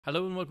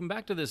Hello and welcome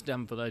back to this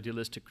dumb but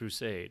idealistic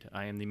crusade.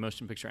 I am the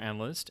motion picture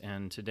analyst,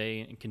 and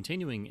today,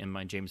 continuing in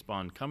my James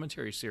Bond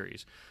commentary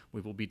series, we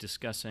will be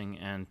discussing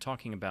and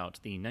talking about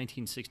the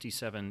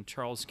 1967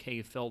 Charles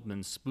K.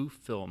 Feldman spoof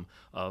film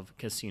of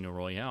Casino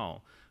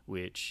Royale,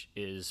 which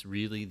is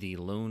really the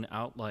lone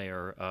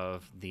outlier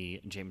of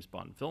the James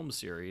Bond film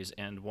series,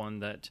 and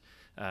one that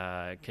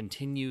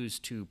continues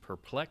to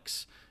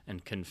perplex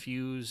and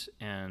confuse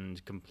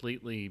and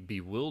completely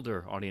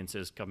bewilder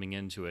audiences coming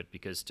into it,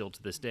 because still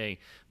to this day,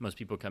 most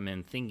people come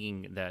in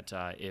thinking that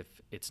if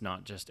it's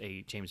not just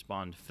a James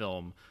Bond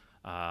film,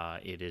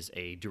 it is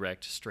a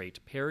direct, straight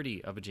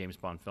parody of a James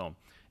Bond film.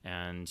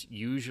 And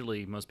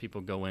usually most people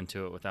go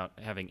into it without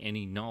having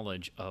any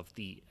knowledge of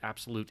the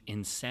absolute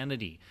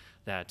insanity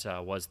that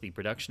was the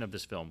production of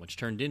this film, which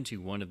turned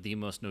into one of the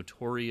most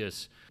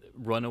notorious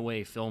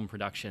runaway film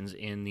productions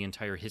in the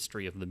entire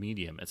history of the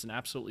medium. It's an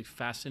absolutely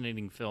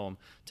fascinating film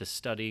to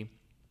study,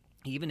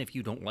 even if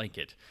you don't like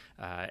it.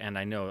 And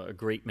I know a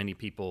great many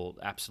people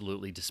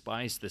absolutely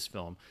despise this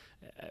film,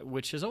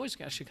 which has always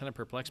actually kind of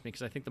perplexed me,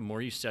 because I think the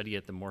more you study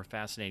it, the more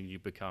fascinated you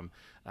become.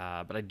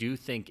 But I do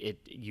think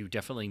you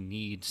definitely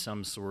need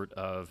some sort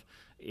of,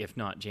 if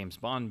not James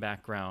Bond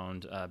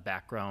background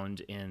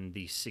in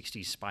the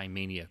 60s spy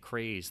mania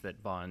craze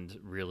that Bond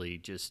really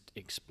just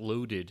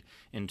exploded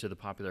into the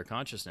popular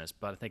consciousness.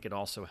 But I think it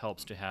also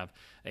helps to have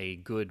a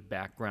good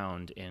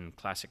background in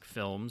classic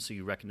films, so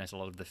you recognize a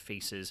lot of the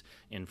faces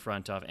in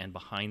front of and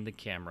behind the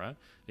camera,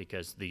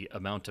 because the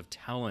amount of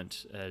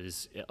talent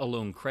is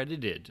alone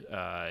credited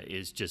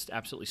is just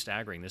absolutely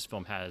staggering. This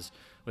film has,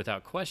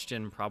 without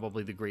question,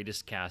 probably the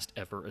greatest cast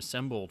ever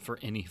assembled for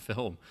any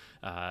film.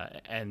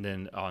 And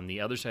then on the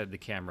other side of the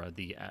camera,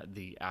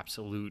 the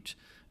absolute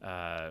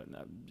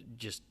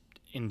just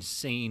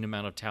insane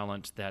amount of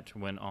talent that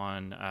went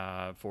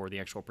on for the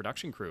actual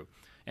production crew.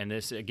 And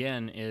this,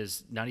 again,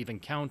 is not even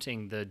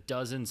counting the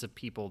dozens of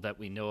people that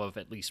we know of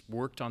at least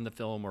worked on the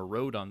film or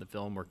wrote on the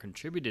film or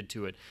contributed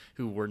to it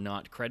who were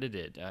not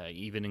credited,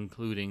 even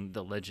including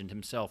the legend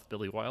himself.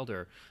 Billy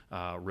Wilder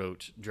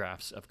wrote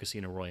drafts of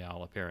Casino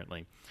Royale,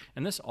 apparently.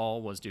 And this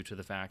all was due to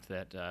the fact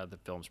that the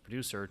film's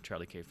producer,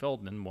 Charlie K.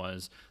 Feldman,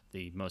 was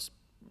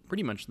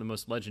pretty much the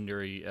most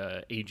legendary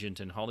agent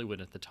in Hollywood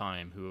at the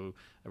time, who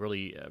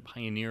really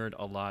pioneered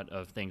a lot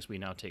of things we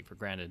now take for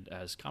granted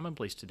as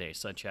commonplace today,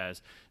 such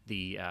as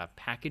the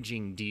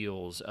packaging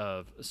deals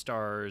of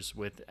stars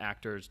with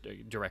actors,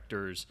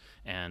 directors,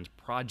 and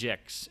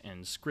projects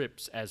and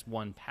scripts as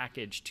one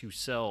package to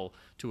sell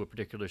to a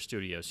particular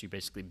studio. So you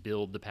basically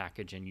build the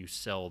package and you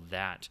sell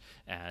that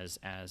as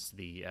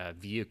the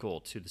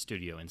vehicle to the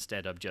studio,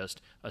 instead of just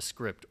a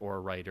script or a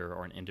writer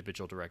or an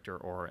individual director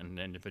or an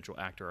individual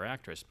actor or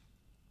actress.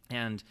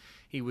 And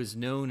he was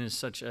known as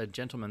such a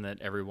gentleman that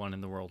everyone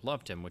in the world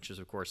loved him, which is,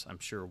 of course, I'm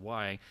sure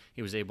why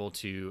he was able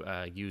to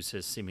use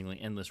his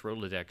seemingly endless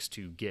Rolodex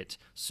to get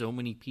so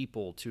many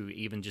people to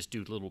even just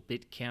do little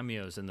bit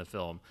cameos in the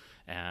film.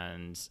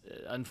 And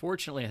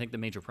unfortunately, I think the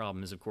major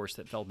problem is, of course,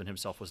 that Feldman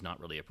himself was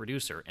not really a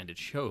producer, and it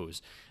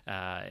shows.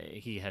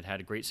 He had had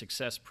a great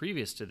success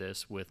previous to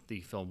this with the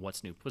film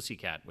What's New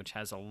Pussycat, which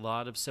has a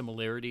lot of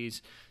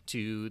similarities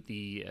to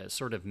the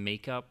sort of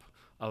makeup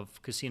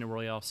of Casino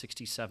Royale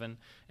 67,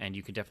 and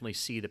you can definitely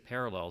see the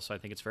parallels. So I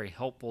think it's very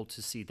helpful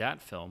to see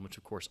that film, which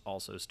of course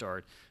also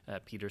starred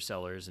Peter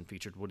Sellers and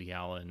featured Woody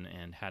Allen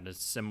and had a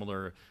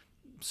similar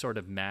sort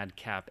of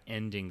madcap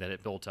ending that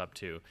it built up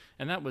to.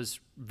 And that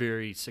was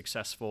very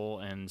successful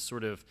and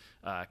sort of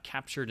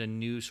captured a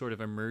new sort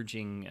of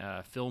emerging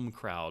film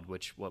crowd,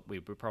 which what we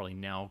would probably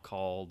now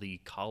call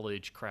the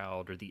college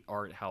crowd or the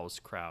art house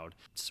crowd.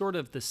 Sort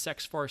of the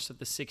sex farce of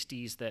the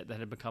 60s that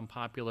had become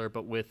popular,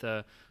 but with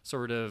a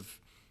sort of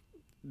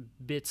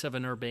bits of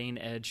an urbane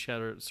edge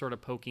sort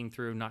of poking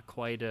through, not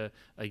quite a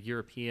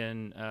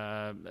European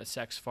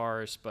sex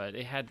farce, but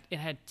it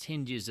had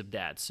tinges of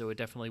that. So it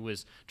definitely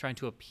was trying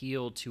to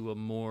appeal to a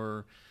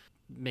more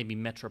maybe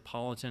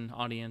metropolitan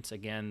audience.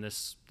 Again,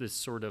 this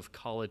sort of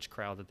college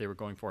crowd that they were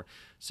going for.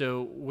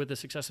 So with the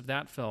success of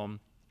that film,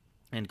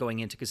 and going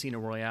into Casino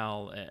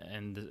Royale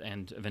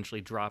and eventually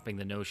dropping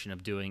the notion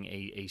of doing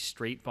a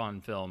straight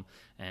Bond film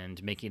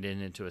and making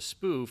it into a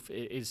spoof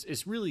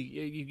is really,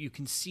 you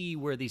can see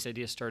where these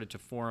ideas started to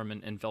form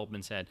in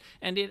Feldman's head.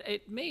 And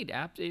it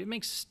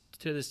makes,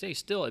 to this day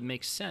still, it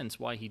makes sense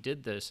why he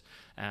did this.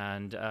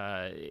 And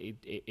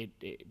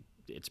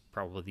it's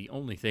probably the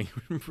only thing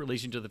in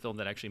relation to the film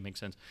that actually makes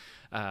sense.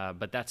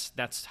 But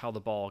that's how the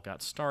ball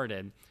got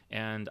started.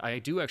 And I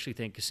do actually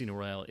think Casino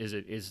Royale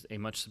is a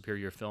much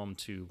superior film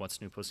to What's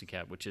New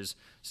Pussycat, which is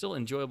still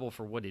enjoyable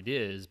for what it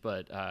is,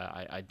 but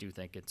I do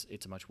think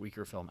it's a much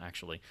weaker film,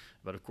 actually.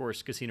 But of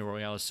course, Casino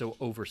Royale is so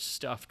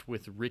overstuffed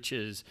with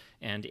riches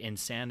and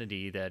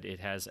insanity that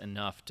it has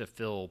enough to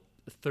fill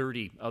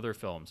 30 other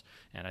films,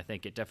 and I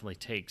think it definitely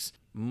takes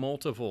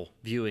multiple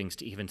viewings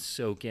to even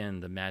soak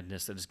in the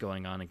madness that is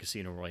going on in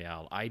Casino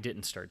Royale. I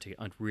didn't start to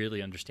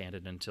really understand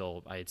it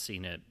until I had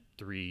seen it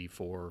 3,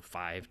 4,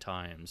 5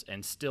 times.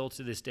 And still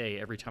to this day,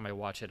 every time I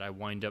watch it, I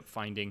wind up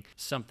finding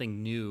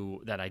something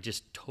new that I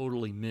just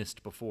totally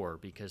missed before,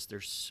 because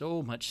there's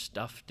so much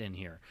stuffed in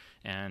here.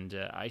 And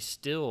I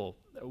still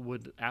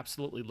would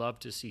absolutely love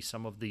to see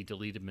some of the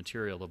deleted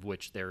material, of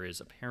which there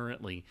is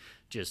apparently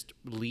just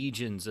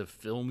legions of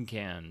film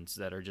cans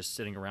that are just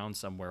sitting around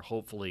somewhere,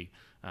 hopefully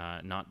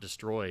not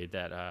destroyed,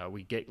 that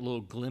we get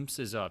little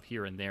glimpses of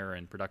here and there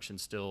in production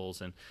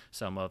stills, and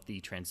some of the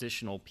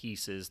transitional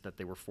pieces that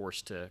they were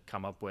forced to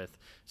come up with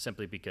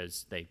simply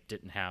because they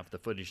didn't have the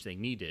footage they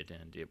needed,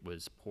 and it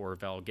was poor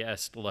Val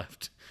Guest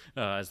left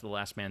as the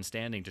last man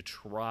standing to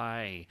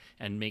try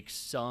and make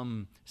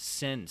some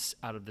sense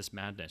out of this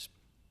madness.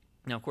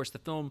 Now, of course, the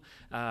film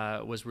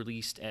was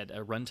released at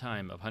a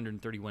runtime of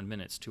 131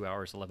 minutes, 2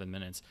 hours, 11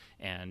 minutes,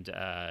 and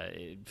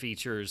it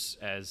features,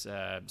 as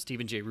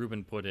Stephen J.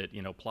 Rubin put it,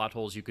 plot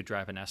holes you could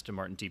drive an Aston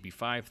Martin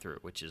DB5 through,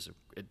 which is,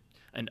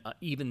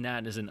 even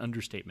that is an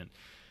understatement.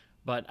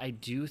 But I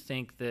do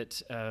think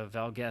that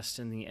Val Guest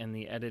and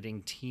the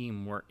editing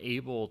team were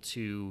able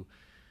to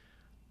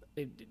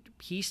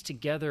piece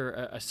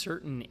together a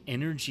certain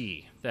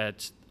energy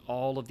that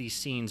all of these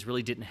scenes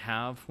really didn't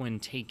have when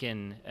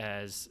taken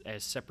as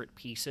separate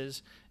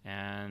pieces,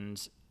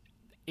 and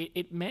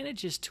it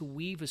manages to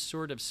weave a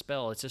sort of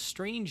spell. It's a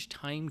strange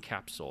time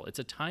capsule. It's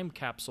a time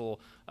capsule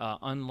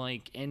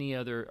unlike any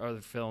other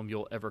film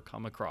you'll ever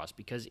come across,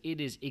 because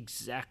it is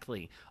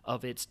exactly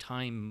of its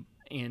time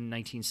in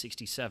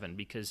 1967,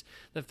 because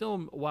the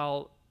film,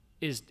 while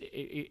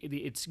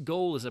its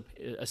goal is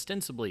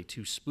ostensibly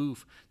to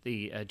spoof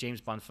the James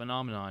Bond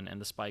phenomenon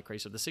and the spy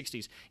craze of the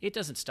 60s. It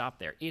doesn't stop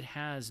there. It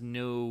has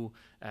no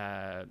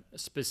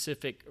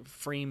specific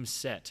frame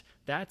set.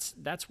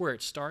 That's where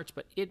it starts,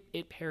 but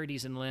it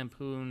parodies and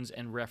lampoons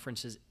and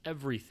references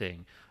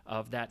everything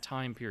of that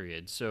time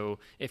period. So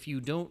if you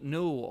don't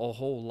know a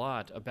whole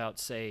lot about,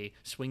 say,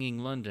 Swinging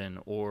London,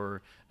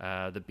 or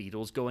the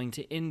Beatles going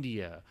to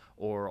India,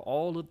 or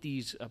all of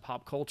these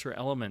pop culture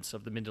elements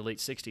of the mid to late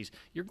 60s,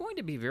 you're going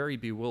to be very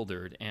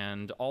bewildered,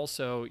 and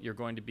also you're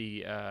going to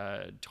be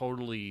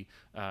totally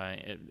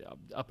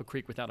up a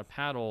creek without a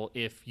paddle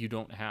if you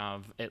don't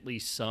have at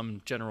least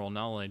some general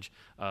knowledge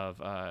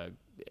of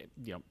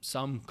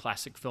some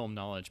classic film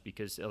knowledge,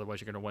 because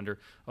otherwise you're going to wonder,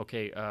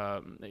 okay,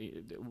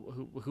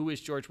 who is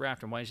George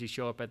Raft, and why does he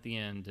show up at the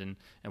end, and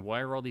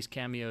why are all these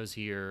cameos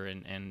here,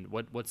 and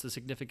what's the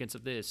significance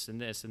of this and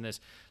this and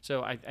this.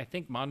 So I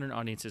think modern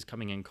audiences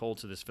coming in cold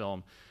to this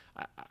film,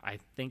 I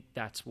think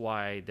that's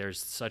why there's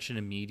such an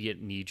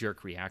immediate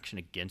knee-jerk reaction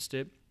against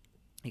it,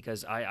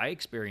 because I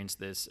experienced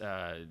this.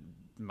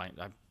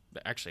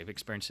 I've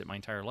experienced it my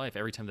entire life.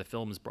 Every time the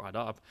film is brought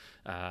up,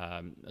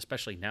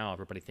 especially now,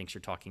 everybody thinks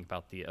you're talking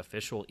about the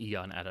official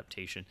Eon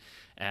adaptation,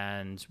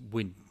 and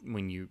when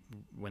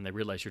they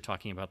realize you're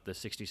talking about the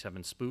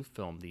 '67 spoof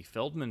film, the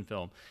Feldman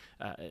film,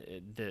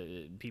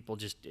 the people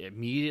just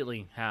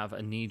immediately have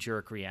a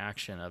knee-jerk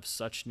reaction of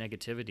such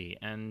negativity.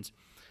 And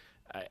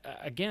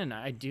I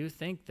do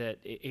think that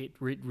it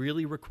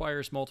really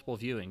requires multiple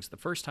viewings. The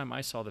first time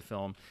I saw the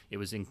film, it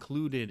was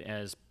included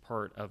as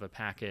part of a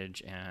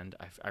package, and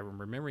I'm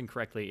remembering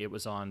correctly, it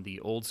was on the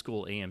old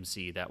school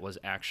AMC that was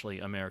actually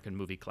American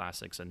Movie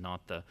Classics and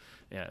not the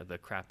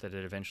crap that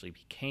it eventually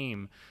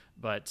became.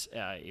 But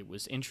it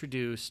was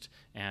introduced,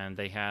 and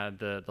they had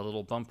the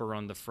little bumper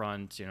on the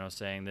front,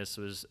 saying this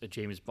was a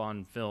James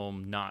Bond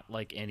film not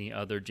like any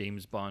other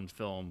James Bond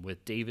film,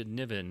 with David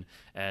Niven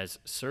as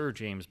Sir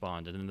James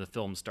Bond. And then the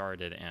film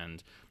started,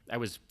 and I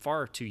was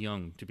far too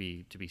young to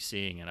be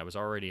seeing it. I was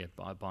already a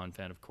Bond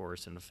fan, of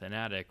course, and a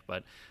fanatic,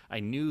 but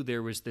I knew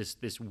there was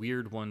this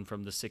weird one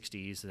from the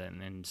 60s,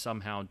 and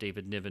somehow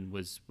David Niven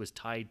was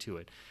tied to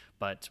it.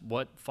 But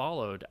what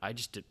followed, I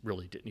just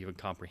really didn't even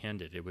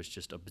comprehend it. It was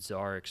just a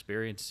bizarre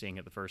experience seeing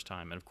it the first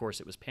time. And of course,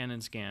 it was pan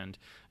and scanned,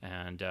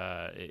 and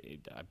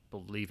I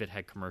believe it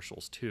had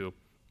commercials too.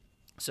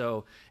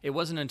 So it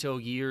wasn't until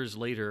years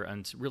later,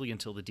 and really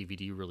until the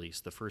DVD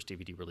release, the first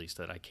DVD release,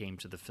 that I came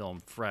to the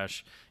film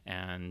fresh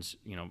and,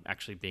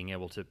 actually being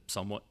able to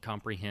somewhat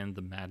comprehend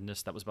the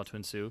madness that was about to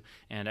ensue,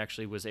 and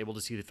actually was able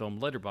to see the film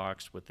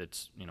letterboxed with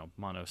its,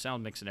 mono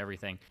sound mix and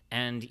everything.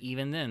 And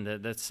even then,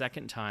 the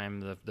second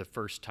time, the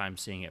first time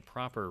seeing it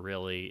proper,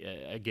 really,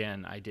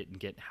 again, I didn't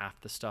get half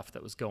the stuff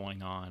that was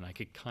going on. I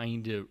could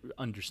kind of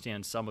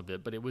understand some of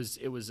it, but it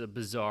was a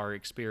bizarre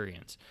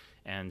experience.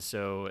 And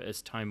so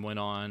as time went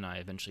on, I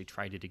eventually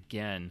tried it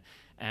again.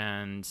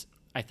 And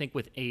I think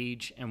with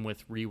age and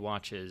with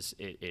rewatches,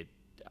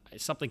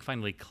 something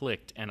finally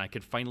clicked, and I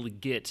could finally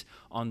get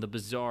on the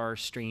bizarre,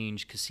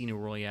 strange Casino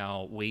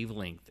Royale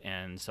wavelength.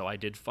 And so I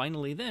did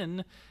finally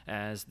then,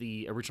 as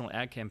the original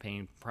ad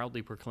campaign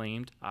proudly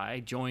proclaimed,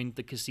 I joined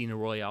the Casino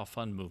Royale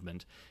fun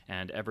movement.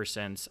 And ever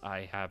since,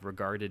 I have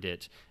regarded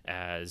it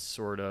as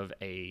sort of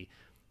a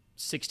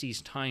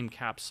 60s time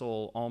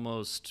capsule,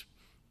 almost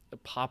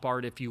pop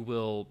art, if you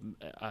will.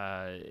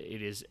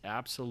 It is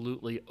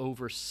absolutely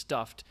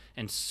overstuffed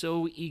and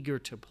so eager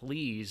to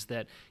please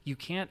that you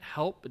can't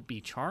help but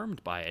be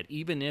charmed by it,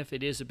 even if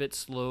it is a bit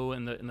slow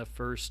in the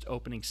first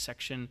opening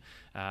section.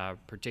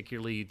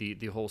 Particularly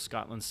the whole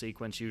Scotland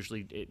sequence.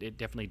 Usually, it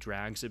definitely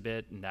drags a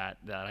bit, and that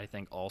I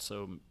think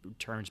also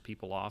turns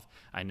people off.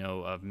 I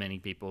know of many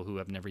people who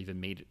have never even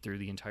made it through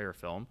the entire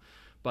film.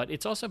 But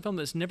it's also a film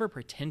that's never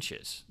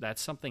pretentious.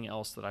 That's something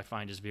else that I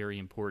find is very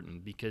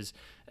important because,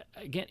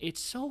 again, it's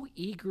so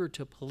eager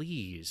to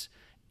please.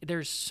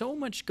 There's so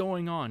much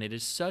going on. It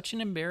is such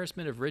an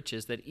embarrassment of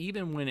riches that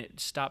even when it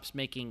stops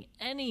making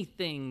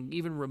anything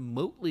even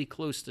remotely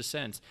close to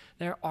sense,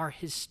 there are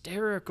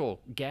hysterical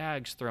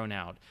gags thrown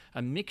out,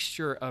 a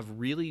mixture of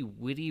really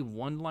witty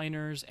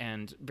one-liners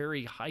and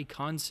very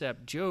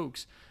high-concept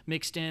jokes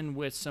mixed in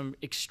with some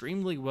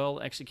extremely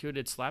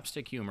well-executed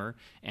slapstick humor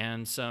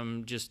and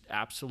some just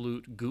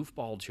absolute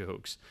goofball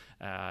jokes.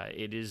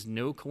 It is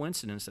no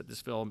coincidence that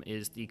this film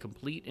is the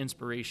complete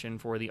inspiration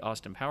for the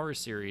Austin Powers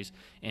series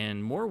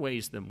in more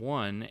ways than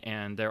one,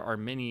 and there are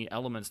many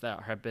elements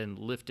that have been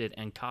lifted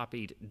and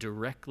copied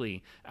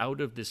directly out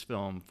of this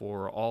film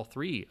for all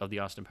three of the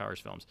Austin Powers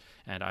films.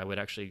 And I would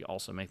actually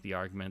also make the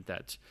argument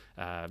that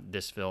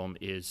this film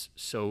is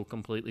so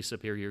completely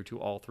superior to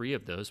all three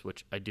of those,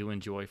 which I do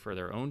enjoy for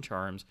their own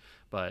charms,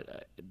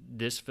 but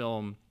this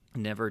film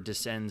never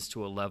descends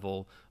to a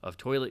level of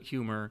toilet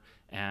humor,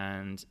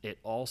 and it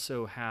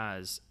also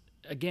has,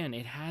 again,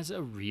 it has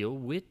a real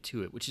wit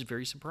to it, which is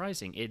very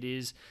surprising. It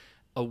is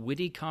a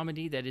witty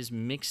comedy that is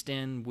mixed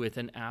in with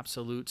an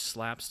absolute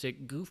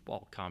slapstick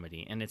goofball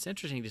comedy. And it's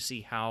interesting to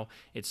see how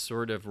it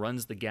sort of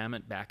runs the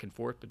gamut back and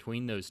forth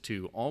between those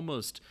two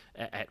almost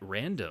at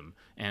random.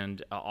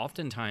 And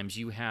oftentimes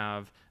you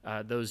have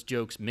those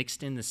jokes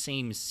mixed in the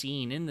same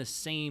scene, in the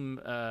same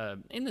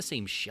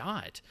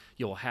shot.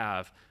 You'll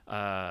have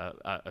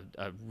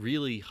a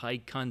really high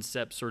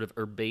concept sort of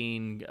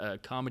urbane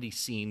comedy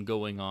scene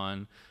going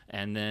on,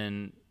 and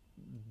then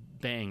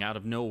bang, out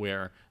of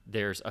nowhere,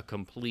 there's a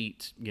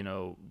complete,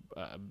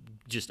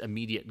 just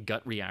immediate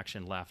gut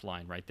reaction laugh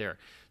line right there.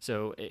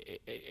 So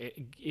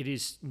it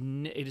is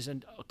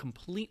a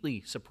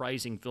completely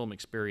surprising film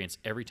experience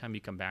every time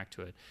you come back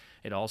to it.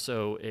 It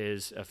also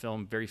is a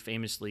film very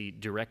famously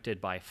directed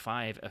by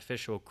 5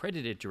 official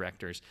credited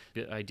directors,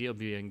 the idea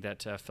being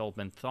that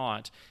Feldman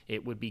thought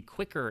it would be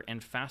quicker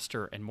and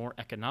faster and more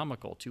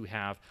economical to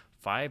have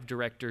 5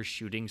 directors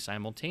shooting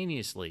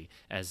simultaneously,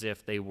 as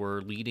if they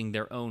were leading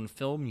their own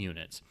film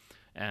units.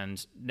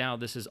 And now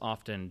this is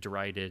often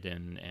derided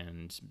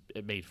and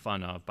made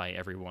fun of by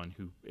everyone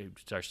who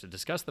starts to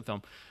discuss the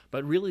film.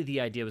 But really the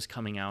idea was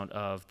coming out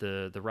of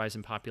the rise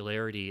in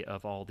popularity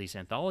of all these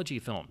anthology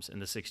films in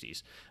the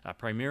 60s.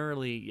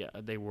 Primarily,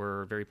 they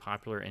were very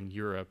popular in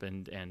Europe,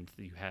 and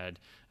you had,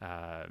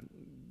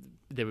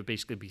 they would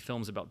basically be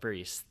films about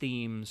various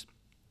themes,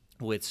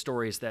 with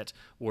stories that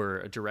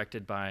were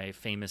directed by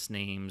famous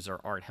names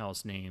or art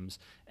house names,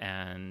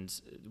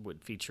 and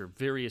would feature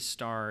various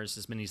stars,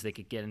 as many as they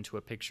could get into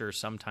a picture.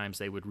 Sometimes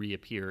they would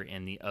reappear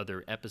in the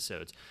other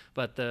episodes.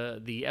 But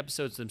the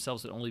episodes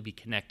themselves would only be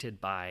connected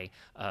by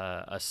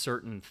a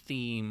certain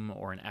theme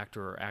or an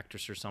actor or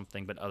actress or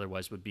something, but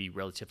otherwise would be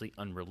relatively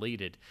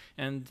unrelated.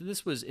 And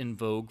this was in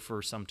vogue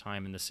for some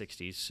time in the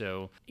 60s.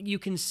 So you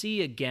can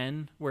see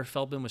again where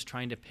Feldman was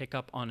trying to pick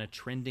up on a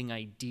trending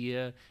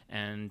idea,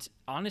 and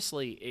honestly,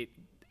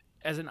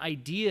 as an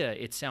idea,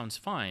 it sounds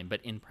fine,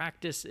 but in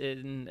practice,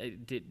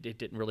 it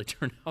didn't really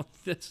turn out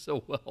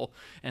so well.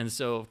 And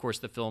so, of course,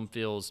 the film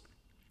feels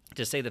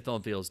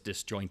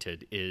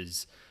disjointed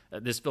is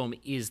this film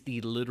is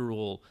the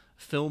literal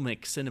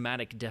filmic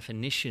cinematic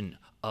definition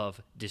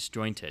of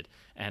disjointed.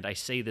 And I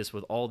say this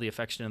with all the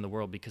affection in the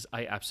world because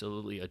I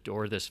absolutely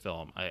adore this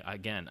film.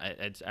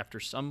 After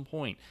some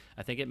point,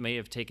 I think it may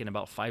have taken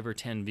about 5 or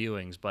 10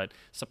 viewings, but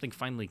something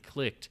finally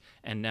clicked,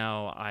 and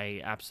now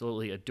I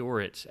absolutely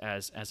adore it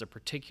as a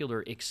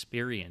particular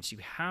experience. You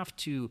have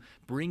to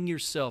bring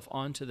yourself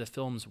onto the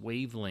film's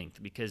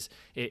wavelength, because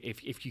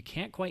if you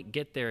can't quite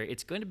get there,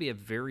 it's going to be a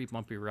very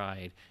bumpy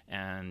ride.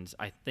 And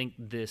I think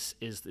this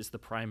is the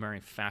primary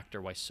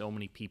factor why so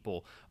many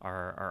people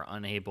are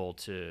unable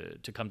to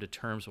come to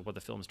terms with what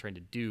the film is trying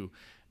to do.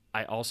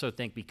 I also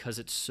think because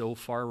it's so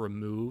far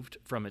removed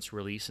from its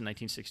release in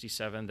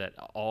 1967 that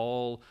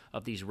all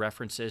of these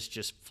references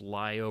just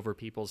fly over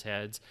people's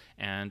heads,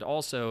 and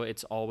also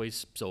it's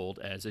always sold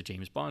as a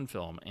James Bond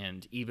film.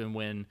 And even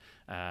when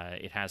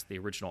it has the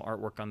original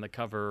artwork on the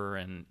cover,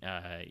 and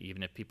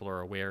even if people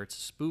are aware it's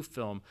a spoof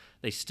film,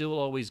 they still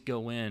always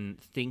go in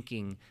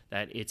thinking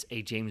that it's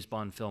a James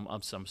Bond film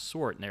of some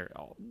sort, and they're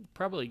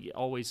probably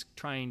always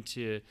trying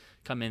to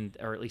come in,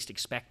 or at least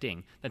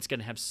expecting, that's going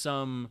to have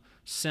some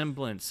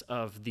semblance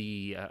of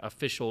the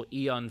official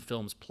Eon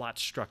Films plot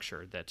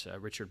structure that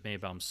Richard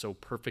Maybaum so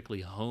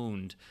perfectly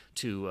honed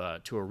to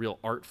a real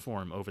art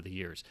form over the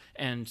years.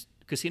 And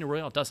Casino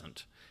Royale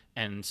doesn't.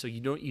 And so you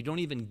don't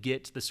even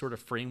get the sort of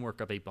framework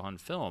of a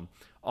Bond film.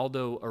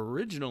 Although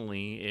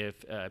originally,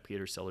 if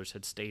Peter Sellers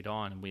had stayed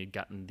on and we had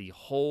gotten the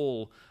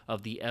whole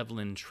of the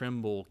Evelyn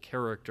Trimble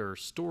character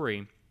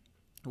story,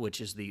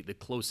 which is the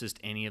closest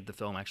any of the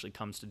film actually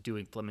comes to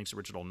doing Fleming's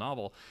original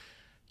novel,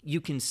 you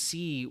can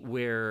see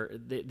where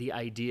the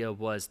idea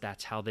was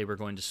that's how they were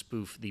going to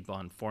spoof the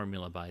Bond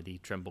formula, by the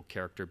Trimble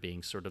character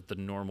being sort of the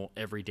normal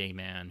everyday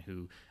man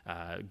who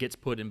gets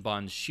put in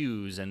Bond's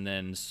shoes and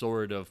then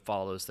sort of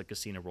follows the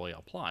Casino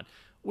Royale plot,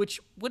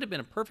 which would have been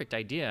a perfect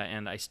idea,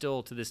 and I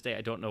still, to this day,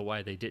 I don't know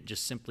why they didn't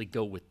just simply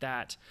go with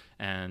that.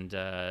 And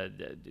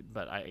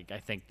but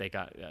I think they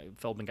got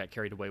Feldman got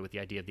carried away with the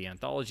idea of the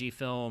anthology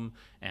film,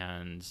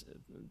 and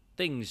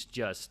things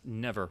just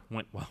never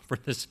went well for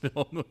this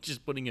film,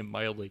 just putting it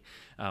mildly.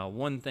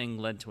 One thing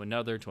led to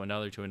another, to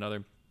another, to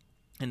another.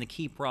 And the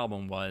key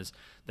problem was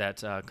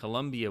that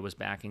Columbia was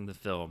backing the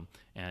film,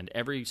 and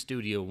every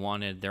studio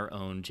wanted their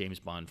own James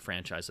Bond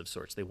franchise of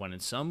sorts. They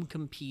wanted some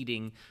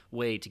competing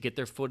way to get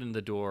their foot in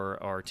the door,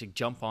 or to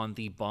jump on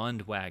the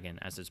Bond wagon,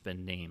 as it's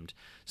been named.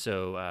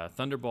 So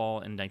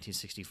Thunderball in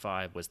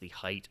 1965 was the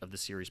height of the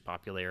series'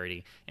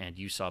 popularity, and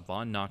you saw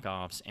Bond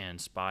knockoffs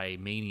and spy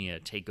mania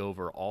take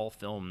over all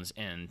films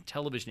and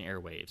television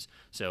airwaves.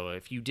 So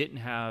if you didn't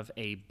have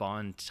a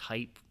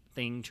Bond-type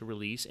thing to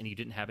release and you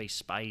didn't have a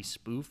spy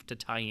spoof to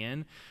tie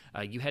in,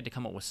 you had to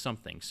come up with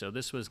something. So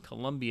this was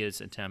Columbia's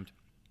attempt,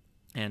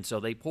 and so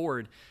they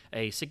poured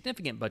a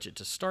significant budget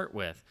to start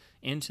with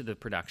into the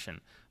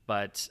production.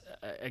 But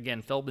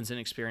again, Feldman's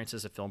inexperience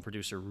as a film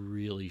producer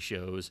really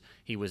shows.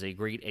 He was a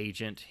great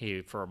agent.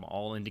 He, from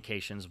all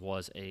indications,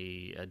 was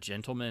a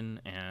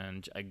gentleman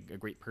and a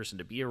great person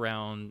to be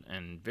around,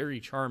 and very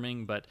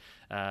charming. But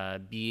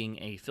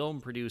being a film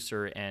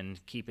producer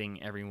and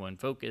keeping everyone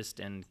focused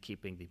and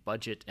keeping the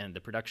budget and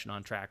the production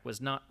on track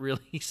was not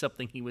really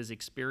something he was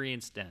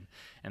experienced in.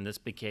 And this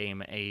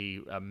became a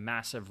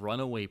massive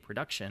runaway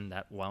production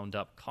that wound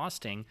up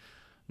costing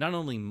not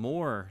only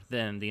more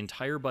than the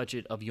entire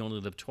budget of You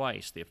Only Live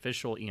Twice, the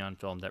official Eon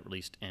film that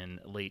released in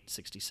late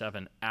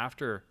 '67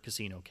 after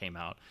Casino came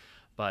out,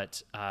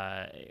 but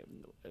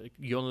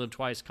You Only Live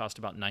Twice cost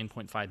about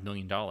 $9.5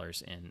 million in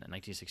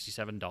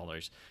 1967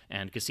 dollars,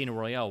 and Casino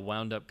Royale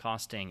wound up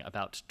costing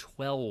about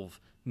 $12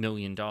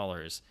 million in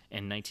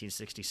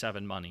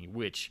 1967 money,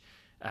 which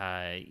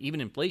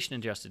even inflation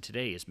adjusted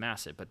today is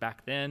massive, but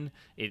back then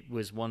it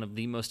was one of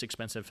the most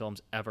expensive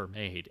films ever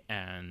made,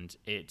 and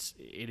it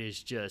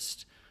is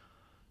just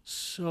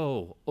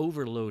so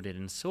overloaded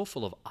and so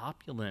full of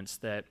opulence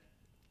that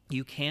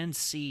you can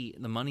see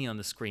the money on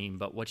the screen,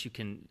 but what you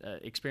can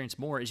experience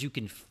more is you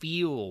can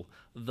feel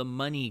the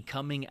money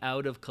coming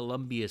out of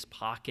Columbia's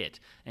pocket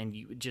and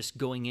you just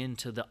going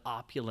into the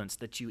opulence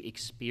that you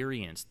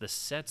experience. The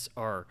sets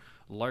are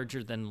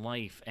larger than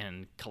life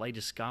and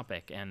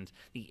kaleidoscopic, and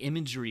the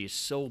imagery is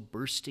so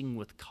bursting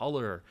with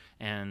color,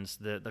 and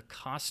the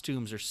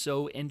costumes are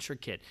so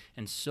intricate,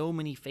 and so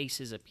many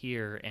faces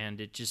appear, and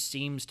it just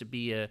seems to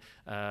be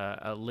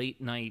a late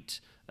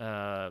night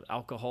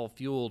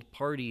alcohol-fueled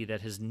party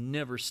that has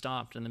never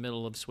stopped in the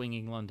middle of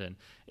swinging London.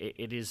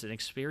 It is an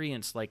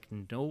experience like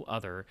no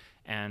other,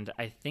 and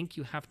I think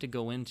you have to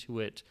go into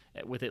it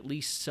with at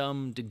least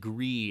some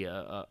degree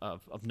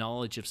of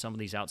knowledge of some of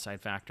these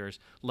outside factors,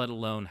 let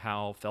alone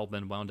how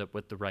Feldman wound up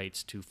with the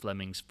rights to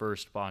Fleming's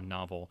first Bond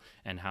novel,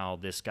 and how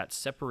this got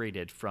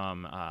separated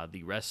from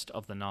the rest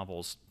of the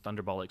novels,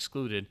 Thunderball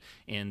excluded,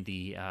 in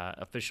the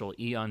official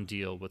Eon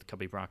deal with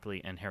Cubby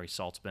Broccoli and Harry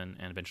Saltzman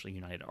and eventually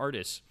United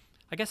Artists.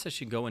 I guess I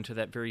should go into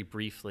that very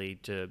briefly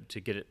to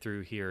get it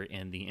through here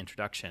in the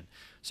introduction.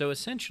 So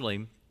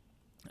essentially,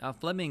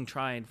 Fleming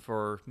tried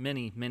for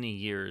many, many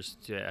years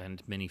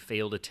and many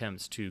failed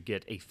attempts to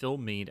get a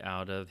film made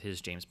out of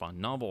his James Bond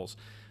novels.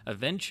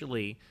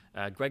 Eventually,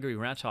 Gregory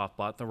Ratoff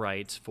bought the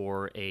rights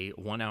for a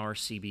one-hour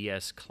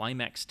CBS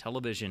Climax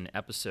television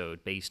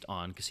episode based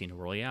on Casino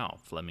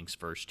Royale, Fleming's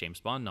first James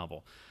Bond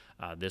novel.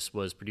 This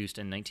was produced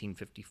in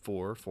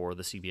 1954 for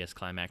the CBS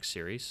Climax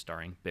series,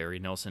 starring Barry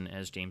Nelson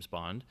as James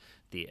Bond,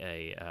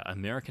 the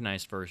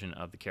Americanized version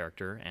of the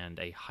character, and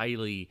a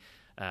highly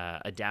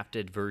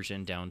adapted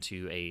version down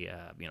to a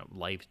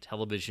live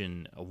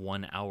television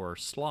 1 hour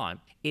slot.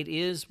 It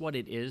is what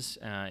it is.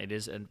 It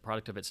is a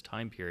product of its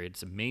time period.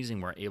 It's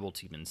amazing we're able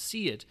to even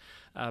see it.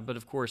 But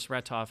of course,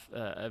 Ratoff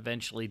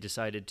eventually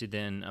decided to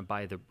then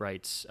buy the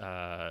rights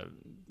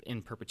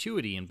in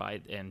perpetuity and buy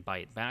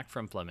it back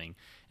from Fleming.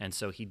 And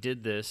so he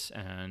did this,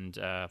 and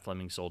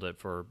Fleming sold it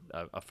for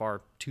a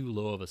far too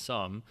low of a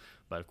sum.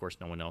 But of course,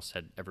 no one else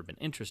had ever been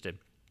interested.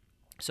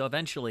 So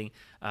eventually,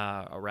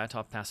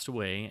 Ratoff passed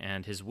away,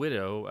 and his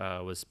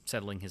widow was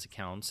settling his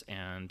accounts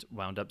and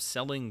wound up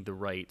selling the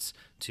rights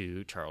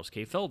to Charles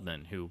K.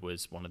 Feldman, who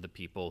was one of the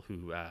people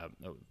who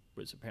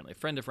was apparently a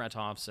friend of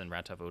Ratoff's, and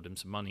Ratoff owed him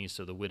some money,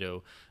 so the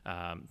widow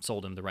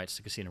sold him the rights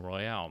to Casino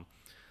Royale.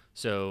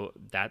 So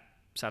that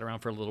sat around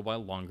for a little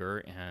while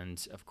longer,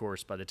 and of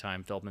course, by the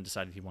time Feldman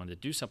decided he wanted to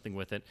do something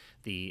with it,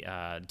 the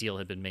deal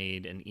had been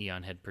made, and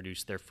Eon had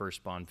produced their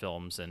first Bond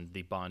films, and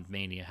the Bond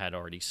mania had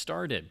already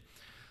started.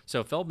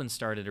 So Feldman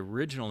started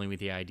originally with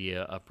the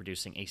idea of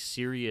producing a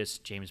serious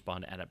James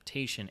Bond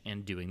adaptation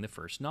and doing the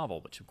first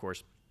novel, which of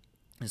course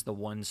is the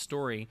one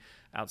story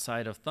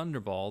outside of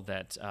Thunderball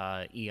that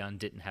Eon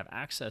didn't have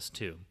access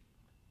to.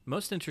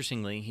 Most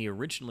interestingly, he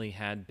originally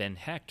had Ben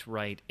Hecht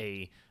write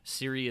a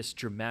serious,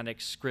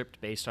 dramatic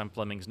script based on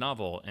Fleming's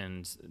novel,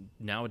 and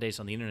nowadays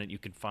on the internet you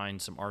can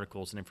find some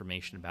articles and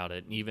information about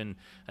it, and even,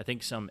 I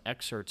think, some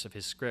excerpts of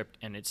his script,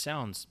 and it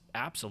sounds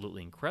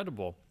absolutely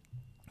incredible.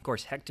 Of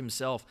course, Hecht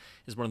himself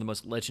is one of the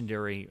most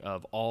legendary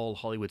of all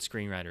Hollywood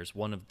screenwriters,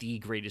 one of the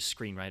greatest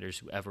screenwriters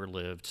who ever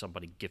lived,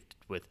 somebody gifted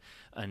with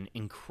an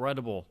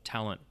incredible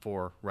talent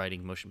for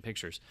writing motion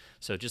pictures.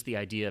 So just the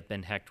idea of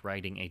Ben Hecht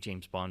writing a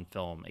James Bond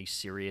film, a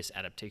serious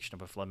adaptation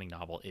of a Fleming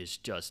novel, is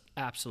just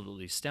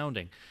absolutely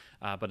astounding.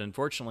 But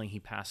unfortunately, he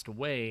passed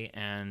away,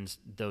 and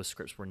those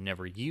scripts were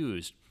never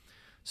used.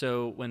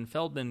 So when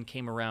Feldman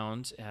came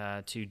around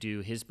to do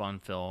his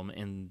Bond film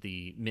in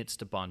the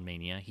midst of Bond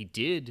mania, he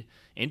did,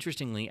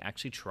 interestingly,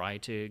 actually try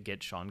to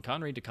get Sean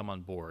Connery to come on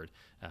board.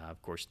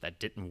 Of course, that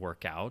didn't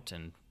work out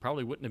and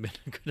probably wouldn't have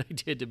been a good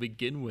idea to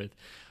begin with.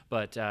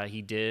 But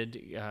he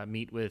did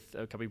meet with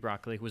Cubby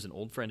Broccoli, who was an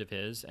old friend of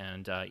his,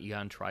 and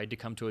Eon tried to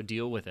come to a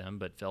deal with him,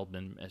 but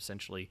Feldman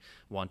essentially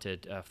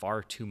wanted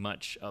far too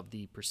much of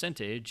the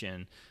percentage,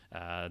 and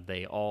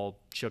they all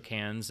shook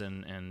hands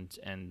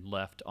and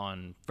left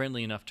on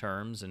friendly enough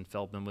terms, and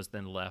Feldman was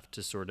then left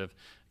to sort of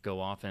go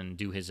off and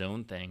do his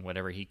own thing,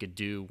 whatever he could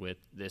do with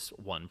this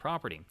one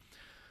property.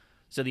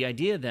 So the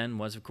idea then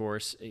was, of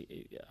course,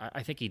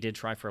 I think he did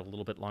try for a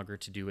little bit longer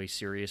to do a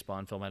serious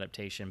Bond film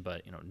adaptation,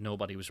 but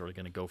nobody was really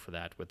going to go for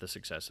that with the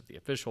success of the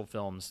official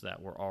films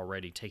that were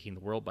already taking the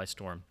world by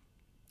storm.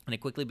 And it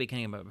quickly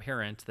became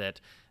apparent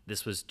that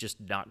this was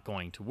just not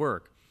going to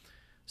work.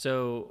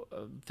 So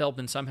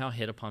Feldman somehow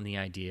hit upon the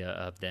idea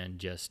of then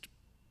just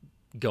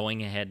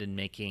going ahead and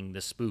making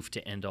the spoof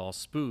to end all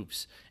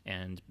spoofs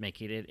and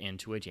making it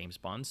into a James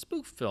Bond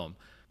spoof film,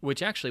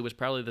 which actually was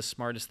probably the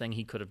smartest thing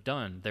he could have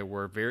done. There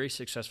were very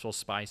successful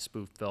spy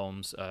spoof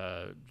films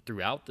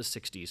throughout the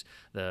 60s,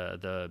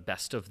 the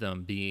best of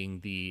them being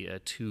the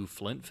two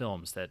Flint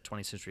films that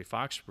 20th Century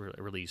Fox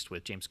released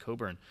with James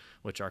Coburn,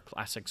 which are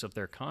classics of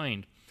their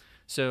kind.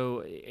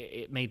 So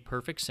it made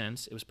perfect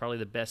sense. It was probably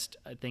the best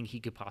thing he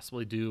could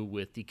possibly do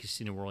with the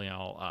Casino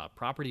Royale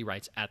property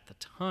rights at the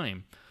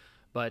time.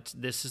 But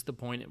this is the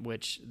point at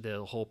which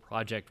the whole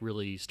project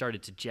really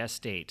started to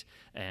gestate,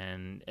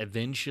 and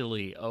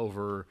eventually,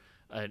 over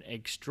an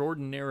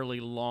extraordinarily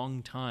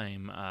long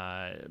time,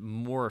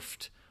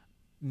 morphed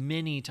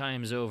many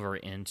times over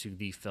into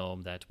the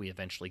film that we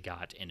eventually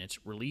got in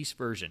its release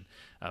version.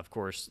 Of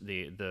course,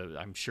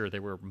 I'm sure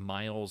there were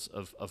miles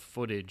of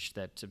footage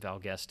that Val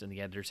Guest and the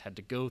editors had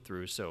to go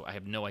through, so I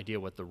have no idea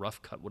what the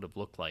rough cut would have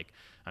looked like.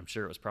 I'm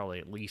sure it was probably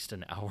at least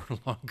an hour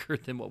longer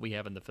than what we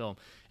have in the film,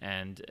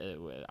 and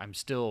I'm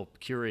still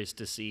curious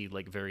to see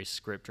various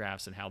script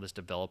drafts and how this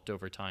developed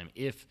over time,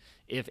 if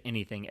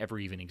anything ever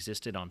even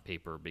existed on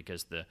paper,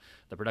 because the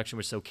production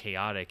was so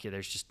chaotic,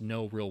 there's just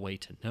no real way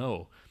to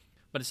know.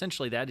 But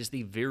essentially, that is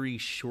the very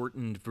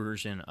shortened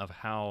version of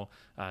how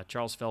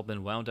Charles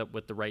Feldman wound up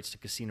with the rights to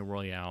Casino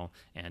Royale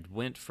and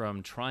went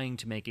from trying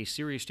to make a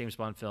serious James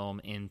Bond film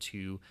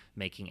into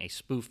making a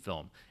spoof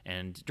film.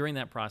 And during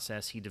that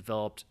process, he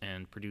developed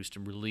and produced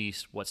and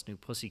released What's New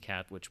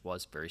Pussycat, which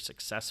was very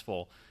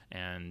successful,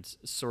 and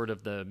sort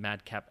of the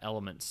madcap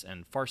elements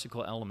and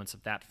farcical elements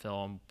of that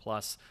film,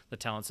 plus the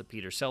talents of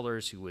Peter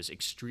Sellers, who was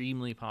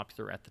extremely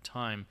popular at the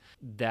time,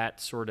 that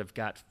sort of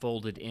got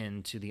folded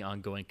into the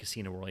ongoing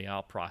Casino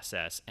Royale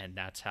process, and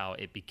that's how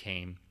it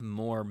became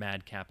more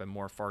madcap and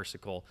more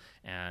farcical,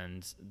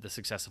 and the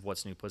success of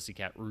What's New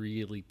Pussycat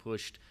really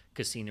pushed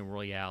Casino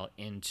Royale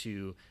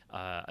into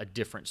a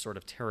different sort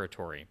of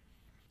territory.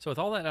 So with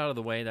all that out of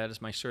the way, that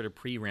is my sort of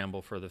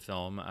pre-ramble for the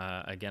film.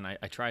 Again,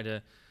 I try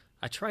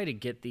to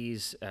get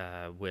these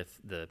with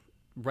the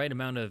right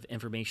amount of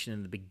information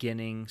in the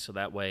beginning, so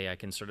that way I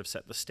can sort of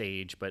set the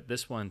stage. But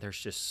this one, there's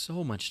just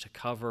so much to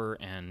cover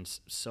and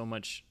so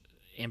much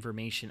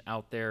information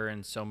out there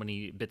and so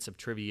many bits of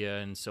trivia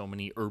and so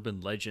many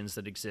urban legends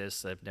that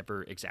exist that have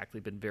never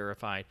exactly been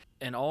verified.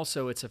 And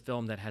also, it's a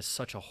film that has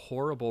such a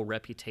horrible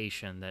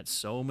reputation that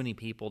so many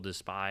people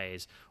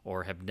despise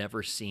or have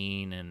never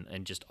seen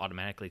and just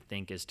automatically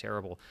think is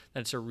terrible,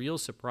 that it's a real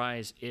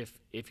surprise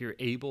if you're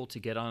able to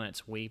get on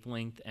its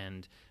wavelength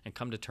and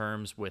come to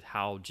terms with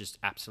how just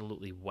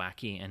absolutely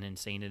wacky and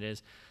insane it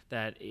is,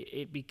 that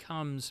it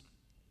becomes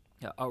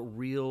a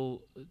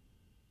real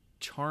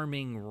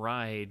charming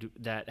ride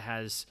that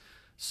has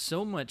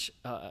so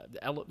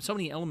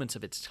many elements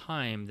of its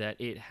time that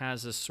it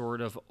has a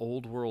sort of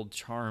old world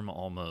charm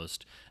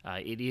almost.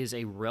 It is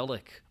a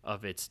relic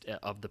of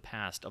the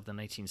past, of the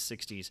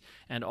 1960s,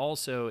 and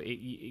also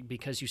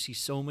because you see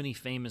so many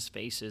famous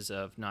faces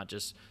of not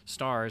just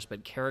stars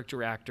but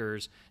character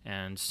actors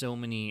and so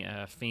many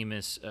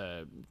famous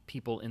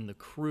people in the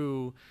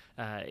crew.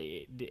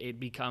 It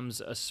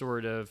becomes a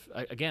sort of,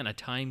 again, a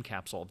time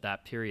capsule of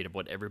that period of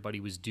what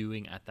everybody was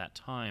doing at that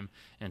time,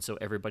 and so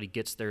everybody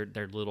gets their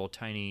little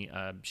tiny tiny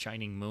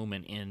shining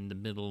moment in the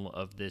middle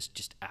of this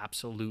just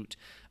absolute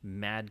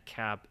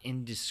madcap,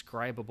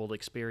 indescribable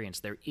experience.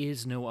 There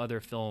is no other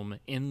film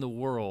in the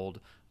world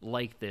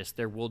like this.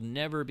 There will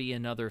never be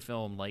another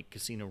film like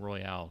Casino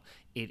Royale.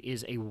 It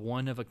is a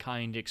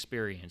one-of-a-kind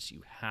experience.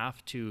 You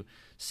have to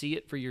see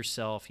it for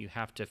yourself. You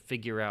have to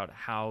figure out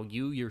how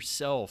you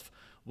yourself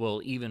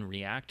will even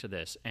react to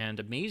this. And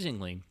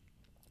amazingly,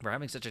 for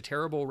having such a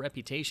terrible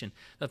reputation,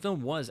 the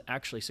film was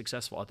actually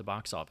successful at the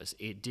box office.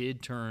 It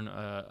did turn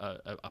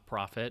a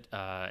profit,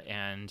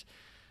 and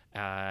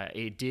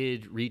it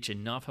did reach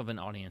enough of an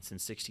audience in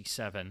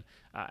 '67,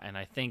 and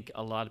I think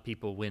a lot of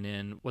people went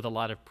in with a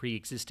lot of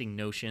pre-existing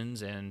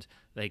notions, and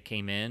they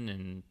came in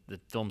and the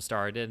film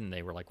started and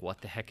they were like,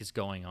 what the heck is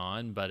going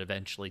on? But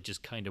eventually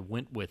just kind of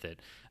went with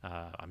it.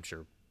 I'm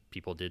sure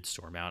people did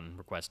storm out and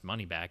request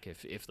money back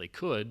if they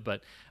could,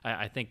 but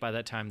I think by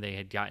that time they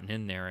had gotten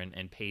in there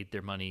and paid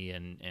their money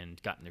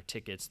and gotten their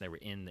tickets. They were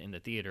in the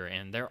theater,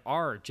 and there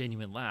are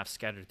genuine laughs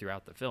scattered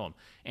throughout the film.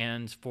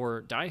 And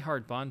for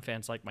diehard Bond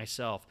fans like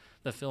myself,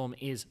 the film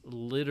is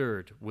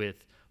littered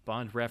with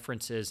Bond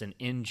references and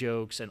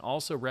in-jokes, and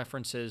also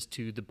references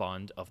to the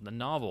Bond of the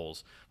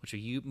novels, which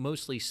you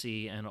mostly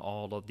see in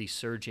all of the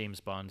Sir James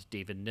Bond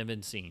David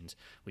Niven scenes.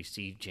 We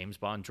see James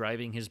Bond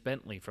driving his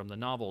Bentley from the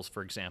novels,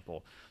 for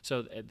example.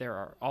 So there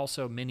are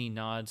also many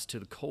nods to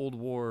the Cold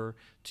War,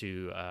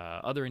 to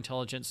other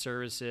intelligence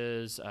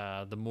services,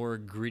 the more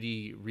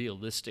gritty,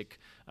 realistic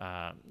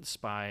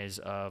spies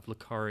of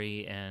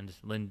Licari and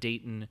Lynn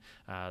Dayton.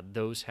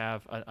 Those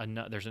have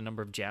there's a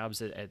number of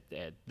jabs at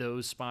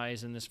those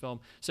spies in this film.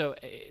 So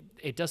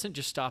it doesn't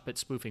just stop at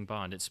spoofing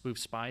Bond. It spoofs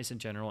spies in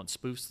general. It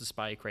spoofs the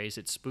spy craze.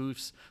 It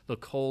spoofs the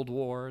Cold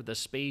War, the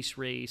space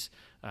race,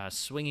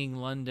 swinging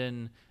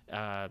London,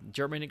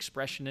 German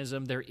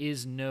expressionism. There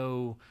is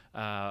no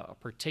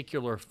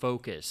particular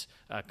focus.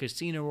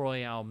 Casino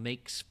Royale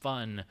makes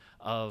fun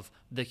of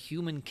the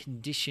human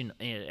condition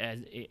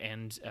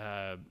and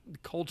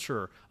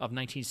culture of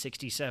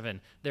 1967.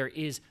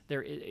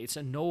 It's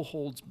a no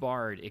holds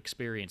barred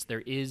experience.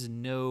 There is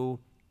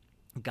no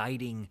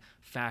guiding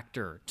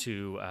factor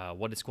to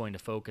what it's going to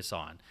focus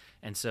on.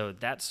 And so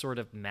that sort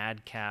of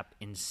madcap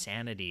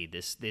insanity,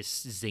 this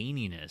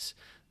zaniness,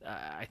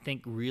 I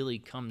think really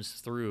comes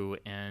through,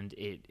 and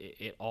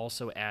it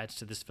also adds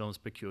to this film's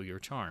peculiar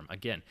charm.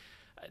 Again,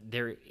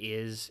 there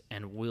is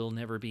and will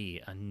never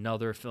be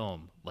another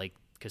film like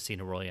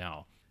Casino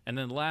Royale. And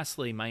then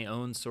lastly, my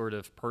own sort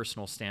of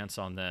personal stance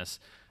on this.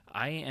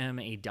 I am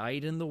a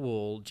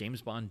dyed-in-the-wool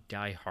James Bond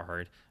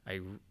diehard. I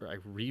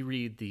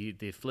reread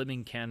the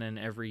Fleming canon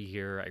every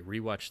year. I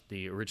rewatch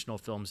the original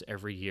films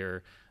every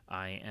year.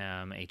 I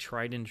am a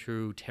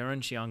tried-and-true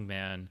Terence Young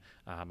man.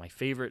 My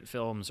favorite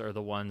films are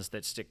the ones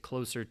that stick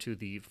closer to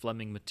the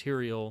Fleming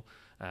material,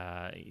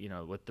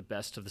 with the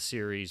best of the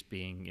series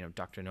being,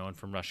 Dr. No One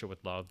from Russia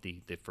with Love,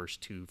 the first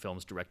two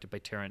films directed by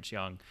Terence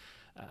Young.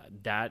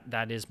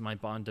 That is my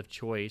Bond of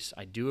choice.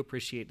 I do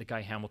appreciate the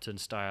Guy Hamilton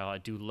style. I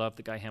do love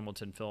the Guy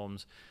Hamilton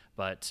films,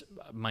 but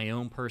my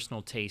own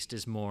personal taste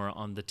is more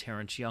on the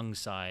Terence Young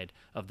side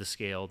of the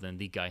scale than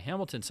the Guy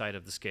Hamilton side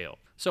of the scale.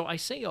 So I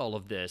say all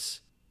of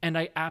this, and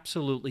I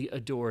absolutely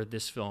adore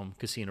this film,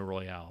 Casino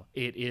Royale.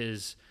 It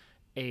is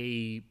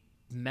a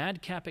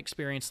madcap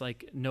experience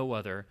like no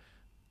other.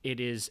 It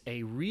is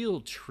a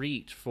real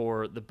treat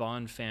for the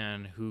Bond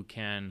fan who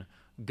can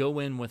go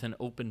in with an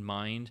open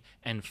mind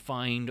and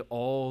find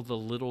all the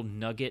little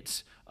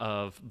nuggets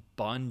of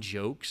Bond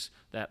jokes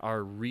that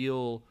are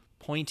real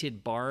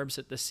pointed barbs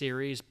at the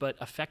series, but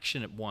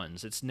affectionate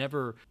ones. It's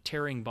never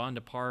tearing Bond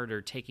apart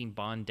or taking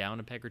Bond down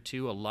a peg or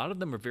two. A lot of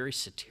them are very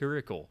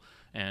satirical,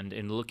 and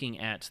in looking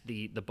at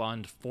the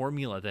Bond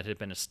formula that had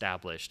been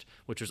established,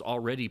 which was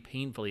already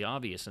painfully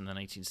obvious in the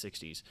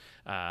 1960s.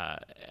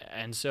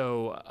 And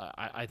so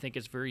I think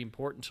it's very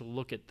important to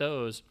look at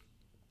those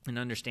and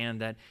understand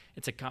that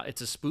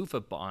it's a spoof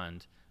of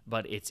Bond,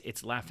 but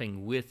it's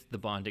laughing with the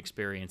Bond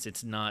experience.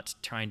 It's not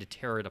trying to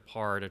tear it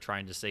apart or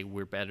trying to say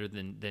we're better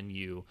than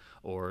you,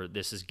 or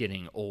this is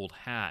getting old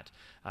hat.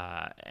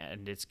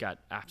 And it's got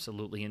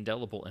absolutely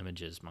indelible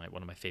images.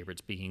 One of my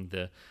favorites being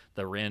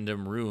the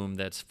random room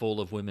that's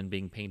full of women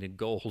being painted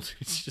gold.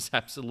 It's just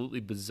absolutely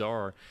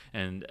bizarre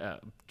and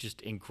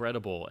just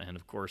incredible. And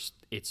of course,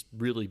 it's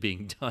really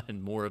being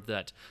done. More of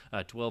that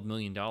 $12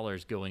 million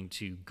going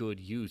to good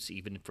use,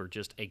 even for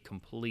just a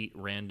complete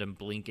random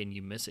blink and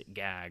you miss it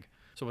gag.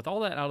 So with all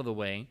that out of the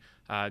way,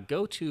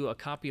 go to a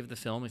copy of the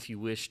film if you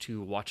wish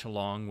to watch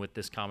along with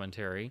this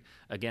commentary.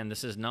 Again,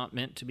 this is not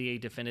meant to be a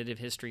definitive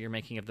history or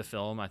making of the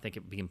film. I think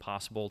it would be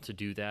impossible to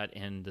do that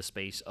in the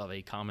space of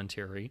a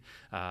commentary.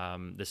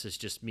 This is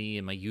just me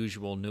in my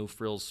usual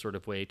no-frills sort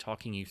of way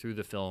talking you through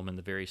the film and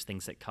the various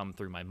things that come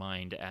through my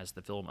mind as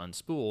the film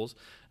unspools.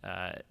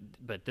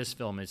 But this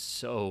film is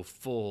so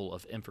full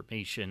of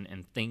information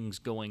and things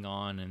going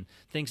on and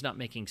things not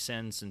making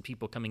sense and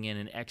people coming in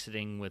and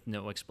exiting with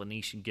no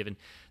explanation given.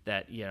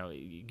 that,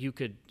 you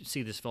could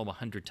see this film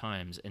 100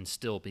 times and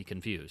still be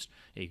confused.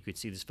 You could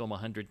see this film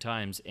 100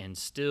 times and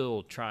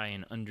still try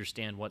and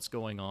understand what's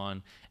going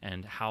on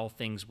and how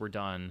things were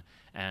done.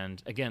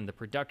 And again, the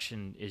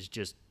production is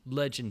just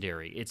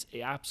legendary. It's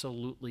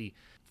absolutely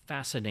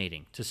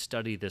fascinating to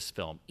study this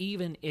film,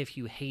 even if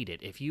you hate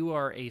it. If you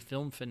are a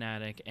film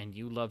fanatic and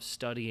you love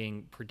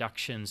studying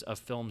productions of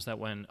films that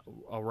went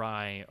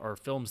awry or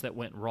films that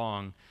went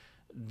wrong,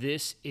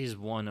 this is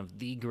one of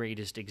the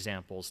greatest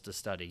examples to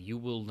study. You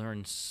will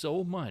learn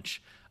so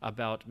much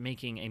about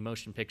making a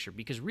motion picture,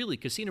 because really,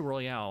 Casino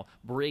Royale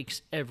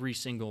breaks every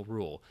single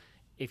rule.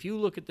 If you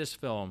look at this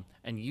film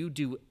and you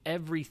do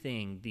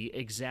everything the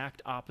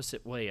exact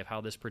opposite way of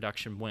how this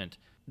production went,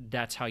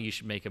 that's how you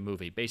should make a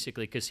movie.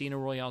 Basically, Casino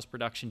Royale's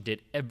production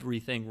did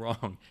everything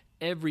wrong.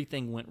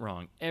 Everything went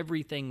wrong.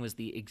 Everything was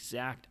the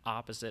exact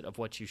opposite of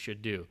what you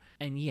should do.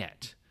 And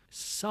yet,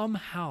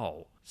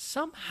 somehow,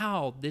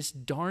 this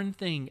darn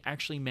thing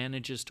actually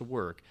manages to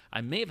work. I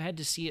may have had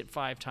to see it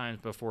 5 times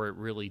before it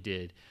really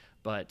did,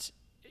 but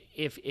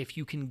if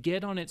you can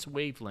get on its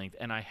wavelength,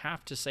 and I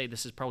have to say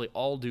this is probably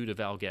all due to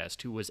Val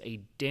Guest, who was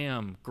a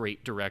damn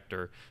great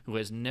director, who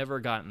has never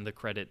gotten the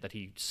credit that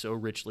he so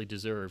richly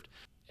deserved,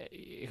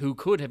 who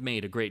could have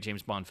made a great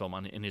James Bond film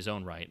in his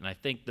own right. And I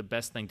think the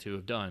best thing to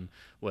have done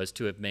was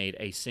to have made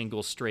a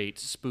single straight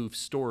spoof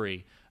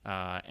story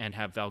and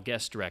have Val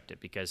Guest direct it,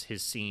 because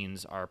his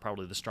scenes are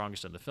probably the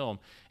strongest in the film.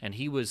 And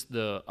he was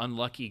the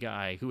unlucky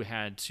guy who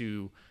had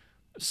to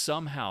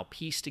somehow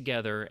piece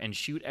together and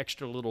shoot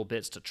extra little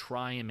bits to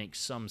try and make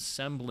some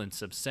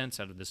semblance of sense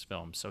out of this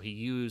film. So he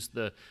used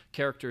the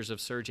characters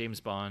of Sir James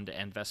Bond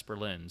and Vesper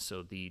Lynd,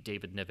 so the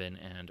David Niven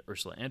and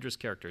Ursula Andress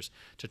characters,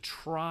 to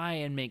try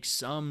and make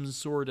some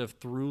sort of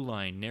through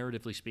line,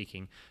 narratively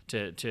speaking,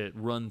 to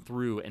run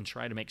through and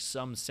try to make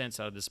some sense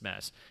out of this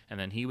mess. And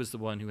then he was the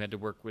one who had to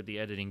work with the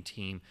editing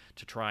team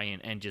to try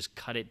and just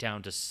cut it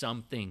down to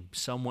something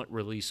somewhat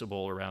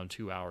releasable around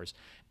 2 hours.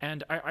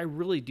 And I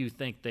really do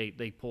think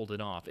they pulled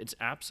it off. It's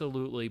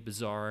absolutely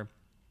bizarre.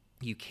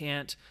 You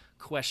can't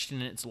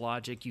question its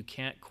logic. You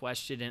can't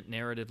question it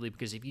narratively,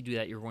 because if you do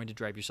that, you're going to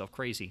drive yourself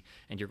crazy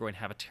and you're going to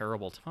have a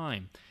terrible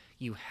time.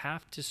 You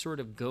have to sort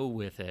of go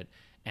with it,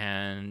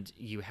 and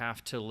you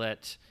have to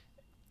let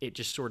it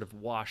just sort of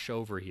wash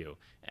over you.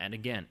 And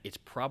again, it's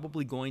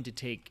probably going to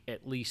take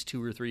at least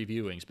 2 or 3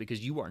 viewings,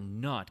 because you are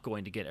not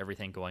going to get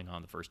everything going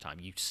on the first time.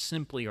 You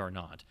simply are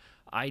not.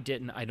 I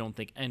didn't. I don't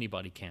think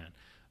anybody can.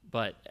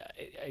 But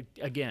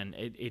again,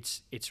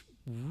 it's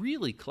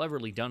really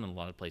cleverly done in a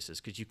lot of places,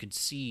 because you can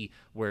see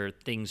where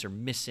things are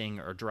missing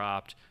or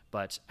dropped,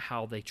 but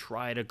how they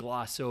try to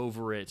gloss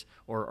over it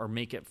or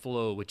make it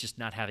flow with just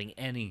not having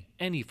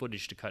any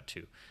footage to cut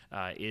to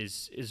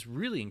is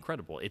really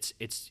incredible.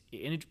 It's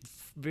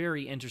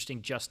very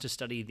interesting just to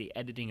study the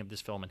editing of this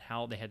film and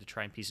how they had to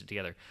try and piece it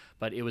together.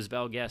 But it was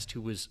Val Guest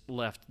who was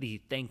left the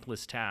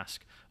thankless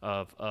task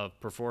of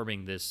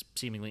performing this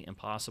seemingly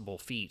impossible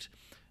feat.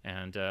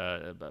 And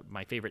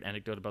my favorite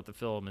anecdote about the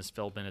film is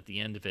Feldman at the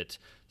end of it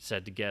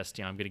said to Guest,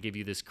 I'm going to give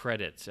you this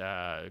credit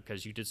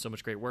because you did so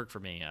much great work for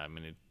me. I'm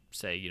going to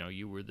say,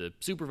 you were the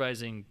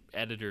supervising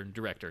editor and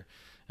director.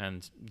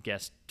 And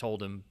Guest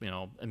told him,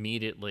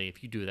 immediately,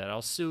 if you do that,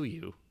 I'll sue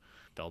you.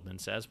 Feldman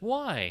says,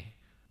 why?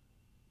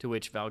 To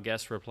which Val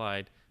Guest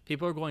replied,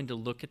 people are going to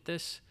look at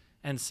this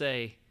and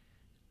say,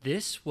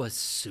 this was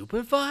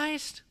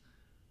supervised?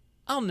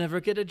 I'll never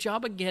get a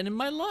job again in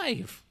my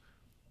life.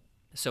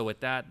 So with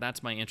that,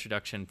 that's my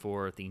introduction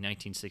for the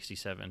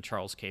 1967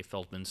 Charles K.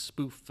 Feldman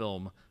spoof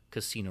film,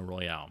 Casino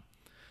Royale.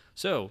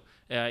 So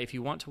if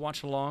you want to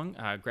watch along,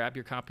 grab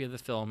your copy of the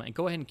film and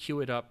go ahead and cue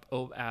it up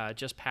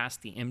just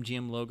past the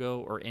MGM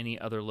logo or any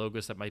other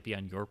logos that might be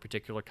on your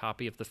particular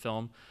copy of the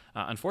film.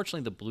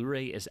 Unfortunately, the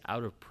Blu-ray is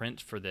out of print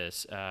for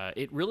this.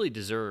 It really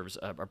deserves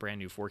a brand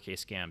new 4K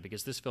scan,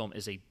 because this film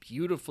is a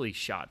beautifully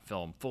shot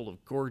film full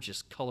of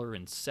gorgeous color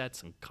and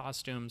sets and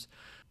costumes.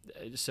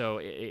 So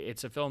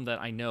it's a film that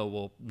I know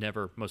will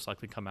never most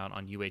likely come out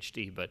on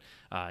UHD, but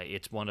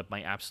it's one of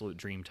my absolute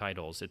dream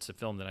titles. It's a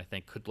film that I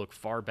think could look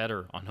far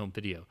better on home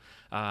video.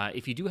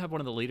 If you do have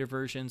one of the later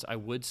versions, I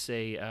would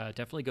say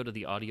definitely go to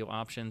the audio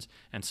options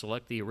and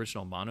select the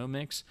original mono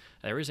mix.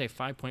 There is a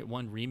 5.1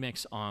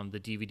 remix on the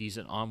DVDs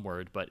and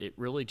onward, but it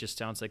really just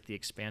sounds like the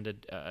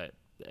expanded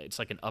it's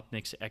like an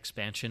upmix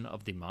expansion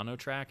of the mono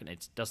track, and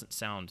it doesn't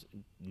sound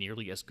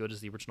nearly as good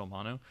as the original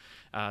mono.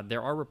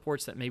 There are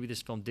reports that maybe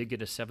this film did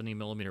get a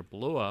 70mm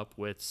blow-up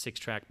with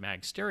 6-track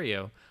mag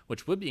stereo,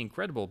 which would be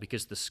incredible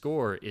because the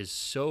score is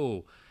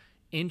so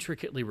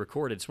intricately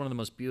recorded. It's one of the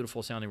most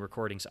beautiful sounding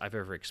recordings I've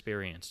ever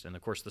experienced. And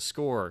of course, the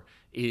score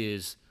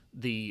is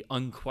the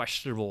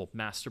unquestionable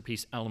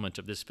masterpiece element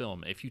of this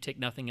film. If you take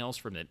nothing else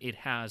from it, it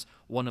has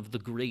one of the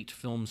great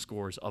film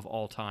scores of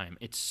all time.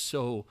 It's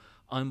so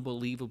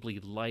unbelievably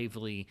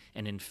lively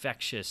and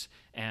infectious,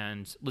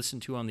 and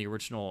listened to on the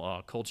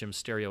original Cold Gym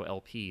Stereo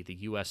LP, the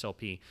US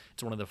LP.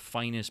 It's one of the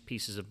finest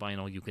pieces of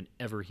vinyl you can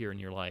ever hear in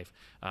your life.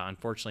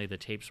 Unfortunately, the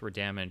tapes were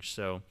damaged,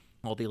 so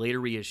while the later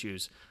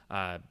reissues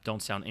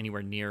don't sound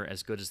anywhere near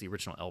as good as the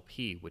original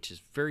LP, which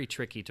is very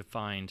tricky to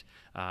find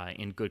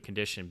in good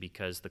condition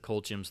because the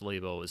Cold Gems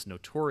label is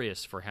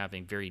notorious for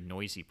having very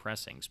noisy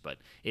pressings, but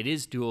it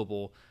is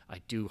doable.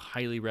 I do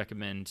highly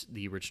recommend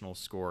the original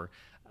score.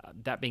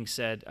 That being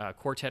said,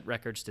 Quartet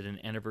Records did an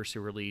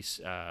anniversary release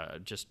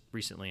just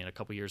recently and a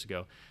couple years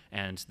ago,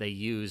 and they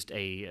used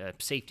a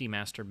safety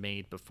master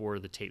made before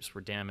the tapes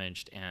were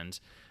damaged, and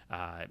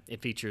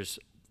it features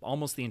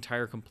almost the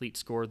entire complete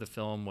score of the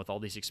film with all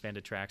these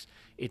expanded tracks.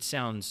 It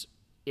sounds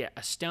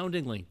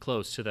astoundingly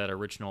close to that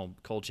original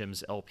Cold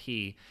Gems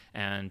LP,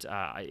 and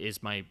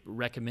is my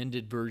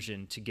recommended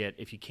version to get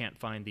if you can't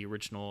find the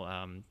original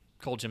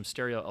Cold Gems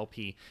stereo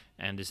LP,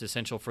 and is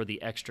essential for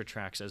the extra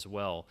tracks as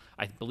well.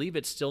 I believe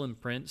it's still in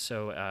print,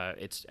 so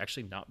it's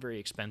actually not very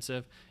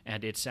expensive,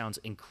 and it sounds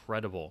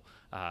incredible.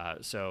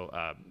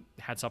 So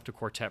hats off to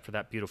Quartet for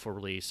that beautiful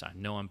release. I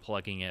know I'm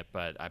plugging it,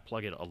 but I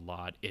plug it a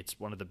lot. It's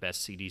one of the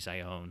best CDs I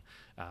own.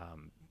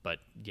 But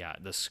yeah,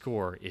 the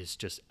score is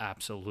just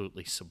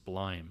absolutely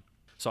sublime.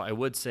 So I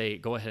would say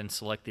go ahead and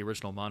select the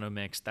original mono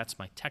mix. That's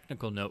my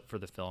technical note for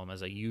the film,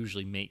 as I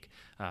usually make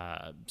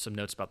some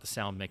notes about the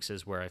sound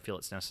mixes where I feel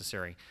it's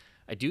necessary.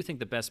 I do think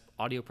the best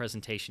audio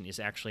presentation is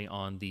actually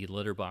on the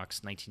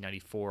Letterbox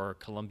 1994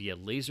 Columbia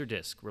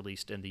Laserdisc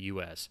released in the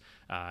US.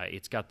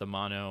 It's got the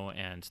mono,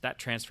 and that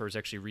transfer is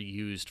actually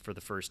reused for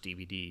the first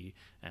DVD,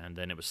 and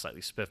then it was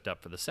slightly spiffed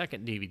up for the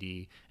second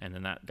DVD, and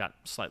then that got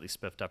slightly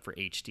spiffed up for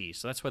HD.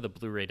 So that's why the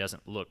Blu-ray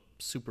doesn't look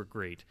super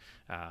great,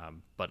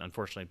 but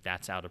unfortunately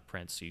that's out of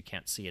print, so you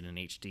can't see it in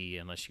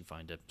HD unless you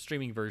find a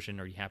streaming version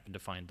or you happen to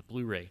find the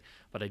Blu-ray.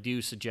 But I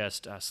do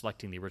suggest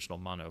selecting the original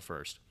mono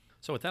first.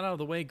 So with that out of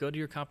the way, go to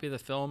your copy of the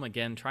film.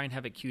 Again, try and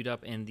have it queued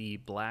up in the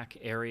black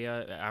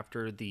area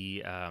after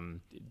the,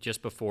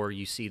 just before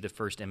you see the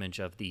first image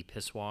of the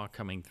pissoir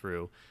coming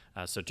through.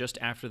 So just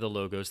after the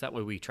logos, that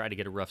way we try to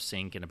get a rough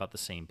sync in about the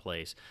same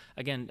place.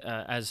 Again,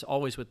 as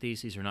always with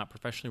these are not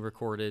professionally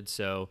recorded,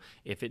 so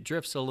if it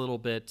drifts a little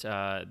bit,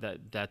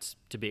 that's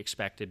to be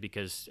expected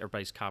because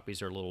everybody's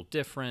copies are a little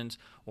different,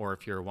 or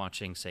if you're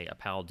watching, say, a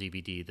PAL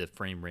DVD, the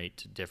frame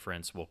rate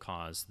difference will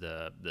cause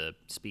the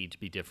speed to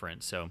be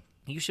different. So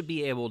you should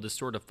be able to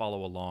sort of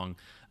follow along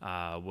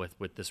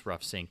with this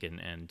rough sync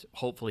and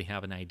hopefully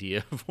have an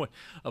idea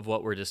of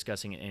what we're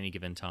discussing at any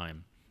given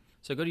time.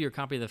 So go to your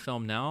copy of the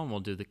film now, and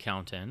we'll do the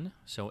count in.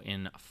 So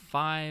in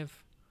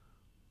 5,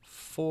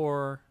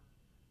 4,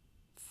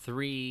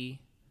 3,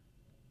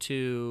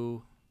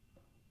 2,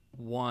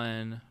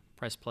 1,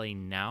 press play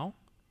now.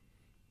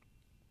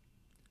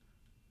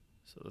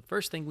 So the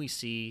first thing we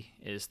see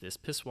is this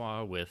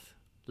pissoir with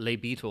Les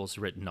Beatles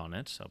written on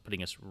it, so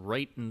putting us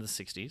right in the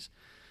 60s.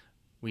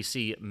 We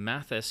see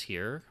Mathis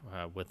here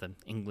with an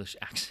English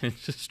accent,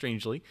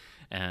 strangely,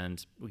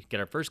 and we get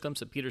our first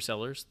glimpse of Peter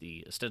Sellers,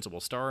 the ostensible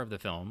star of the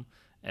film,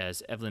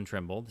 as Evelyn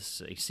Trimble. This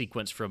is a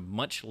sequence from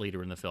much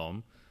later in the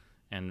film,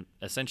 and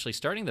essentially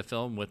starting the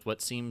film with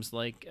what seems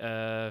like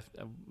a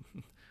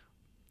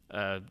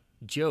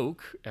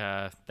joke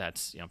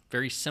that's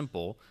very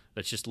simple,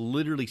 that's just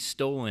literally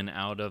stolen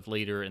out of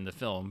later in the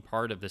film,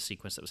 part of the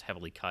sequence that was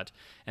heavily cut,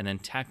 and then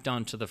tacked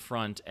on to the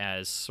front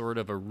as sort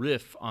of a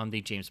riff on the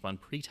James Bond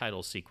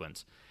pre-title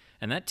sequence.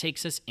 And that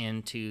takes us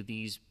into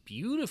these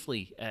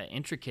beautifully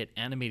intricate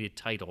animated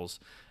titles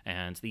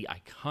and the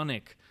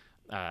iconic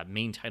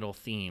main title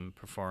theme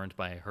performed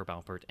by Herb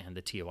Alpert and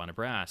the Tijuana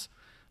Brass.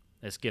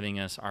 That's giving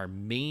us our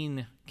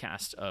main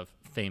cast of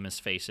famous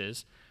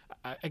faces.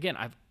 Again,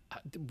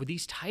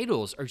 these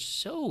titles are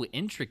so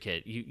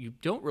intricate. You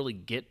don't really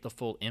get the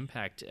full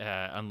impact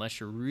unless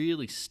you're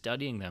really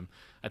studying them.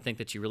 I think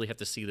that you really have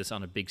to see this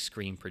on a big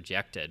screen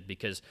projected,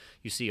 because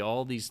you see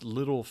all these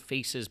little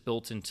faces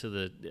built into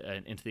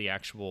the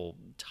actual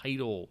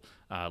title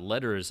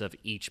letters of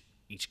each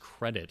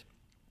credit.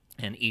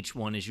 And each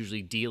one is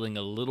usually dealing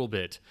a little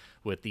bit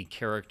with the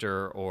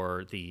character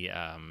or the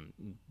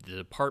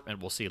department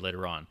we'll see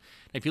later on.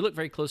 If you look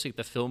very closely at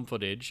the film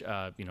footage,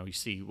 you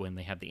see when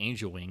they have the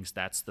angel wings,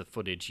 that's the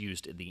footage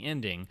used at the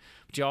ending.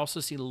 But you also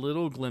see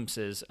little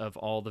glimpses of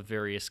all the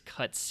various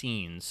cut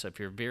scenes. So if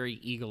you're very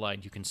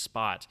eagle-eyed, you can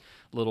spot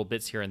little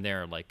bits here and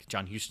there. Like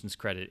John Huston's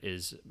credit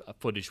is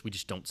footage we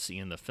just don't see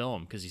in the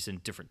film because he's in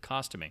different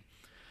costuming.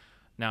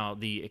 Now,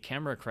 the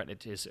camera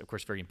credit is, of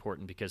course, very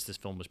important because this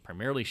film was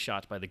primarily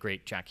shot by the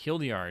great Jack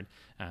Hildyard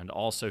and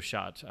also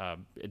shot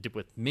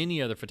with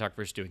many other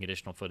photographers doing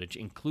additional footage,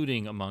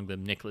 including among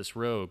them Nicholas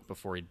Roeg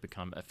before he'd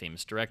become a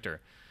famous director.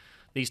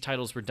 These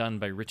titles were done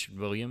by Richard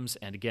Williams,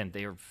 and again,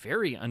 they are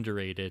very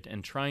underrated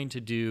and trying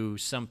to do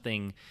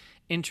something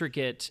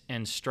intricate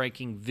and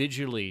striking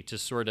visually to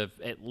sort of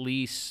at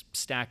least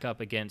stack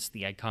up against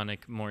the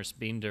iconic Morris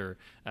Binder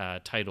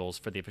titles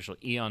for the official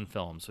Eon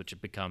films, which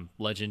have become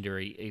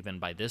legendary even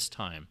by this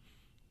time.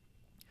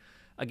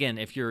 Again,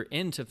 if you're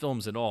into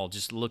films at all,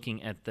 just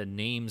looking at the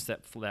names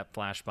that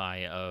flash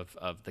by of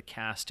the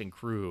cast and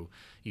crew,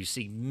 you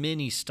see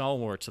many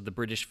stalwarts of the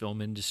British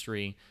film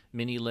industry,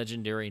 many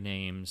legendary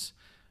names.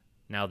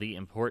 Now, the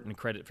important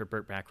credit for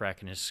Burt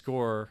Bacharach and his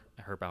score,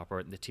 Herb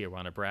Alpert and the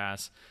Tijuana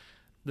Brass.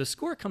 The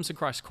score comes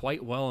across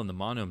quite well in the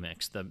mono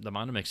mix. The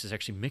mono mix is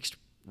actually mixed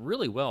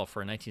really well for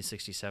a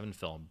 1967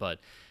 film, but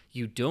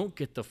you don't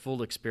get the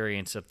full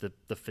experience of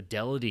the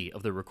fidelity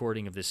of the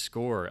recording of this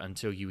score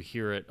until you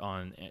hear it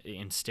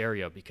in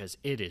stereo, because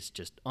it is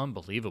just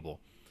unbelievable.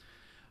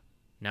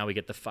 Now we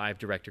get the 5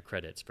 director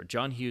credits for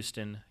John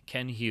Huston,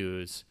 Ken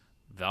Hughes,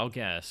 Val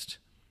Guest,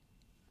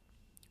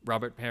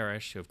 Robert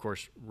Parrish, who of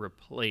course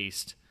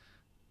replaced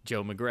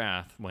Joe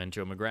McGrath when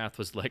Joe McGrath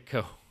was let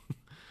go.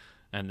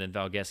 And then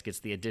Val Guest gets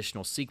the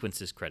additional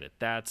sequences credit.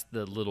 That's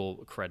the little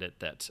credit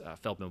that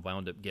Feldman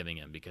wound up giving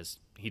him, because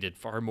he did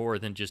far more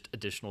than just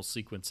additional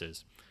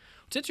sequences.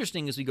 What's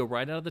interesting is we go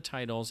right out of the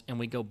titles and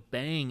we go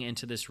bang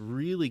into this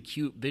really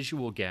cute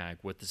visual gag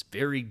with this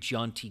very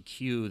jaunty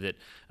cue that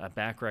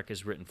Backrack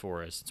has written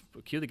for us. It's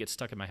a cue that gets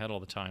stuck in my head all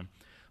the time.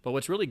 But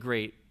what's really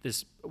great,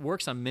 this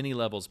works on many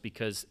levels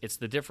because it's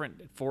the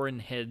different foreign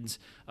heads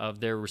of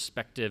their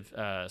respective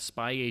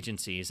spy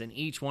agencies, and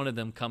each one of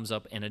them comes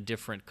up in a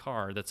different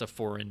car that's a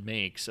foreign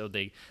make. So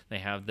they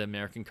have the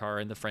American car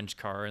and the French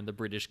car and the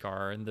British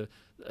car and the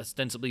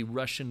ostensibly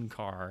Russian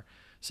car.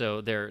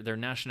 So their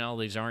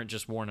nationalities aren't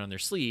just worn on their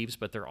sleeves,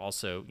 but they're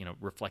also,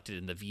 reflected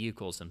in the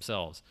vehicles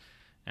themselves.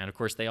 And of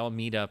course, they all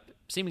meet up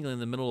seemingly in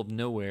the middle of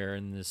nowhere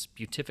in this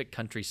beatific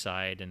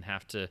countryside and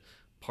have to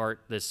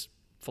part this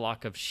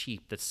flock of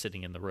sheep that's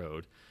sitting in the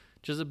road,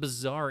 which is a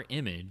bizarre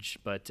image,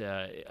 but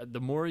the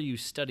more you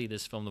study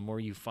this film, the more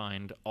you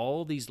find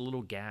all these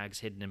little gags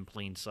hidden in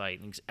plain sight,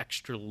 and these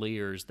extra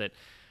layers that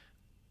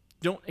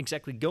don't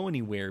exactly go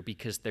anywhere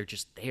because they're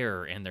just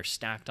there and they're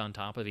stacked on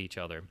top of each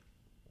other.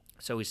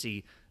 So we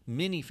see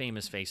many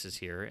famous faces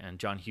here, and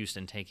John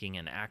Huston taking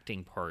an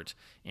acting part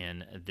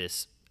in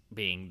this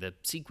being the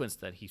sequence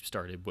that he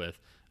started with.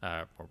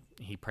 Or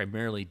he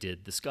primarily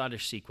did the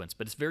Scottish sequence,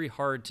 but it's very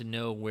hard to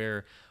know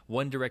where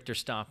one director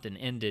stopped and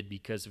ended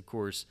because, of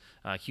course,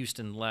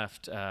 Huston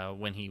left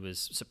when he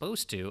was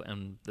supposed to,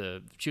 and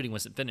the shooting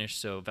wasn't finished,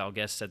 so Val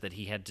Guest said that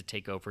he had to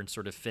take over and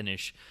sort of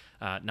finish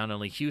not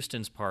only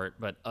Huston's part,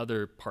 but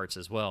other parts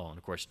as well. And,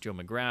 of course, Joe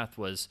McGrath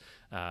was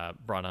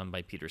brought on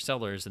by Peter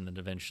Sellers and then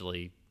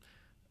eventually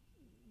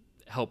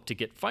helped to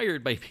get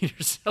fired by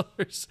Peter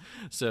Sellers.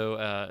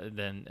 So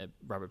then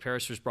Robert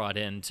Parrish was brought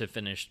in to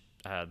finish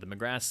the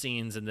McGrath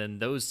scenes, and then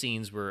those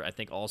scenes were, I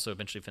think, also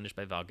eventually finished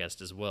by Val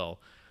Guest as well.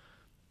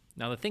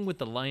 Now, the thing with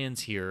the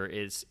lions here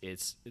is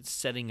it's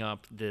setting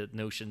up the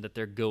notion that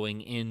they're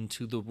going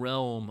into the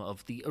realm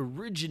of the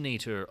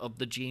originator of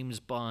the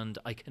James Bond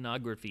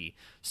iconography,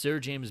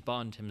 Sir James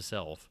Bond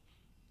himself.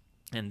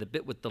 And the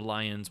bit with the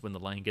lions, when the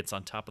lion gets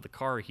on top of the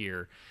car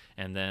here,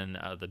 and then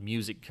the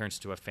music turns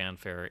to a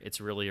fanfare,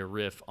 it's really a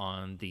riff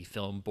on the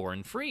film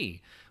Born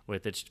Free,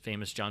 with its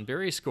famous John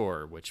Barry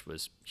score, which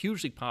was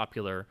hugely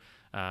popular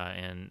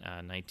in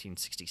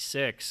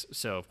 1966.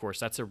 So, of course,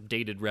 that's a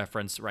dated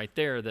reference right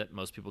there that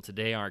most people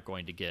today aren't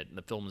going to get. And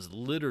the film is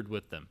littered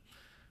with them.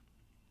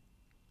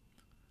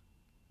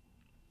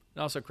 It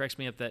also cracks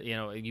me up that,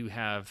 you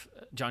have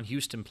John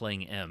Huston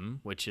playing M,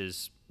 which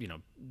is,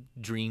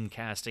 dream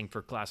casting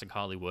for classic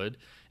Hollywood,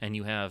 and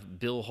you have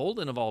Bill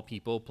Holden, of all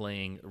people,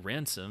 playing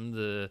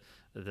Ransom,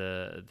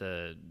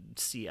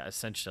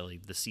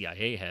 essentially the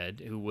CIA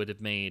head, who would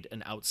have made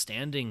an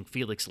outstanding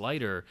Felix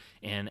Leiter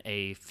in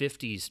a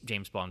 50s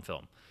James Bond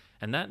film.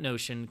 And that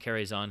notion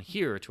carries on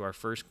here to our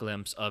first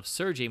glimpse of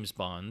Sir James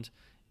Bond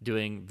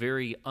doing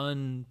very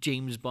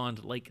un-James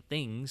Bond-like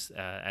things,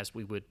 as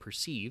we would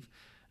perceive,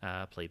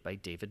 played by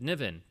David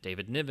Niven.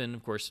 David Niven,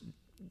 of course,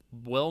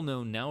 well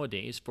known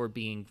nowadays for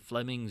being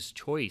Fleming's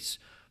choice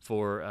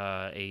for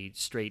a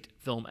straight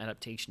film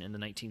adaptation in the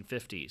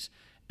 1950s.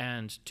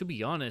 And to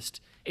be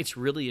honest, it's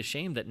really a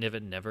shame that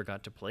Niven never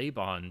got to play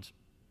Bond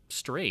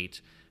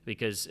straight,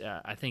 because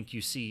I think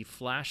you see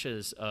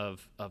flashes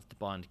of the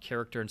Bond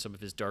character in some of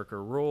his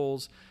darker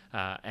roles,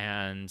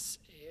 and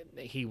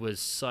he was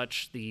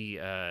such the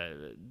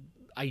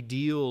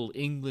ideal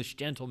English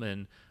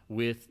gentleman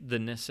with the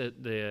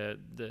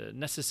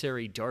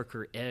necessary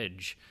darker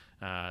edge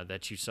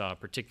that you saw,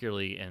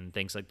 particularly in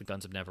things like The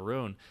Guns of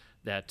Navarone,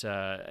 that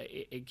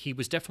he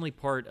was definitely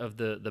part of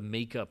the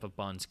makeup of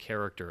Bond's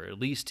character, at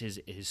least his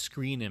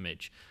screen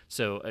image.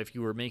 So if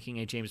you were making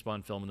a James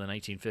Bond film in the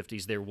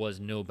 1950s, there was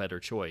no better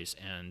choice,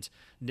 and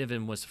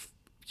Niven was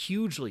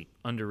hugely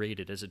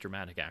underrated as a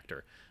dramatic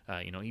actor.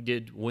 He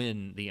did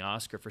win the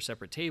Oscar for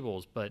Separate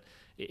Tables, but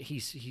he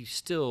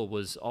still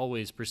was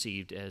always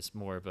perceived as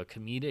more of a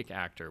comedic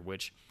actor,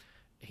 which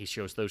he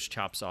shows those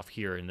chops off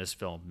here in this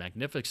film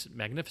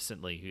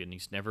magnificently, and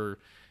he's never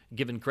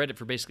given credit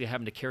for basically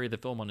having to carry the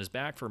film on his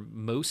back for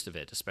most of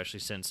it, especially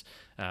since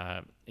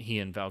he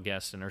and Val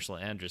Guest and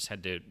Ursula Andress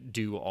had to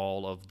do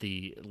all of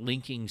the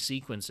linking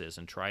sequences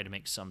and try to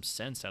make some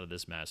sense out of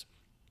this mess.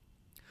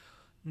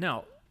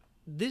 Now,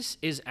 this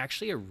is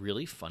actually a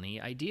really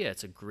funny idea.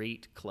 It's a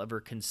great,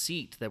 clever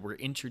conceit that we're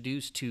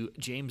introduced to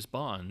James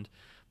Bond,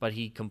 but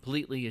he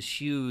completely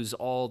eschews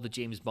all the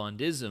James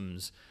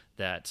Bond-isms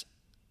that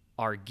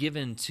are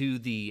given to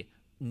the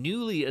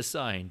newly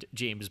assigned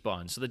James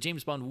Bond. So the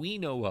James Bond we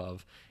know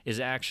of is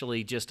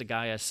actually just a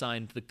guy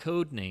assigned the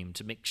code name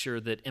to make sure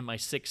that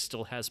MI6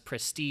 still has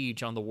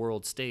prestige on the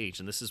world stage.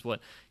 And this is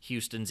what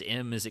Houston's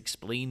M is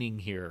explaining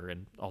here.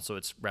 And also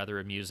it's rather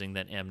amusing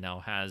that M now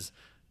has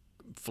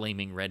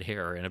flaming red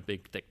hair and a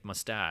big thick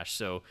mustache.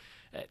 So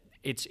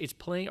it's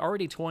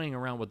already toying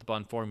around with the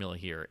Bond formula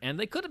here, and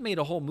they could have made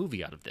a whole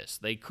movie out of this.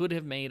 They could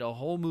have made a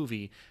whole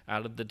movie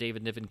out of the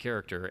David Niven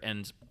character,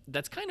 and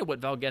that's kind of what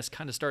Val Guest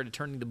kind of started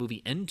turning the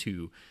movie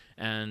into.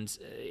 And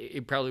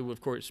it probably, of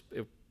course,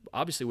 it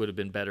obviously would have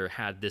been better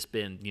had this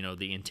been,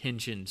 the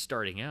intention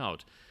starting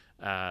out.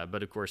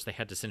 But of course, they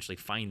had to essentially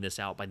find this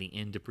out by the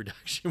end of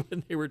production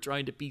when they were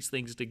trying to piece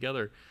things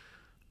together.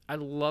 I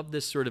love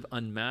this sort of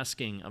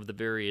unmasking of the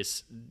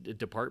various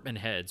department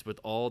heads with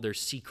all their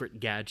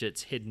secret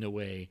gadgets hidden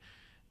away.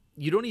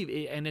 You don't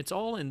even, and it's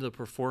all in the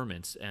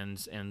performance and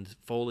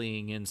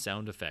foleying in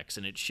sound effects,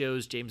 and it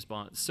shows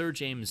Sir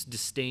James'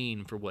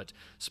 disdain for what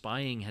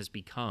spying has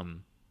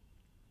become.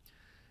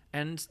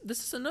 And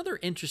this is another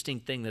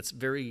interesting thing that's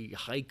very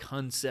high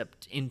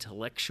concept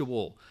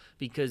intellectual,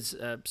 because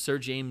Sir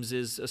James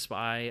is a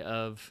spy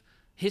of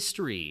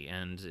history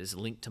and is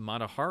linked to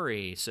Mata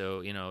Hari,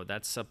 so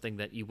that's something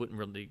that you wouldn't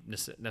really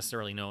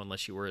necessarily know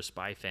unless you were a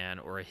spy fan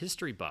or a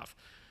history buff.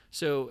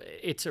 So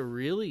it's a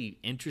really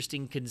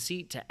interesting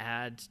conceit to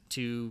add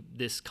to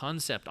this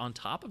concept on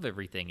top of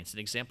everything. It's an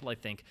example, I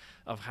think,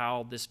 of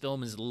how this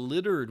film is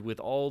littered with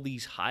all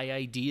these high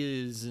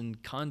ideas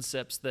and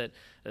concepts that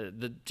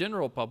the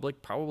general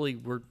public probably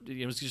were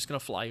was just going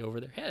to fly over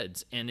their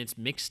heads, and it's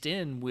mixed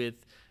in with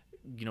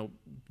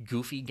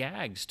goofy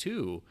gags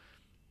too.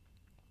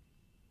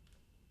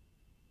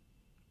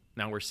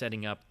 Now we're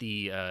setting up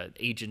the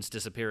agents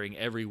disappearing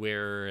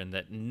everywhere and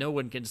that no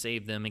one can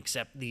save them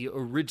except the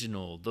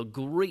original, the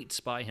great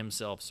spy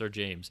himself, Sir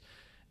James.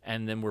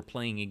 And then we're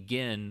playing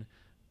again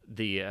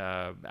the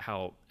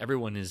how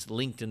everyone is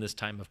linked in this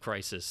time of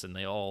crisis, and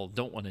they all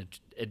don't want to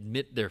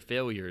admit their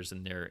failures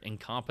and their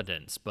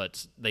incompetence,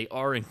 but they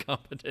are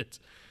incompetent,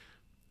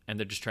 and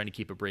they're just trying to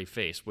keep a brave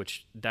face,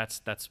 which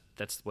that's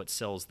what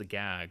sells the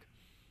gag.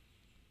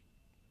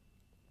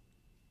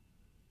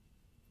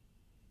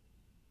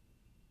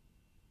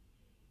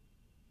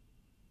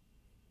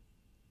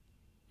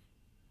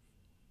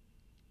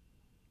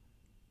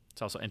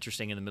 It's also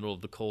interesting in the middle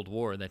of the Cold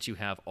War that you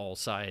have all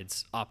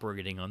sides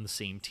operating on the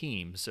same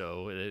team.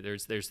 So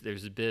there's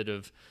a bit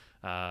of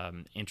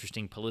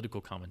interesting political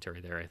commentary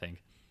there, I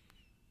think.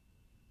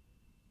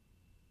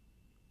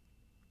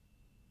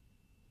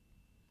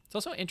 It's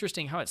also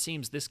interesting how it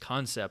seems this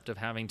concept of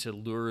having to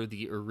lure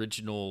the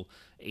original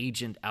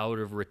agent out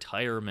of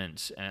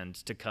retirement and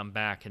to come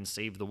back and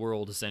save the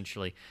world,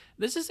 essentially.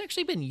 This has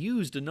actually been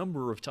used a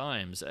number of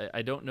times.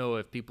 I don't know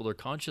if people are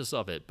conscious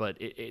of it, but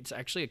it's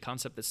actually a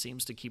concept that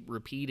seems to keep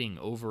repeating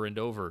over and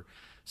over.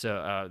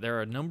 So there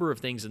are a number of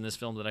things in this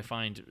film that I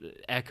find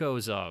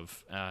echoes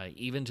of,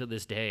 even to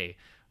this day.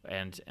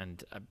 And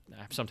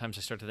sometimes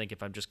I start to think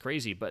if I'm just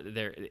crazy, but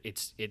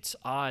it's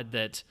odd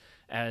that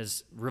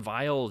as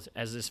reviled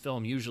as this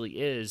film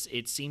usually is,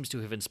 it seems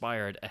to have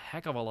inspired a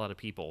heck of a lot of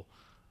people.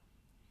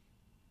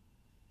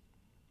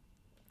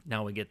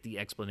 Now we get the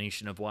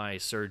explanation of why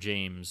Sir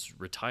James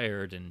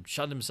retired and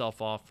shut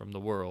himself off from the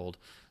world,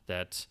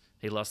 that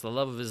he lost the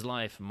love of his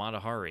life, Mata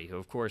Hari, who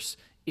of course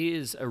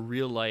is a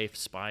real-life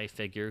spy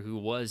figure who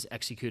was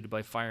executed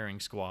by firing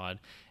squad,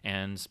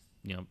 and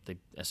they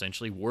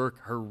essentially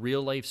work her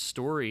real-life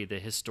story, the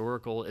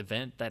historical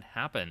event that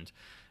happened,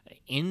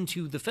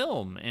 into the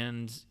film.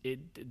 And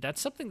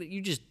that's something that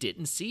you just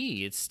didn't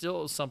see. It's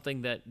still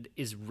something that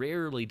is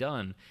rarely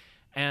done.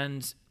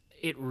 And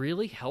it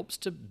really helps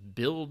to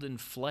build and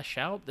flesh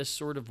out this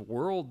sort of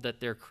world that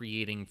they're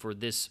creating for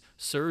this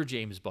Sir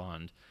James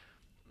Bond.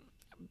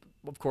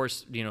 Of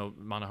course,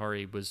 Mata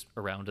Hari was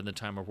around in the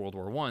time of World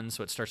War I,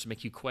 so it starts to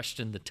make you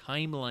question the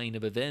timeline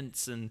of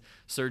events and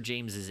Sir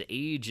James's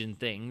age and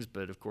things.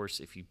 But of course,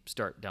 if you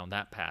start down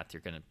that path, you're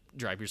going to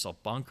drive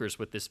yourself bonkers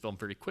with this film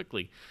pretty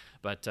quickly.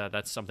 But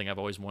that's something I've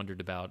always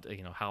wondered about.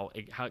 How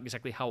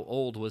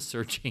old was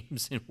Sir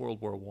James in World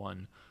War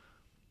I?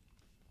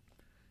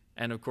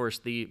 And of course,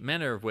 the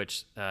manner of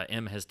which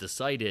M has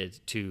decided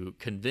to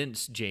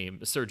convince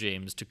Sir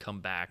James to come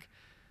back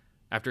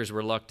after his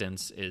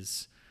reluctance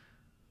is,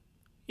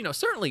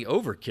 certainly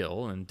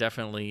overkill, and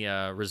definitely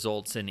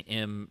results in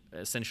M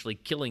essentially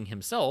killing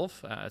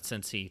himself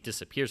since he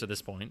disappears at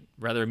this point.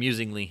 Rather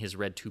amusingly, his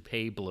red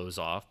toupee blows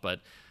off, but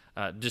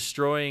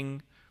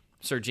destroying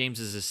Sir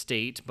James's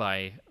estate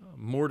by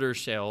mortar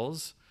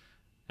shells,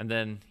 and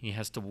then he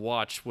has to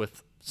watch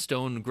with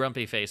stone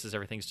grumpy face as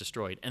everything's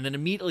destroyed. And then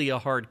immediately a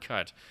hard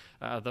cut.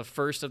 The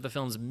first of the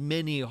film's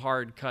many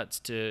hard cuts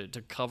to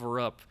cover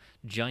up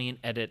giant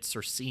edits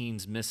or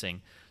scenes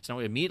missing. So now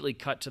we immediately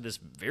cut to this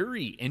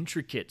very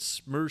intricate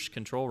SMERSH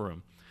control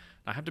room.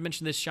 I have to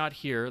mention this shot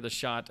here, the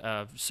shot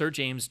of Sir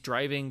James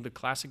driving the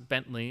classic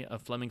Bentley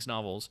of Fleming's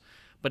novels,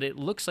 but it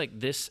looks like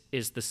this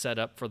is the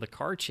setup for the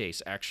car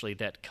chase, actually,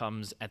 that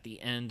comes at the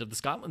end of the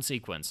Scotland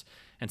sequence.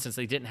 And since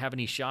they didn't have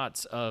any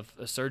shots of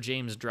Sir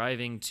James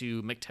driving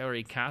to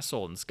McTerry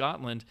Castle in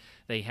Scotland,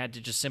 they had to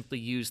just simply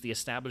use the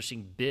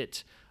establishing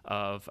bit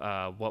of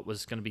what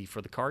was going to be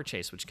for the car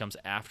chase, which comes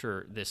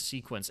after this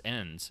sequence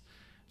ends.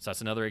 So that's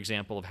another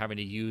example of having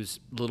to use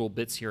little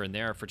bits here and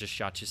there for just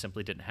shots you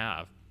simply didn't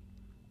have.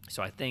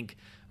 So I think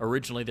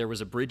originally there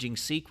was a bridging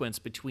sequence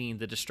between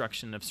the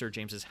destruction of Sir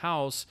James's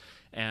house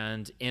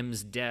and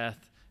M's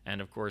death, and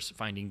of course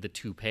finding the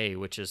toupee,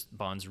 which is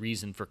Bond's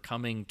reason for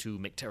coming to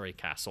McTerry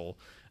Castle,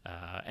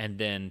 and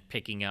then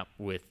picking up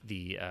with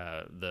the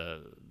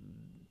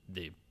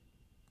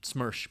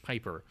Smersh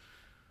Piper.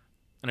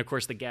 And of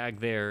course the gag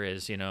there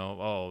is,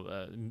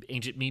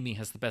 Ancient Mimi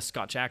has the best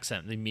Scotch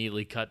accent. They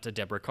immediately cut to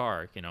Deborah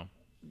Kerr,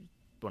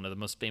 one of the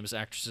most famous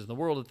actresses in the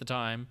world at the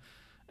time,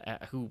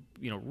 who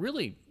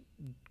really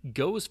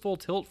goes full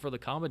tilt for the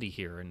comedy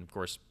here, and of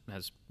course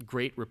has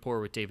great rapport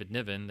with David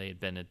Niven. They had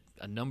been in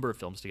a number of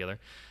films together,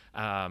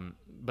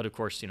 but of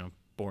course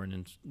born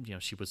in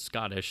she was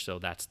Scottish, so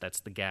that's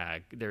the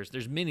gag.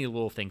 There's many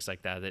little things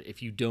like that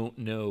if you don't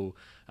know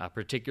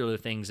particular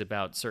things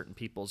about certain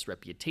people's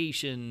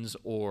reputations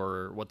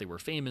or what they were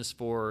famous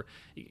for,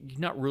 you're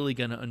not really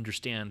going to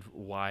understand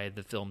why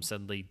the film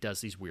suddenly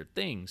does these weird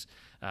things.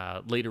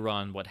 Later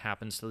on, what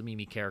happens to the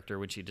Mimi character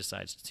when she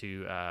decides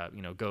to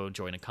go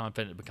join a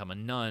convent and become a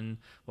nun?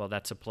 Well,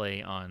 that's a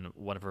play on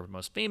one of her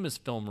most famous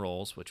film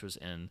roles, which was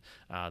in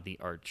the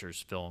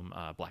Archer's film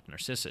Black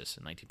Narcissus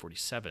in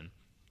 1947.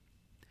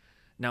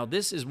 Now,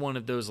 this is one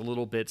of those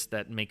little bits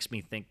that makes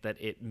me think that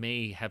it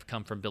may have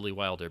come from Billy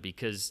Wilder,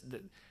 because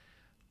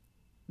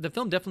the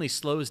film definitely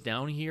slows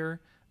down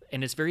here,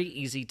 and it's very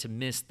easy to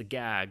miss the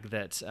gag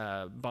that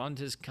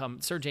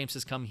Sir James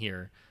has come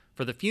here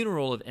for the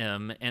funeral of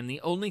M, and the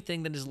only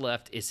thing that is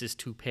left is his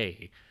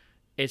toupee.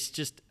 It's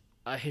just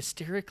a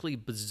hysterically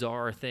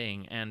bizarre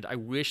thing, and I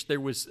wish there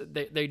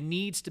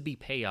needs to be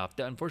payoff.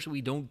 Unfortunately,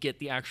 we don't get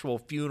the actual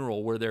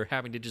funeral where they're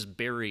having to just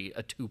bury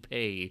a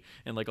toupee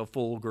in like a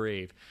full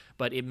grave.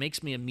 But it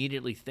makes me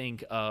immediately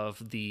think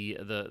of the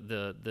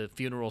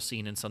funeral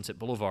scene in Sunset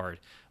Boulevard,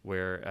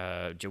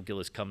 where Joe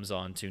Gillis comes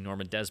on to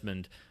Norma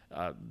Desmond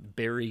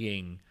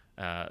burying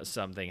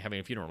something, having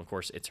a funeral. Of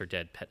course, it's her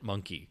dead pet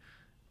monkey.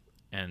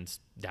 And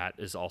that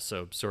is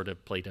also sort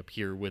of played up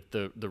here with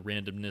the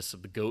randomness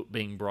of the goat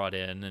being brought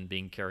in and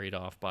being carried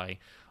off by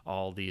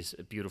all these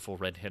beautiful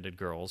red-headed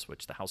girls,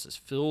 which the house is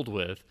filled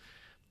with.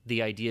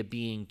 The idea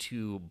being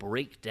to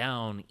break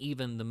down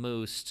even the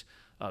most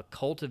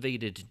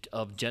cultivated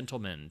of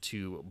gentlemen,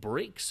 to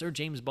break Sir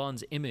James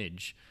Bond's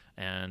image,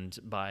 and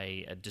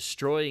by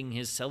destroying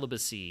his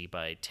celibacy,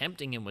 by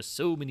tempting him with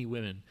so many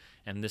women.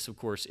 And this, of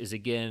course, is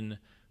again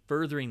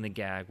furthering the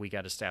gag we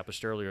got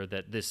established earlier,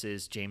 that this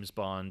is James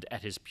Bond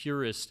at his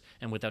purest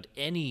and without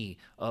any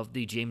of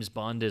the James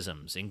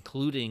Bondisms,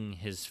 including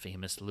his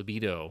famous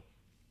libido.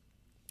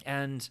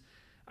 And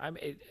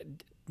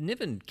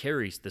Niven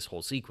carries this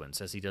whole sequence,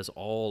 as he does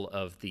all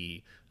of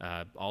the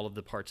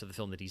parts of the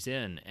film that he's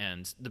in,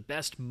 and the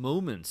best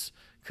moments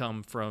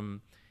come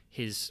from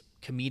his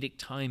comedic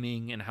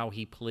timing and how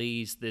he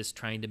plays this,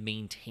 trying to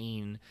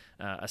maintain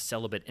a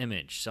celibate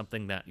image,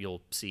 something that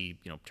you'll see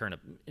turn up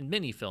in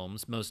many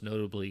films, most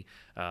notably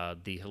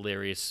the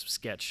hilarious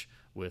sketch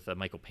with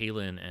Michael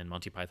Palin and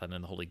Monty Python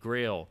and the Holy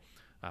Grail,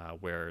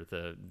 where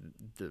the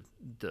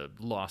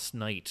lost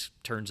knight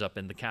turns up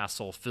in the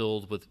castle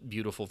filled with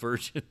beautiful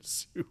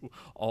virgins who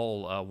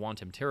all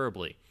want him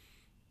terribly.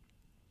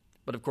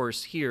 But of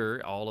course here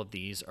all of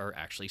these are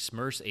actually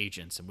Smurfs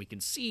agents, and we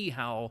can see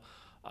how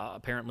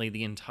apparently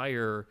the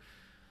entire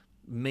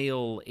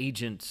male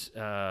agent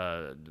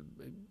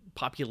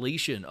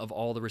population of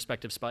all the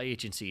respective spy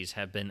agencies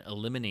have been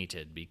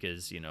eliminated,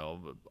 because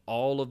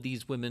all of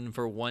these women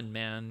for one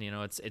man,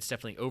 it's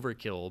definitely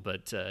overkill,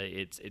 but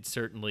it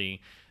certainly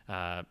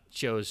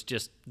shows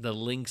just the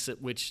lengths at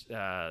which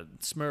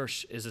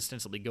Smursh is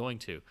ostensibly going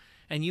to.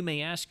 And you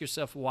may ask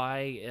yourself,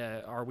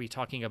 why are we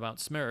talking about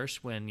Smursh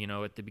when,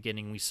 at the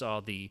beginning we saw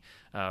the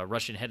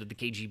Russian head of the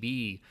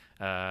KGB,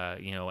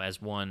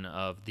 as one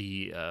of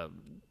the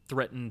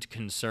threatened,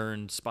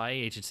 concerned spy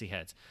agency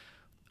heads?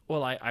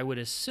 Well, I would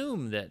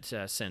assume that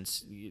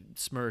since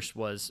Smursh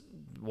was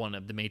one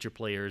of the major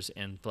players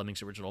in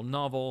Fleming's original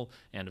novel,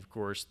 and of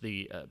course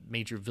the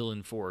major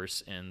villain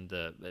force in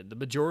the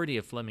majority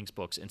of Fleming's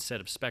books instead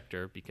of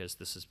Spectre, because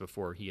this is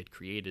before he had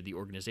created the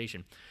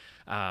organization,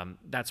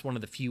 that's one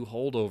of the few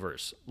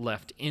holdovers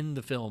left in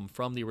the film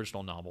from the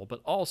original novel, but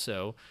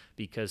also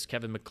because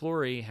Kevin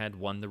McClory had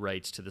won the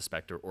rights to the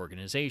Spectre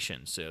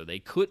organization, so they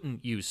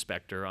couldn't use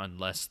Spectre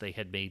unless they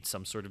had made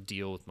some sort of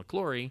deal with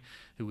McClory,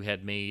 who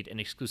had made an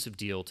exclusive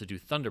deal to do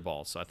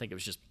Thunderball. So I think it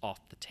was just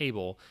off the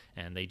table,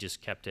 and they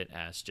just kept it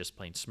as just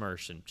plain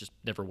Smurfs and just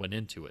never went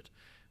into it.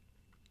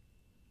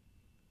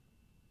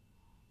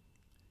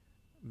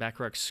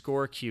 Bacharach's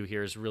score cue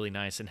here is really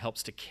nice and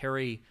helps to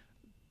carry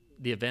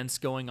the events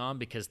going on,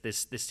 because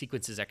this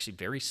sequence is actually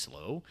very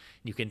slow.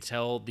 You can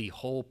tell the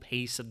whole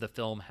pace of the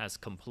film has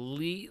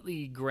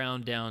completely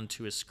ground down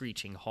to a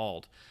screeching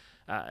halt.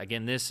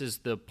 Again, this is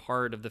the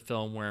part of the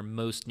film where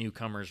most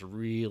newcomers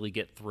really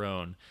get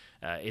thrown.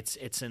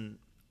 It's an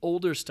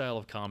older style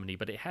of comedy,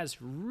 but it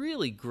has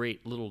really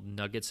great little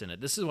nuggets in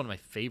it. This is one of my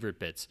favorite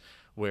bits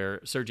where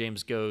Sir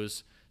James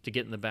goes to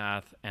get in the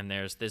bath, and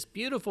there's this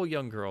beautiful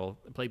young girl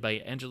played by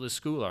Angela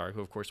Scular,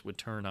 who of course would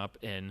turn up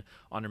in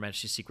On Her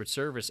Majesty's Secret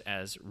Service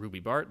as Ruby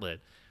Bartlett.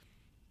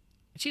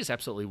 She is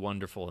absolutely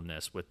wonderful in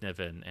this with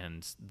Niven,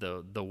 and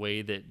the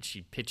way that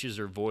she pitches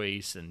her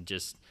voice and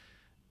just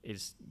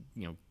is,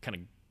 kind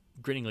of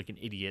grinning like an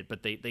idiot.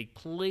 But they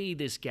play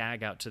this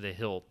gag out to the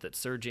hilt that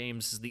Sir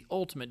James is the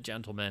ultimate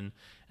gentleman,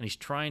 and he's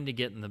trying to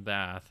get in the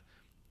bath,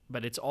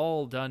 but it's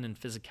all done in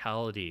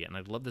physicality. And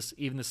I love this,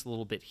 even this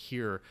little bit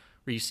here,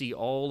 where you see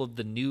all of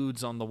the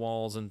nudes on the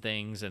walls and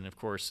things, and of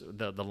course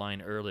the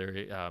line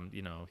earlier,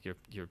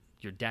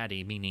 your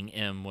daddy, meaning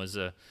M, was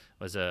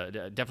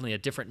definitely a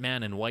different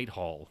man in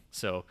Whitehall.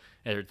 So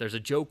there's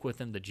a joke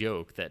within the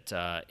joke that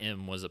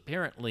M was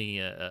apparently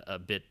a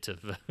bit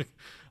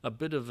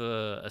of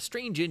a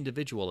strange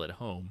individual at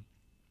home.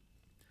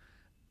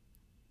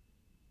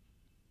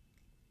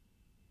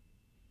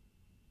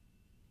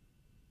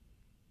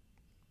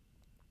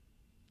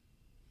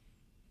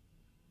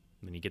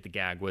 Then you get the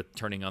gag with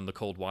turning on the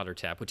cold water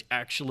tap, which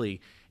actually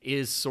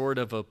is sort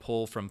of a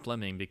pull from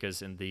Fleming,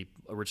 because in the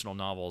original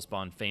novels,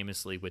 Bond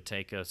famously would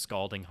take a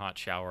scalding hot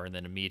shower and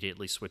then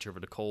immediately switch over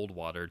to cold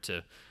water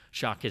to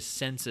shock his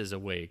senses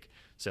awake.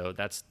 So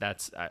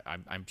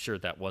I'm sure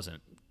that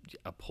wasn't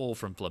a pull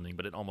from Fleming,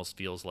 but it almost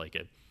feels like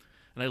it.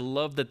 And I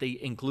love that they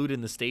include in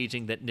the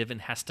staging that Niven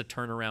has to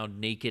turn around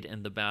naked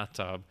in the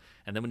bathtub,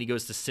 and then when he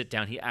goes to sit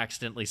down, he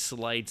accidentally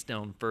slides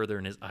down further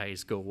and his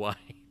eyes go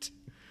wide.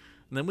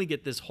 And then we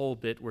get this whole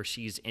bit where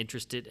she's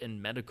interested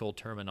in medical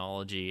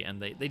terminology,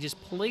 and they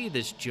just play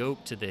this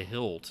joke to the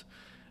hilt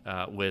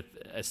with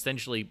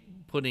essentially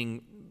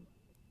putting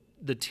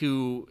the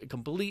two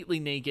completely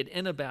naked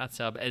in a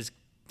bathtub as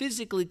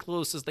physically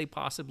close as they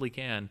possibly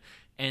can,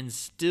 and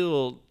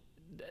still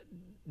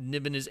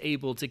Niven is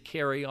able to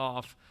carry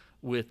off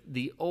with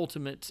the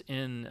ultimate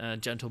in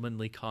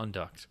gentlemanly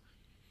conduct.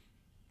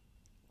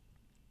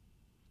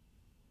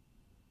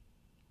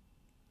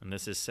 And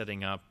this is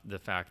setting up the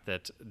fact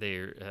that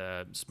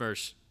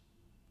Smersh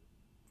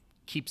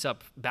keeps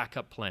up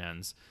backup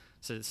plans,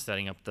 so it's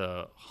setting up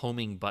the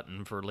homing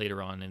button for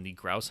later on in the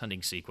grouse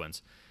hunting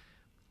sequence.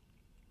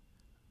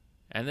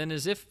 And then,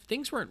 as if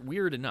things weren't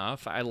weird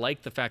enough, I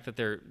like the fact that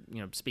they're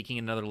speaking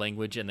another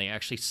language, and they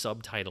actually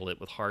subtitle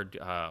it with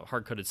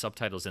hard-coded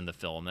subtitles in the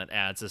film. That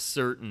adds a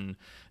certain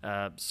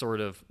sort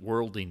of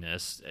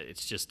worldliness.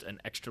 It's just an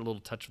extra little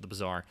touch of the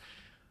bizarre.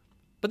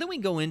 But then we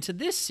go into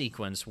this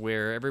sequence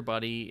where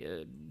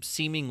everybody,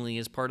 seemingly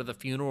as part of the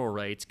funeral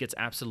rites, gets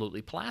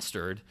absolutely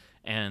plastered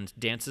and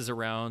dances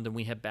around, and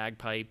we have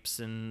bagpipes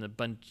and a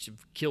bunch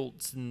of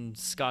kilts and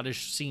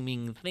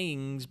Scottish-seeming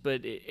things, but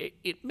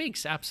it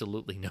makes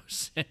absolutely no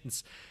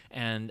sense.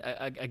 And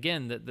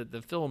again,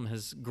 the film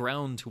has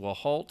ground to a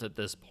halt at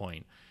this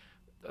point.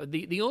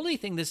 The only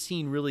thing this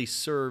scene really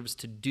serves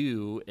to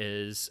do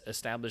is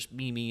establish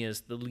Mimi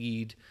as the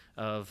lead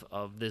of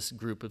this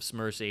group of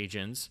Smurfs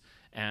agents,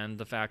 and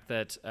the fact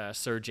that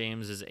Sir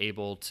James is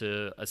able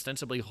to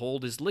ostensibly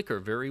hold his liquor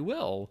very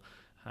well,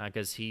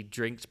 because he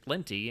drinks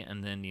plenty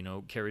and then,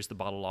 carries the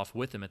bottle off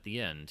with him at the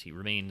end. He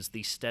remains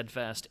the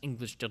steadfast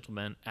English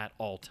gentleman at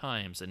all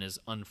times and is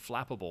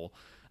unflappable.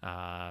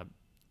 But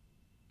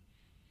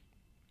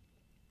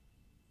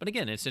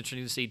again, it's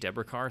interesting to see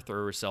Deborah Kerr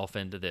throw herself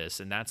into this,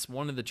 and that's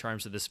one of the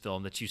charms of this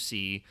film, that you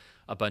see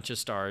a bunch of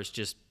stars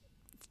just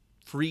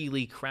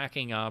freely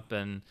cracking up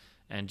and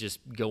just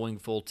going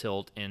full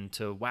tilt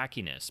into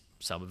wackiness.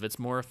 Some of it's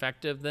more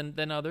effective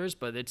than others,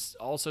 but it's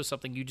also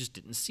something you just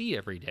didn't see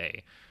every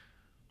day.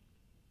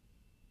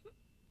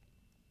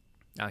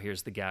 Now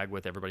here's the gag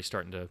with everybody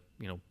starting to,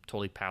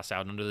 totally pass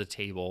out under the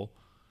table.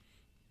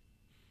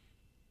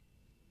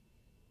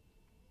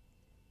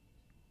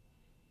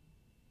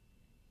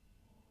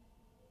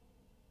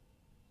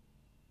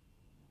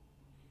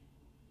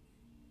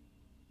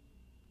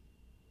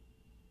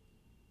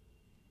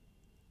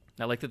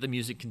 I like that the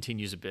music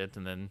continues a bit,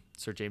 and then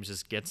Sir James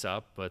just gets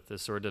up with a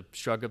sort of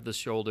shrug of the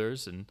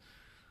shoulders and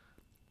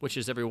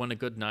wishes everyone a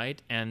good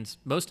night. And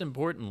most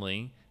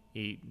importantly,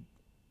 he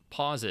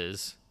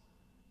pauses,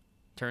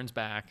 turns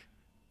back,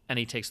 and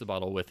he takes the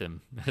bottle with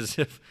him, as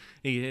if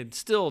he had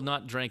still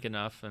not drank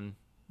enough and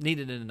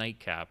needed a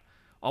nightcap.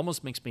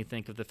 Almost makes me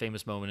think of the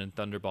famous moment in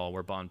Thunderball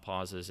where Bond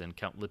pauses in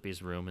Count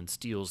Lippy's room and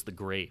steals the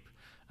grape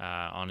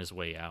on his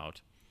way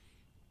out.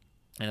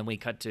 And then we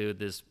cut to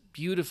this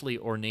beautifully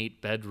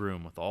ornate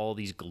bedroom with all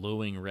these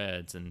glowing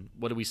reds. And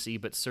what do we see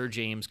but Sir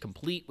James,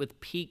 complete with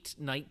peaked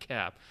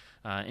nightcap,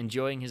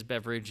 enjoying his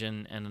beverage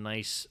and a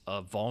nice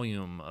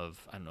volume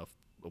of, I don't know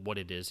what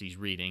it is he's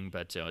reading,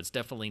 but it's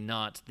definitely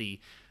not the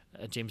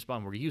James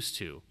Bond we're used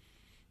to.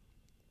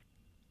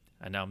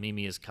 And now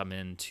Mimi has come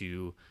in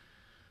to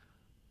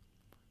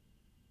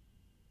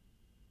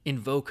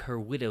invoke her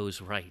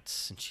widow's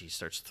rights, and she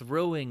starts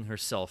throwing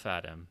herself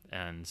at him.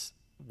 And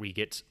we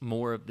get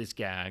more of this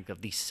gag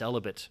of the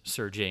celibate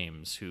Sir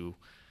James, who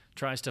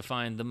tries to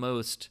find the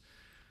most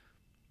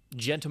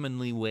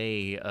gentlemanly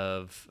way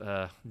of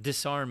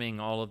disarming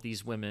all of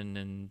these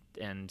women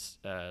and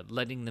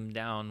letting them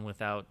down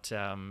without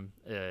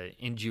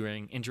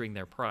injuring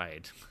their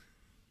pride.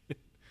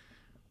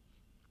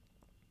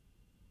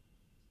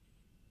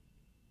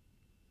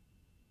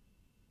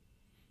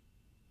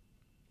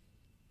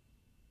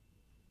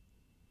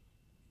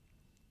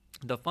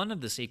 The fun of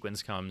the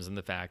sequence comes in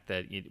the fact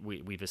that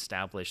we've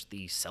established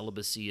the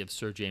celibacy of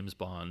Sir James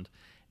Bond,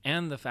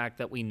 and the fact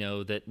that we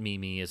know that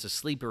Mimi is a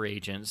sleeper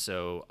agent,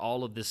 so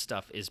all of this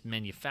stuff is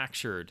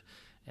manufactured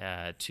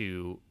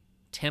to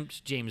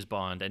tempt James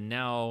Bond, and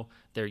now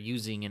they're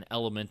using an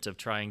element of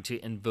trying to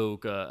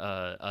invoke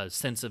a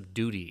sense of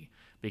duty,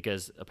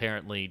 because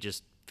apparently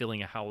just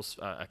filling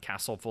a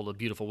castle full of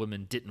beautiful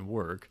women didn't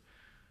work.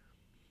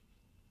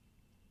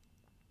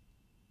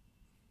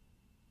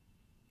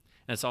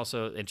 And it's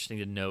also interesting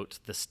to note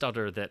the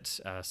stutter that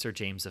Sir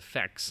James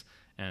affects.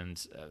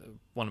 And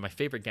one of my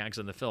favorite gags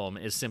in the film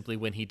is simply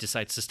when he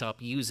decides to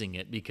stop using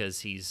it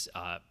because he's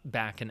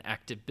back in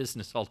active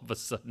business all of a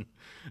sudden.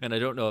 And I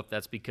don't know if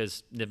that's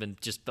because Niven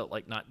just felt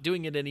like not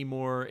doing it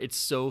anymore. It's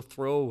so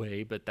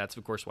throwaway, but that's,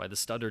 of course, why the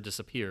stutter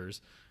disappears.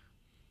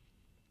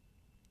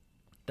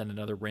 Then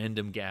another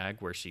random gag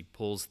where she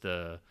pulls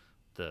the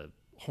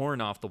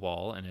horn off the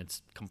wall, and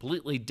it's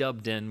completely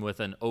dubbed in with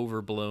an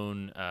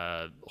overblown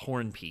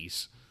horn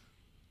piece.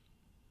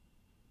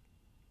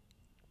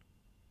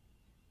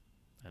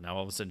 And now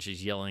all of a sudden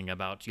she's yelling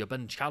about, "You've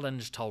been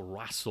challenged to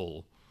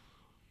wrestle."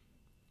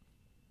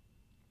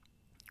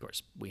 Of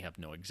course, we have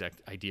no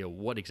exact idea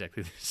what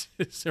exactly this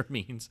is or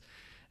means.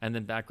 And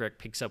then Bacharach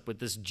picks up with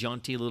this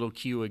jaunty little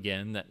cue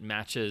again that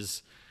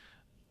matches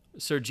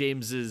Sir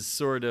James's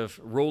sort of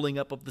rolling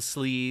up of the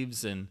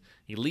sleeves, and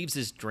he leaves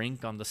his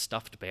drink on the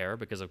stuffed bear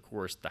because, of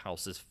course, the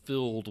house is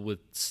filled with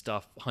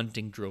stuffed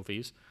hunting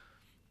trophies.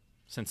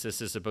 Since this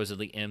is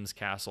supposedly M's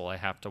castle, I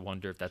have to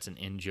wonder if that's an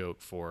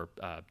in-joke for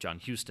John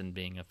Huston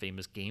being a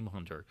famous game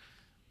hunter.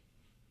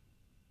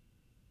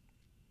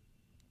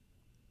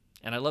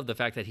 And I love the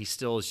fact that he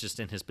still is just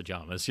in his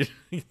pajamas.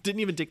 He didn't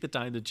even take the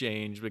time to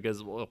change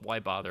because, well, why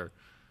bother?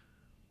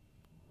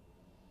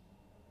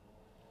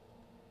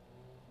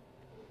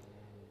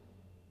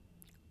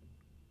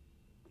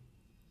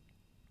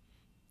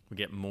 We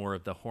get more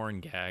of the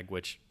horn gag,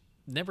 which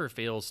never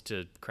fails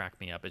to crack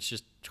me up. It's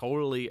just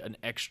totally an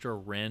extra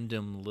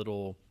random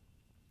little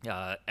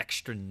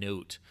extra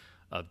note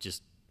of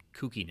just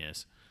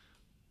kookiness.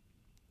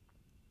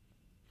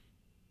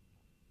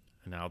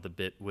 And now the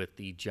bit with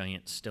the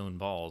giant stone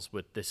balls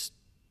with this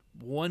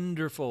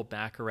wonderful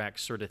Bacharach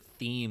sort of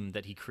theme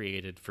that he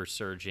created for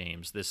Sir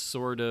James. This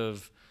sort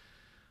of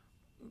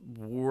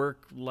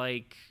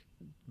work-like,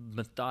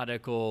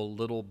 methodical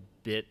little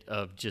bit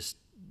of just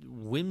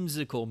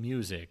whimsical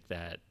music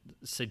that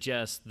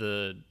suggests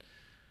the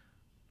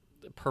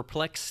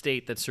perplexed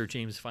state that Sir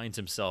James finds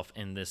himself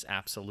in, this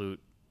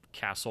absolute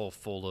castle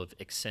full of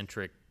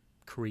eccentric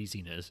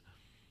craziness.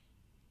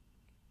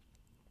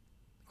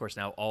 Of course,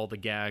 now all the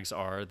gags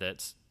are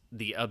that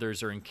the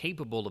others are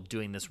incapable of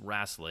doing this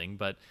wrestling,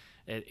 but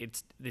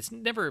it's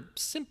never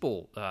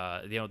simple.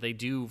 They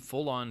do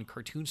full-on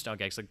cartoon-style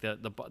gags. Like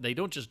they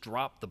don't just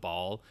drop the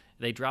ball;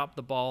 they drop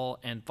the ball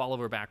and fall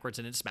over backwards,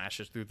 and it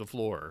smashes through the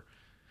floor.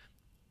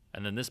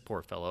 And then this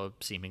poor fellow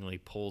seemingly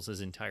pulls his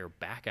entire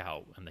back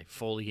out, and they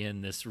Foley in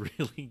this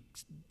really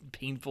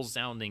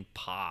painful-sounding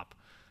pop.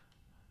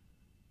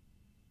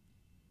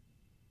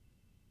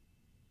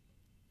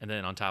 And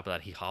then on top of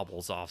that, he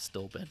hobbles off,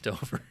 still bent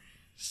over.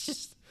 It's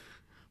just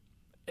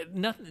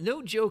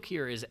no joke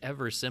here is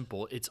ever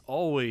simple. It's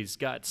always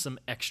got some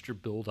extra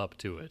build-up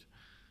to it.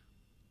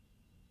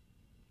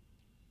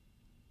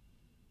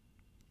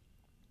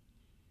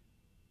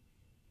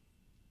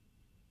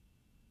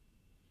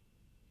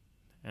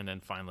 And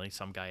then finally,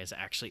 some guy is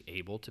actually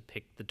able to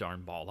pick the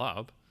darn ball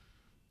up.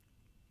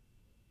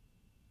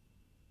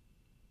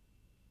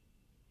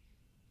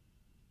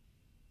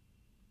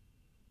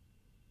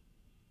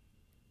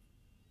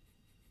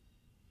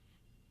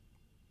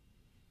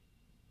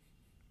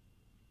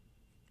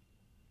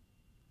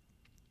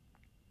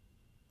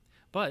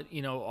 But,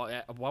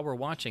 while we're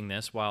watching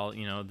this, while,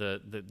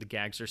 the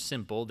gags are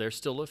simple, they're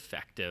still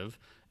effective.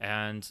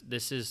 And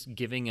this is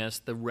giving us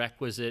the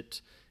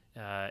requisite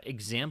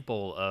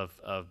example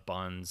of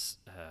Bond's,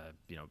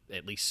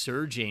 at least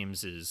Sir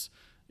James's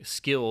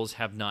skills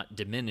have not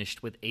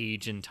diminished with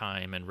age and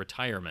time and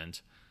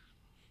retirement.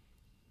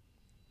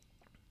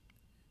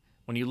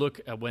 When you look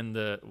at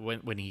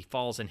when he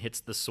falls and hits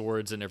the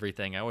swords and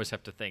everything, I always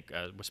have to think,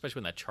 especially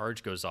when that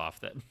charge goes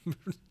off, that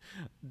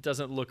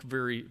doesn't look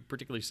very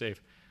particularly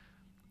safe.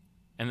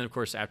 And then, of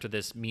course, after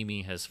this,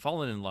 Mimi has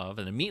fallen in love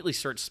and immediately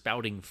starts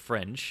spouting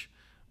French,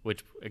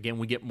 which, again,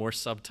 we get more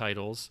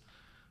subtitles.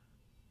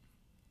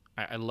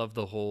 I love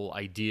the whole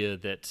idea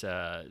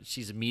that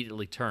she's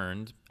immediately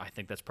turned. I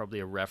think that's probably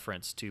a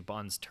reference to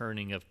Bond's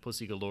turning of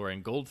Pussy Galore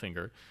and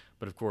Goldfinger.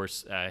 But of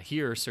course,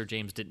 here, Sir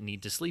James didn't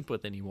need to sleep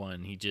with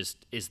anyone. He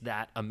just is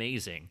that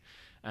amazing.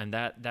 And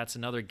that's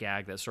another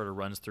gag that sort of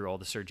runs through all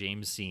the Sir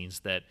James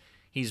scenes, that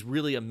he's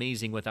really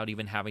amazing without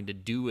even having to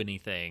do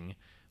anything.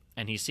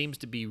 And he seems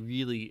to be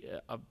really,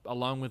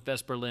 along with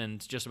Vesper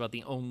Lynd, just about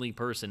the only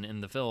person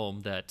in the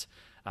film that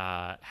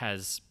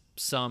has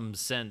some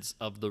sense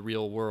of the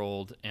real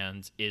world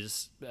and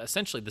is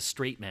essentially the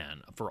straight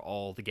man for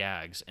all the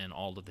gags and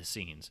all of the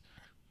scenes.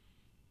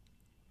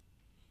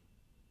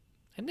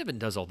 And Niven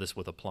does all this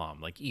with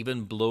aplomb, like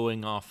even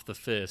blowing off the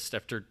fist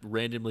after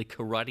randomly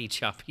karate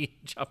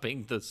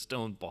chopping the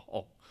stone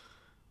ball.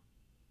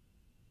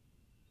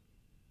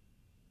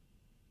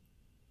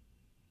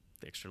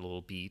 The extra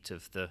little beat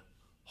of the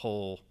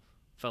whole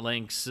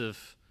phalanx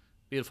of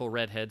beautiful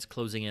redheads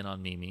closing in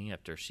on Mimi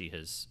after she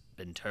has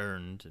been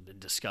turned and been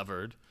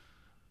discovered.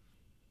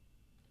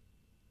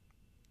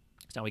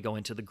 So now we go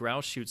into the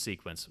grouse shoot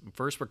sequence.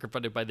 First, we're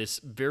confronted by this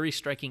very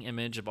striking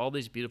image of all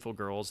these beautiful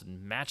girls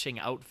in matching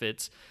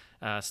outfits,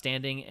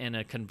 standing in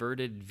a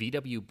converted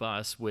VW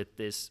bus with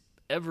this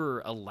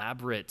ever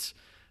elaborate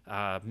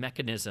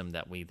mechanism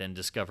that we then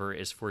discover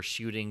is for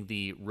shooting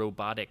the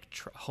robotic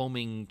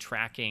homing,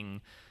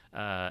 tracking,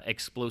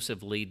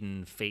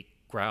 explosive-laden fake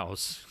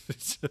grouse.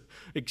 It's an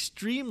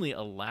extremely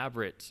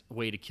elaborate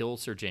way to kill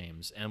Sir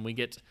James, and we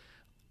get,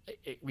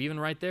 even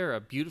right there, a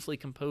beautifully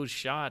composed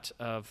shot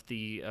of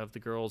the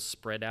girls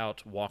spread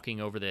out walking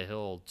over the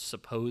hill,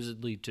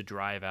 supposedly to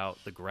drive out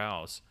the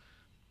grouse.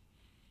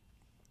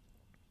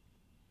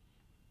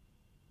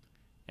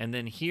 And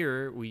then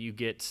here you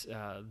get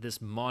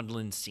this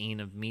maudlin scene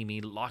of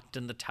Mimi locked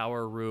in the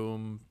tower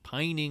room,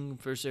 pining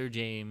for Sir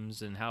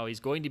James and how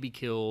he's going to be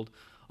killed,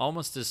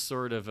 almost as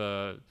sort of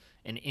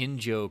an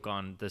in-joke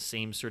on the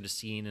same sort of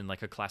scene in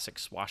like a classic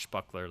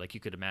swashbuckler. Like you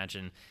could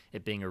imagine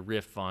it being a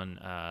riff on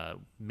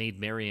Maid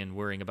Marian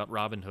worrying about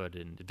Robin Hood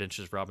and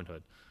Adventures of Robin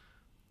Hood.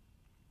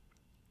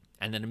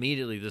 And then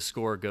immediately the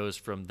score goes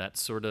from that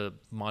sort of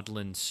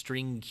maudlin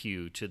string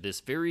cue to this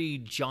very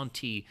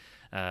jaunty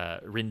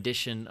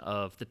rendition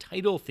of the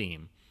title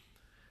theme.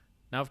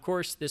 Now, of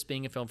course, this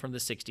being a film from the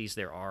 60s,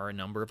 there are a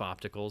number of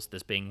opticals,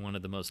 this being one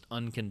of the most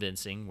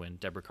unconvincing when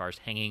Deborah Kerr's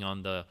hanging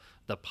on the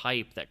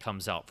pipe that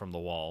comes out from the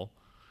wall.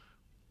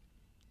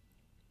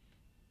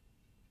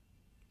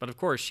 But of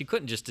course, she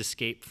couldn't just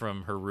escape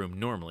from her room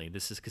normally.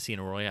 This is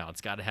Casino Royale.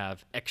 It's got to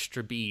have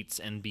extra beats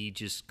and be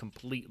just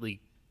completely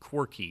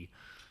quirky.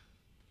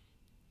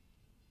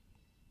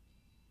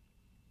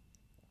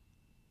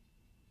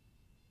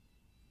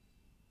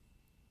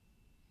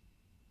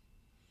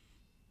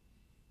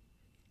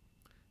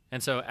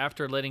 And so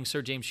after letting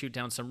Sir James shoot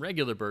down some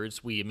regular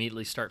birds, we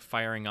immediately start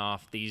firing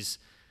off these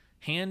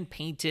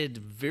hand-painted,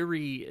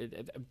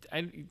 very...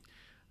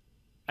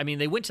 I mean,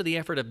 they went to the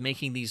effort of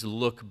making these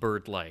look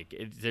bird-like.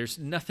 There's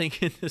nothing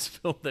in this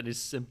film that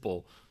is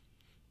simple.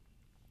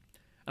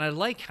 And I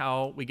like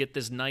how we get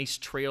this nice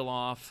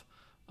trail-off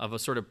of a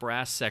sort of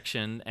brass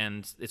section,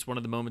 and it's one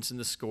of the moments in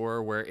the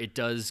score where it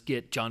does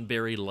get John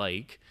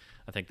Barry-like.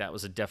 I think that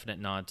was a definite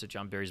nod to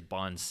John Barry's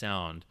Bond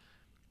sound.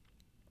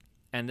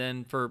 And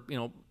then for,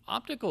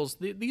 opticals,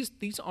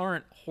 these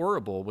aren't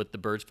horrible with the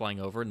birds flying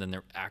over and then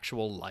they're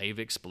actual live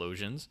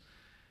explosions.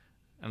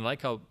 And I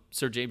like how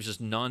Sir James just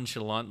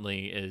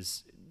nonchalantly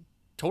is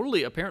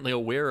totally apparently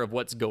aware of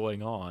what's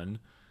going on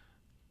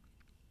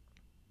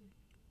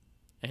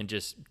and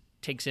just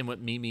takes in what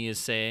Mimi is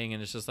saying,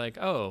 and it's just like,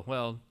 oh,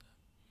 well,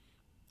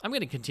 I'm going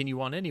to continue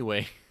on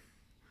anyway.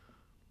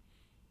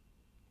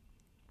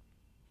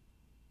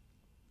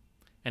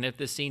 And if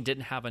this scene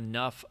didn't have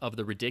enough of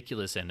the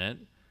ridiculous in it,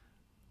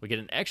 we get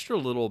an extra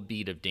little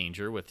beat of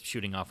danger with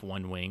shooting off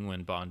one wing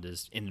when Bond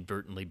is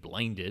inadvertently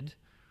blinded.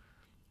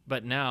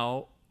 But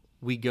now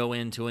we go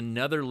into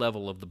another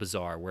level of the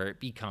bizarre where it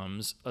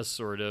becomes a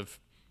sort of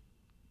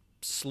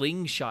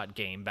slingshot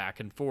game back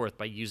and forth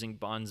by using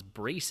Bond's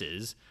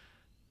braces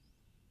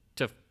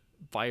to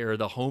fire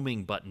the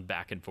homing button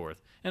back and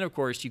forth. And of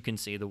course, you can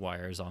see the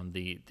wires on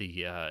the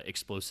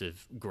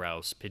explosive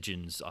grouse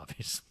pigeons,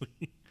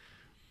 obviously.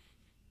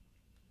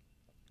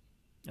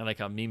 I like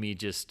how Mimi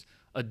just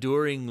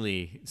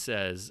adoringly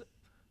says,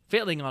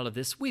 failing all of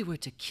this, we were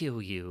to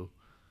kill you.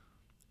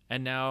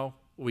 And now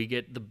we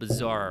get the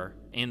bizarre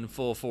in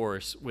full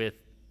force with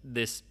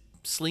this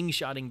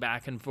slingshotting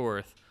back and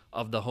forth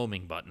of the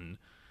homing button.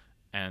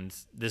 And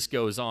this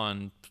goes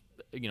on,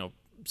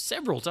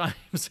 several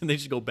times, and they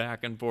just go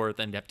back and forth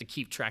and have to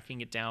keep tracking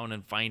it down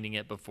and finding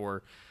it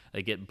before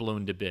they get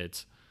blown to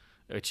bits.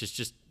 Which is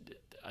just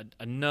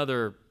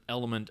another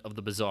element of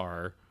the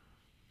bizarre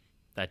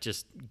that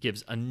just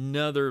gives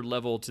another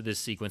level to this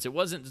sequence. It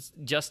wasn't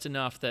just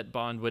enough that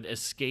Bond would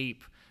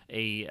escape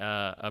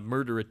a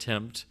murder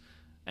attempt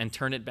and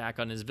turn it back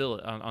on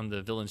on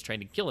the villains trying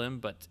to kill him,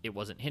 but it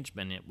wasn't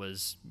henchmen. It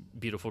was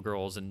beautiful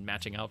girls in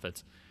matching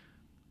outfits.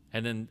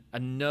 And then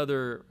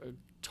another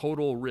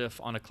total riff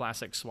on a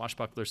classic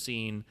swashbuckler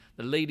scene.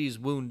 The lady's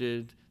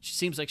wounded. She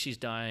seems like she's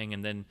dying,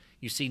 and then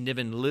you see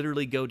Niven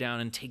literally go down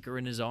and take her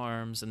in his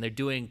arms, and they're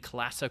doing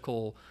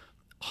classical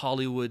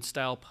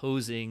Hollywood-style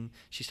posing.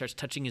 She starts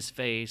touching his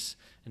face,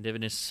 and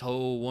Niven is so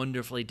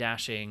wonderfully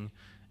dashing,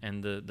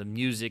 and the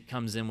music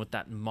comes in with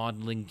that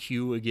modeling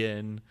cue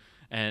again,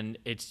 and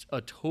it's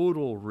a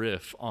total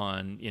riff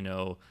on,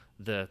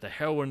 the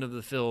heroine of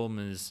the film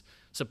is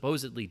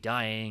supposedly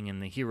dying,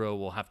 and the hero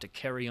will have to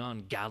carry on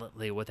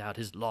gallantly without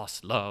his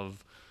lost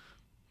love.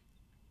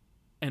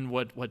 And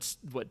what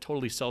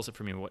totally sells it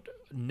for me, what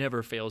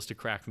never fails to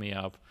crack me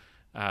up,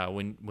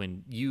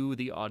 when you,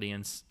 the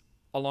audience,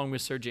 along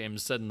with Sir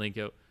James, suddenly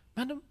go,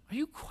 "Madam, are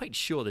you quite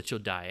sure that you're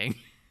dying?"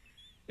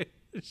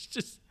 It's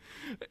just,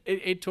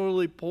 it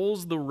totally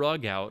pulls the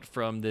rug out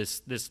from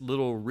this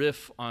little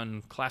riff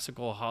on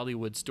classical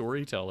Hollywood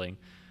storytelling.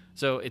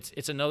 So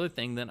it's another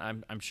thing that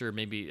I'm sure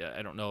maybe,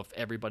 I don't know if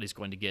everybody's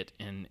going to get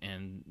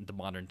in the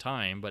modern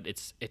time, but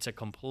it's a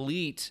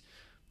complete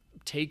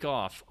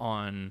takeoff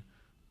on,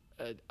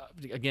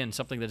 again,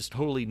 something that is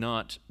totally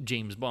not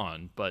James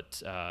Bond,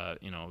 but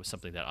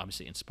something that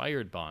obviously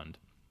inspired Bond.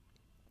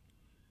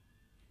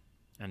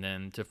 And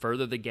then to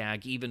further the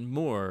gag even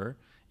more,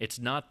 it's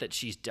not that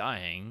she's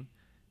dying,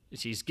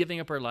 she's giving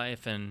up her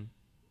life and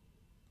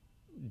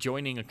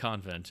joining a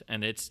convent,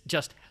 and it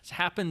just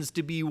happens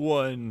to be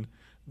one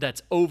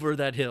that's over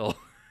that hill.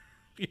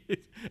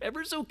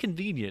 Ever so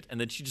convenient, and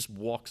then she just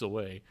walks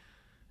away.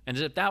 And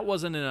if that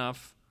wasn't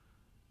enough,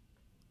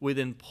 we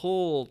then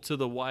pull to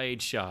the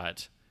wide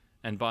shot,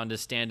 and Bond is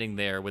standing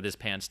there with his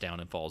pants down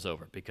and falls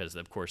over, because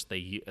of course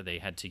they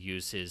had to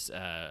use his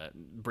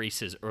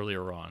braces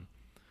earlier on.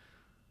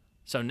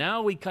 So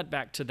now we cut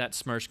back to that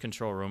Smersh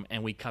control room,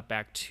 and we cut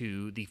back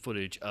to the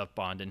footage of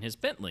Bond and his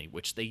Bentley,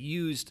 which they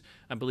used,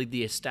 I believe,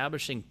 the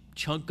establishing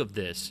chunk of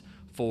this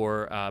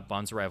for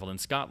Bond's arrival in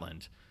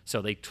Scotland.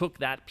 So they took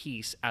that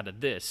piece out of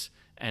this,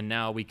 and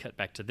now we cut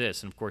back to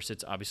this. And of course,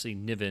 it's obviously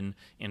Niven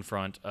in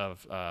front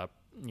of a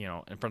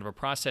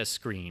process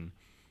screen.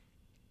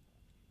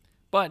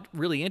 But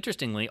really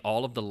interestingly,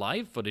 all of the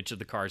live footage of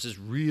the cars is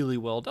really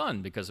well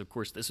done, because, of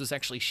course, this was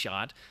actually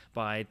shot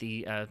by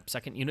the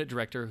second unit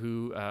director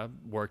who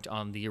worked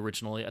on the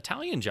original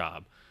Italian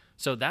job.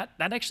 So that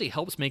actually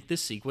helps make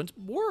this sequence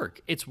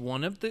work. It's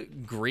one of the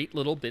great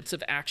little bits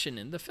of action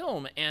in the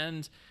film,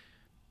 and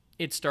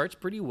it starts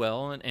pretty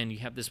well, and you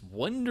have this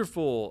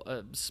wonderful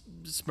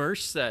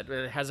Smersh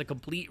that has a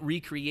complete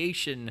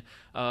recreation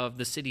of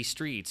the city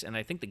streets. And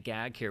I think the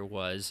gag here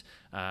was,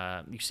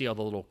 you see all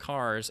the little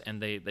cars,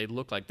 and they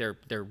look like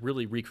they're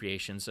really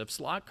recreations of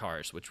slot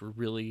cars, which were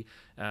really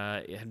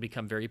had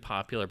become very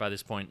popular by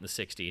this point in the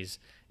 60s.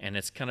 And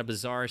it's kind of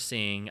bizarre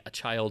seeing a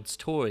child's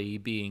toy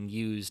being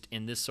used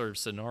in this sort of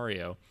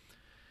scenario.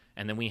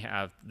 And then we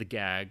have the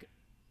gag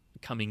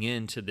coming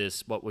into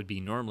this, what would be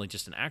normally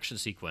just an action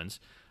sequence,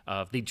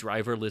 of the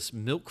driverless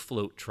milk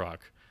float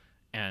truck.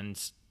 And,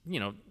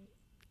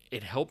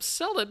 it helps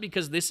sell it,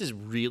 because this is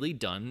really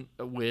done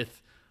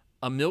with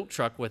a milk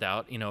truck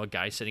without, a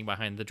guy sitting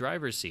behind the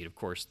driver's seat. Of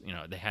course,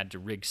 they had to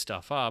rig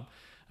stuff up,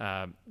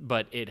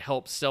 but it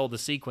helps sell the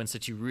sequence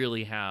that you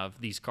really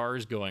have these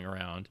cars going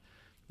around.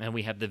 And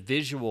we have the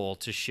visual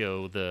to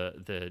show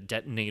the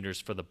detonators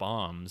for the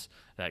bombs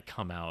that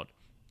come out.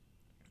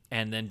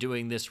 And then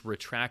doing this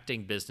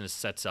retracting business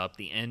sets up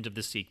the end of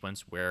the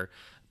sequence, where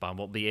Bond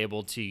will be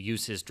able to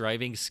use his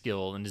driving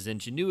skill and his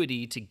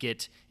ingenuity to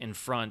get in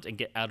front and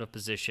get out of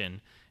position,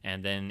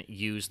 and then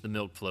use the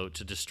milk float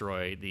to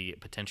destroy the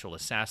potential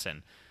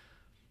assassin.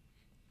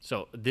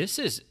 So this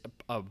is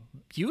a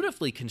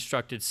beautifully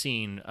constructed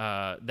scene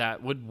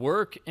that would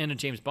work in a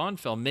James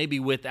Bond film, maybe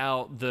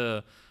without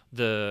the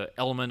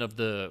element of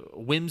the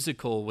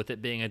whimsical with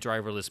it being a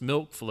driverless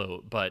milk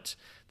float, but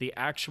the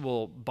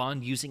actual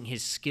Bond using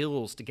his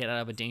skills to get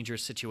out of a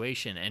dangerous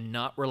situation and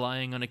not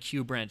relying on a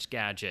Q branch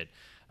gadget.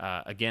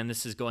 Again,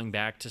 this is going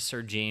back to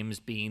Sir James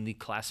being the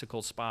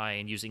classical spy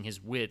and using his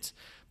wits,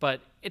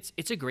 but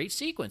it's a great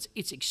sequence.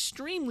 It's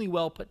extremely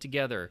well put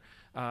together.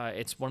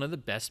 It's one of the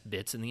best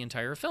bits in the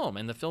entire film,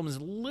 and the film is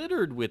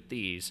littered with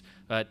these.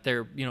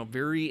 They're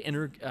very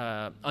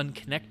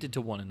unconnected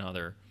to one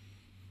another.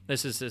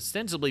 This is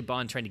ostensibly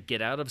Bond trying to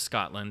get out of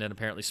Scotland, and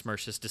apparently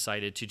Smersh has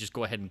decided to just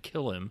go ahead and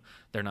kill him.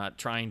 They're not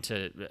trying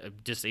to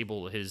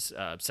disable his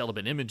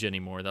celibate image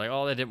anymore. They're like,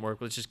 oh, that didn't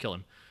work, let's just kill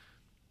him.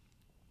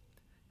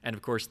 And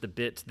of course, the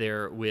bit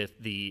there with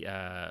the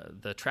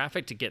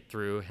traffic to get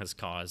through has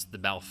caused the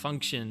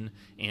malfunction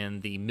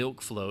in the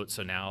milk float,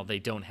 so now they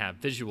don't have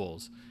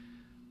visuals.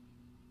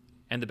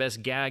 And the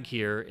best gag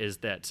here is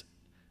that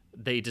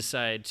they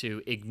decide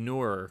to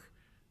ignore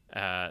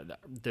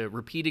the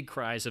repeated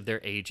cries of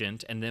their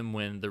agent, and then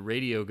when the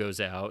radio goes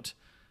out,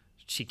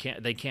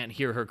 they can't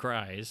hear her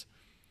cries.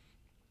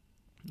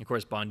 Of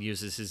course, Bond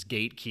uses his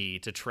gate key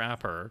to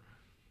trap her,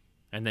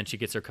 and then she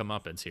gets her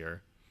comeuppance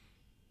here.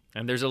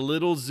 And there's a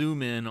little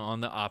zoom in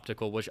on the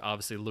optical, which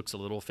obviously looks a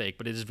little fake,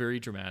 but it is very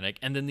dramatic.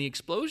 And then the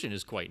explosion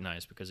is quite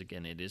nice, because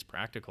again, it is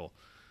practical.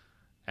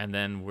 And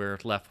then we're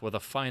left with a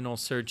final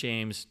Sir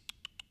James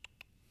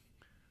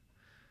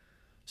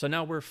So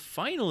now we're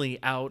finally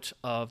out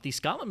of the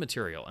Scotland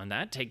material, and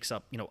that takes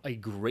up, a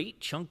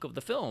great chunk of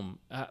the film.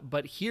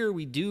 But here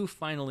we do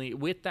finally,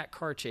 with that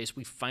car chase,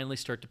 we finally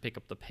start to pick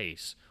up the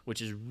pace,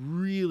 which is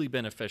really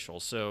beneficial.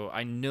 So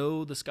I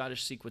know the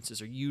Scottish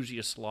sequences are usually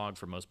a slog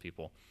for most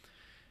people.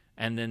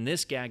 And then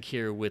this gag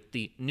here with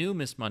the new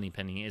Miss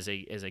Moneypenny is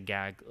a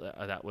gag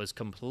that was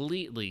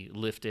completely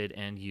lifted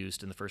and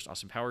used in the first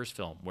Austin Powers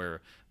film,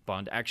 where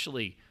Bond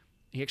actually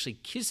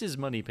kisses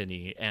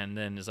Moneypenny and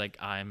then is like,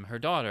 "I'm her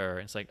daughter."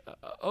 And it's like,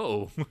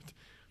 oh.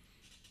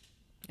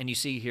 And you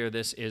see here,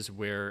 this is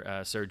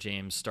where Sir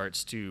James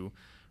starts to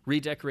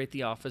redecorate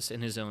the office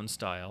in his own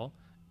style.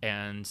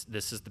 And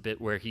this is the bit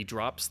where he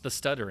drops the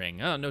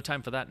stuttering. Oh, no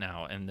time for that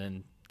now. And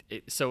then,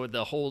 so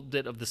the whole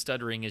bit of the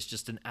stuttering is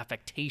just an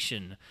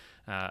affectation,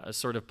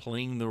 sort of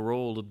playing the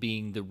role of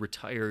being the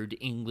retired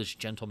English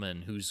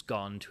gentleman who's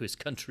gone to his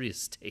country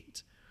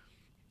estate.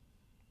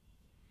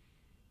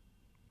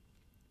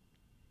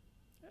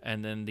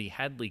 And then the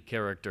Hadley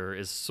character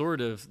is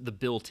sort of the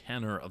Bill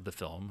Tanner of the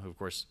film, who, of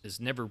course, has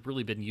never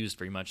really been used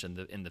very much in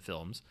the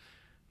films.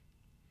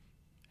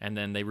 And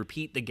then they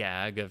repeat the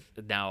gag of,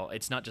 now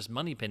it's not just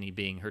Moneypenny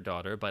being her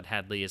daughter, but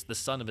Hadley is the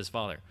son of his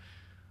father,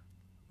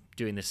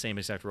 doing the same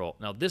exact role.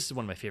 Now, this is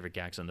one of my favorite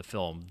gags in the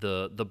film.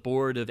 The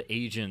board of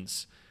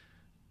agents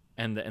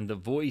and the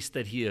voice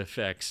that he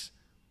affects,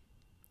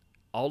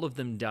 all of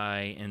them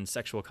die in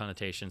sexual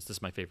connotations. This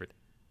is my favorite.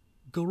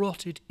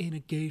 Garroted in a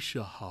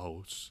geisha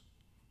house.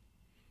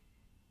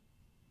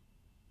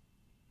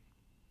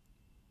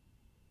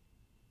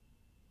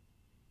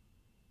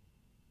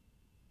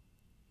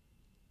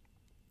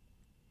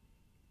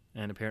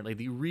 And apparently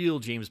the real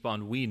James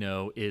Bond we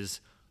know is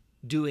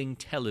doing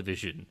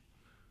television.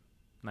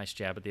 Nice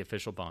jab at the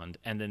official Bond.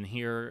 And then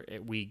here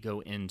we go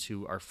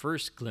into our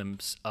first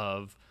glimpse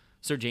of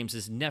Sir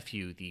James's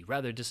nephew, the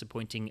rather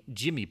disappointing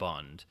Jimmy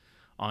Bond,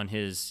 on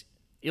his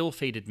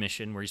ill-fated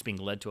mission where he's being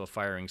led to a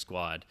firing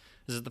squad.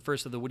 This is the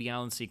first of the Woody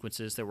Allen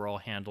sequences that were all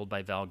handled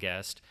by Val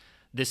Guest.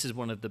 This is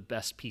one of the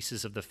best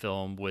pieces of the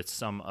film with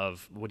some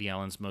of Woody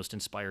Allen's most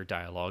inspired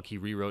dialogue. He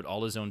rewrote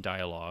all his own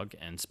dialogue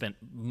and spent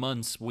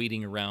months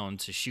waiting around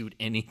to shoot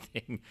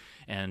anything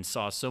and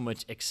saw so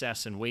much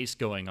excess and waste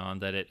going on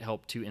that it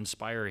helped to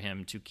inspire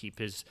him to keep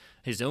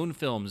his own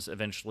films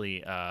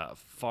eventually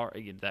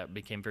that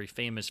became very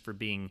famous for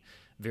being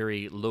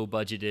very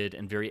low-budgeted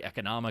and very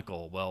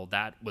economical. Well,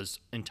 that was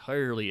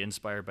entirely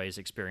inspired by his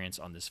experience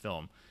on this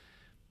film.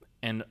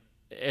 And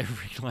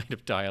every line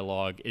of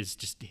dialogue is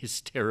just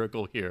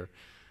hysterical here.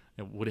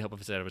 It would help if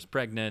I said I was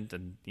pregnant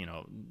and,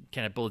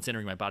 can't have bullets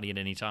entering my body at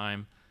any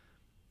time.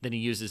 Then he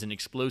uses an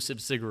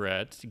explosive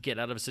cigarette to get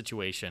out of a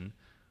situation.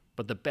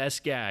 But the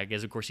best gag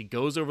is, of course, he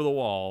goes over the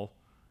wall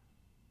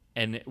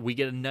and we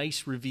get a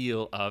nice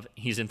reveal of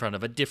he's in front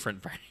of a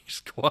different firing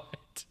squad.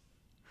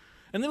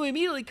 And then we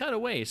immediately cut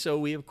away. So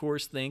we, of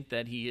course, think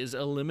that he is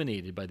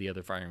eliminated by the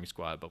other firing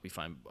squad. But we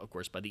find, of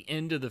course, by the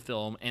end of the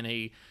film, and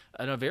a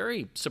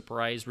very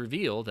surprise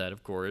reveal that,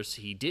 of course,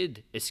 he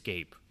did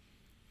escape.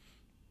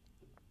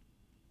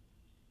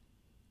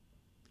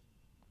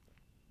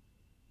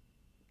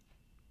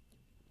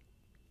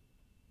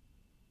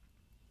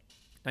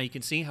 Now you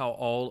can see how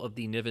all of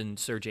the Niven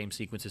Sir James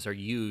sequences are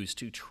used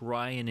to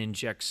try and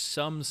inject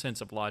some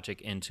sense of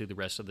logic into the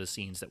rest of the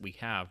scenes that we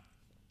have.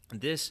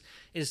 This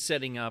is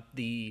setting up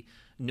the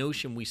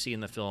notion we see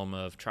in the film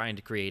of trying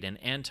to create an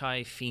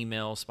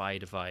anti-female spy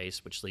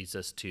device, which leads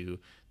us to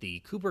the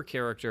Cooper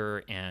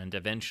character, and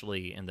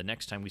eventually, in the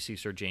next time we see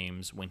Sir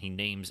James, when he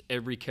names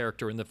every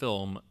character in the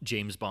film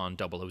James Bond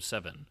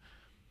 007.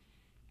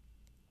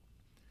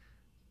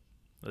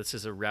 This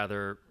is a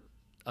rather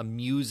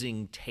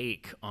amusing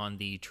take on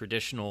the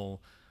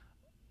traditional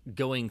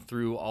going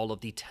through all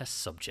of the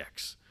test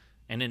subjects.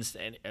 And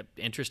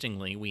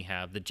interestingly, we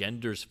have the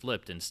genders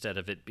flipped. Instead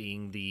of it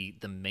being the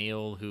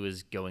male who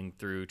is going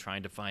through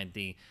trying to find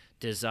the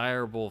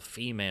desirable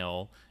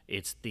female,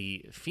 it's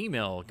the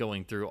female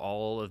going through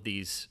all of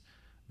these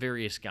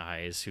various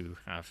guys who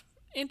have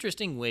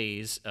interesting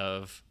ways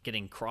of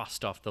getting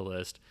crossed off the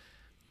list.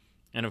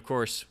 And of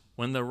course,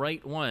 when the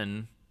right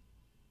one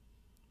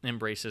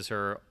embraces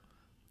her,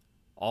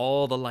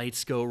 all the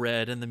lights go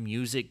red and the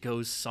music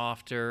goes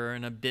softer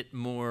and a bit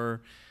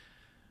more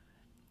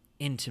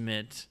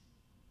intimate.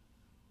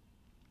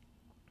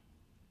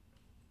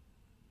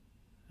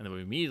 And then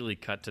we immediately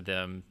cut to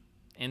them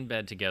in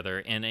bed together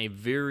in a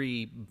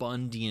very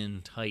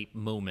Bondian type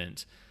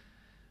moment.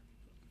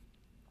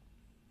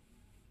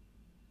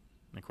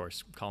 And of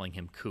course, calling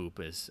him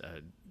Coop is,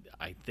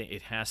 I think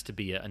it has to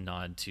be a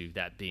nod to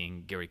that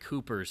being Gary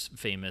Cooper's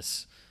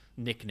famous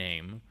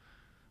nickname.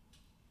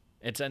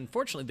 It's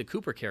unfortunately the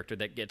Cooper character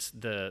that gets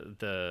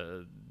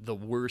the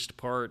worst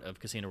part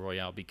of Casino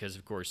Royale, because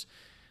of course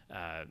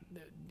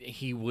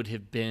he would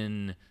have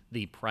been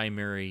the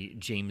primary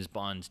James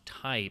Bond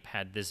type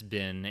had this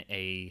been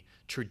a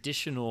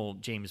traditional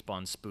James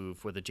Bond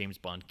spoof with a James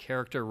Bond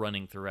character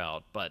running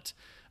throughout. But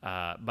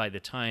By the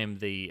time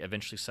they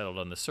eventually settled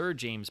on the Sir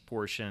James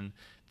portion,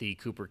 the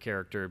Cooper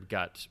character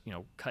got,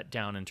 cut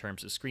down in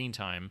terms of screen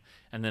time.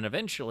 And then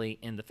eventually,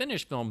 in the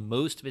finished film,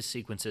 most of his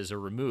sequences are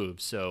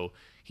removed. So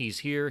he's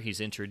here,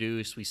 he's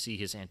introduced, we see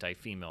his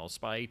anti-female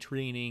spy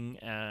training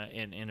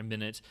in a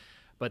minute.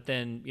 But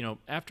then,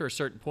 after a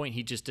certain point,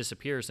 he just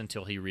disappears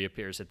until he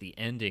reappears at the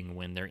ending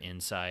when they're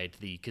inside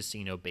the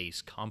casino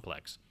base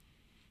complex.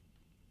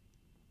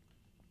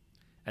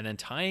 And then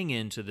tying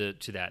into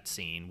that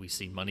scene, we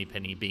see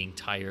Moneypenny being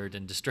tired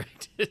and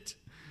distracted.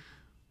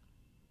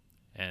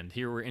 And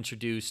here we're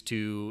introduced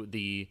to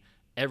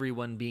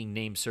everyone being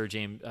named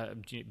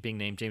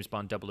James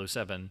Bond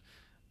 007,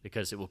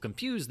 because it will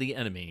confuse the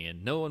enemy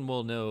and no one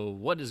will know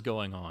what is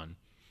going on.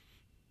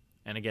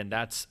 And again,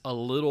 that's a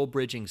little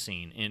bridging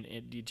scene,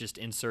 and you just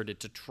insert it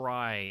to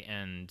try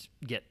and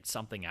get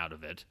something out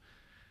of it.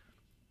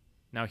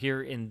 Now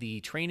here in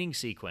the training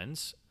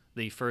sequence,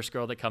 the first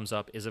girl that comes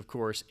up is, of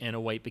course, in a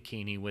white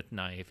bikini with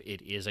knife.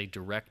 It is a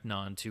direct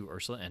nod to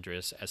Ursula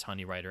Andress as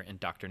Honey Rider and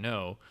Dr.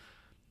 No.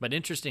 But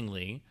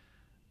interestingly,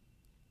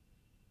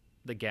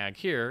 the gag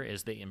here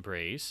is they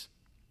embrace.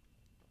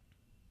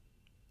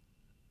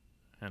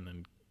 And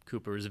then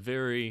Cooper is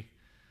very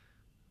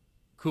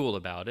cool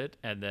about it.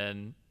 And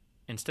then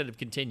instead of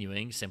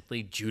continuing,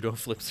 simply judo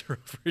flips her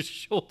over his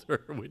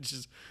shoulder, which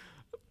is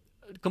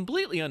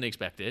completely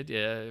unexpected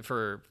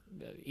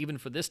even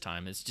for this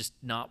time. It's just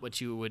not what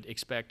you would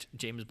expect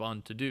James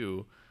Bond to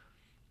do.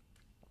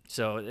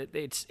 So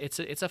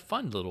it's a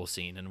fun little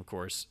scene. And of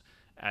course,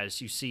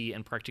 as you see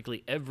in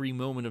practically every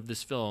moment of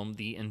this film,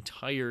 the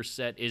entire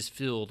set is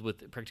filled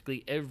with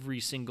practically every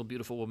single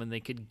beautiful woman they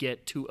could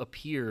get to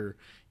appear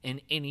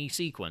in any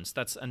sequence.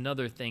 That's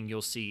another thing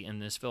you'll see in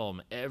this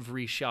film.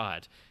 Every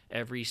shot,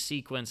 every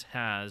sequence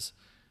has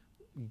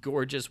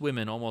gorgeous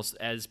women almost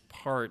as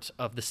part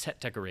of the set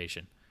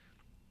decoration.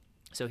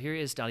 So here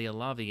is Dahlia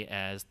Lavi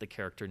as the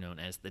character known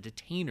as the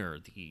Detainer,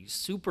 the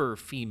super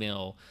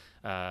female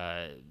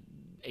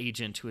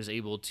agent who is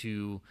able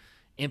to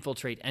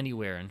infiltrate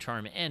anywhere and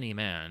charm any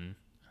man.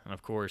 And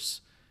of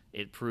course,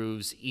 it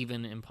proves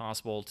even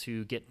impossible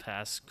to get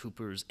past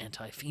Cooper's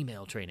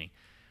anti-female training.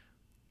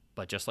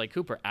 But just like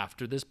Cooper,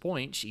 after this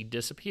point, she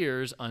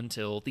disappears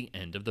until the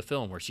end of the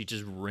film, where she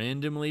just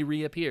randomly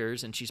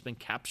reappears and she's been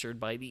captured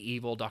by the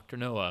evil Dr.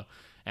 Noah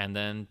and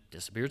then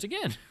disappears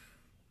again.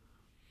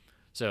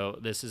 So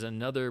this is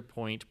another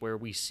point where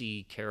we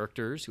see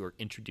characters who are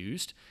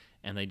introduced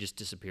and they just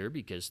disappear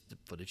because the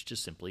footage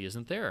just simply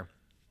isn't there.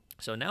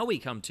 So now we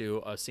come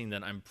to a scene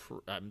that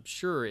I'm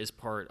sure is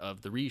part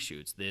of the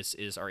reshoots. This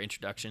is our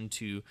introduction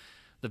to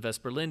the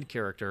Vesper Lynd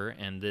character,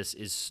 and this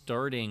is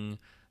starting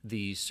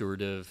the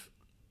sort of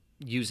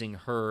using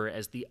her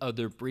as the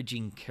other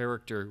bridging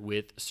character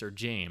with Sir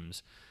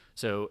James.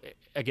 So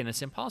again,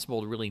 it's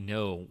impossible to really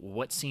know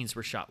what scenes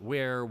were shot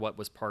where, what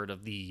was part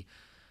of the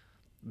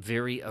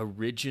very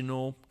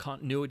original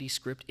continuity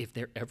script, if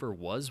there ever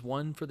was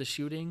one for the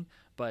shooting.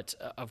 But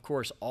of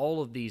course,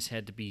 all of these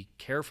had to be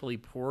carefully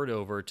poured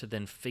over to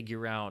then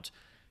figure out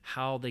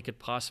how they could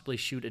possibly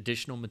shoot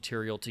additional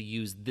material to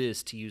use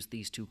these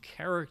two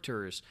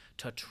characters,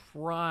 to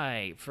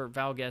try for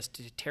Val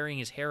Guest tearing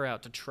his hair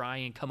out to try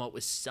and come up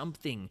with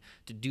something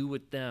to do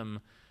with them,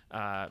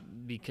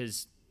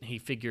 because he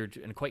figured,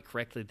 and quite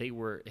correctly, they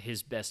were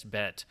his best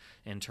bet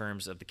in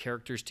terms of the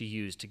characters to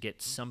use to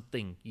get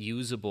something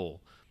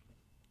usable.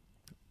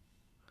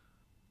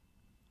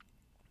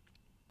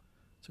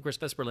 So, of course,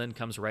 Vesper Lynd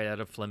comes right out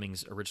of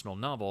Fleming's original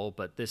novel,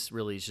 but this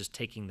really is just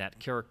taking that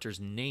character's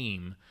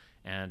name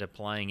and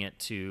applying it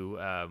to,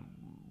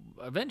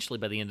 eventually,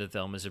 by the end of the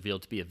film, is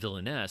revealed to be a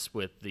villainess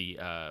with the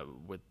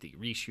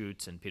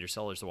reshoots and Peter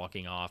Sellers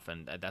walking off,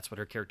 and that's what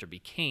her character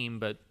became.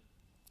 But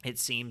it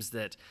seems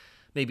that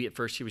maybe at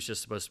first she was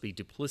just supposed to be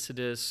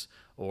duplicitous,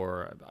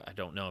 or I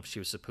don't know if she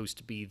was supposed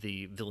to be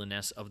the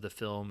villainess of the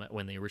film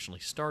when they originally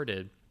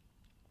started.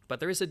 But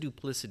there is a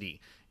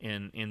duplicity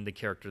in the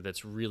character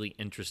that's really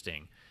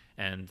interesting.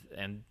 And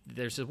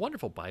there's a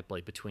wonderful byplay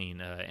between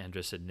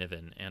Andress and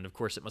Niven. And of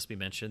course, it must be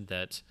mentioned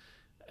that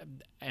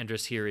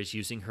Andress here is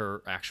using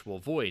her actual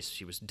voice.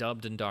 She was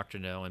dubbed in Dr.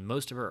 No in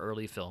most of her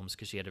early films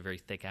because she had a very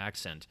thick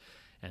accent.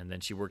 And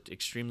then she worked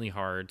extremely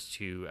hard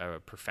to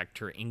perfect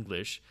her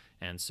English,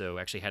 and so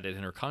actually had it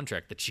in her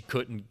contract that she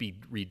couldn't be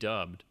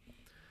redubbed.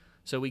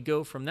 So we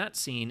go from that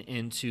scene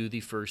into the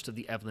first of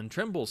the Evelyn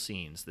Trimble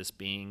scenes, this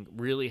being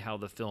really how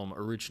the film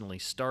originally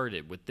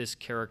started, with this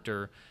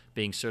character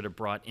being sort of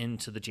brought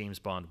into the James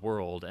Bond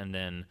world and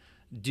then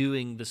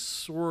doing the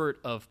sort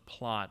of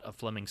plot of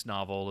Fleming's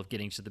novel of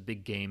getting to the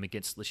big game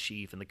against Le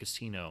Chiffre in the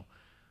casino,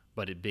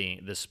 but it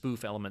being the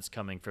spoof elements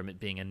coming from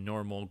it being a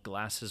normal,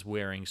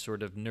 glasses-wearing,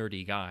 sort of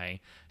nerdy guy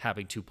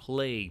having to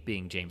play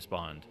being James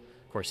Bond.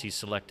 Of course, he's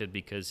selected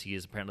because he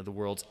is apparently the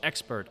world's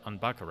expert on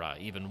baccarat.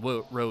 Even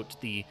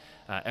wrote the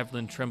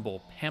Evelyn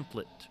Trimble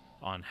pamphlet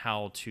on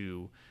how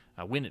to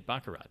win at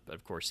baccarat. But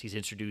of course, he's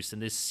introduced in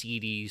this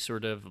seedy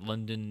sort of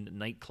London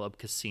nightclub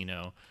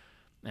casino,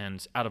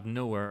 and out of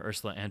nowhere,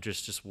 Ursula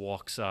Andress just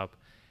walks up,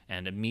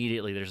 and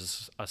immediately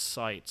there's a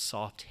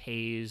soft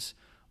haze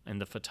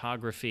and the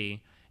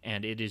photography,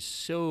 and it is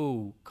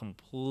so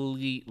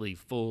completely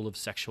full of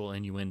sexual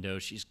innuendo.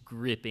 She's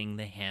gripping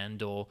the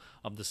handle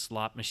of the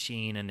slot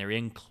machine, and they're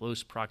in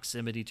close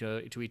proximity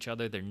to each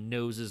other. Their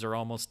noses are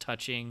almost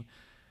touching,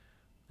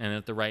 and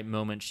at the right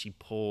moment, she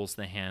pulls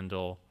the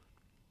handle,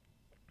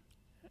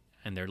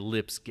 and their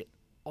lips get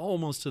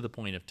almost to the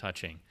point of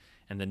touching.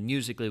 And then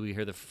musically, we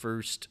hear the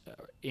first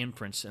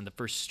imprints and the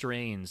first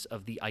strains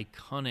of the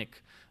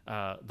iconic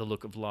The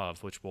Look of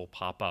Love, which will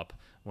pop up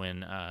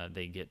when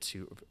they get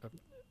to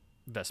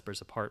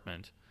Vesper's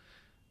apartment.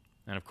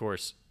 And of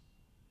course,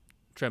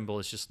 Tremble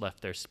is just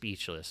left there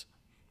speechless.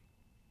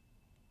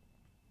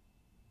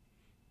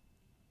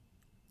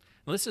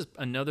 Well, this is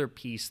another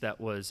piece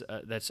that was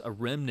that's a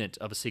remnant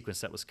of a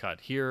sequence that was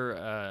cut. Here,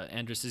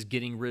 Andrus is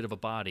getting rid of a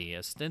body.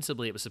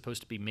 Ostensibly, it was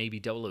supposed to be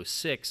maybe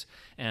 006,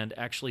 and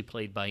actually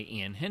played by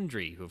Ian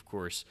Hendry, who, of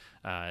course,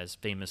 is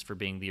famous for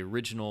being the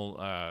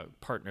original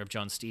partner of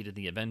John Steed in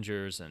The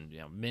Avengers and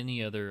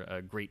many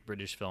other great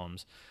British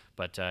films.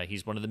 But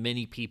he's one of the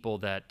many people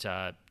that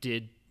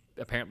did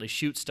apparently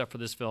shoot stuff for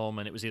this film,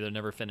 and it was either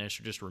never finished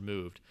or just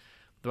removed.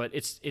 But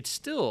it's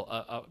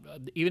still,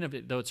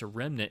 even though it's a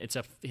remnant, it's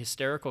a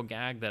hysterical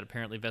gag that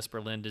apparently Vesper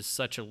Lynd is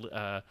such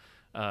a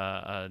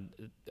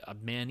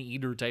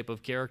man-eater type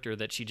of character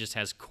that she just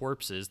has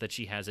corpses that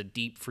she has a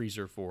deep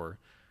freezer for.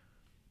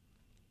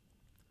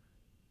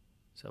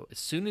 So as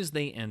soon as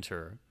they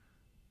enter,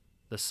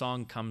 the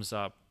song comes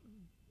up,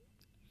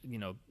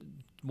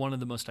 one of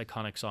the most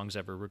iconic songs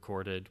ever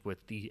recorded,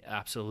 with the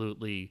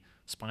absolutely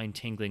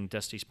spine-tingling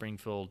Dusty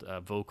Springfield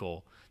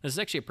vocal. This is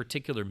actually a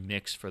particular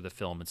mix for the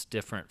film. It's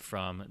different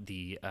from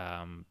the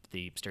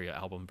stereo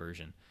album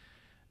version.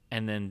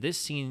 And then this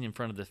scene in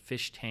front of the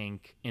fish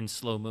tank in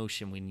slow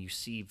motion, when you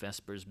see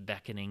Vesper's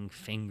beckoning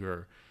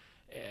finger,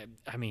 it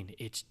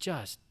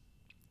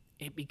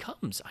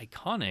becomes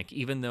iconic,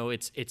 even though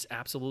it's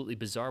absolutely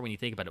bizarre when you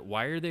think about it.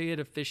 Why are they at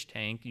a fish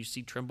tank? You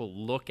see Trimble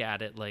look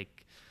at it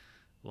like,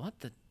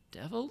 what the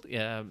devil?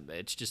 Yeah,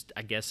 it's just,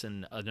 I guess,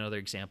 another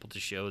example to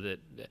show that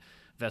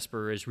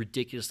Vesper is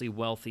ridiculously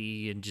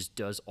wealthy and just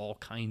does all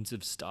kinds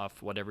of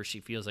stuff, whatever she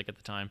feels like at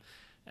the time.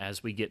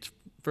 As we get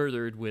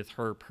furthered with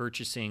her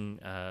purchasing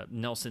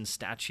Nelson's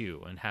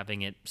statue and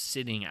having it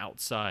sitting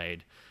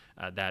outside,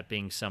 that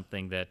being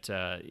something that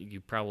you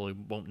probably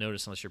won't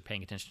notice unless you're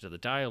paying attention to the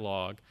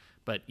dialogue,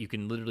 but you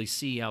can literally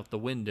see out the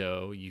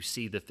window, you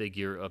see the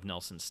figure of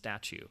Nelson's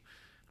statue.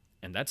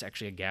 And that's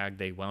actually a gag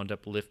they wound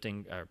up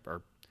lifting,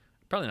 or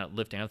probably not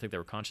lifting, I don't think they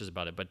were conscious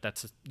about it, but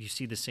you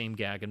see the same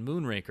gag in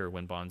Moonraker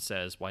when Bond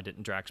says, why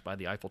didn't Drax buy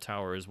the Eiffel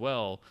Tower as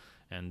well?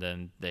 And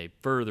then they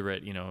further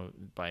it,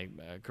 by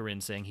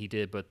Corinne saying he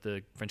did, but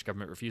the French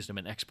government refused him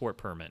an export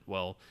permit.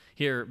 Well,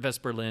 here,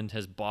 Vesper Lynd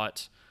has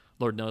bought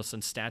Lord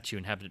Nelson's statue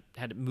and had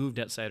it moved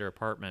outside her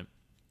apartment.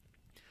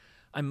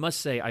 I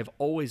must say, I've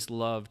always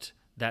loved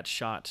that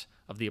shot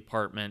of the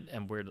apartment,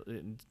 and where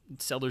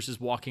Sellers is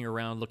walking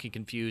around looking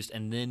confused,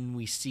 and then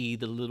we see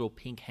the little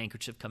pink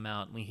handkerchief come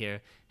out, and we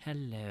hear,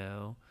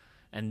 hello,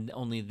 and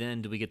only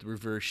then do we get the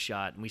reverse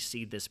shot, and we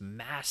see this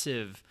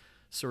massive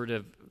sort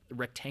of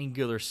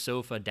rectangular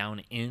sofa down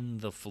in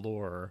the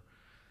floor,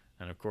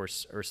 and of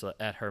course, Ursula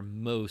at her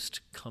most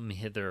come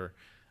hither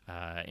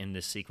in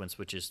this sequence,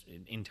 which is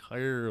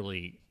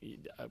entirely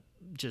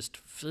just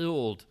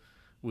filled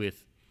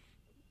with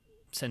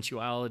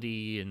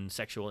sensuality and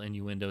sexual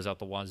innuendos out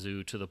the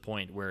wazoo, to the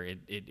point where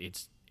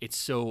it's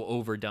so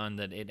overdone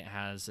that it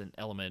has an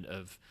element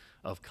of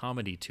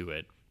comedy to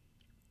it.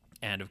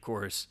 And of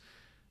course,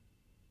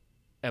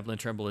 Evelyn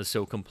Tremble is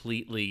so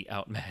completely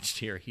outmatched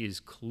here. He is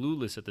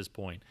clueless at this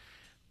point.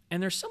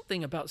 And there's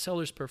something about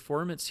Sellers'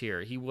 performance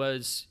here. He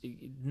was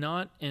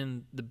not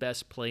in the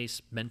best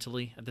place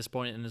mentally at this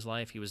point in his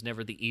life. He was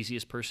never the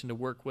easiest person to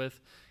work with.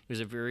 He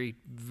was a very,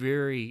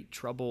 very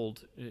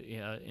troubled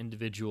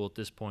individual at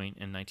this point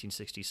in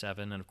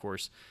 1967. And of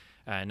course,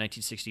 in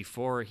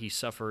 1964, he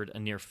suffered a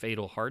near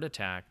fatal heart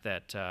attack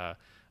that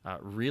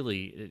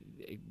really,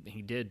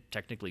 he did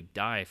technically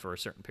die for a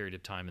certain period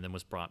of time, and then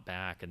was brought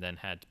back, and then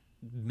had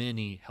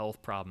many health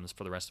problems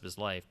for the rest of his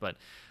life, but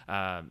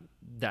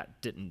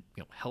that didn't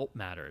help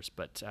matters.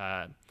 But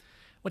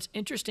what's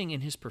interesting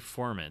in his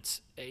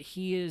performance,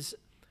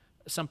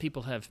 some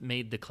people have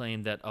made the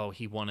claim that,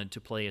 he wanted to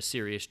play a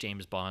serious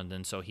James Bond,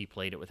 and so he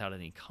played it without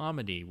any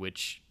comedy,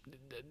 which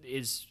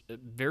is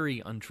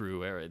very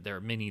untrue. There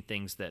are many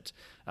things that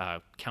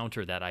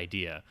counter that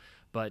idea,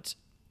 but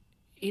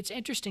it's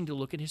interesting to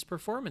look at his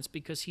performance,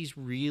 because he's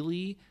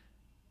really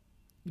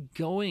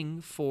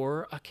going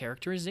for a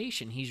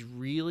characterization. He's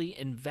really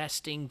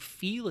investing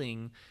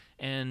feeling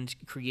and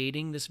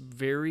creating this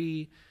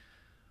very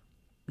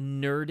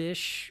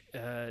nerdish,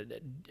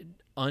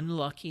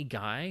 unlucky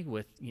guy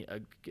with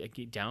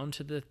down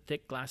to the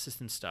thick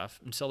glasses and stuff.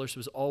 And Sellers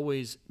was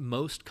always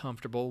most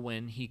comfortable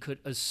when he could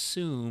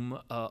assume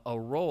a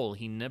role.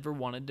 He never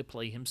wanted to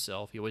play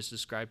himself. He always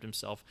described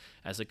himself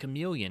as a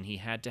chameleon. He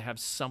had to have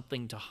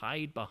something to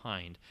hide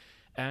behind.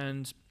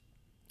 And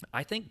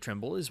I think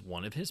Trimble is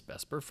one of his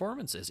best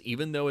performances,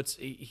 even though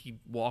he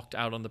walked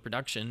out on the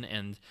production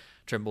and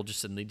Trimble just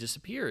suddenly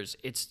disappears.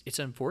 It's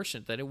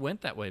unfortunate that it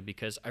went that way,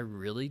 because I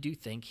really do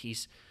think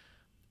he's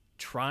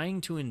trying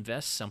to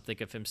invest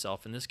something of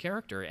himself in this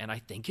character, and I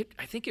think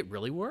it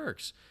really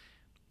works.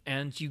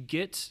 And you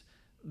get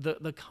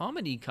the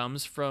comedy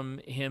comes from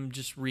him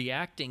just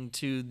reacting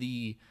to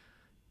the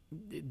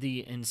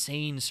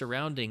insane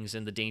surroundings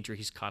and the danger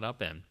he's caught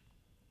up in.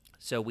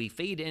 So we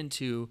fade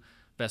into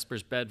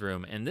Vesper's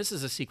bedroom, and this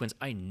is a sequence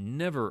I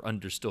never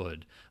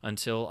understood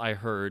until I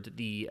heard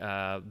the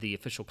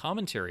official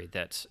commentary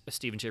that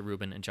Stephen J.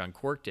 Rubin and John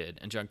Cork did.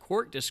 And John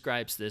Cork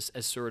describes this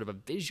as sort of a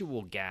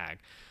visual gag,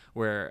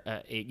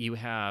 where you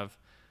have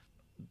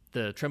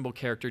the Trimble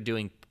character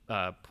doing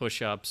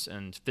push-ups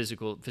and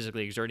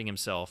physically exerting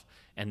himself,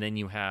 and then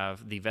you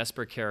have the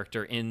Vesper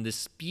character in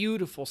this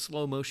beautiful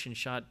slow-motion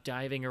shot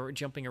diving or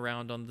jumping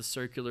around on the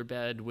circular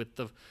bed with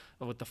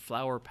the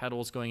flower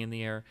petals going in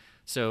the air.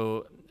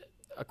 So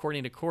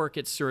according to Cork,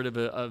 it's sort of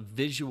a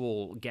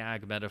visual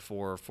gag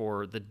metaphor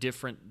for the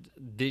different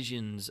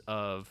visions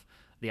of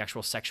the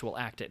actual sexual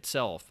act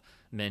itself.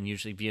 Men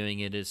usually viewing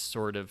it as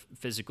sort of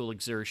physical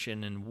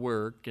exertion and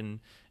work,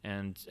 and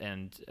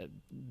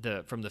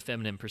from the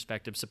feminine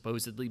perspective,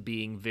 supposedly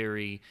being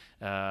very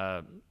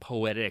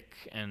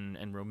poetic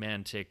and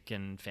romantic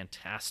and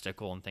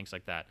fantastical and things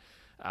like that.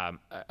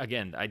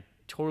 Again, I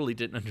totally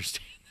didn't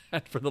understand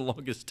that for the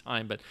longest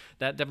time, but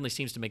that definitely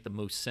seems to make the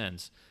most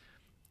sense.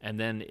 And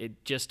then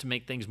just to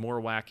make things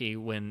more wacky,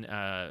 when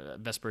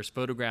Vesper is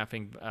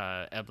photographing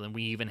Evelyn,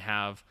 we even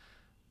have,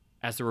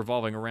 as they're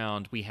revolving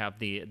around, we have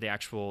the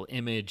actual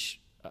image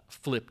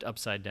flipped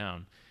upside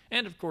down.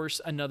 And of course,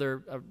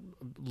 another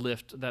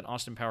lift that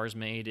Austin Powers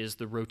made is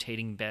the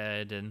rotating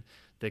bed, and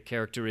the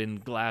character in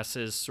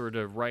glasses sort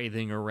of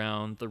writhing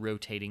around the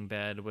rotating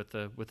bed with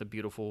a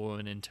beautiful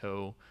woman in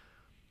tow.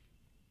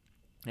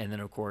 And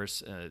then, of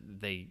course,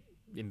 they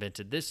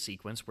invented this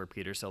sequence where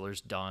Peter Sellers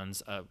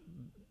dons a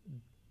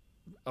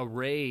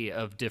array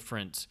of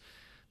different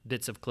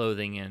bits of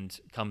clothing and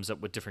comes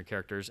up with different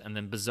characters, and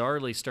then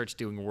bizarrely starts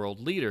doing world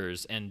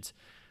leaders. And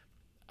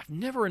I've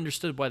never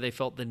understood why they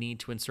felt the need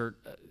to insert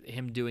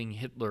him doing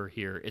Hitler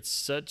here. It's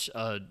such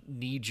a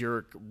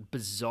knee-jerk,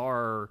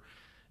 bizarre.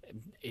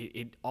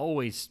 It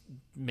always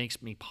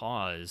makes me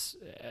pause.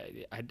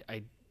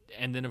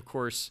 And then, of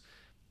course,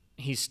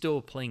 he's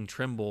still playing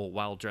Trimble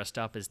while dressed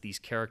up as these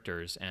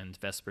characters, and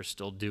Vesper's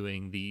still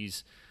doing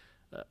these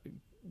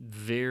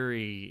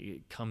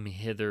very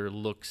come-hither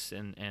looks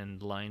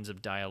and lines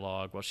of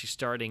dialogue while she's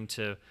starting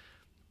to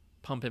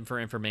pump him for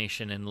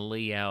information and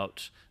lay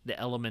out the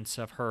elements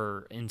of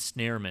her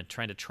ensnarement,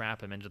 trying to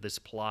trap him into this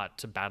plot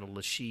to battle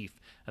Le Chiffre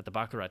at the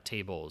baccarat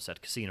tables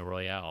at Casino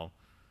Royale.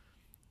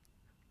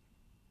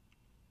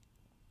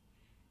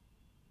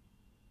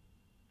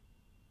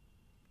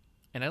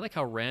 And I like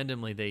how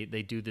randomly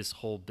they do this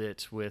whole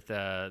bit with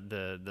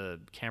the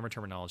camera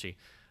terminology.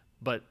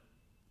 But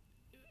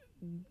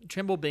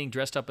Trimble being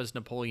dressed up as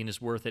Napoleon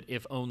is worth it,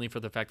 if only for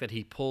the fact that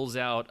he pulls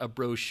out a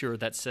brochure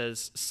that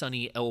says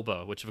Sunny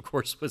Elba, which of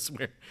course was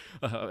where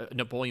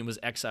Napoleon was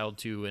exiled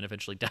to and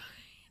eventually died.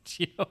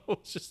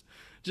 It's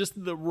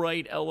just the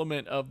right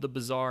element of the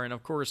bizarre. And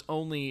of course,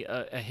 only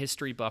a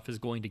history buff is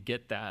going to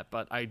get that.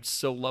 But I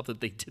so love that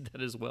they did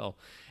that as well.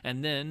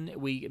 And then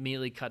we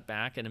immediately cut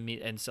back,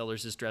 and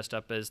Sellers is dressed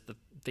up as the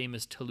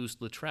famous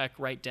Toulouse-Lautrec,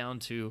 right down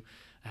to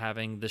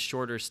having the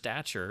shorter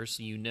stature,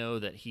 so you know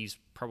that he's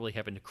probably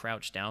having to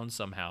crouch down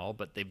somehow,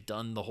 but they've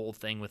done the whole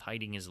thing with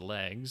hiding his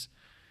legs.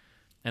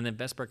 And then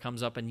Vesper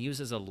comes up and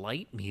uses a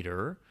light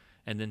meter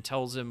and then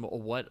tells him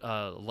what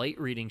light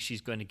reading she's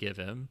going to give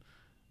him.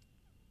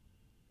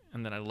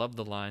 And then I love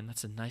the line,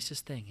 "That's the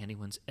nicest thing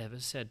anyone's ever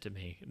said to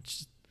me." It's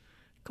just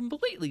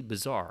completely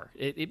bizarre.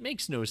 It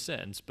makes no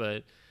sense,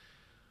 but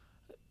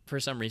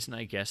for some reason,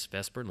 I guess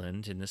Vesper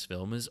Lynd in this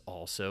film is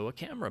also a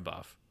camera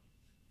buff.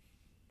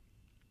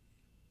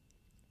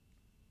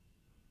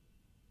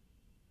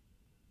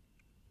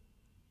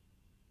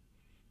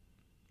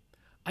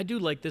 I do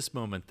like this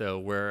moment, though,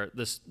 where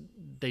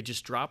they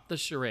just drop the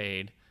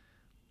charade.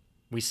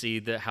 We see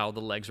how the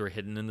legs were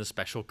hidden in the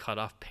special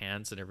cutoff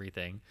pants and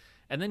everything.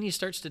 And then he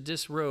starts to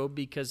disrobe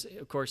because,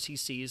 of course, he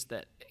sees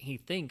that he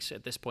thinks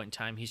at this point in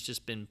time he's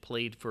just been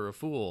played for a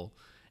fool.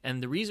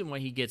 And the reason why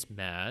he gets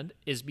mad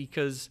is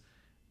because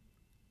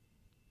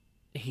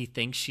he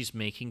thinks she's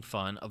making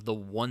fun of the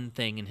one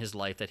thing in his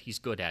life that he's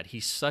good at.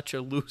 He's such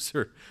a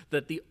loser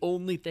that the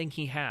only thing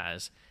he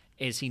has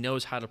is he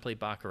knows how to play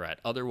baccarat.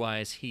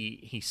 Otherwise,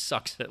 he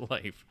sucks at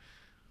life.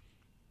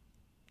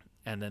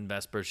 And then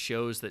Vesper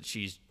shows that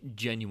she's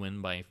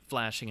genuine by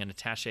flashing an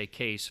attaché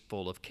case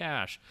full of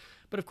cash.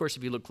 But of course,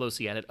 if you look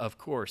closely at it, of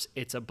course,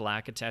 it's a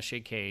black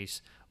attaché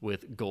case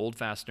with gold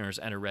fasteners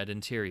and a red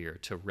interior,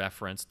 to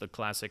reference the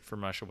classic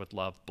From Russia with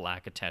Love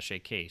black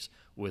attaché case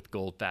with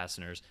gold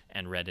fasteners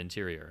and red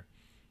interior.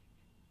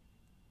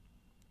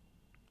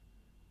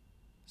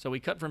 So we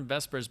cut from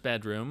Vesper's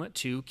bedroom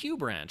to Q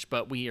Branch,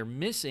 but we are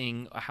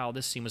missing how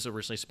this scene was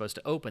originally supposed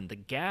to open. The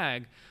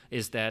gag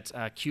is that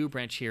Q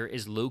Branch here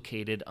is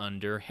located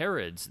under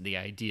Herod's, the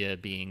idea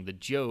being the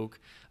joke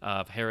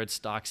of Herod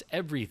stocks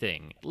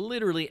everything,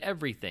 literally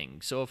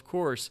everything. So of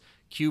course,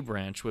 Q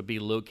Branch would be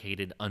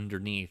located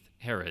underneath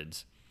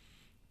Herod's.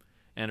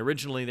 And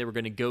originally they were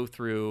going to go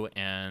through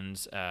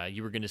and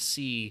you were going to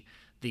see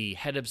the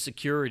head of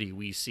security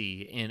we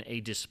see in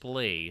a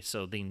display.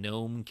 So the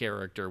gnome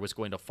character was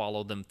going to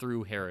follow them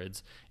through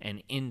Herod's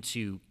and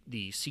into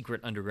the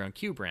secret underground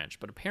Q Branch.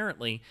 But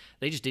apparently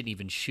they just didn't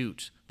even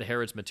shoot the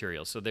Herod's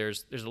material. So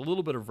there's a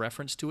little bit of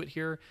reference to it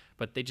here,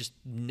 but they just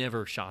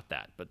never shot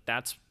that. But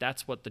that's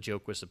what the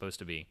joke was supposed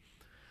to be.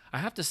 I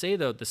have to say,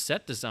 though, the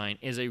set design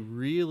is a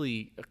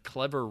really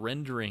clever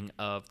rendering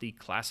of the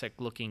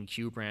classic-looking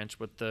Q Branch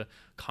with the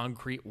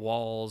concrete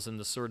walls and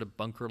the sort of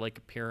bunker-like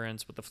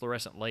appearance with the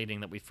fluorescent lighting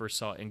that we first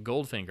saw in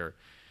Goldfinger.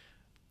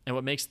 And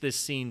what makes this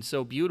scene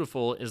so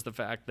beautiful is the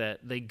fact that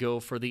they go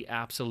for the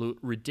absolute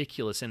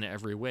ridiculous in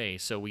every way.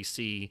 So we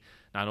see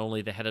not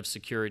only the head of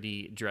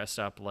security dressed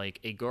up like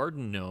a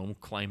garden gnome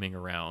climbing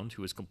around,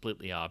 who is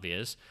completely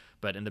obvious,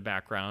 but in the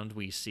background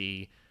we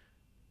see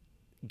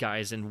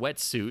guys in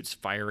wetsuits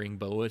firing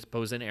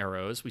bows and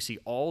arrows. We see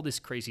all this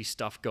crazy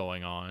stuff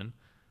going on.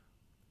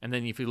 And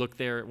then if you look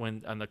there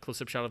when on the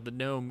close-up shot of the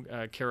gnome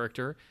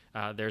character,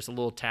 there's a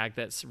little tag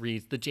that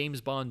reads, "The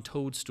James Bond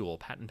Toadstool,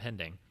 patent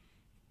pending."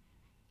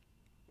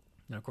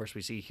 And of course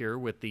we see here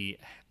with the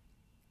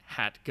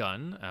hat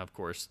gun, of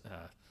course,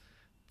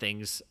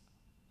 things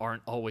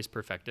aren't always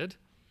perfected.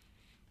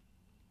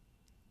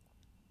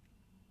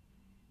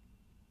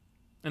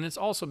 And it's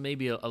also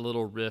maybe a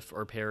little riff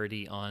or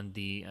parody on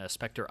the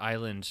Spectre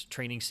Island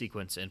training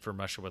sequence in From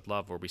Russia with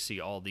Love, where we see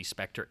all these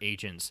Spectre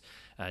agents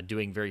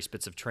doing various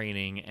bits of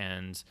training,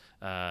 and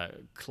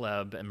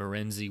Klebb and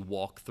Morenzi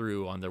walk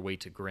through on their way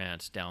to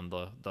Grant down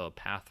the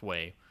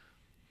pathway.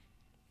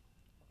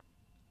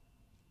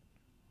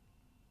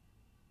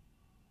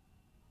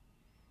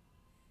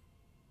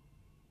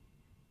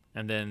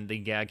 And then the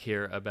gag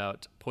here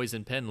about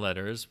poison pen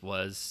letters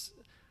was,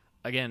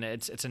 again,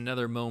 it's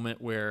another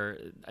moment where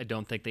I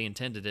don't think they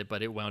intended it,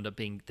 but it wound up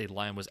being the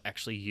line was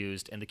actually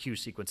used in the Q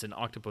sequence in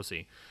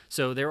Octopussy.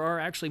 So there are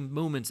actually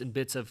moments and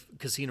bits of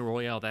Casino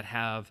Royale that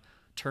have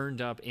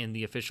turned up in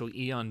the official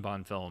Eon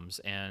Bond films,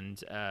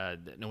 and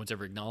no one's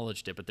ever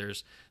acknowledged it, but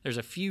there's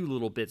a few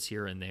little bits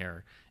here and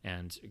there.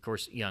 And of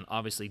course Eon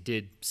obviously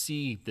did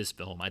see this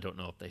film. I don't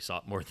know if they saw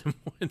it more than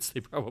once.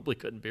 They probably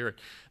couldn't bear it,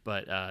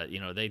 but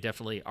they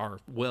definitely are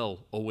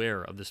well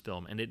aware of this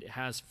film, and it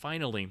has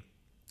finally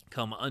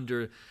come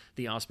under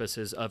the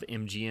auspices of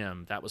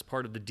MGM. That was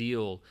part of the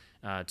deal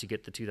to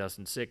get the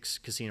 2006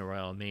 Casino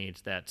Royale made,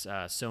 that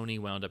Sony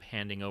wound up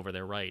handing over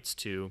their rights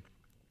to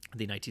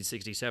the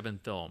 1967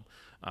 film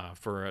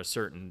for a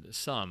certain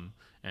sum,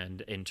 and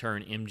in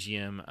turn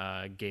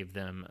MGM gave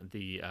them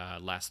the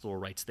last little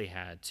rights they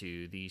had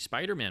to the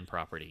Spider-Man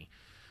property.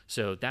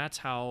 So that's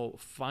how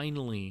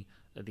finally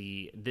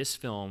this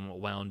film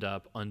wound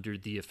up under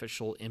the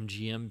official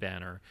MGM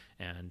banner,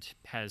 and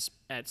has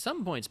at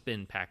some points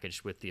been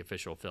packaged with the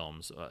official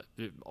films,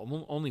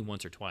 only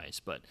once or twice,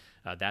 but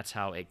that's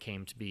how it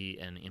came to be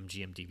an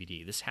MGM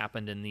DVD. This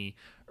happened in the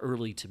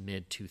early to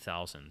mid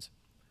 2000s.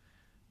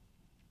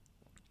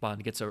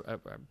 Bond gets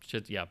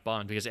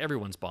Bond, because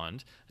everyone's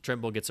Bond.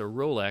 Tremble gets a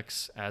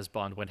Rolex, as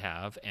Bond would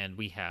have, and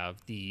we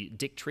have the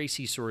Dick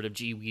Tracy sort of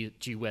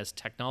G West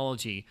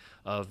technology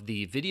of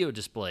the video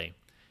display.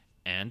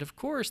 And of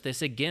course,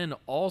 this again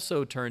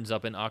also turns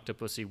up in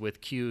Octopussy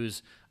with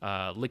Q's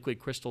liquid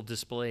crystal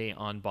display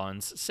on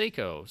Bond's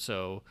Seiko.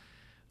 So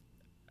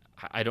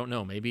I don't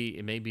know.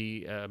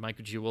 Maybe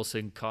Michael G.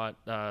 Wilson caught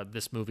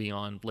this movie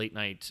on late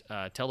night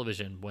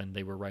television when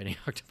they were writing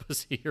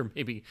Octopussy, or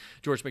maybe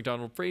George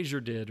MacDonald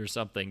Fraser did or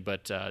something.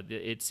 But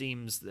it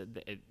seems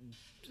that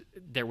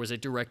there was a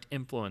direct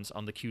influence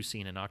on the Q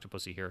scene in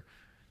Octopussy here.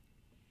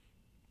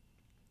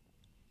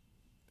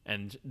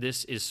 And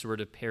this is sort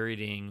of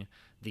parodying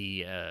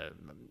the.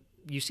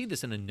 You see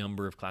this in a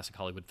number of classic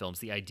Hollywood films.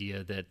 The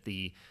idea that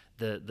the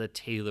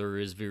tailor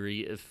is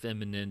very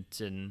effeminate,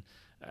 and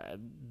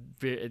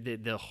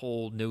the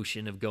whole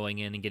notion of going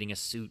in and getting a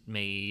suit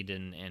made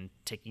and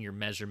taking your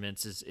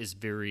measurements is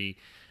very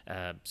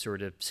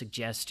sort of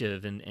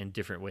suggestive in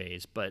different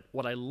ways. But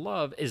what I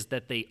love is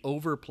that they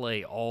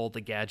overplay all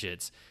the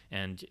gadgets,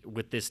 and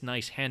with this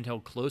nice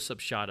handheld close-up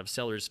shot of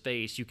Sellers'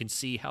 face, you can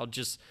see how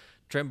just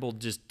Tremble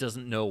just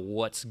doesn't know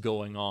what's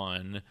going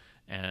on,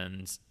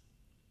 and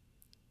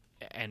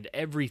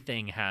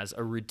everything has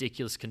a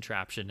ridiculous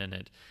contraption in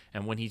it.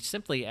 And when he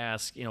simply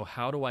asks,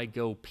 how do I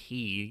go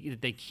pee?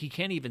 He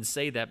can't even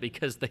say that,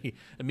 because they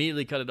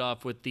immediately cut it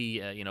off with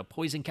the,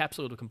 poison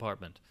capsule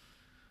compartment.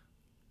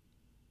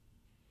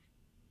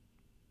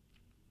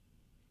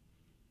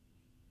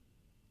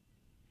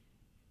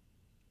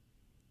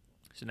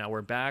 So now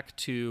we're back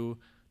to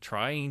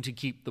trying to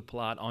keep the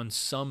plot on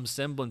some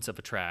semblance of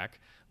a track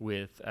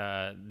with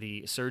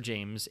the Sir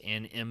James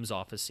in M's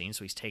office scene,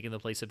 so he's taking the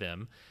place of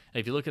M. And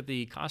if you look at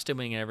the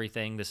costuming and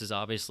everything, this is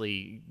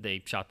obviously,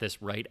 they shot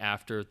this right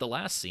after the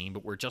last scene,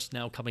 but we're just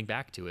now coming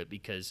back to it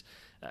because,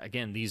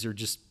 again, these are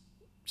just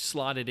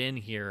slotted in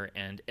here,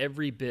 and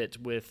every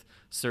bit with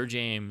Sir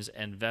James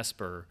and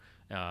Vesper,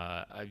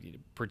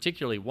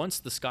 particularly once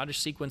the Scottish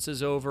sequence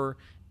is over,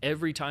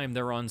 every time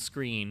they're on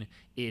screen,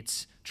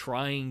 it's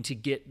trying to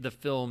get the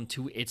film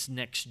to its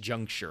next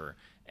juncture.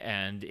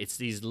 And it's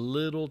these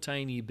little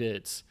tiny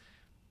bits.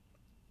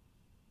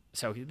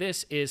 So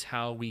this is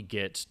how we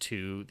get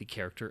to the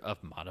character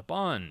of Mata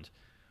Bond,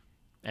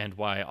 and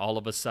why all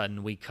of a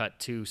sudden we cut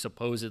to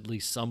supposedly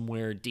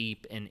somewhere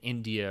deep in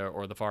India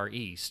or the Far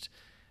East.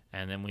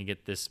 And then we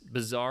get this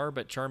bizarre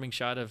but charming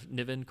shot of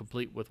Niven,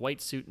 complete with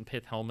white suit and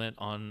pith helmet,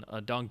 on a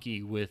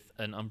donkey with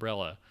an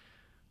umbrella.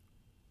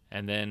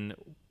 And then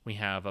we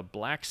have a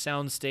black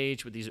sound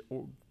stage with these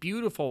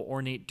beautiful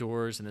ornate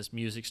doors, and this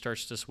music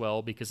starts to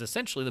swell because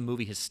essentially the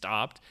movie has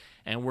stopped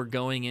and we're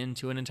going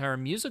into an entire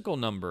musical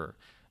number.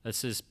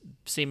 This is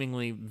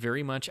seemingly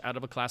very much out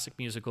of a classic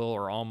musical,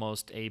 or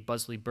almost a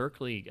Buzzley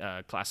Berkeley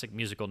classic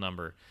musical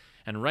number.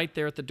 And right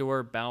there at the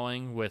door,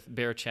 bowing with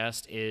bare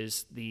chest,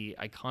 is the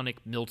iconic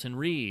Milton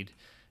Reed,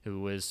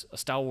 who was a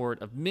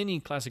stalwart of many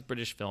classic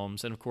British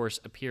films and, of course,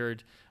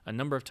 appeared a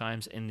number of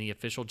times in the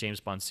official James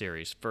Bond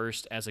series,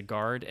 first as a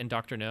guard in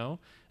Dr. No,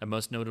 and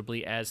most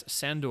notably as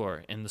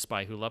Sandor in The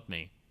Spy Who Loved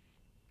Me.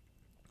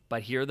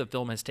 But here the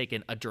film has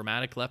taken a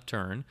dramatic left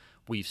turn.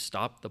 We've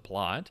stopped the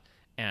plot,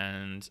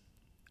 and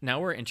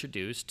now we're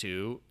introduced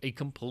to a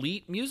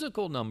complete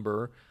musical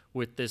number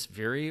with this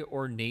very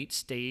ornate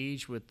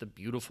stage with the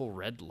beautiful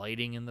red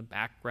lighting in the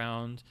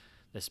background,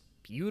 this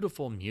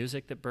beautiful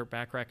music that Burt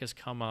Bacharach has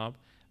come up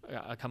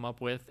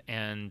with,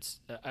 and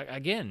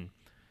again,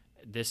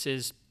 this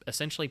is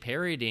essentially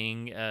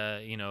parodying,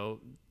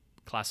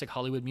 classic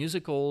Hollywood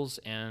musicals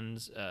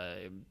and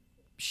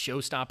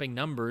show-stopping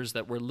numbers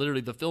that where literally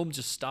the film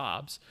just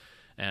stops,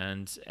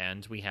 and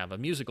we have a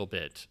musical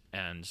bit,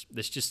 and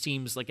this just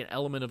seems like an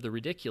element of the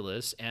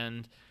ridiculous,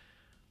 and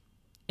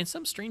in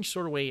some strange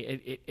sort of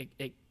way,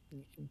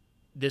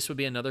 this would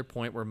be another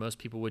point where most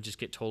people would just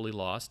get totally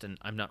lost, and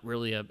I'm not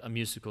really a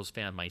musicals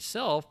fan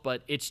myself,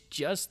 but it's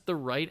just the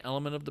right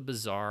element of the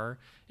bizarre.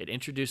 It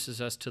introduces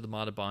us to the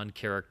Mata Bond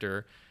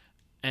character,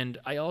 and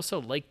I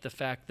also like the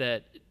fact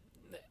that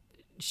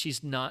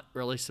she's not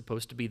really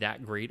supposed to be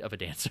that great of a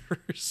dancer.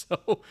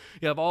 So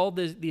you have all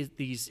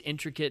these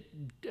intricate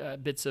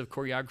bits of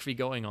choreography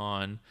going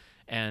on,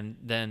 and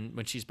then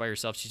when she's by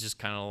herself, she's just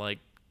kind of like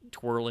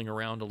twirling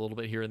around a little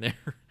bit here and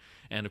there.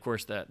 And of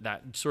course,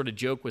 that sort of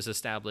joke was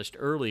established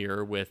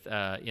earlier with,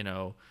 her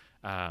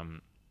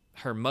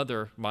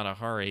mother, Mata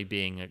Hari,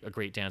 being a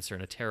great dancer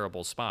and a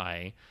terrible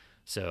spy.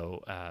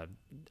 So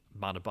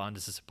Mata Bond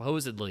is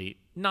supposedly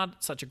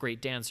not such a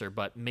great dancer,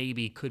 but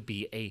maybe could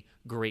be a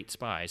great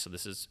spy. So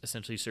this is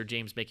essentially Sir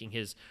James making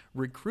his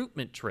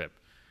recruitment trip.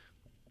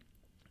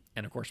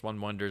 And of course, one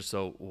wonders,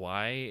 so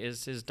why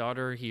is his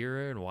daughter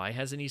here, and why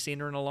hasn't he seen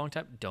her in a long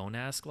time? Don't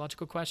ask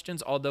logical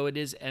questions, although it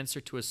is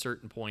answered to a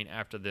certain point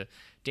after the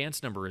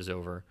dance number is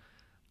over.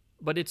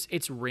 But it's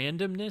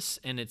randomness,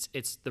 and it's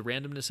the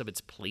randomness of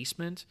its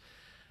placement.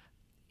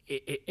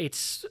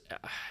 It's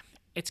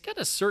got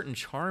a certain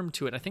charm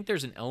to it. I think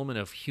there's an element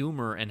of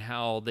humor in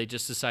how they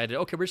just decided,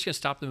 okay, we're just going to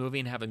stop the movie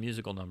and have a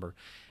musical number.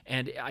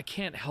 And I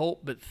can't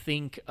help but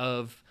think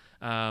of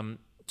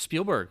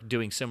Spielberg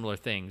doing similar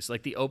things,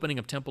 like the opening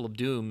of Temple of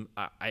Doom.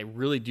 I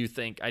really do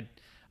think,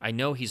 I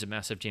know he's a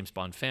massive James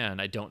Bond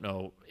fan. I don't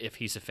know if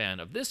he's a fan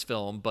of this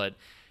film, but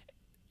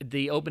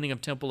the opening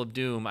of Temple of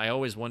Doom, I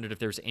always wondered if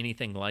there's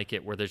anything like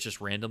it where there's just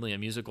randomly a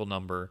musical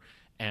number,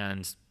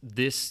 and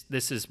this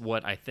is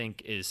what I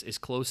think is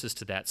closest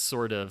to that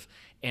sort of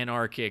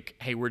anarchic,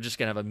 hey, we're just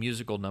going to have a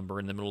musical number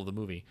in the middle of the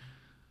movie.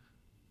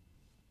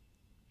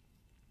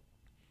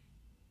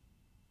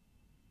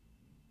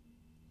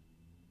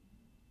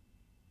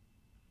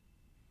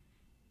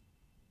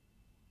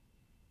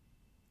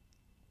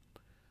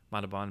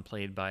 Mata Bond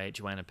played by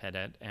Joanna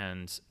Pedet,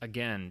 and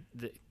again,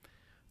 the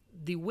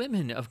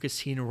women of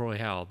Casino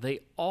Royale, they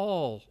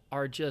all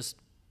are just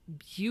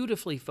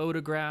beautifully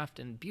photographed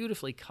and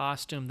beautifully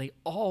costumed. They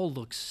all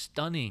look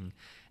stunning,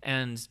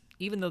 and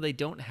even though they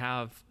don't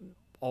have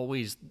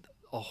always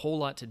a whole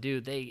lot to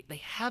do, they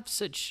have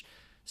such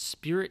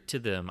spirit to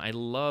them. I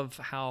love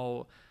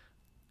how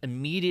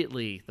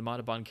immediately the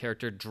Mata Bond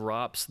character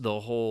drops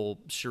the whole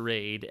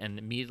charade and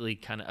immediately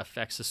kind of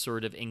affects a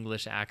sort of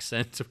English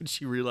accent when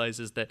she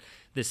realizes that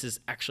this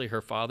is actually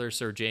her father,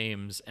 Sir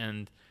James.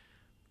 And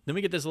then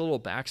we get this little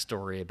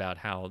backstory about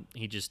how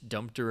he just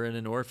dumped her in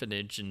an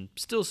orphanage and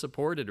still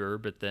supported her,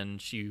 but then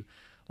she,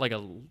 like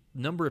a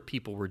number of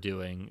people were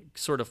doing,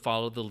 sort of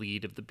followed the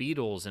lead of the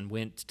Beatles and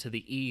went to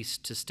the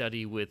East to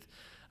study with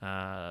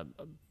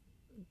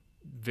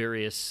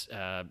various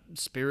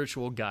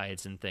spiritual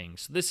guides and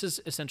things. This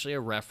is essentially a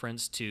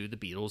reference to the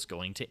Beatles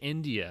going to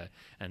India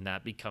and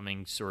that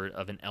becoming sort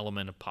of an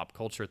element of pop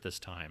culture at this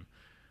time.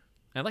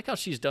 I like how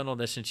she's done all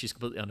this and she's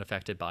completely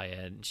unaffected by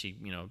it. And she,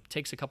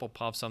 takes a couple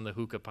puffs on the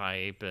hookah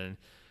pipe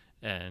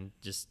and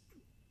just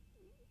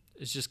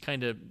is just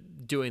kind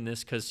of doing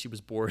this because she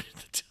was bored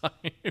at the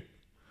time.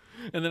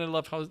 And then I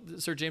love how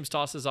Sir James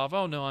tosses off,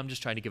 "Oh no, I'm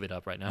just trying to give it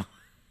up right now."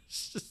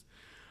 It's just,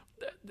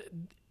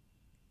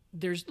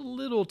 there's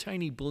little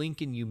tiny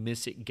blink and you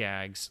miss it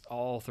gags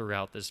all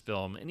throughout this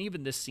film, and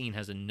even this scene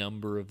has a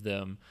number of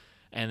them,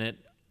 and it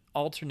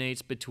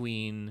alternates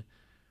between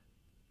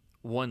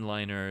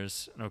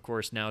one-liners, and of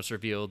course now it's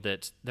revealed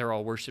that they're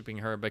all worshiping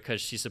her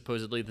because she's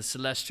supposedly the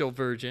celestial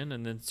virgin,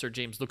 and then Sir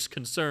James looks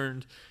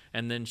concerned,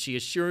 and then she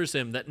assures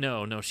him that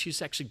no,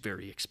 she's actually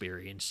very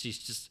experienced. She's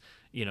just,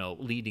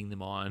 leading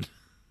them on.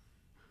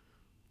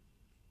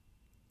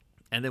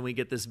 And then we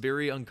get this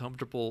very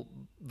uncomfortable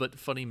but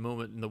funny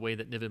moment in the way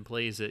that Niven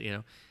plays it, "If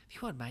you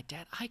want my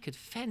dad, I could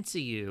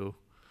fancy you."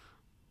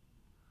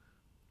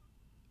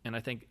 And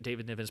I think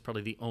David Niven is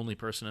probably the only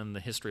person in the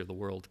history of the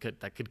world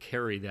that could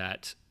carry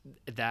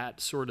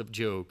that sort of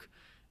joke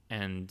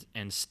and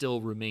still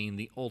remain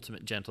the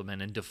ultimate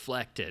gentleman and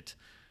deflect it.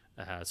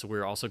 So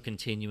we're also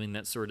continuing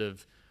that sort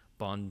of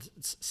Bond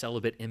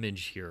celibate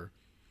image here.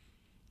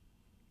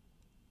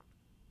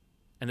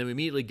 And then we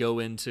immediately go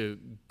into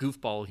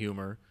goofball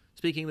humor.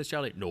 "Speaking English,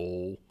 Charlie?"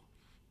 "No."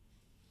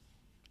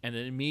 And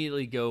then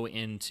immediately go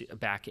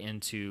back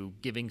into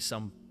giving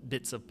some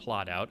bits of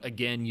plot out,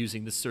 again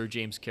using the Sir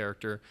James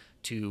character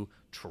to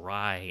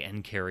try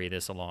and carry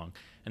this along.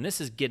 And this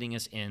is getting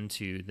us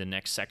into the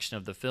next section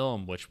of the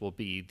film, which will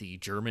be the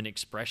German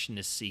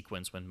expressionist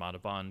sequence when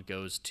Montalban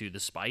goes to the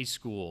spy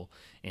school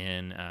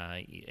in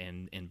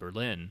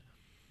Berlin.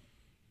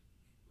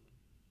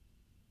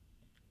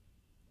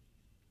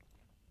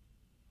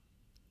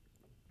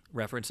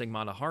 Referencing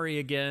Mata Hari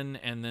again,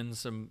 and then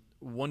some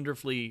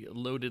wonderfully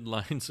loaded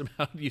lines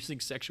about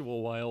using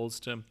sexual wiles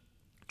to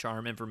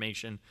charm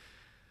information.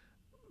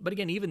 But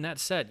again, even that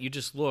set, you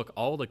just look,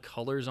 all the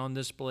colors on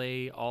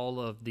display, all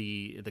of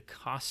the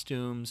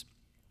costumes.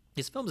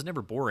 This film is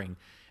never boring.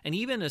 And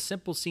even a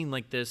simple scene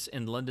like this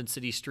in London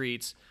city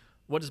streets,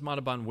 what is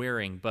Montalban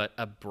wearing but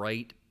a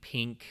bright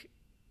pink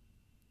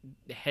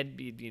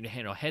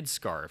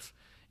headscarf?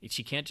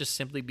 She can't just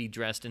simply be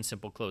dressed in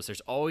simple clothes.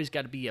 There's always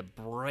got to be a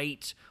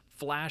bright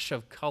flash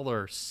of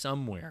color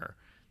somewhere.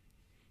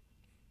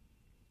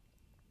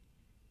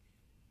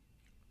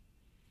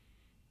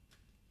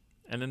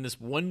 And then this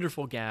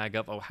wonderful gag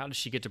of, how does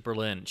she get to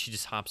Berlin? She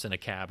just hops in a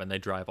cab and they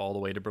drive all the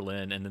way to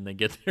Berlin, and then they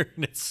get there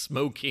and it's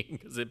smoking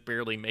because it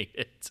barely made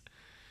it.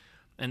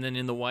 And then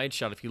in the wide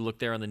shot, if you look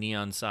there on the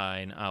neon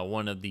sign,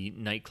 one of the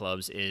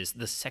nightclubs is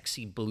the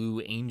Sexy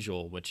Blue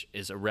Angel, which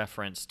is a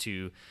reference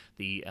to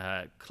the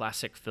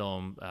classic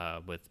film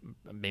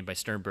made by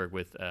Sternberg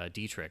with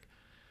Dietrich.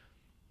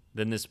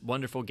 Then this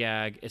wonderful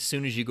gag, as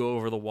soon as you go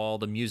over the wall,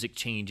 the music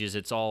changes.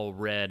 It's all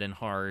red and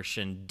harsh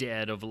and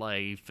dead of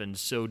life and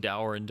so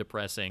dour and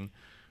depressing.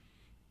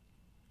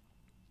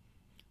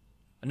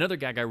 Another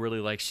gag I really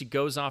like, she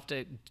goes off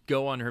to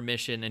go on her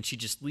mission and she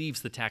just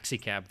leaves the taxi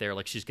cab there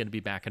like she's going to be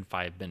back in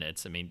 5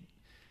 minutes. I mean,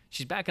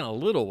 she's back in a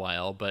little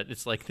while, but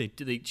it's like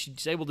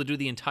she's able to do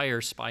the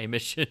entire spy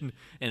mission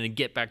and then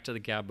get back to the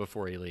cab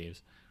before he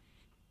leaves.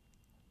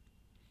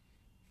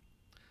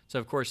 So,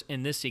 of course,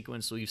 in this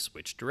sequence, we've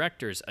switched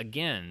directors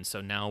again.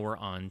 So now we're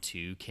on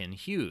to Ken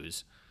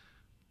Hughes,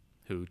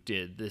 who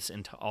did this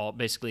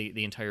basically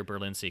the entire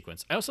Berlin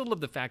sequence. I also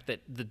love the fact that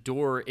the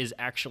door is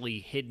actually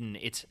hidden.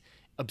 It's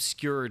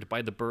obscured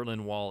by the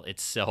Berlin Wall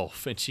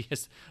itself, and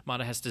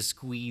Mata has to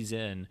squeeze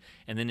in.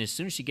 And then as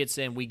soon as she gets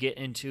in, we get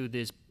into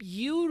this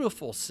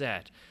beautiful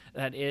set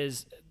that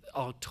is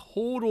a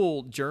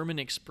total German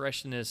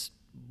expressionist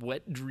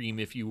wet dream,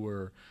 if you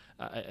will.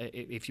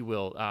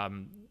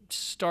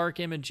 Stark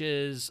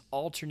images,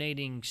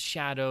 alternating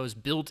shadows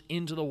built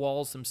into the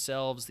walls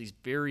themselves, these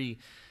very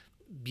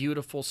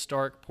beautiful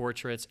stark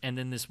portraits, and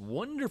then this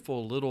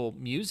wonderful little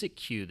music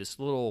cue, this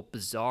little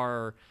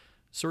bizarre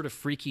sort of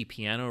freaky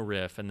piano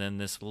riff, and then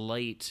this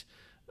light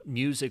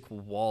music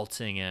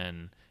waltzing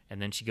in,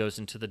 and then she goes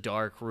into the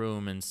dark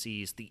room and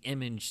sees the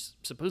image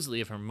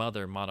supposedly of her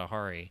mother, Mata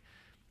Hari,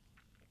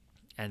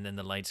 and then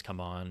the lights come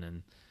on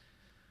and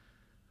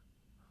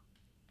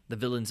the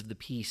villains of the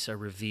piece are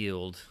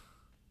revealed,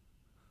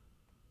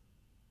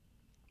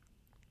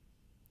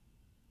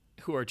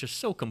 who are just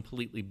so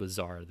completely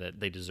bizarre that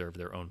they deserve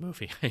their own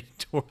movie. I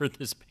adore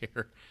this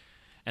pair.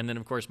 And then,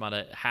 of course,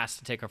 Mata has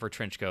to take off her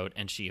trench coat,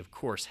 and she, of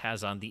course,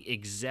 has on the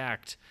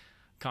exact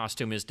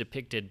costume as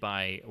depicted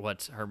by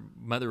what her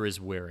mother is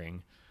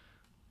wearing.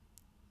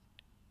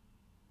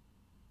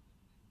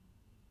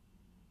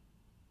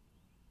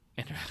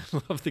 And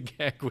I love the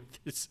gag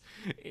with this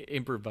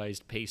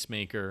improvised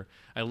pacemaker.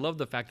 I love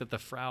the fact that the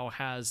Frau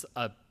has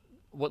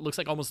what looks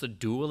like almost a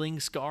dueling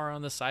scar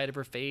on the side of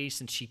her face,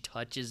 and she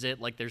touches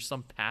it like there's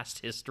some past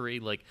history,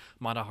 like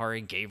Mata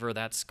Hari gave her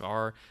that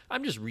scar.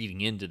 I'm just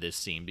reading into this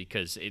scene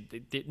because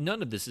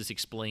none of this is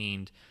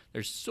explained.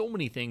 There's so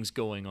many things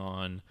going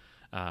on.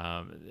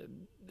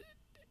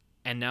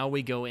 And now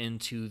we go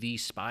into the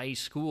spy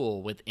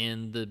school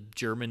within the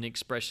German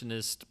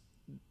expressionist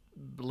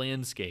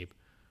landscape.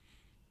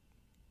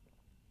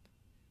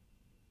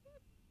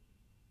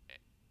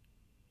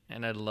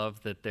 And I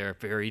love that they're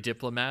very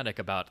diplomatic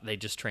about they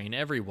just train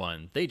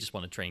everyone. They just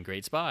want to train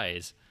great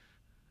spies.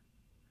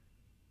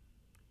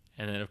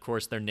 And then, of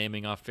course, they're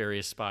naming off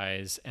various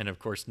spies and, of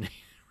course,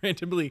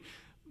 randomly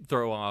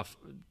throw off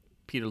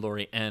Peter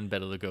Lorre and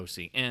Bela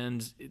Lugosi.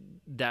 And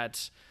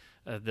that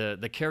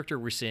the character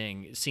we're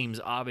seeing seems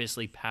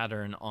obviously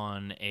patterned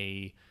on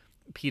a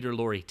Peter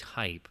Lorre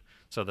type.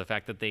 So the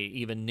fact that they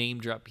even name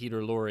drop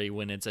Peter Lorre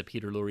when it's a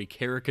Peter Lorre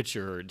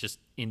caricature just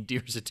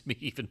endears it to me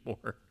even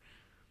more.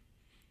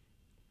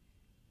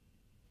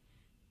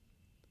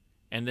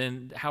 And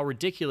then how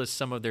ridiculous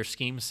some of their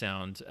schemes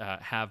sound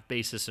have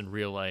basis in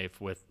real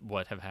life with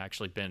what have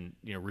actually been,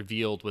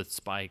 revealed with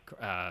spy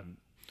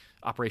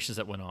operations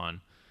that went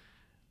on.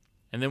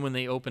 And then when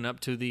they open up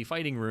to the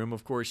fighting room,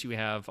 of course, you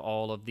have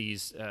all of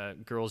these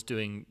girls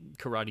doing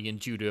karate and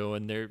judo,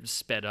 and they're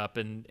sped up,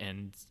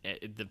 and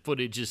the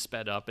footage is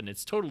sped up, and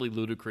it's totally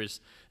ludicrous.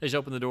 They just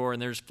open the door,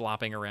 and they're just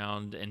flopping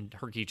around in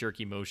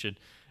herky-jerky motion.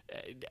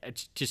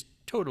 It's just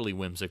totally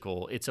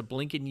whimsical. It's a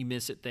blink and you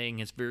miss it thing.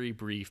 It's very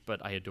brief, but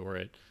I adore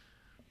it.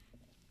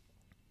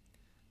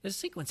 This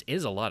sequence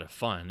is a lot of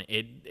fun.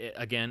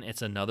 Again,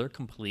 it's another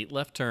complete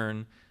left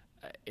turn.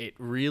 It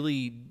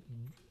really,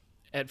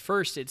 at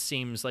first, it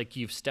seems like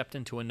you've stepped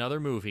into another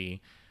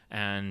movie,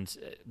 and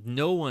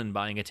no one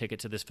buying a ticket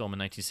to this film in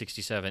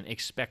 1967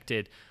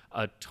 expected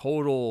a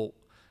total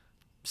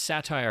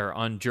satire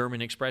on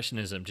German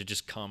expressionism to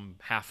just come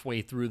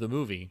halfway through the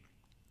movie.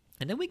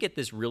 And then we get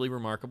this really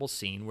remarkable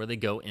scene where they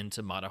go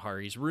into Mata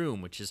Hari's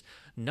room, which has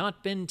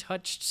not been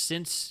touched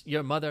since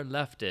your mother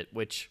left it,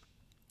 which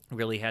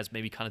really has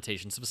maybe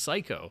connotations of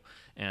Psycho.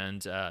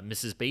 And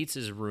Mrs.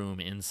 Bates's room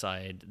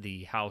inside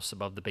the house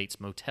above the Bates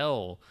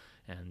Motel,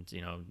 and,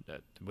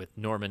 with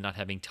Norman not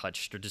having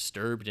touched or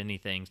disturbed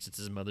anything since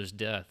his mother's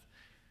death.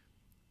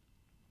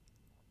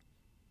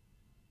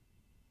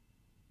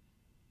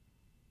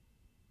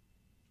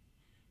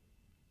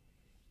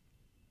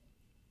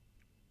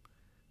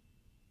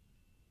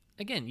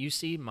 Again, you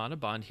see Mata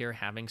Bond here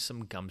having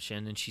some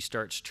gumption, and she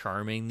starts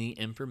charming the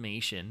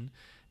information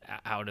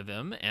out of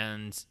him.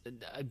 And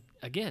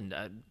again,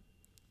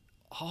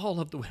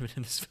 all of the women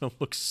in this film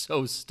look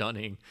so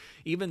stunning.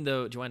 Even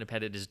though Joanna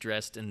Pettit is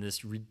dressed in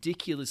this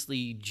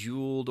ridiculously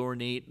jeweled,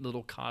 ornate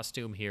little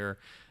costume here,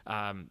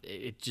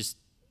 it just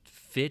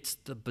fits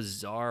the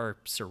bizarre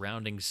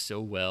surroundings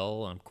so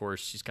well. And of course,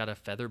 she's got a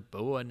feather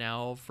boa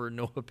now for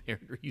no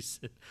apparent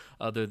reason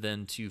other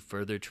than to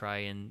further try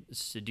and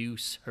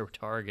seduce her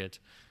target.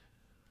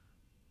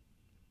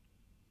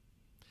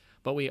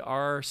 But we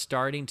are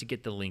starting to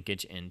get the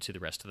linkage into the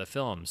rest of the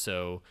film.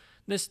 So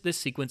this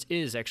sequence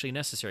is actually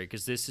necessary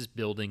because this is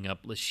building up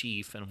Le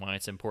Chiffre and why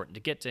it's important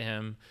to get to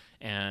him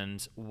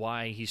and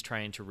why he's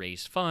trying to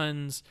raise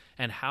funds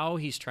and how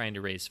he's trying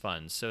to raise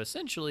funds. So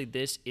essentially,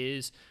 this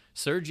is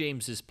Sir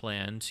James's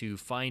plan to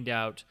find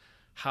out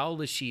how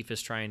Le Chiffre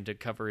is trying to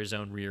cover his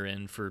own rear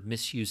end for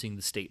misusing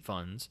the state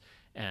funds,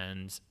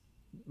 and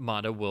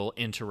Mata will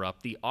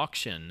interrupt the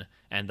auction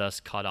and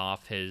thus cut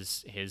off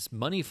his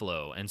money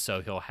flow, and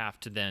so he'll have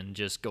to then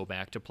just go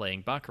back to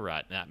playing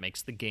Baccarat. That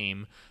makes the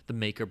game the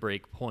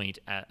make-or-break point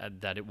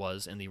that it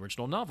was in the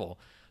original novel.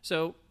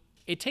 So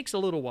it takes a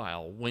little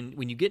while.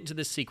 When you get into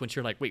this sequence,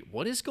 you're like, wait,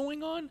 what is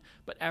going on?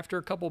 But after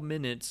a couple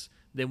minutes,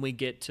 then we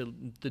get to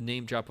the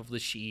name drop of Le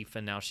Chiffre,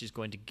 and now she's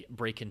going to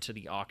break into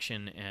the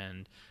auction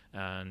and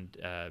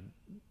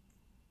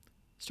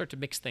start to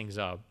mix things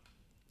up.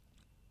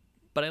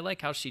 But I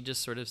like how she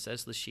just sort of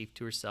says Le Chiffre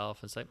to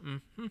herself. It's like,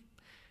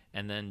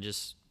 and then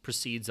just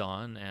proceeds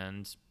on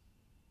and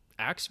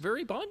acts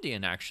very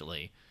Bondian,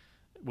 actually,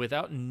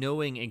 without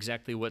knowing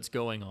exactly what's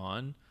going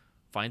on.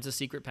 Finds a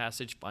secret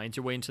passage, finds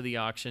her way into the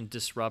auction,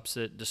 disrupts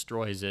it,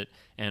 destroys it,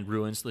 and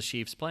ruins Le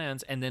Chiffre's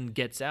plans, and then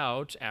gets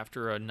out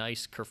after a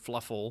nice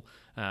kerfluffle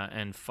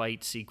and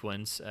fight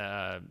sequence.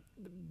 So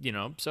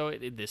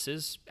this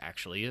is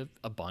actually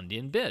a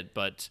Bondian bit,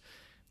 but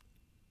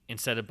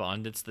instead of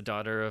Bond, it's the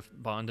daughter of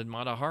Bond and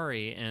Mata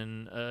Hari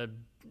in a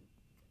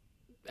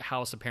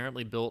house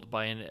apparently built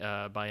by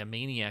a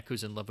maniac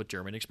who's in love with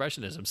German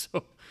expressionism.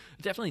 So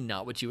definitely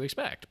not what you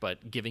expect,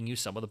 but giving you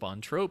some of the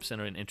Bond tropes in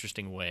an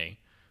interesting way.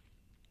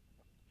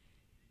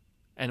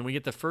 And we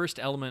get the first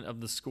element of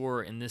the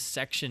score in this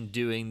section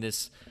doing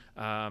this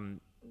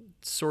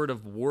sort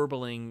of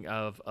warbling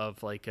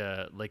of like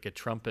a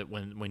trumpet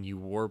when you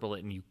warble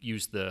it and you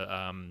use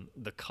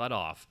the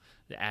cutoff,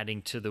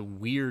 adding to the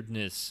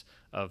weirdness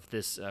of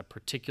this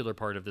particular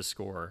part of the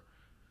score.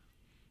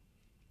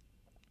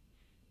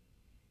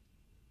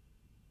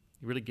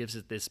 It really gives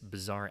it this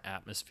bizarre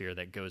atmosphere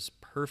that goes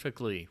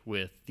perfectly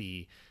with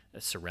the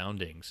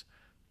surroundings.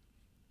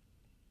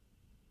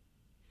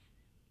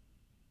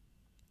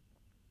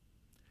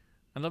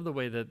 I love the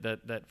way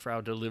that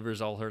Frau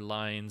delivers all her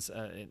lines.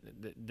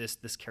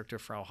 This character,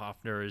 Frau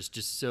Hoffner, is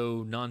just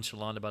so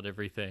nonchalant about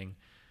everything.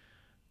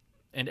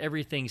 And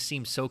everything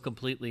seems so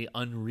completely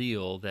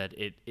unreal that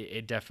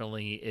it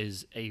definitely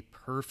is a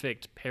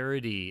perfect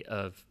parody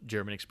of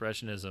German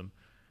expressionism.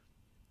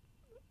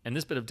 And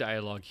this bit of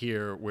dialogue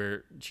here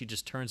where she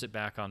just turns it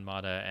back on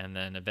Mata, and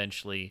then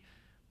eventually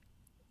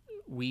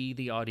we,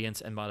 the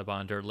audience, and Mata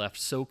Bond are left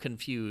so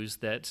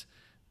confused that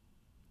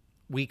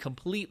we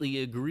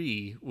completely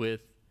agree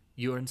with,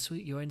 you're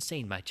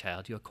insane, my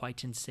child. You're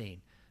quite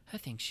insane. I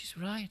think she's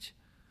right.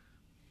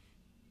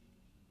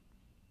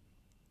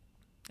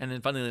 And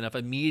then, funnily enough,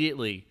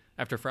 immediately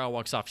after Frau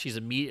walks off, she's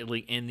immediately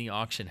in the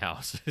auction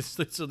house.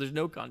 So there's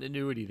no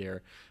continuity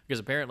there, because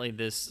apparently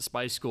this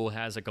spy school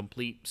has a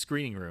complete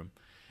screening room.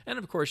 And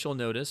of course, you'll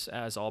notice,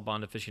 as all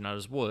Bond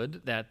aficionados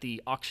would, that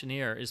the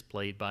auctioneer is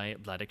played by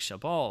Vladek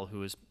Chabal,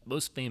 who is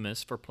most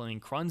famous for playing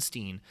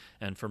Kronstein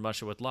and From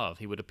Russia with Love.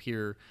 He would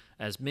appear,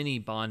 as many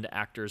Bond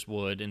actors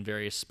would, in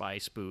various spy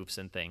spoofs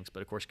and things.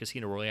 But of course,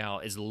 Casino Royale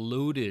is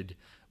loaded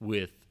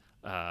with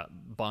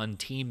Bond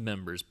team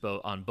members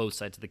on both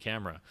sides of the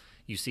camera.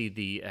 You see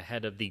the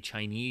head of the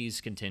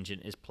Chinese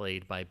contingent is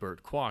played by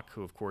Burt Kwok,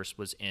 who of course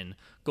was in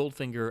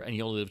Goldfinger and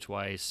You Only Live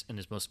Twice, and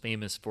is most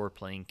famous for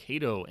playing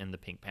Kato in the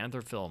Pink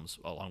Panther films,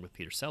 along with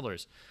Peter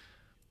Sellers.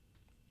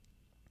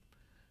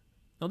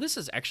 Now, this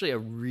is actually a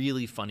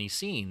really funny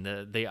scene.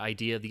 The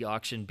idea of the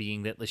auction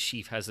being that Le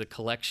Chiffre has a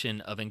collection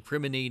of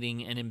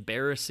incriminating and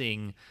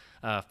embarrassing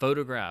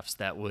photographs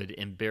that would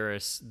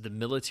embarrass the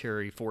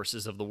military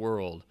forces of the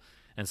world.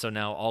 And so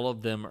now all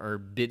of them are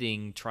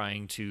bidding,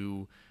 trying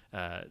to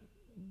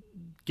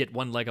get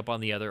one leg up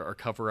on the other or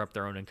cover up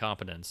their own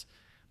incompetence.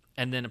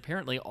 And then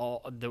apparently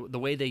all the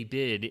way they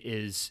bid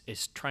is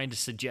trying to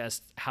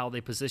suggest how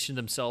they position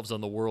themselves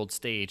on the world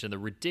stage and the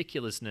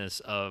ridiculousness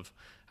of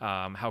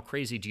how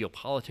crazy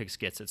geopolitics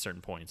gets at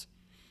certain points.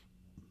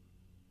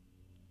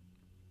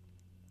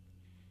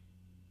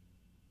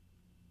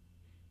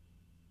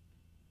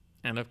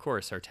 And of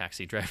course, our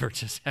taxi driver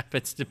just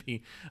happens to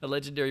be a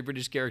legendary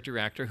British character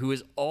actor who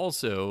is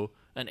also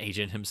an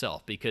agent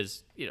himself,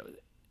 because, you know,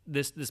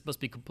 this must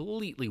be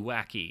completely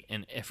wacky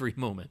in every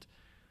moment.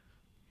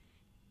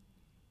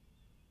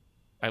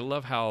 I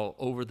love how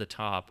over the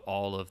top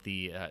all of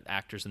the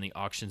actors in the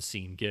auction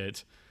scene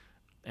get,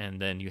 and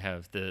then you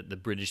have the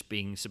British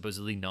being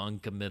supposedly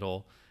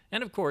non-committal.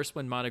 And of course,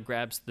 when Mata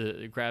grabs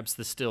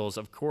the stills,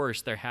 of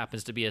course there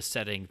happens to be a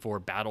setting for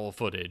battle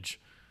footage.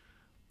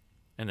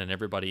 And then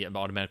everybody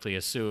automatically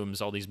assumes,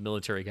 all these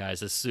military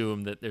guys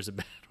assume that there's a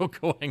battle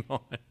going on.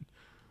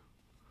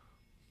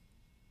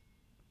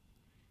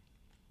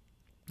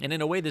 And in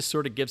a way, this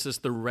sort of gives us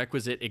the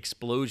requisite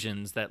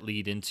explosions that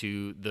lead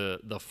into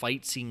the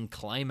fight scene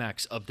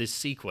climax of this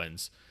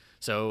sequence.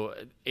 So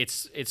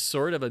it's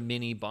sort of a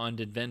mini Bond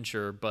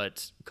adventure,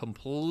 but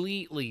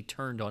completely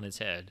turned on its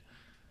head.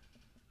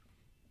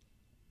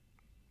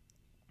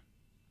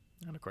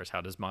 And of course,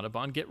 how does Mata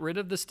Bond get rid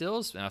of the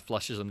stills?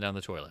 Flushes them down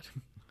the toilet.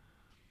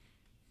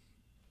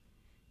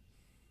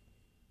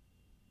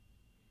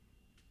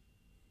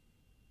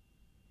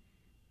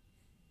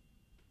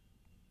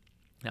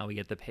 Now we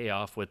get the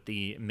payoff with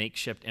the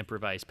makeshift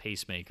improvised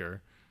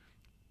pacemaker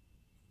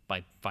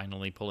by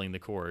finally pulling the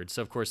cord.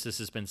 So, of course, this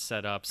has been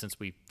set up since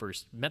we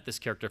first met this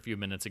character a few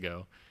minutes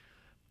ago.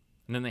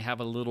 And then they have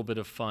a little bit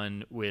of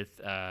fun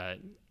with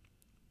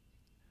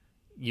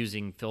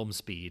using film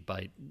speed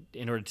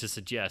in order to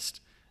suggest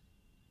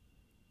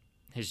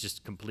his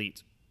just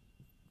complete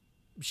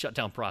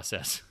shutdown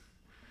process.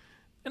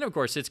 And, of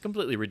course, it's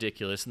completely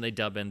ridiculous, and they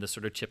dub in the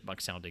sort of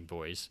chipmunk-sounding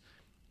voice.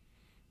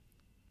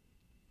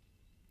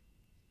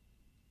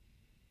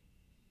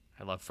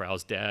 I love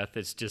Frau's death.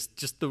 It's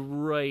just the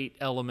right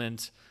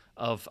element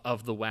of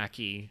the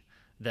wacky,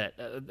 that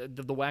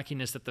the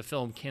wackiness that the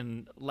film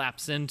can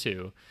lapse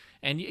into.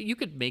 And you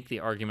could make the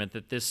argument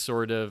that this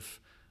sort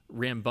of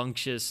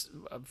rambunctious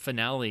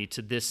finale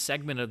to this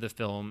segment of the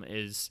film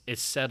is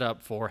set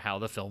up for how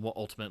the film will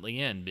ultimately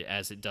end,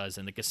 as it does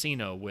in the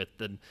casino, with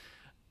the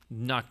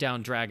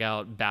knockdown, drag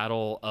out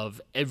battle of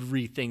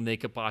everything they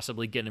could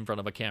possibly get in front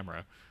of a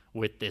camera,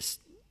 with this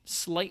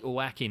slight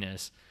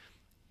wackiness.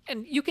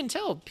 And you can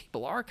tell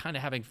people are kind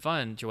of having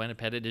fun. Joanna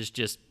Pettit is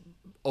just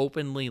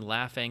openly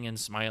laughing and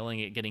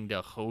smiling at getting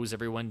to hose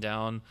everyone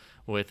down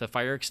with a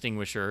fire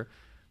extinguisher.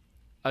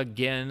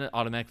 Again,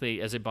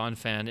 automatically, as a Bond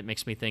fan, it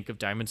makes me think of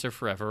Diamonds Are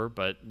Forever.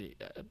 But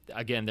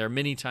again, there are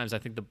many times I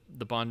think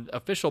the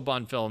official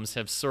Bond films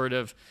have sort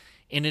of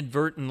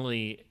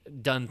inadvertently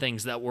done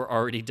things that were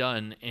already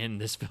done in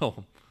this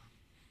film.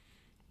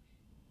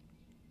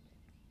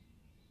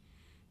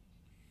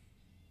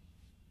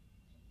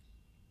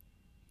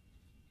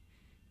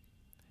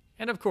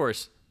 And of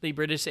course, the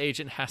British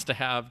agent has to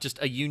have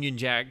just a Union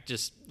Jack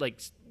just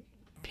like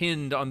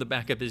pinned on the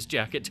back of his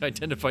jacket to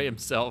identify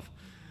himself.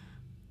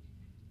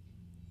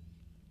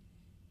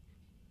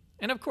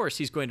 And of course,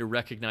 he's going to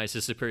recognize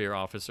his superior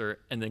officer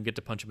and then get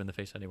to punch him in the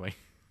face anyway.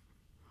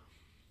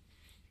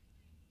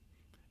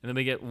 And then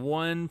we get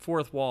one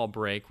fourth wall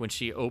break. When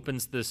she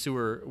opens the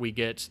sewer, we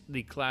get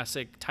the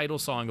classic title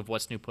song of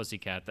What's New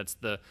Pussycat. That's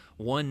the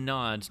one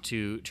nod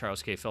to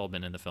Charles K.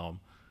 Feldman in the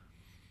film.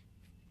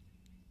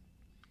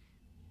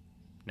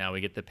 Now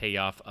we get the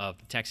payoff of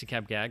the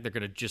taxicab gag. They're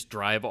going to just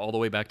drive all the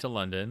way back to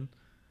London.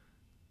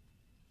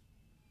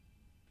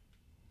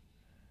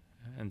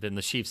 And then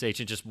the chief's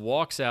agent just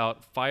walks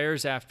out,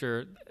 fires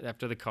after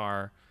the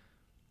car.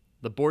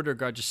 The border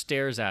guard just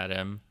stares at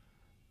him.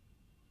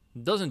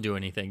 Doesn't do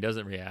anything,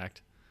 doesn't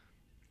react.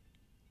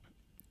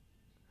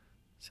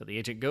 So the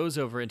agent goes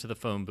over into the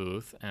phone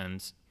booth,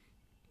 and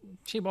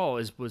Ball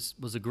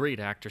was a great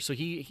actor. So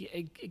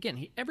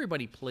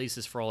everybody plays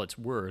this for all it's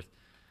worth.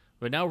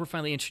 But now we're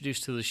finally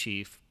introduced to the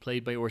chief,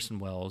 played by Orson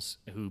Welles,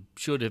 who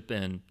should have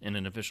been in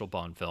an official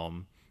Bond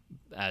film,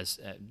 as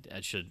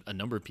should a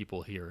number of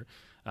people here.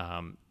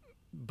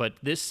 But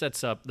this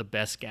sets up the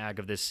best gag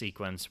of this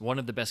sequence, one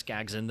of the best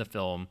gags in the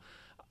film.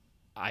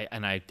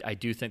 I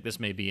do think this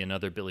may be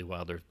another Billy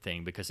Wilder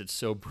thing because it's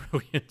so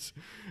brilliant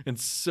and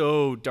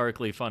so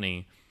darkly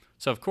funny.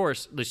 So, of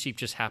course, the chief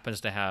just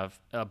happens to have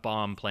a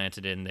bomb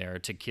planted in there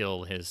to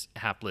kill his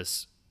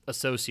hapless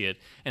associate,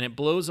 and it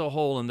blows a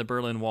hole in the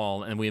Berlin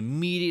Wall, and we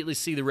immediately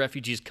see the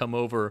refugees come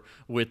over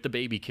with the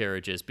baby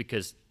carriages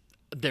because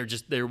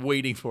they're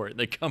waiting for it.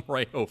 They come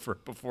right over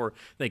before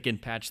they can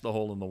patch the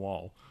hole in the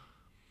wall.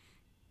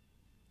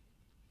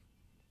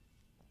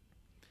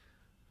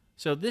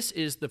 So this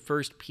is the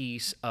first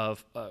piece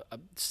of a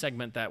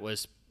segment that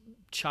was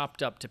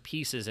chopped up to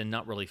pieces and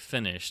not really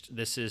finished.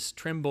 This is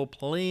Trimble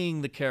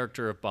playing the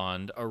character of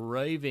Bond,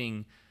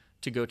 arriving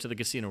to go to the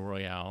Casino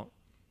Royale,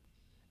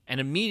 and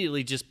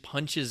immediately just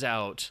punches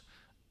out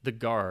the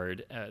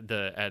guard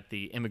at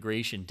the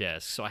immigration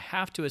desk. So I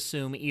have to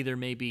assume either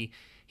maybe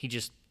he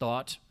just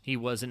thought he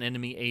was an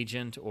enemy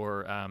agent,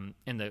 or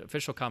in the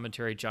official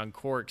commentary, John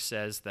Cork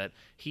says that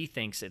he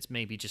thinks it's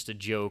maybe just a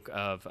joke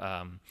of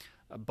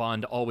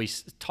Bond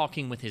always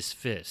talking with his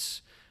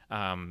fists.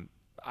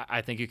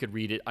 I think you could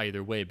read it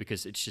either way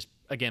because it's just,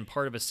 again,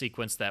 part of a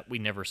sequence that we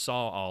never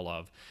saw all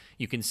of.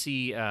 You can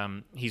see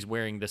he's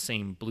wearing the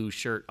same blue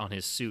shirt on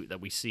his suit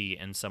that we see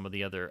in some of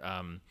the other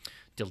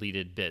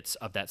deleted bits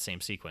of that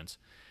same sequence.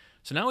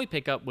 So now we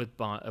pick up with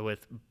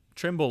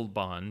Trimble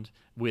Bond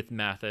with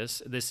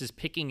Mathis. This is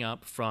picking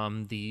up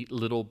from the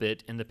little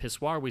bit in the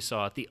pissoir we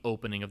saw at the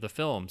opening of the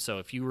film. So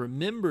if you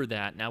remember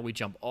that, now we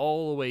jump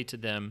all the way to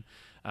them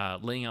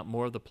laying out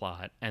more of the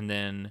plot, and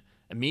then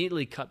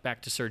immediately cut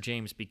back to Sir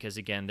James because,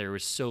 again, there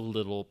was so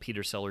little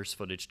Peter Sellers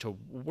footage to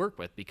work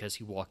with because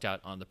he walked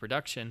out on the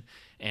production.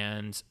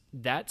 And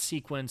that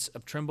sequence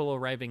of Trimble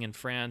arriving in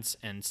France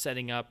and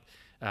setting up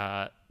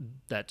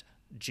that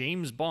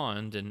James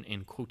Bond,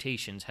 in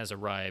quotations, has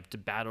arrived to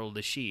battle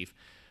the chief,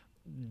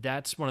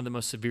 that's one of the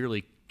most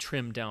severely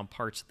trimmed down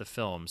parts of the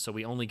film. So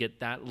we only get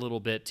that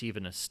little bit to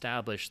even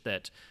establish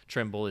that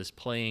Trimble is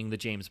playing the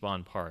James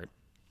Bond part.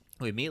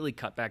 We immediately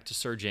cut back to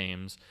Sir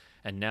James,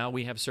 and now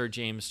we have Sir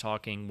James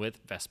talking with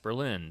Vesper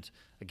Lynd,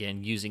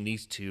 again using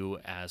these two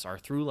as our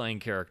through-line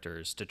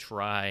characters to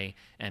try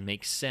and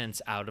make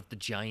sense out of the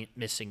giant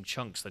missing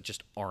chunks that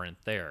just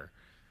aren't there.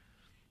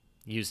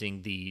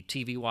 Using the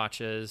TV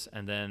watches,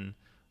 and then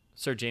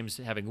Sir James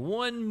having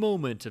one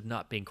moment of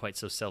not being quite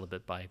so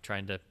celibate by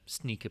trying to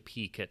sneak a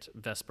peek at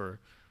Vesper.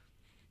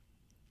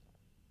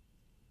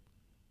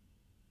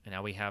 And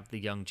now we have the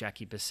young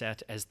Jackie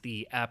Bissett as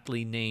the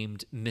aptly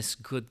named Miss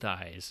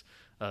Goodthighs,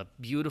 a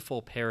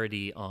beautiful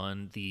parody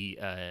on the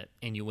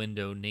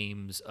innuendo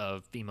names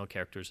of female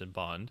characters in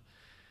Bond.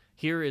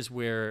 Here is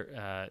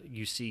where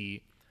you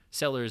see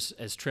Sellers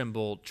as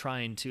Trimble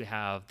trying to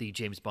have the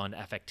James Bond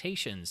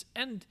affectations,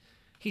 and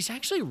he's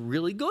actually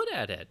really good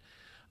at it.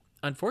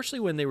 Unfortunately,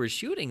 when they were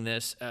shooting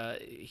this,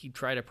 he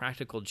tried a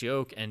practical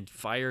joke and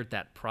fired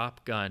that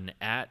prop gun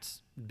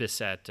at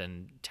Bissett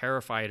and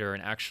terrified her,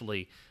 and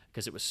actually,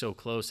 because it was so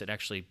close, it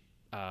actually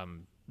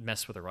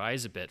messed with her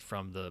eyes a bit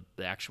from the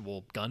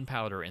actual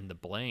gunpowder in the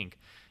blank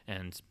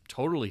and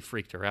totally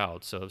freaked her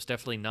out. So it was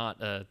definitely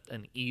not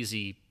an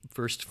easy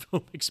first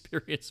film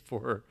experience for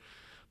her.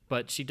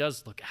 But she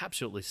does look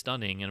absolutely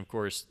stunning, and of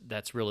course,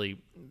 that's really...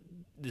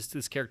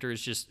 This character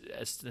is just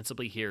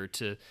ostensibly here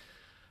to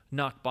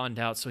knock Bond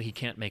out so he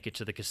can't make it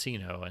to the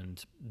casino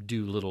and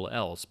do little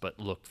else but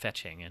look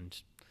fetching.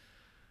 And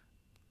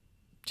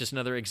just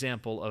another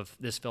example of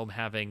this film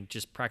having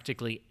just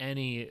practically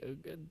any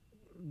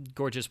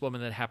gorgeous woman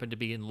that happened to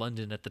be in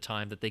London at the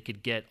time that they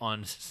could get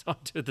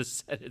onto the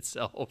set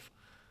itself.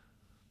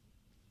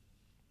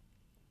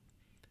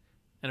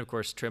 And of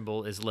course,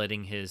 Trimble is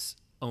letting his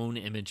own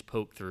image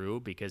poke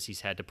through because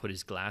he's had to put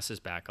his glasses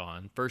back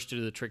on, first to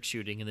do the trick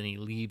shooting and then he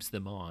leaves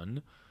them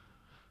on,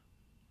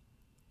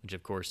 which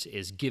of course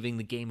is giving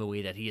the game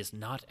away that he is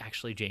not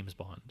actually James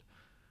Bond.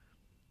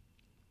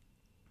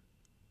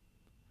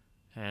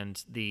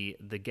 And the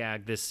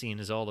gag this scene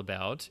is all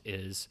about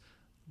is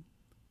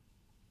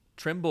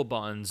Trimble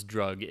Bond's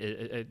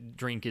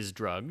drink is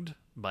drugged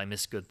by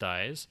Miss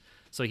Goodthighs,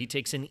 so he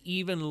takes an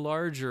even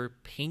larger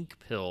pink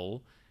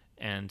pill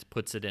and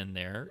puts it in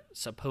there,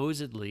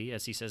 supposedly,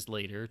 as he says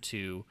later,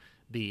 to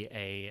be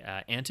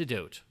a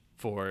antidote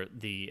for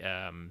the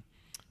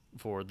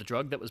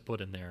drug that was put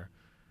in there.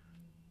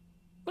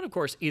 But of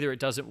course, either it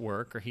doesn't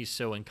work or he's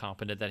so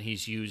incompetent that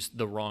he's used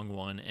the wrong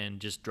one and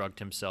just drugged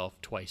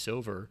himself twice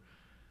over.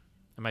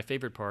 And my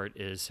favorite part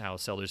is how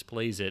Sellers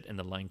plays it and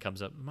the line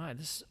comes up, "My,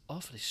 this is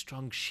awfully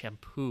strong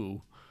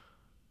shampoo."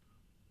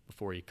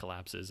 before he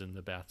collapses in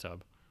the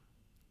bathtub.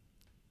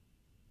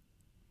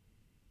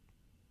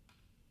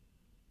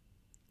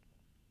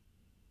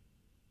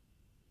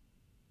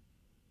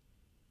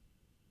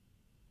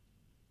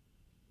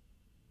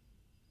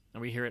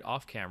 And we hear it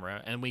off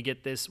camera, and we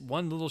get this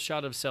one little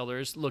shot of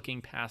Sellers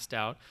looking passed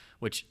out,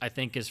 which I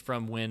think is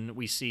from when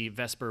we see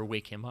Vesper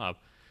wake him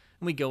up.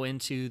 And we go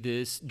into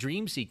this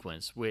dream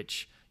sequence,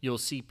 which you'll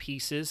see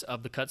pieces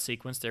of the cut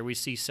sequence. There we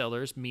see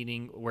Sellers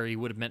meeting where he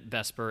would have met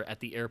Vesper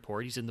at the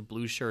airport. He's in the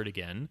blue shirt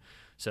again.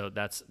 So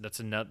that's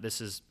enough.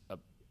 This is a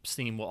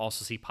scene we'll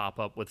also see pop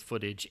up with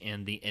footage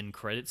in the end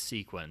credits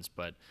sequence.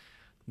 But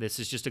this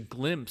is just a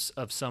glimpse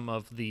of some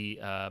of the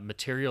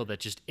material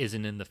that just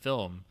isn't in the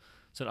film.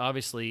 So it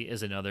obviously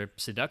is another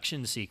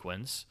seduction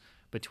sequence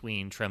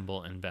between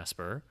Tremble and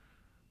Vesper,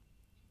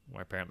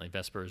 where apparently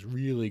Vesper is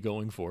really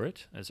going for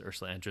it, as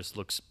Ursula Andress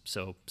looks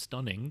so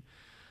stunning.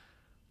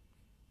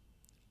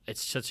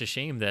 It's such a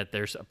shame that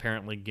there's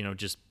apparently,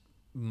 just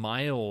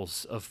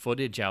miles of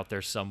footage out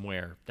there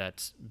somewhere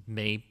that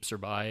may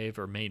survive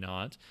or may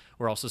not.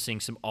 We're also seeing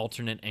some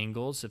alternate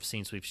angles of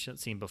scenes we've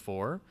seen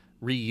before,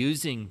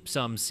 reusing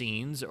some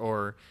scenes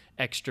or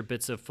extra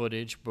bits of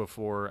footage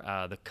before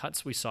the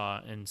cuts we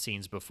saw in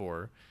scenes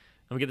before.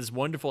 And we get this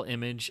wonderful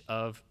image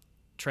of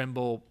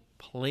Tremble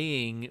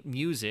playing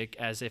music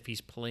as if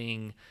he's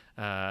playing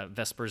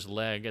Vesper's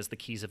leg as the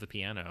keys of a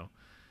piano.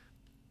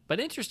 But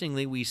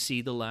interestingly, we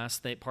see the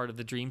last part of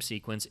the dream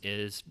sequence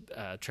is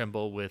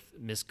Tremble with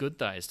Miss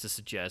Goodthighs to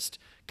suggest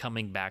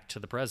coming back to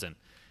the present.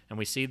 And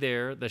we see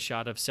there the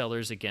shot of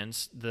Sellers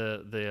against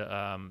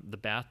the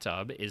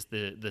bathtub is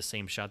the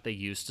same shot they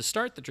used to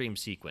start the dream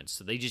sequence.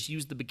 So they just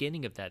used the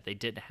beginning of that. They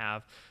didn't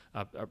have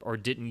or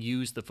didn't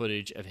use the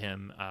footage of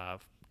him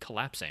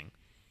collapsing.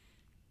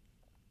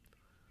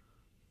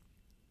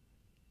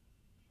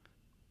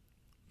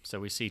 So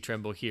we see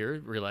Tremble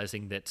here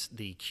realizing that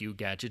the Q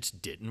gadgets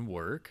didn't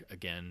work.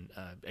 Again,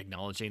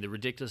 acknowledging the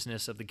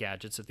ridiculousness of the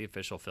gadgets of the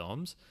official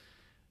films.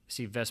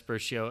 See Vesper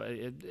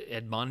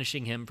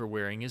admonishing him for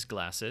wearing his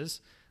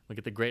glasses. Look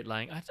at the great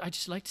line, I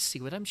just like to see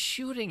what I'm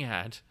shooting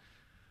at.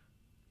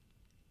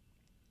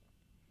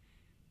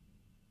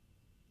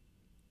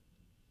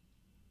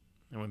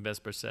 And when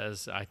Vesper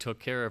says, I took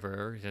care of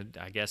her,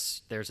 I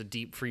guess there's a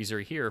deep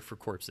freezer here for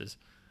corpses.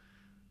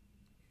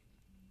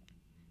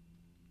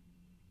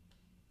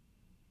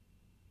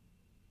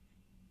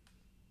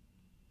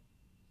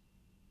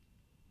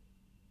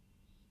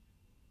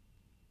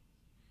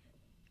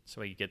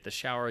 So you get the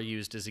shower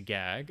used as a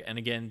gag. And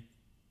again,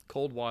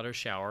 cold water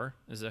shower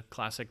is a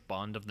classic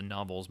Bond of the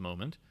novels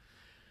moment.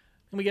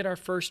 And we get our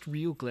first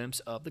real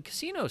glimpse of the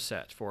casino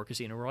set for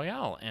Casino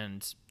Royale.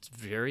 And it's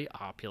very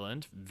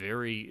opulent,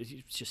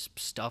 very just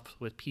stuffed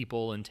with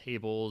people and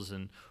tables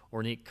and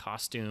ornate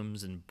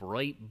costumes and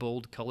bright,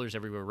 bold colors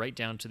everywhere, right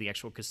down to the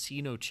actual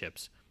casino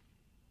chips.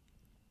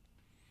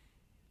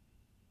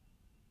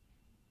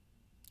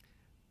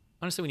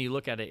 Honestly, when you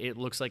look at it, it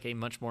looks like a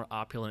much more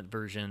opulent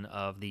version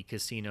of the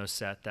casino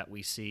set that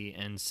we see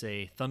in,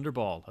 say,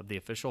 Thunderball of the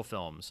official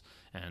films,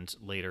 and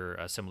later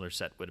a similar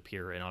set would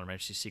appear in On Her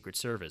Majesty's Secret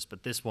Service.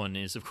 But this one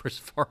is, of course,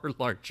 far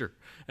larger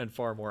and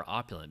far more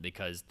opulent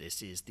because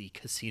this is the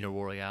Casino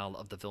Royale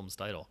of the film's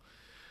title.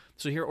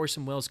 So here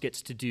Orson Welles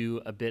gets to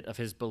do a bit of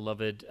his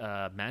beloved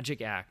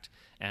magic act,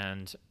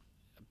 and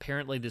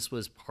apparently this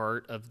was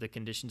part of the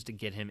conditions to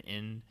get him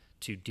in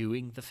to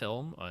doing the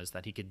film, was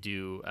that he could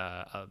do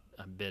a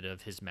bit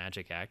of his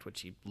magic act, which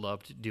he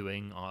loved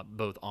doing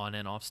both on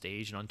and off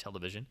stage and on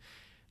television.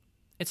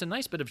 It's a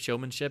nice bit of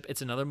showmanship.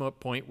 It's another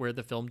point where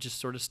the film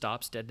just sort of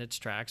stops dead in its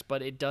tracks,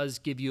 but it does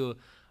give you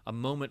a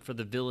moment for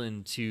the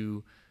villain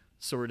to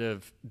sort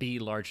of be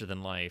larger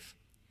than life.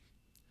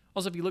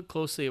 Also, if you look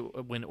closely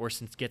when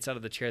Orson gets out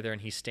of the chair there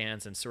and he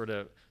stands and sort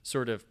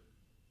of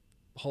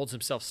holds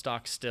himself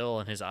stock still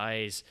and his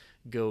eyes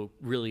go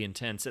really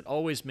intense, it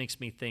always makes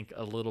me think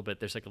a little bit.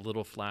 There's like a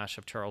little flash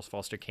of Charles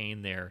Foster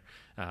Kane there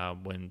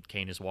when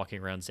Kane is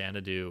walking around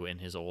Xanadu in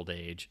his old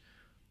age.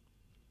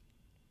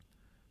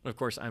 But of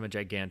course, I'm a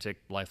gigantic,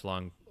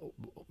 lifelong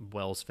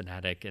Welles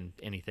fanatic, and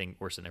anything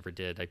Orson ever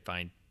did I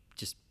find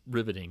just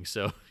riveting.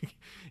 So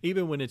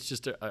even when it's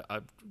just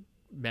a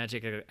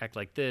magic act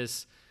like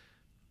this,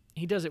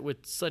 he does it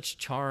with such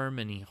charm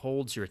and he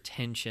holds your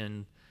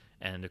attention.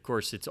 And of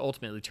course, it's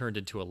ultimately turned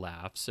into a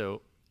laugh.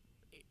 So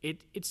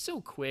it's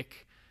so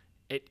quick.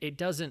 It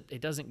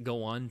doesn't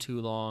go on too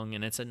long,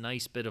 and it's a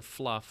nice bit of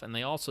fluff. And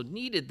they also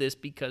needed this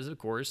because, of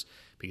course,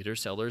 Peter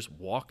Sellers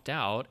walked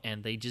out,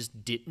 and they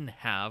just didn't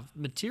have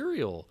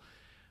material.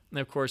 And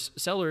of course,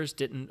 Sellers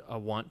didn't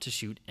want to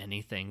shoot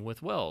anything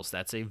with Welles.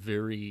 That's a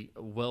very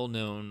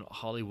well-known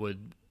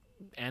Hollywood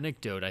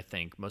anecdote, I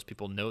think. Most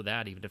people know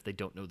that, even if they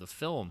don't know the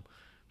film.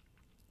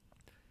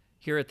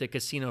 Here at the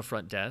casino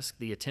front desk,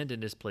 the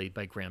attendant is played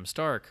by Graham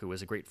Stark, who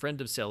is a great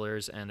friend of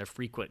Sellers and a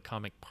frequent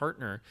comic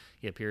partner.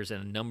 He appears in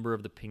a number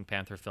of the Pink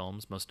Panther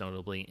films, most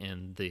notably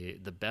in the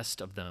best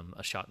of them,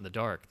 A Shot in the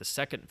Dark, the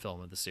second film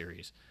of the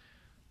series.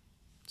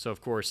 So, of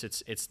course,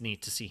 it's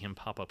neat to see him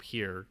pop up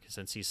here,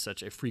 since he's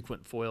such a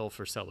frequent foil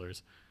for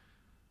Sellers.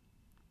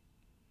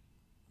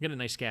 We get a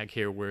nice gag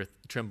here with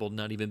Tremble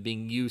not even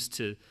being used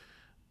to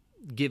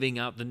giving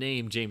out the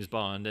name James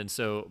Bond, and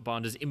so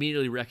Bond is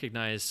immediately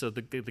recognized, so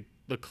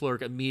the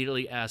clerk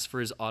immediately asks for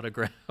his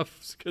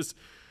autographs, because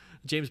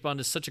James Bond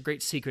is such a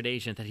great secret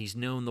agent that he's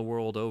known the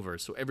world over,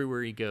 so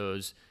everywhere he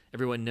goes,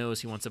 everyone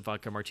knows he wants a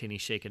vodka martini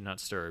shaken, not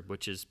stirred,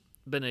 which has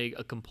been a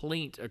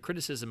complaint, a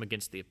criticism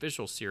against the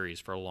official series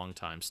for a long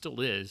time,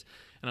 still is,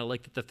 and I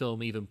like that the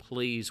film even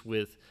plays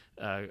with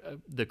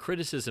the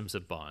criticisms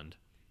of Bond.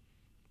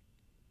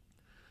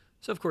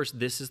 So, of course,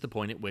 this is the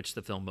point at which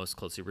the film most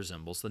closely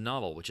resembles the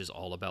novel, which is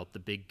all about the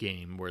big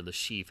game where the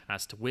chief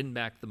has to win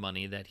back the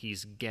money that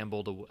he's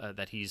gambled,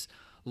 that he's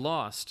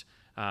lost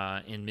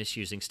in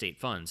misusing state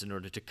funds in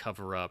order to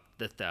cover up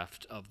the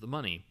theft of the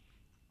money.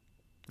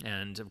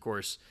 And, of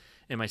course,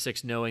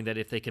 MI6, knowing that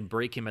if they can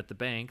break him at the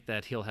bank,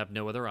 that he'll have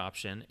no other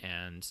option,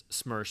 and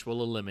Smersh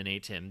will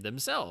eliminate him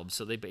themselves.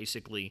 So they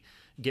basically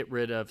get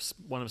rid of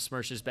one of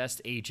Smersh's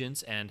best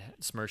agents, and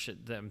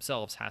Smersh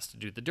themselves has to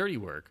do the dirty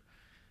work.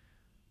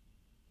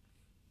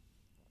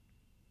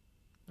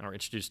 Are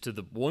introduced to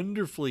the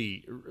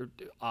wonderfully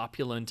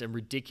opulent and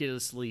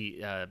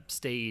ridiculously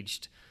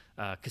staged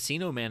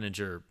casino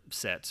manager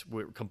set,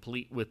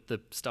 complete with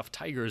the stuffed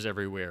tigers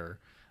everywhere.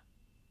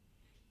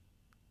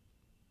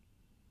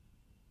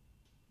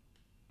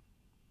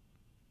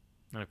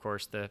 And of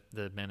course, the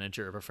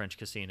manager of a French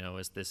casino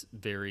is this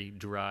very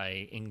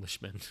dry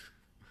Englishman,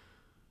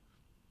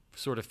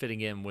 sort of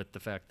fitting in with the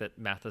fact that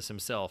Mathis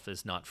himself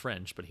is not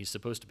French, but he's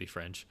supposed to be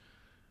French.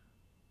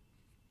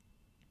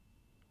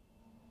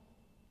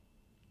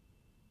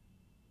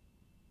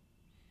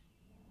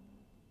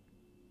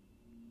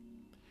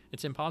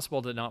 It's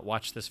impossible to not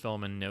watch this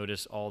film and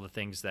notice all the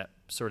things that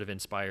sort of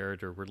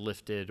inspired or were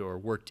lifted or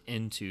worked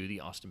into the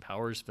Austin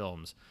Powers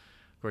films.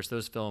 Of course,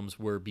 those films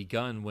were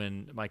begun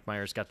when Mike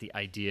Myers got the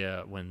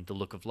idea when The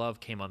Look of Love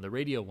came on the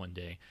radio one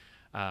day.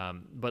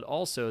 But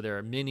also there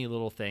are many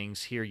little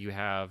things. Here you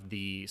have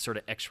the sort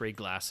of x-ray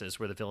glasses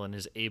where the villain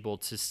is able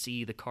to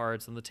see the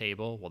cards on the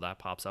table. Well, that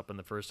pops up in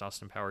the first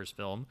Austin Powers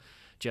film,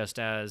 just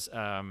as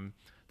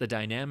the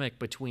dynamic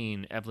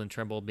between Evelyn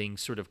Tremble being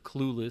sort of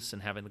clueless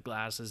and having the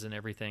glasses and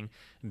everything,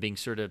 and being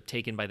sort of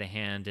taken by the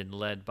hand and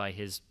led by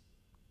his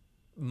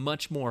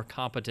much more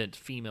competent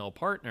female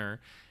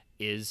partner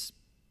is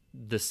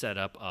the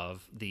setup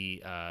of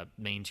the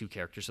main two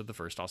characters of the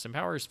first Austin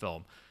Powers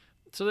film.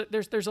 So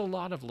there's a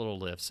lot of little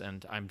lifts,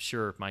 and I'm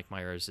sure Mike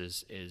Myers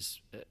is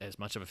as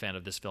much of a fan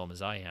of this film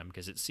as I am,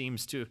 because it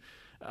seems to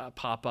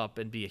pop up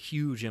and be a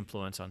huge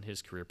influence on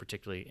his career,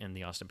 particularly in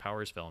the Austin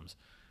Powers films.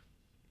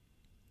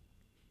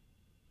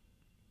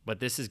 But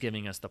this is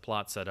giving us the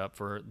plot set up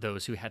for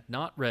those who had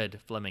not read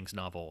Fleming's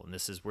novel, and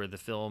this is where the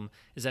film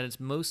is at its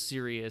most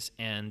serious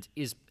and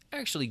is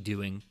actually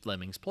doing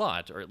Fleming's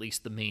plot, or at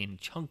least the main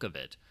chunk of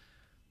it.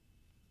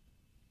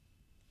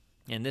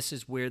 And this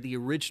is where the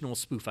original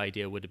spoof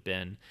idea would have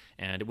been,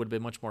 and it would have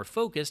been much more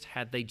focused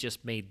had they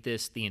just made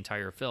this the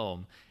entire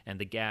film, and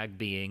the gag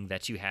being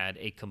that you had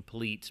a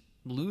complete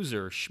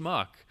loser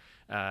schmuck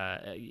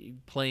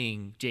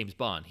playing James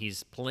Bond.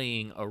 He's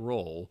playing a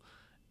role,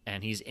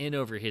 and he's in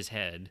over his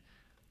head,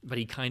 but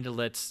he kind of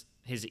lets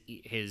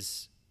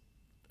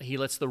he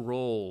lets the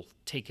role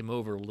take him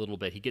over a little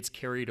bit. He gets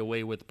carried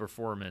away with the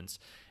performance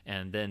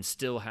and then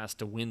still has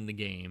to win the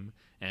game.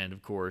 And,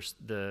 of course,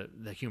 the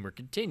humor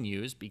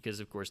continues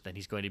because, of course, then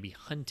he's going to be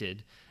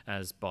hunted,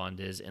 as Bond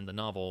is in the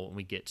novel, when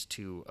we get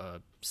to a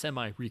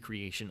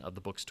semi-recreation of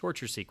the book's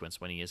torture sequence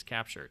when he is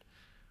captured.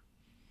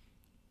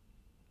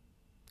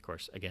 Of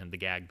course, again, the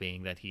gag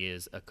being that he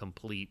is a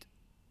complete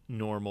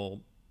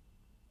normal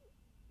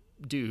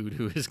dude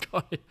who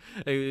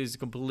is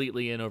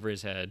completely in over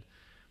his head.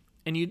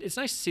 And it's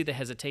nice to see the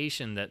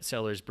hesitation that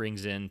Sellers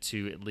brings in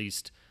to, at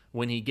least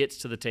when he gets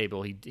to the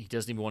table, he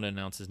doesn't even want to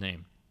announce his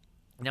name.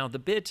 Now, the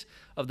bit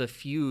of the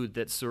feud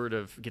that sort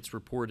of gets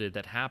reported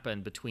that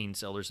happened between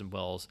Sellers and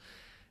Wells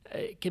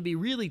can be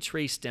really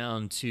traced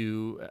down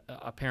to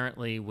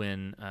apparently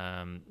when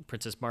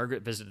Princess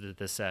Margaret visited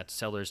the set.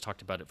 Sellers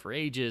talked about it for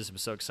ages,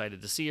 was so excited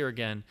to see her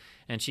again,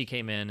 and she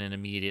came in and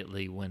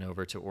immediately went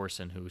over to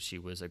Orson, who she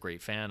was a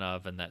great fan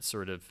of, and that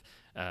sort of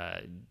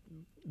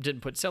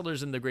didn't put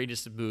Sellers in the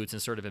greatest of moods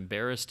and sort of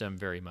embarrassed him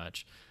very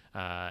much.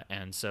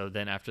 And so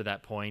then after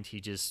that point, he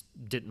just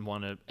didn't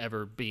want to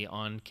ever be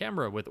on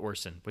camera with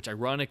Orson, which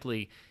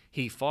ironically,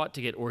 he fought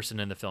to get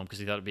Orson in the film because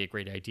he thought it'd be a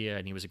great idea,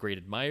 and he was a great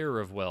admirer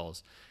of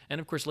Wells. And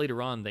of course,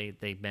 later on,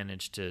 they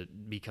managed to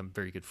become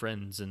very good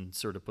friends and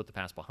sort of put the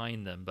past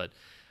behind them. But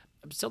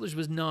Sellers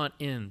was not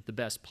in the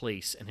best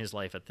place in his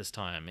life at this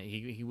time.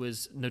 He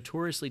was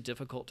notoriously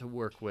difficult to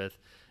work with.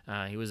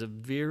 He was a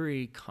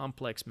very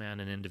complex man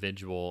and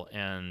individual,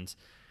 and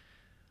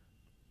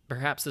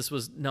perhaps this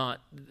was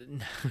not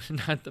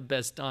the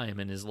best time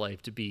in his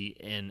life to be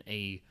in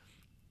a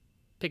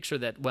picture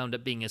that wound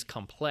up being as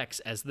complex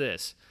as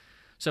this.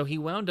 So he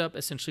wound up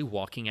essentially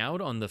walking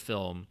out on the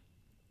film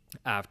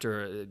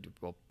after,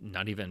 well,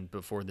 not even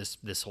before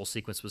this whole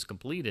sequence was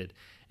completed.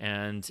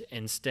 And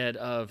instead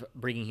of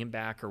bringing him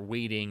back or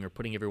waiting or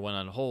putting everyone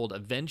on hold,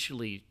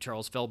 eventually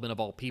Charles Feldman, of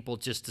all people,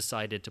 just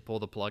decided to pull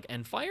the plug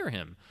and fire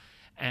him.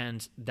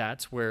 And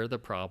that's where the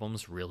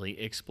problems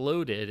really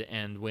exploded,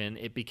 and when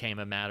it became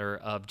a matter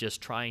of just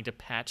trying to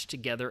patch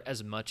together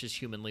as much as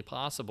humanly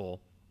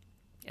possible.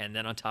 And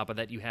then on top of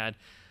that, you had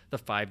the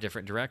 5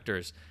 different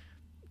directors.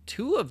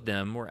 2 of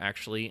them were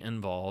actually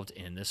involved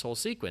in this whole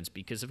sequence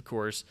because, of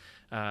course,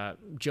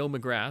 Joe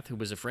McGrath, who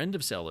was a friend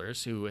of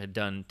Sellers, who had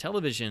done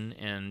television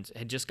and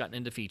had just gotten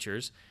into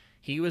features,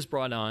 he was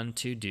brought on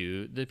to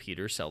do the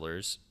Peter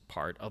Sellers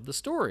part of the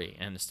story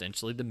and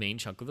essentially the main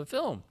chunk of the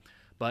film.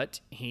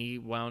 But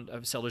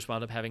Sellers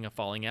wound up having a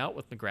falling out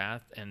with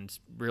McGrath and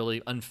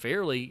really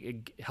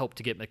unfairly helped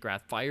to get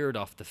McGrath fired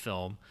off the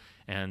film.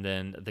 And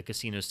then the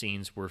casino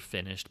scenes were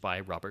finished by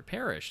Robert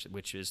Parrish,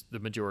 which is the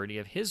majority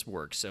of his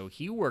work. So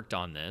he worked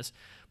on this,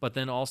 but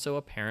then also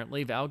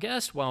apparently Val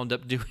Guest wound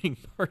up doing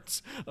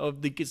parts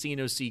of the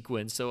casino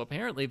sequence. So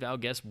apparently Val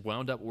Guest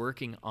wound up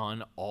working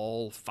on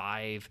all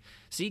 5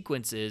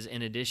 sequences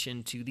in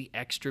addition to the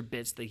extra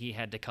bits that he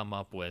had to come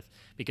up with,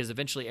 because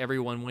eventually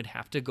everyone would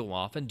have to go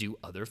off and do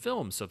other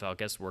films. So Val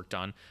Guest worked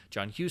on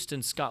John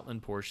Huston's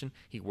Scotland portion.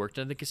 He worked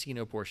on the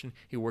casino portion.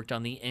 He worked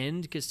on the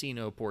end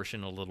casino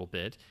portion a little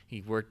bit.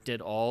 He did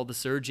all the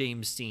Sir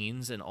James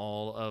scenes and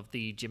all of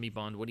the Jimmy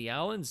Bond, Woody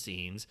Allen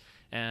scenes,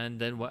 and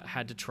then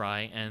had to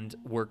try and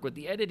work with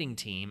the editing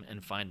team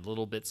and find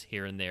little bits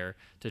here and there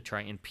to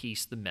try and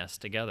piece the mess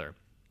together.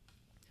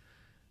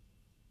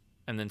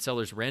 And then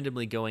Sellers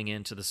randomly going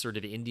into the sort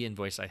of Indian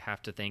voice, I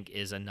have to think,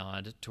 is a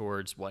nod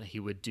towards what he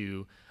would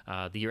do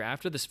the year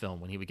after this film,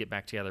 when he would get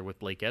back together with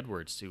Blake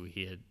Edwards, who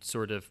he had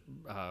sort of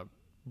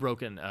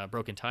broken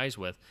ties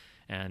with,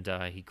 and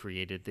he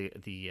created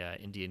the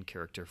Indian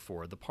character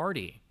for The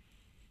Party,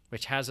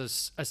 which has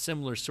a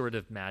similar sort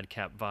of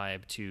madcap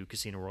vibe to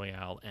Casino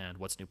Royale and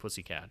What's New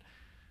Pussycat.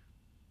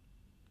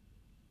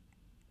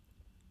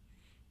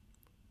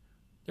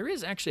 There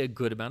is actually a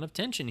good amount of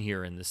tension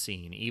here in the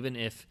scene. Even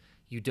if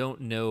you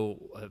don't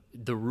know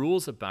the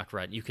rules of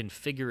Baccarat, you can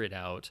figure it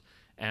out,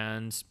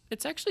 and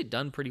it's actually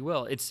done pretty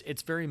well. It's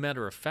very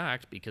matter of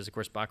fact because, of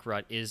course,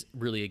 Baccarat is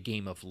really a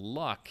game of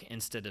luck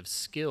instead of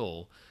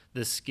skill.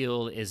 The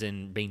skill is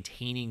in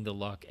maintaining the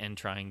luck and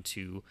trying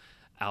to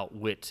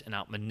outwit and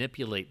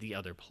outmanipulate the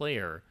other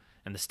player,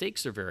 and the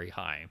stakes are very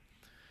high.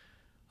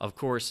 Of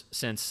course,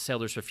 since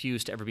Sellers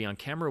refused to ever be on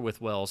camera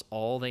with Wells,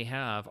 all they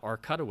have are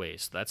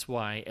cutaways. That's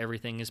why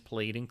everything is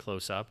played in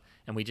close-up,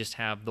 and we just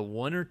have the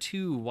 1 or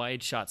 2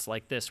 wide shots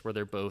like this where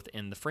they're both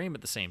in the frame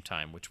at the same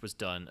time, which was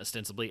done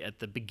ostensibly at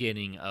the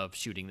beginning of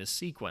shooting this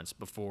sequence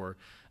before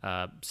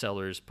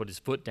Sellers put his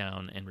foot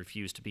down and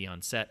refused to be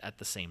on set at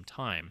the same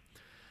time.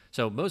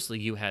 So mostly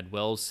you had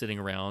Wells sitting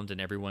around and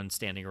everyone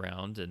standing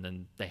around, and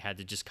then they had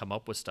to just come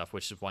up with stuff,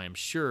 which is why I'm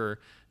sure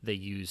they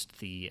used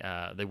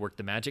they worked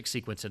the magic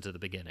sequence into the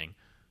beginning.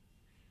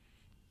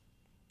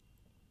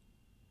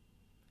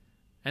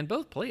 And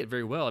both play it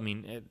very well. I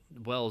mean,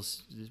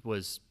 Wells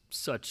was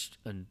such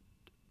a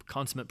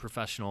consummate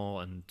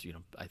professional and,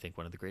 I think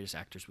one of the greatest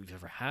actors we've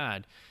ever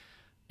had.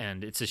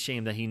 And it's a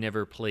shame that he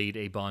never played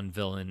a Bond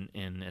villain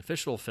in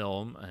official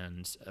film.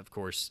 And, of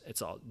course,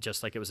 it's all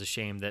just like it was a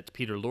shame that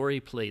Peter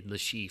Lorre played Le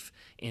Chiffre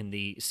in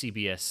the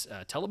CBS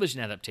television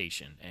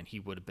adaptation, and he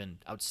would have been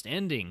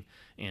outstanding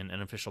in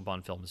an official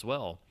Bond film as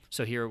well.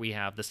 So here we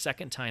have the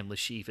second time Le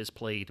Chiffre is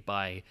played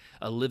by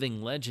a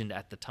living legend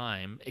at the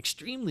time,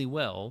 extremely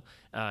well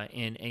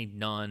in a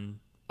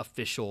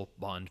non-official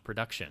Bond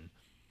production.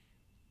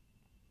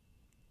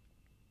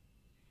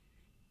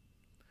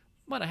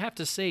 But I have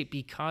to say,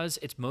 because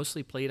it's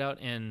mostly played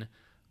out in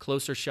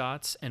closer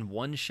shots and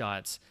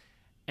one-shots,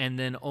 and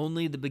then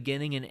only the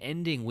beginning and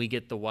ending we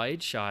get the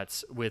wide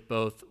shots with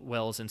both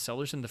Wells and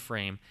Sellers in the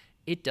frame,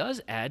 it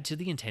does add to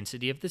the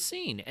intensity of the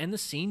scene, and the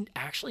scene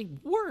actually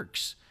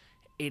works.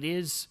 It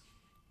is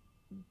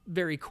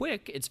very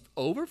quick. It's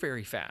over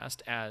very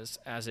fast, as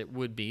it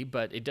would be,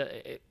 but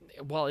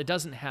while it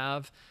doesn't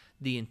have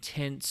the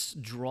intense,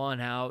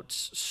 drawn-out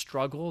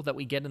struggle that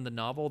we get in the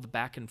novel, the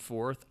back and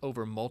forth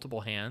over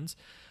multiple hands,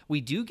 we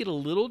do get a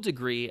little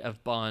degree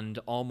of Bond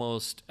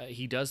almost,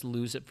 he does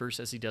lose at first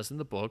as he does in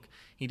the book.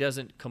 He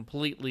doesn't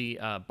completely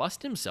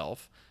bust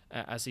himself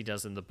as he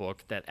does in the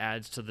book. That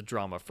adds to the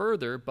drama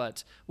further,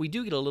 but we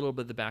do get a little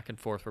bit of the back and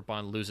forth where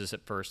Bond loses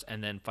at first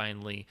and then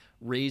finally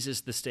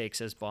raises the stakes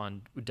as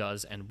Bond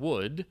does and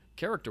would,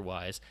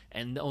 character-wise,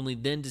 and only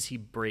then does he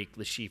break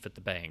Le Chiffre at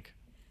the bank.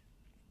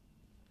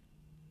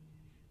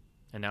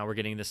 And now we're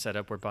getting the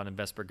setup where Bond and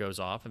Vesper goes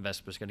off, and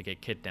Vesper's going to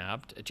get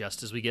kidnapped,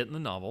 just as we get in the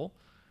novel.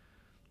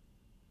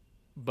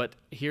 But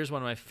here's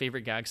one of my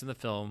favorite gags in the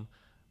film,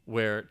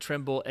 where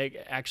Trimble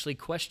actually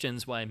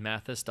questions why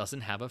Mathis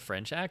doesn't have a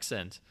French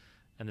accent.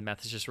 And then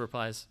Mathis just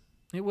replies,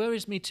 "It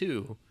worries me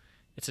too."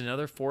 It's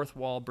another fourth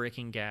wall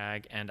breaking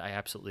gag, and I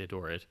absolutely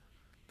adore it.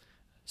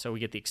 So we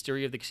get the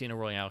exterior of the Casino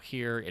Royale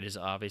here. It is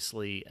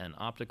obviously an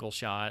optical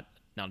shot.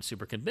 not a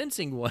super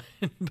convincing one,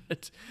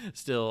 but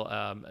still,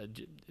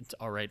 it's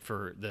all right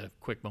for the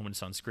quick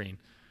moments on screen.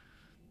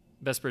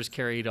 Vesper is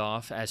carried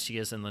off as she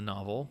is in the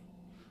novel,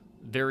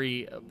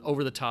 very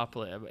over the top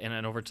in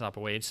an over the top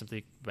way,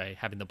 simply by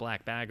having the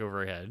black bag over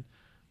her head.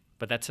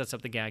 But that sets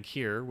up the gag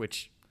here,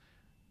 which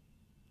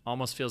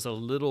almost feels a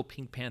little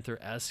Pink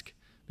Panther-esque,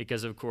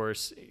 because of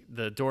course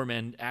the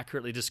doorman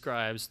accurately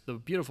describes the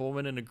beautiful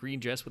woman in a green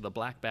dress with a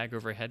black bag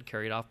over her head,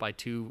 carried off by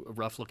two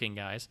rough-looking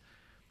guys.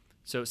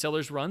 So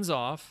Sellers runs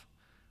off,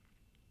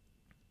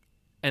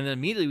 and then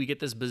immediately we get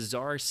this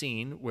bizarre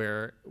scene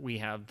where we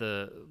have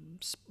the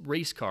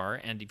race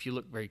car, and if you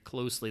look very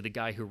closely, the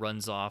guy who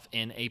runs off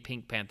in a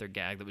Pink Panther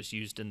gag that was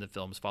used in the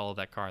films, Follow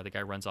That Car, the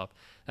guy runs off,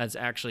 that's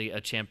actually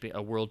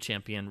a world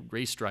champion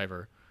race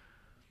driver.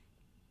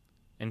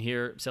 And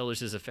here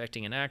Sellers is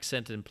affecting an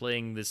accent and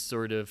playing this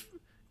sort of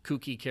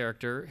kooky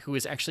character who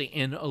is actually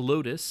in a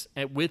Lotus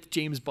with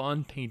James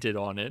Bond painted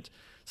on it.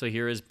 So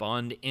here is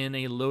Bond in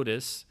a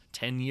Lotus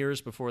 10 years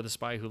before The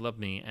Spy Who Loved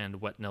Me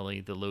and Wet Nelly,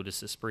 the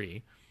Lotus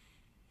Esprit.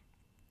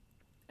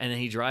 And then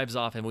he drives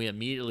off, and we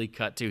immediately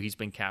cut to he's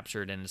been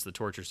captured, and it's the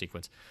torture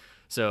sequence.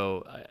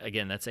 So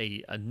again, that's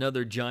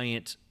another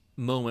giant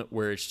moment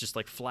where it's just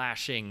like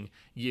flashing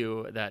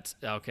you that,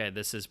 okay,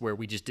 this is where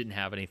we just didn't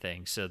have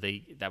anything. So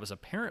that was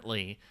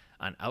apparently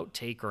an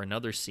outtake or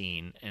another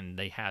scene, and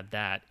they had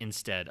that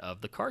instead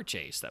of the car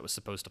chase that was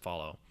supposed to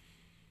follow.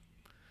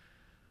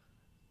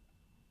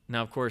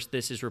 Now, of course,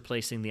 this is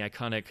replacing the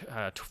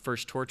iconic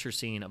first torture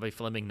scene of a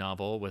Fleming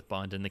novel with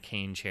Bond in the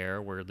cane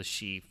chair, where the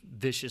chief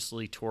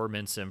viciously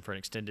torments him for an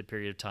extended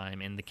period of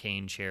time in the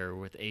cane chair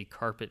with a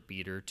carpet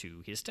beater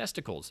to his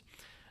testicles.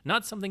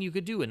 Not something you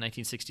could do in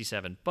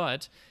 1967,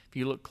 but if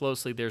you look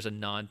closely, there's a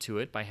nod to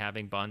it by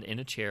having Bond in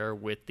a chair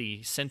with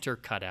the center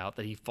cut out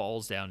that he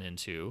falls down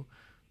into.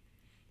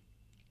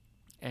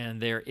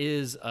 And there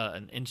is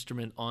an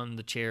instrument on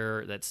the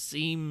chair that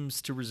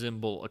seems to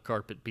resemble a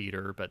carpet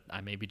beater, but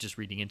I may be just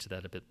reading into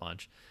that a bit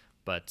much.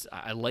 But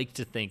I like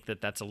to think that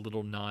that's a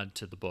little nod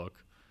to the book.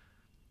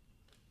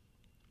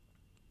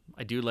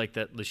 I do like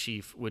that Le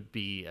Chiffre would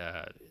be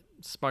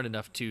smart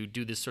enough to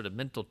do this sort of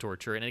mental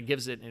torture, and it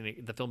gives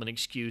the film an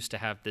excuse to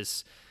have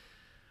this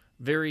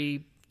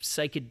very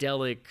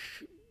psychedelic,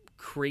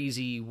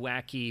 crazy,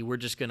 wacky, we're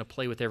just going to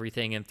play with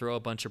everything and throw a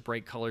bunch of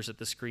bright colors at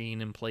the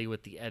screen and play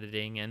with the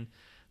editing. And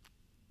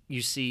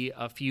you see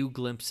a few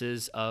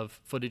glimpses of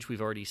footage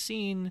we've already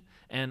seen,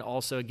 and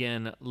also,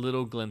 again,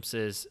 little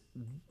glimpses,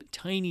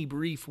 tiny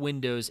brief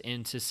windows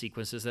into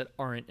sequences that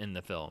aren't in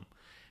the film.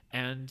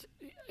 And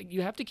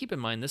you have to keep in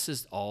mind, this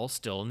is all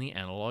still in the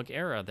analog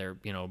era. They're,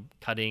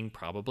 cutting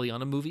probably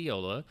on a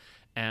moviola,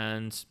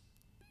 and,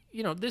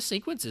 this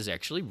sequence is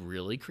actually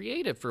really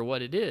creative for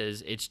what it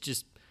is. It's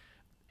just,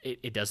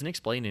 it doesn't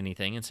explain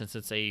anything, and since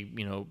it's a,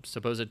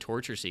 supposed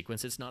torture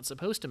sequence, it's not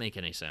supposed to make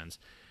any sense.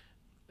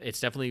 It's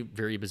definitely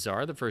very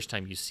bizarre the first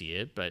time you see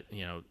it, but,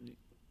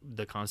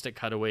 the constant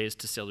cutaways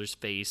to Sellers'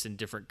 face in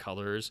different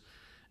colors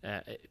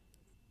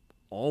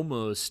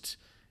almost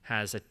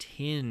has a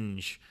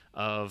tinge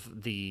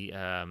of the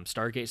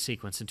Stargate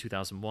sequence in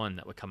 2001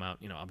 that would come out,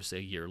 obviously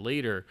a year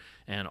later,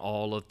 and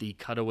all of the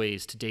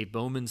cutaways to Dave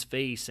Bowman's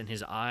face and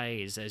his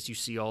eyes as you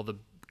see all the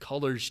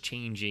colors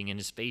changing, and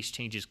his face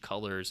changes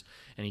colors,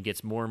 and he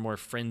gets more and more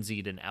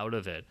frenzied and out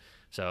of it.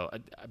 So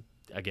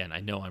again,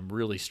 I know I'm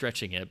really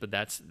stretching it, but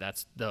that's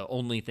the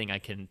only thing I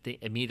can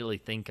immediately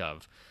think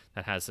of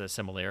that has a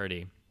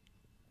similarity.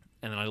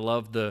 And then I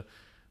love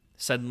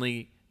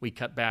suddenly we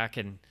cut back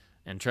and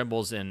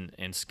Tremble's in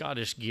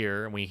Scottish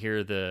gear, and we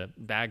hear the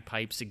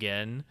bagpipes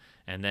again,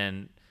 and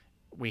then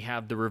we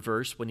have the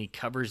reverse. When he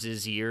covers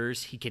his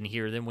ears, he can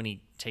hear them. When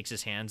he takes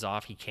his hands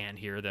off, he can't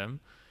hear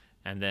them.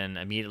 And then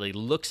immediately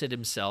looks at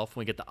himself.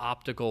 We get the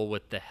optical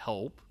with the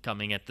help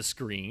coming at the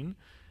screen,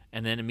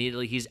 and then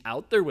immediately he's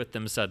out there with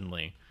them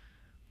suddenly.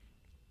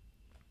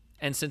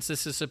 And since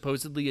this is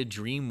supposedly a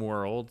dream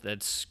world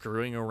that's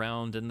screwing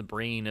around in the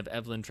brain of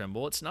Evelyn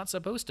Tremble, it's not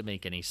supposed to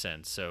make any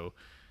sense. So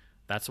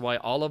that's why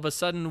all of a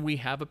sudden we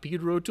have a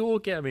Peter O'Toole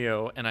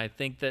cameo, and I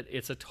think that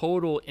it's a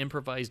total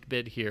improvised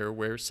bit here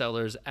where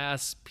Sellers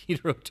asks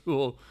Peter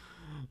O'Toole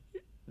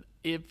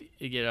if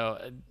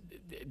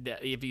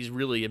he's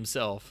really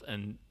himself,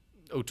 and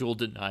O'Toole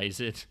denies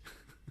it.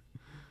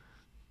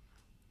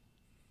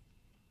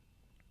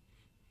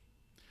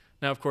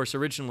 Now, of course,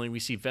 originally we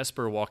see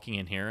Vesper walking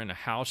in here, and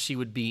how she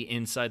would be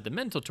inside the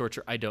mental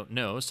torture, I don't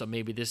know. So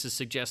maybe this is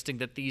suggesting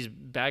that these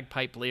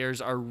bagpipe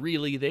layers are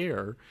really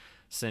there,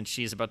 since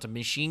she's about to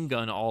machine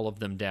gun all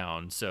of them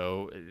down.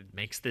 So it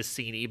makes this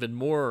scene even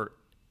more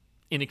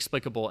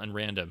inexplicable and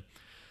random.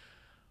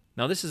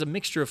 Now, this is a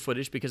mixture of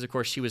footage because, of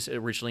course, she was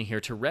originally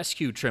here to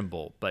rescue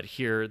Trimble, but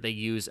here they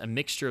use a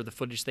mixture of the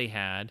footage they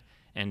had,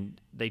 and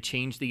they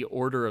change the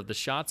order of the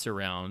shots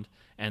around,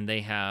 and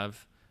they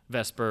have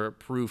Vesper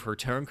prove her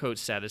turncoat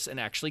status and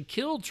actually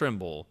kill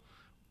Trimble.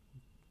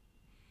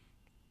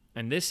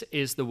 And this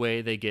is the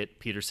way they get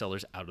Peter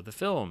Sellers out of the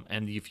film.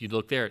 And if you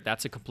look there,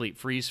 that's a complete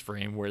freeze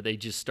frame where they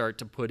just start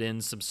to put in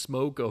some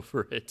smoke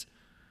over it.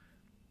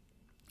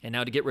 And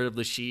now to get rid of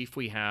the sheaf,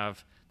 we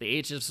have the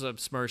Agents of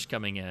Smirch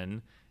coming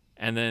in.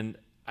 And then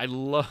I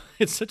love,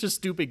 it's such a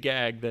stupid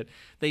gag that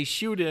they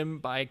shoot him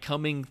by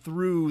coming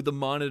through the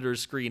monitor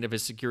screen of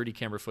his security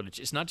camera footage.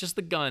 It's not just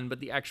the gun, but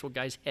the actual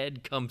guy's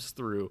head comes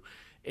through.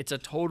 It's a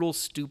total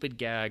stupid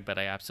gag, but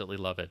I absolutely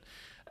love it.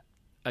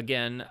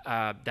 Again,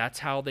 that's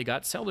how they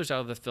got Sellers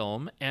out of the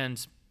film.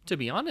 And to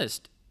be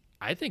honest,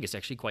 I think it's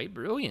actually quite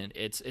brilliant.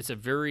 It's a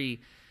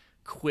very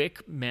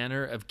quick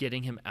manner of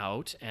getting him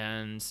out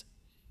and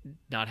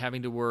not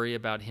having to worry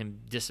about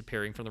him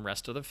disappearing from the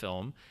rest of the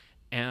film.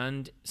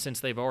 And since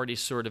they've already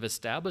sort of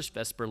established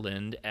Vesper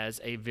Lynd as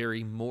a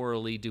very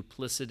morally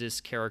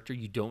duplicitous character,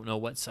 you don't know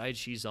what side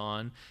she's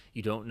on.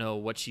 You don't know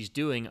what she's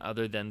doing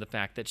other than the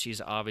fact that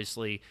she's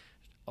obviously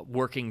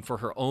working for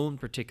her own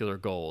particular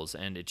goals,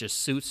 and it just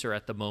suits her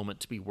at the moment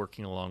to be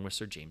working along with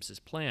Sir James's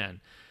plan.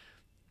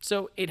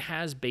 So it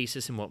has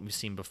basis in what we've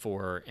seen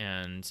before,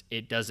 and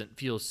it doesn't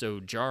feel so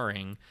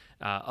jarring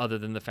other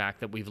than the fact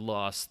that we've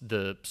lost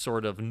the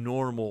sort of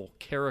normal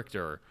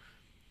character.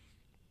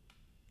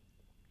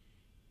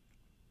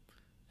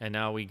 And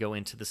now we go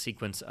into the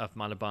sequence of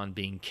Madcap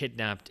being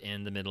kidnapped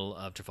in the middle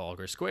of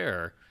Trafalgar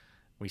Square.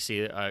 We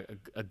see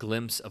a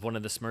glimpse of one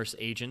of the Smurfs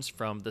agents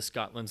from the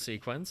Scotland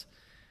sequence.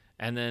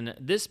 And then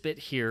this bit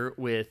here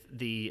with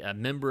the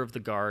member of the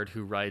guard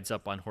who rides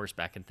up on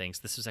horseback and things.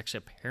 This is actually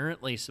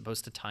apparently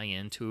supposed to tie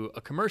into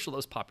a commercial that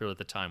was popular at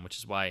the time, which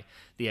is why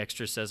the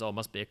extra says, oh, it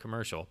must be a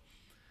commercial.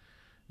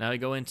 Now we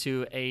go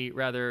into a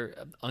rather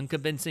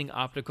unconvincing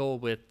optical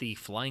with the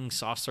flying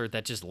saucer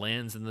that just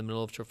lands in the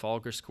middle of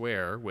Trafalgar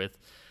Square, with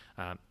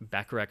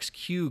Bacharach's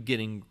cue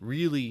getting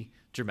really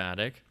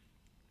dramatic.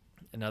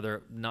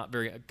 Another not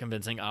very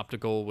convincing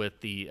optical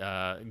with the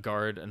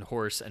guard and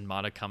horse and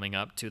Mata coming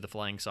up to the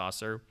flying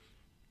saucer.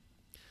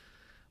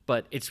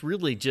 But it's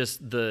really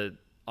just the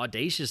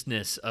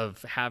audaciousness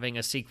of having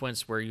a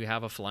sequence where you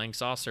have a flying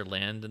saucer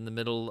land in the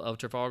middle of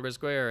Trafalgar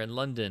Square in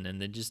London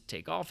and then just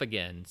take off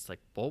again. It's like,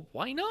 well,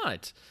 why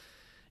not?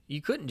 You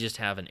couldn't just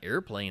have an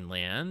airplane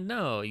land.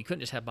 No, you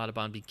couldn't just have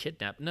Madcap be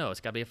kidnapped. No, it's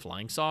got to be a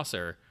flying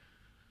saucer.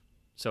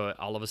 So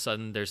all of a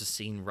sudden, there's a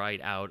scene right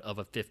out of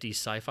a 50s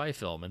sci-fi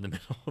film in the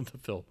middle of the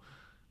film.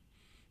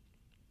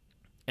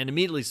 And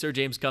immediately Sir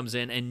James comes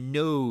in and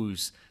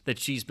knows that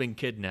she's been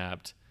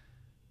kidnapped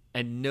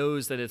and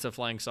knows that it's a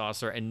flying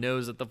saucer and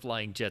knows that the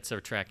flying jets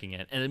are tracking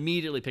it and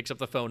immediately picks up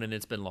the phone and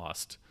it's been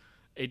lost.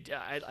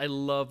 I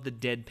love the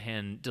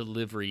deadpan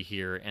delivery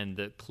here and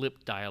the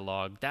clipped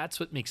dialogue. That's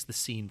what makes the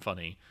scene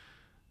funny.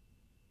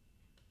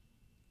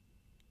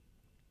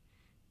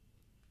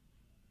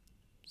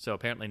 So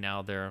apparently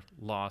now they're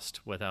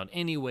lost without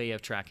any way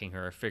of tracking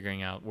her,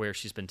 figuring out where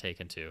she's been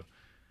taken to.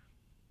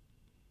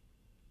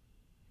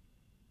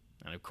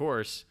 And of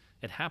course,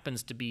 it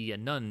happens to be a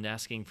nun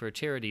asking for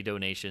charity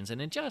donations, and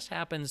it just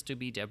happens to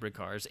be Deborah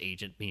Kerr's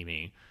agent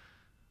Mimi.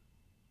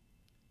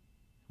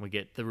 We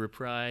get the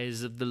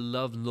reprise of the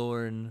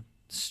lovelorn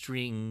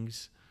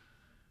strings.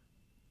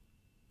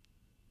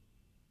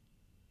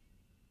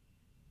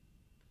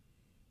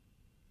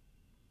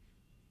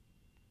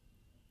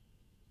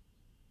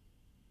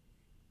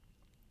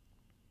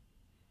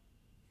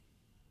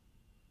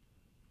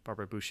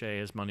 Barbara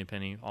Boucher as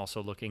Moneypenny,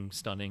 also looking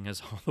stunning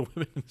as all the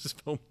women in this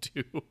film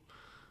do.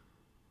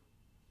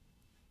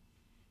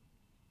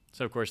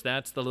 So, of course,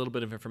 that's the little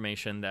bit of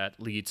information that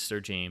leads Sir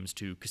James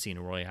to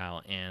Casino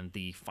Royale and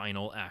the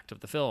final act of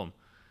the film.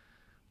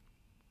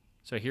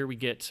 So here we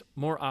get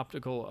more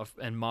optical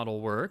and model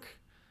work.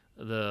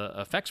 The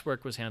effects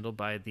work was handled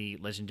by the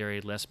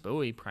legendary Les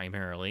Bowie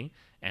primarily,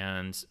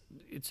 and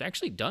it's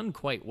actually done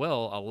quite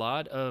well. A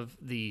lot of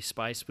the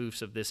spy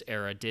spoofs of this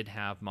era did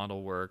have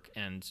model work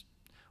and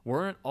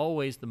weren't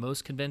always the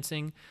most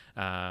convincing.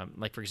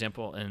 Like, for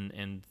example,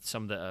 in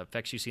some of the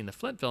effects you see in the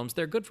Flint films,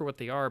 they're good for what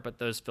they are, but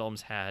those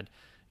films had,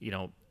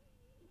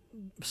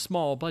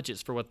 small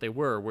budgets for what they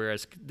were,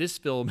 whereas this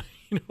film,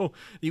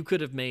 you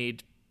could have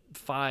made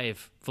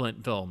 5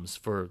 Flint films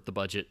for the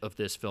budget of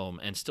this film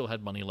and still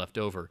had money left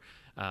over.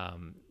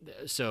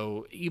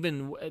 So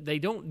even they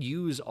don't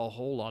use a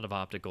whole lot of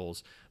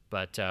opticals,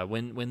 but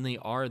when they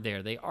are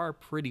there, they are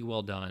pretty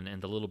well done,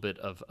 and the little bit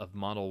of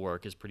model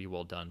work is pretty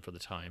well done for the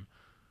time.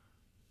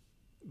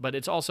 But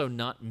it's also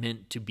not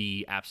meant to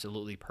be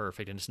absolutely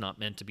perfect, and it's not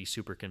meant to be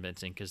super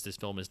convincing because this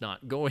film is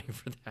not going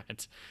for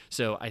that.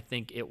 So I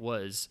think it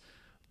was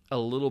a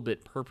little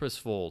bit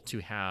purposeful to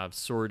have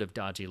sort of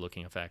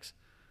dodgy-looking effects.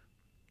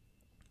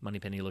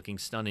 Moneypenny looking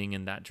stunning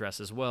in that dress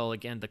as well.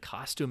 Again, the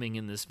costuming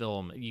in this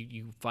film,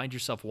 you find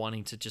yourself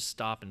wanting to just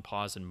stop and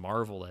pause and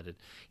marvel at it.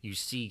 You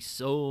see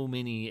so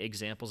many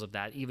examples of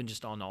that, even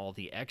just on all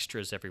the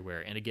extras everywhere.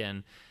 And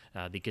again,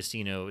 the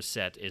casino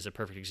set is a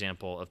perfect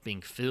example of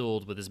being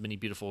filled with as many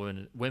beautiful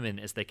women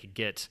as they could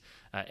get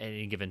at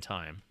any given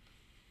time.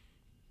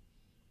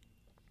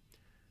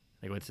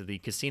 They went to the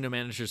casino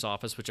manager's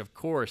office, which of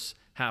course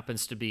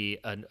happens to be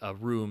a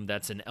room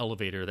that's an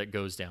elevator that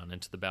goes down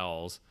into the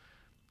bowels.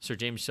 Sir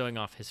James showing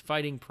off his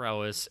fighting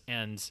prowess,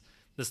 and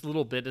This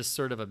little bit is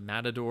sort of a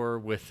matador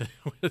with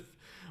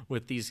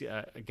with these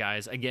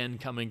guys, again,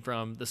 coming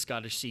from the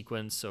Scottish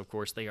sequence. So, of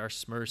course, they are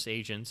Smurfs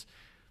agents.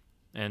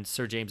 And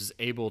Sir James is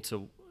able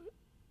to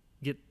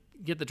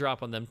get the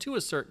drop on them to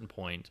a certain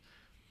point.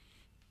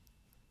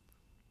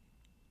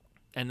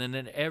 And then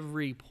at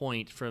every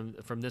point from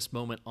this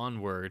moment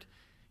onward,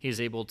 he is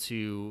able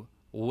to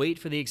wait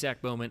for the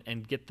exact moment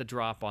and get the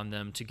drop on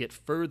them to get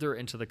further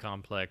into the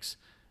complex.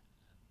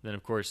 Then,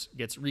 of course,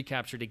 gets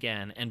recaptured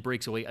again and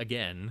breaks away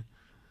again.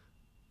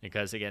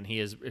 Because, again,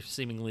 he is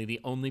seemingly the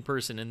only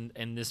person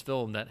in this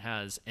film that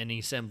has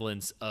any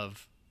semblance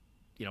of,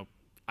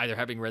 either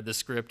having read the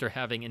script or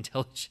having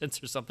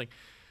intelligence or something.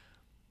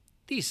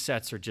 These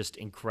sets are just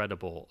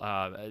incredible.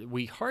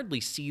 We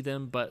hardly see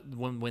them, but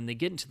when they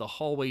get into the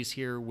hallways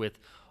here with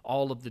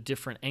all of the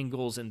different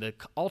angles and the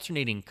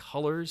alternating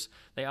colors,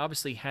 they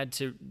obviously had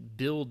to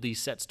build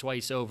these sets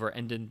twice over,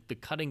 and then the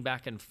cutting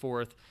back and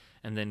forth,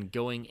 and then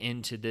going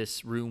into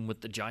this room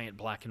with the giant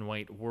black and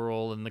white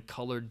whirl and the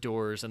colored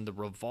doors and the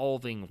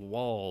revolving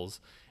walls,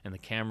 and the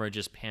camera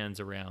just pans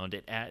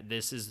around.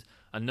 This is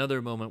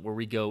another moment where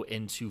we go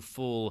into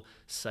full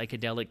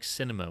psychedelic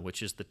cinema,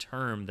 which is the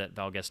term that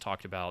Valgues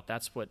talked about.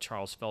 That's what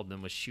Charles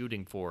Feldman was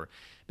shooting for.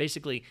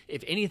 Basically,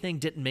 if anything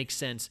didn't make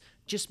sense,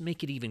 just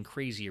make it even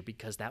crazier,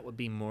 because that would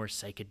be more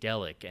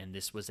psychedelic. And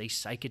this was a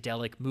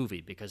psychedelic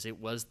movie because it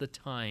was the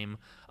time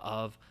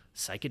of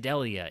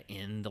psychedelia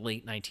in the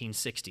late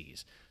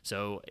 1960s.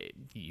 So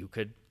you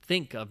could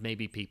think of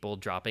maybe people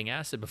dropping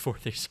acid before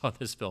they saw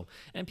this film.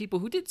 And people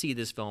who did see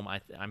this film,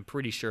 I'm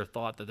pretty sure,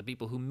 thought that the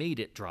people who made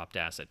it dropped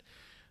acid.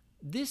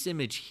 This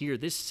image here,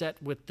 this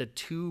set with the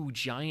two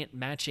giant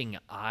matching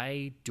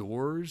eye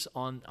doors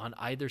on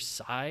either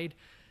side,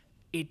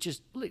 it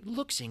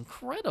looks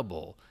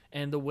incredible.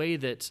 And the way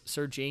that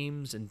Sir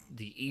James and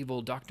the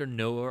evil Dr.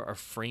 Noah are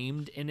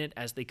framed in it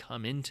as they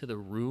come into the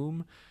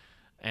room.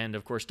 And,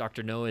 of course,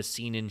 Dr. Noah is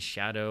seen in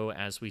shadow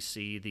as we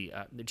see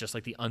just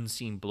like the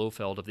unseen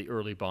Blofeld of the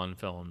early Bond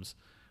films.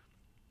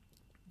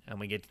 And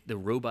we get the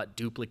robot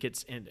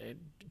duplicates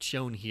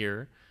shown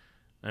here.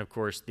 And, of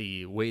course,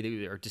 the way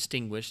they are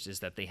distinguished is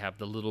that they have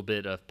the little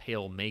bit of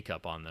pale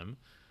makeup on them.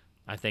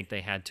 I think they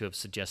had to have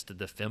suggested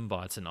the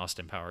fembots in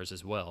Austin Powers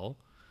as well.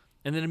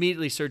 And then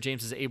immediately Sir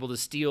James is able to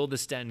steal the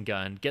Sten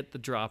gun, get the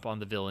drop on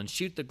the villain,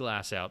 shoot the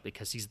glass out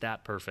because he's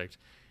that perfect.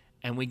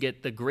 And we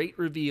get the great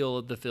reveal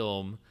of the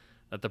film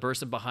that the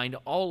person behind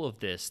all of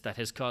this, that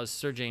has caused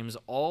Sir James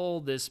all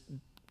this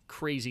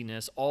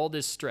craziness, all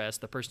this stress,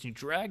 the person who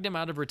dragged him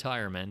out of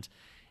retirement,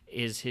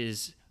 is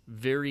his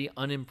very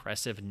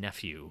unimpressive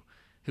nephew,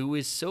 who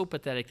is so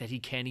pathetic that he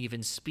can't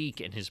even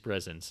speak in his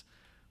presence.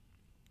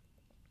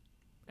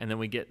 And then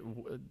we get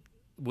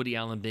Woody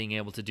Allen being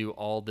able to do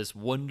all this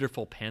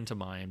wonderful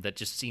pantomime that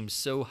just seems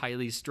so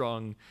highly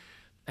strung,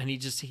 and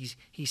he's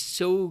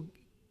so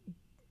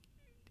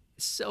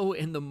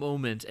in the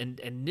moment,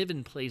 and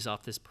Niven plays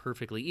off this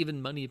perfectly.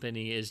 Even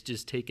Moneypenny is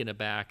just taken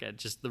aback at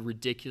just the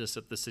ridiculous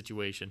of the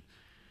situation.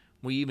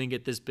 We even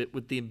get this bit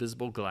with the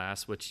invisible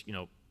glass, which,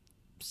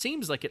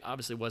 seems like it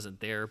obviously wasn't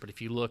there, but if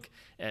you look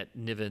at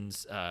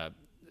Niven's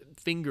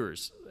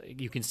fingers,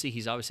 you can see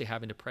he's obviously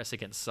having to press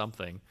against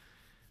something.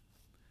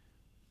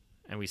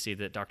 And we see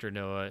that Dr.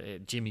 Noah,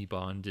 Jimmy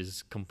Bond,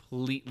 is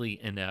completely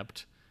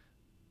inept,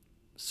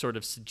 sort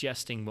of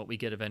suggesting what we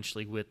get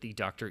eventually with the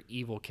Dr.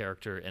 Evil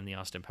character in the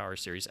Austin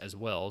Powers series as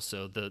well.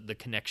 So the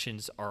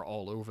connections are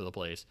all over the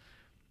place.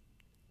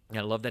 And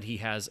I love that he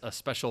has a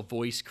special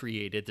voice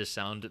created to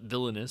sound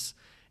villainous,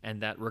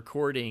 and that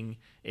recording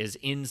is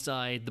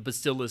inside the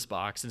Bacillus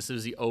box, and as soon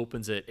as he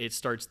opens it, it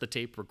starts the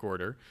tape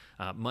recorder,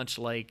 much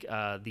like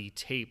the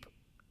tape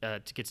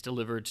gets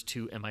delivered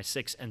to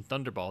MI6 and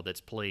Thunderball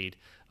that's played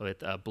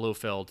with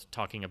Blofeld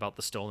talking about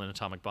the stolen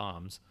atomic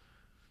bombs.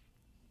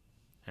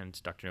 And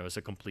Dr. Noah is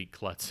a complete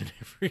klutz in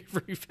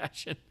every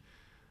fashion.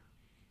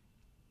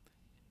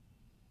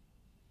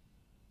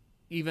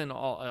 Even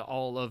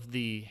all of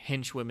the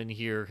henchwomen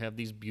here have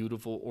these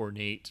beautiful,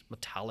 ornate,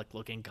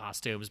 metallic-looking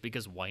costumes,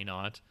 because why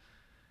not?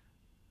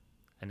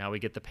 And now we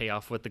get the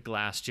payoff with the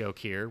glass joke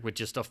here, with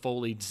just a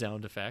Foleyed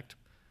sound effect.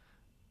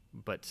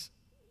 But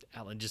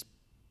Alan just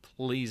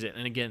plays it.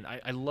 And again,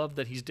 I love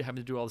that he's having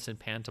to do all this in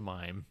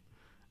pantomime.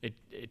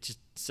 It just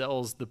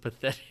sells the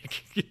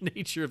pathetic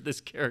nature of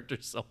this character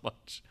so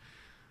much.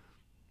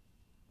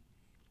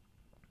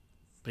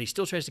 But he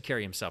still tries to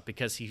carry himself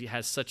because he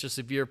has such a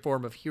severe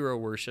form of hero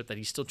worship that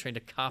he's still trying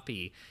to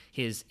copy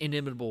his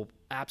inimitable,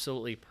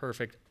 absolutely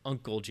perfect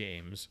Uncle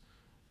James.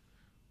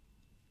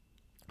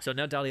 So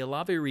now Dahlia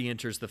Lavi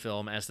re-enters the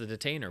film as the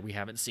detainer. We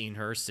haven't seen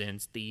her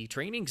since the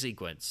training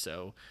sequence.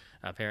 So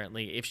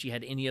apparently if she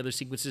had any other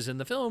sequences in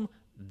the film,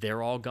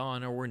 they're all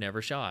gone or were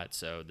never shot.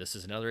 So this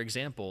is another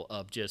example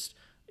of just,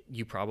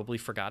 you probably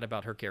forgot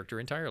about her character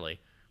entirely.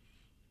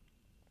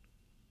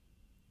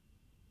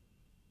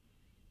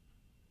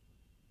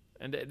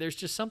 And there's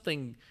just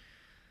something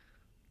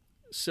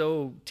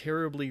so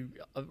terribly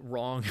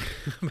wrong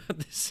about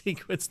this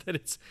sequence that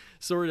it's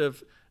sort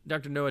of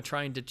Dr. Noah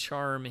trying to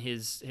charm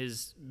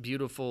his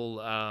beautiful,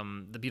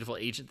 the beautiful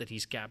agent that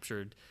he's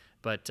captured,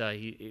 but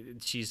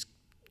she's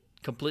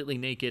completely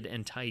naked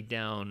and tied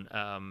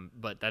down,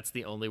 but that's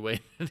the only way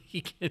that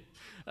he can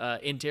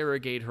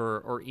interrogate her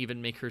or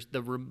even make her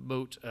the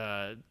remote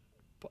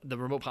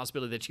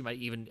possibility that she might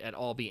even at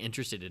all be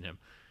interested in him.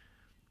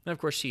 And of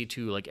course, she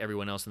too, like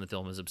everyone else in the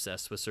film, is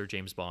obsessed with Sir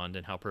James Bond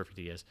and how perfect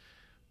he is.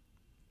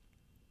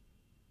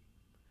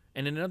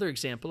 And another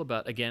example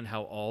about, again,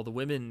 how all the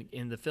women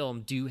in the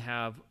film do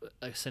have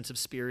a sense of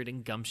spirit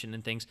and gumption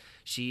and things.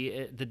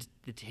 The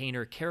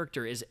detainer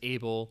character is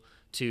able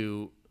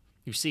to,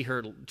 you see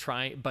her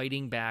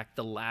biting back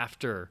the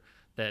laughter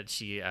that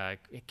she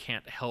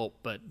can't help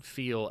but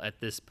feel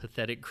at this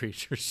pathetic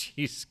creature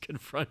she's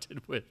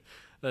confronted with.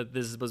 That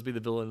this is supposed to be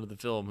the villain of the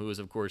film, who is,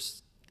 of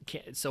course,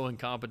 so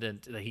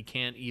incompetent that he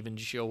can't even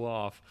show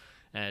off,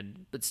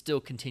 but still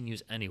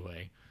continues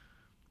anyway.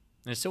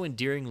 And it's so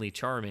endearingly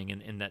charming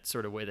in that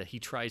sort of way that he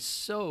tries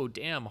so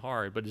damn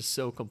hard, but is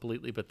so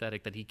completely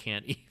pathetic that he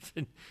can't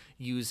even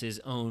use his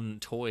own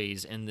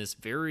toys in this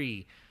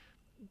very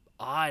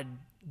odd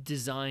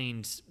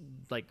designed,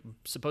 like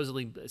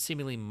supposedly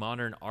seemingly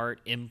modern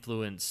art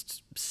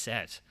influenced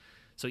set.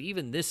 So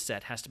even this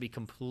set has to be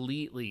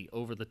completely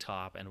over the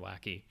top and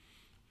wacky.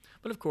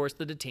 But of course,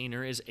 the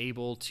detainer is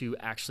able to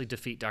actually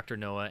defeat Dr.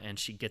 Noah, and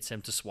she gets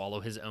him to swallow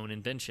his own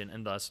invention,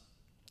 and thus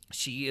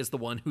she is the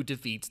one who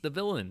defeats the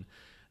villain.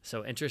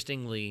 So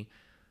interestingly,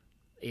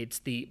 it's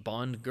the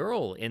Bond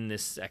girl in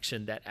this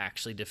section that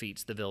actually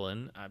defeats the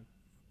villain,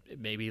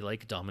 maybe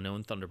like Domino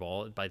and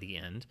Thunderball by the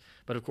end.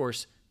 But of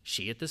course,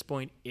 she at this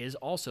point is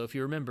also, if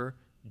you remember,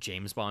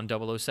 James Bond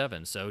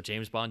 007. So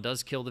James Bond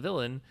does kill the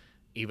villain,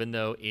 even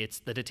though it's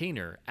the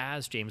detainer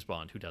as James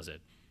Bond who does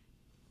it.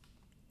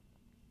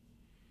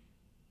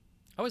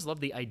 I always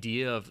love the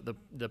idea of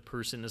the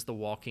person as the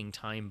walking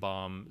time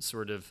bomb,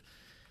 sort of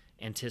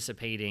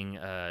anticipating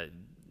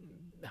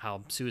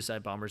how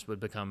suicide bombers would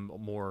become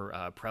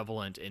more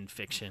prevalent in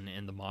fiction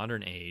in the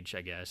modern age,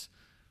 I guess.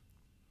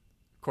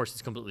 Of course,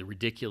 it's completely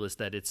ridiculous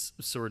that it's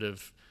sort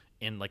of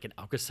in like an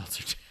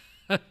Alka-Seltzer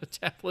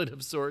tablet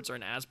of sorts, or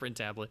an aspirin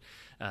tablet,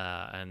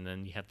 and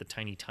then you have the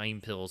tiny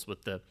time pills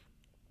with the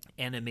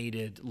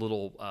animated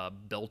little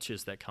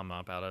belches that come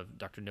up out of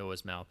Dr.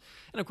 Noah's mouth.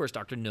 And of course,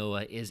 Dr.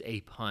 Noah is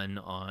a pun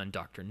on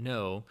Dr.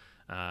 No,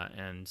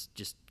 and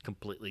just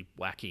completely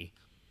wacky.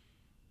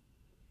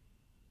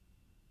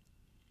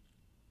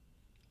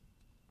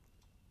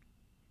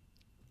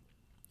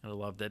 I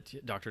love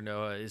that Dr.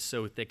 Noah is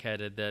so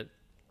thick-headed that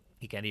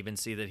he can't even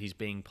see that he's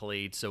being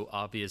played so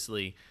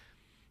obviously.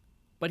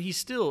 But he's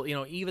still,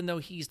 even though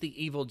he's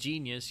the evil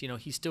genius,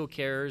 he still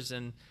cares,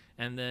 and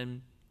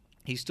then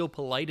he's still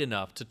polite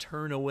enough to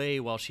turn away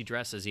while she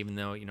dresses, even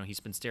though, he's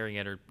been staring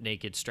at her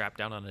naked, strapped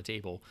down on a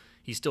table.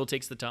 He still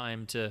takes the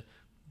time to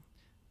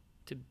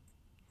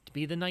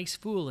be the nice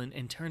fool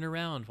and turn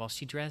around while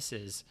she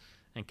dresses,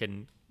 and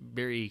can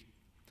very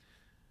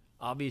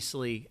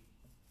obviously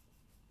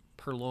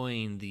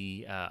purloin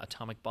the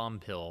atomic bomb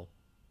pill.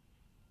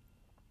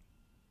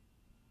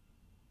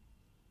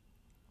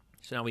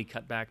 So now we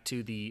cut back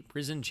to the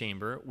prison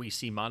chamber. We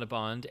see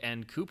Montalban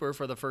and Cooper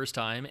for the first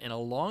time in a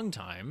long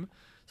time.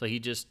 So he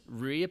just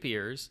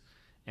reappears,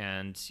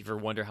 and if you ever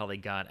wonder how they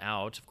got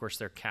out, of course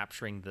they're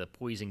capturing the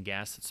poison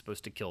gas that's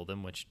supposed to kill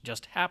them, which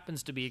just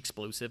happens to be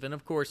explosive. And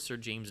of course Sir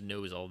James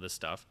knows all this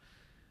stuff.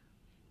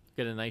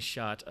 Get a nice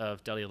shot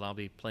of Dahlia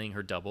Lobby playing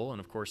her double, and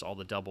of course all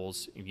the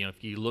doubles,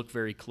 if you look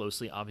very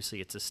closely,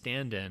 obviously it's a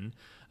stand-in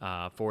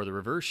for the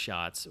reverse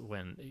shots,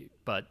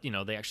 but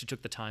they actually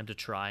took the time to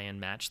try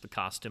and match the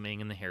costuming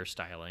and the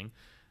hairstyling.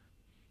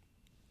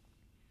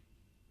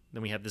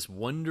 Then we have this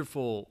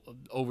wonderful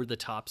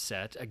over-the-top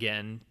set,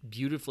 again,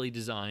 beautifully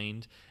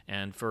designed,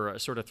 and for a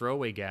sort of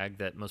throwaway gag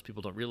that most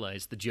people don't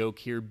realize, the joke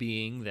here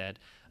being that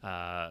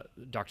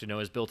Dr. No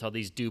has built all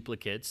these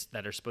duplicates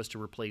that are supposed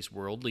to replace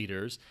world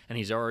leaders, and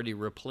he's already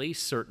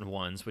replaced certain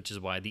ones, which is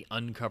why the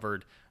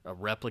uncovered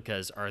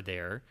replicas are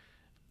there.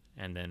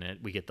 And then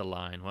we get the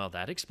line, well,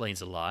 that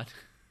explains a lot.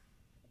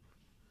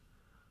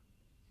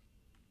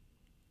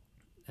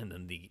 And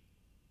then the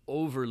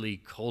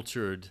overly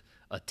cultured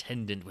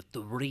attendant with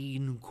the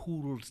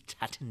rain-cooled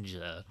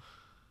Tattinger.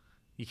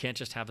 You can't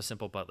just have a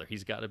simple butler.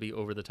 He's got to be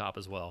over the top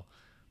as well.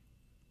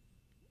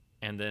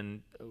 And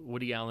then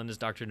Woody Allen as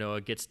Dr.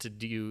 Noah gets to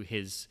do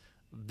his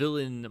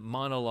villain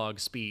monologue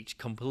speech,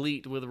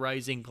 complete with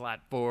rising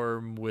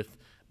platform, with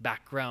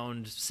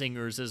background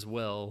singers as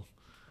well.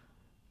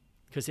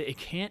 Because it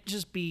can't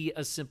just be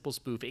a simple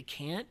spoof. It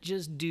can't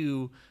just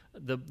do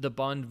the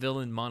Bond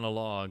villain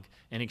monologue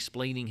and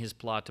explaining his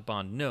plot to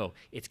Bond. No,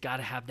 it's got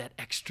to have that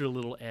extra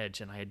little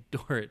edge, and I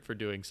adore it for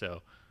doing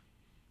so.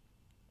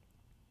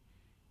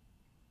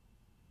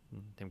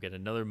 Then we get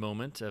another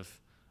moment of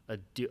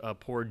a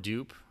poor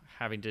dupe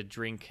having to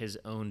drink his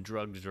own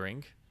drugged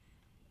drink.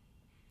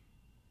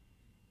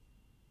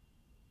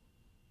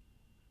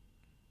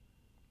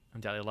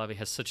 And Dahlia Lobby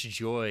has such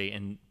joy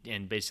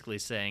in basically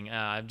saying,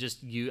 I've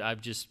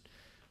just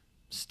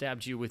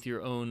stabbed you with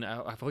your own,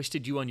 I've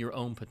hoisted you on your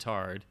own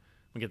petard.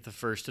 We get the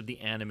first of the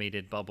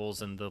animated bubbles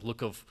and the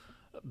look of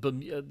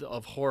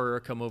horror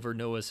come over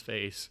Noah's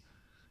face.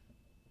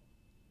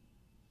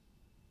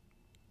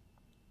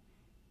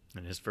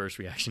 And his first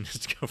reaction is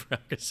to go for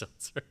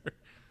Alka-Seltzer.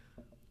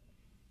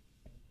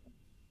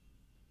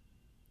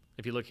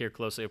 If you look here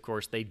closely, of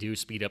course, they do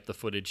speed up the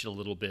footage a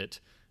little bit,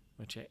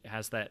 which it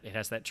has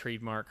that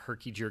trademark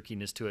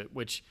herky-jerkiness to it,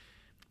 which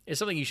is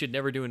something you should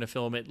never do in a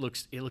film. It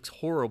looks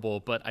horrible,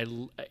 but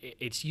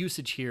its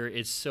usage here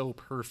is so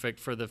perfect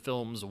for the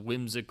film's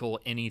whimsical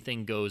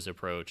anything goes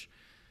approach,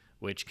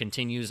 which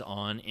continues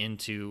on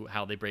into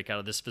how they break out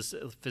of this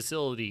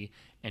facility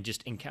and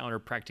just encounter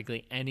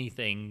practically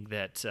anything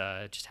that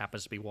just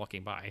happens to be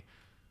walking by.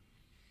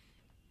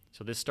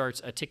 So this starts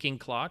a ticking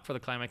clock for the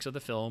climax of the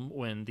film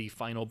when the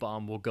final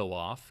bomb will go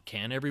off.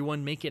 Can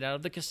everyone make it out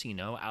of the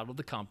casino, out of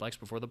the complex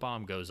before the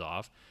bomb goes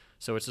off?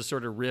 So it's a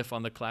sort of riff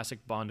on the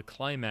classic Bond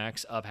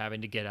climax of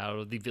having to get out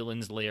of the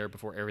villain's lair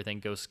before everything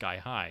goes sky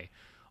high.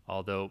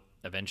 Although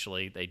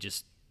eventually they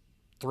just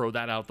throw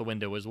that out the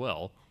window as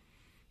well.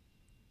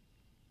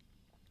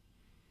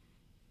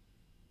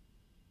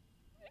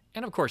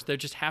 And of course, there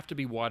just have to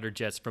be water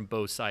jets from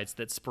both sides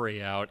that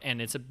spray out,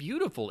 and it's a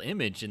beautiful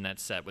image in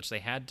that set, which they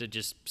had to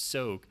just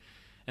soak.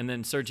 And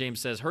then Sir James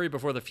says, hurry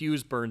before the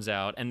fuse burns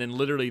out, and then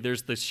literally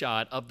there's the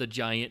shot of the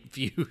giant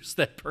fuse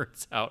that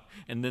burns out,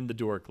 and then the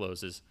door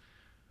closes.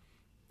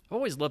 I've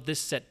always loved this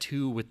set,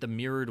 too, with the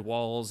mirrored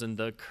walls and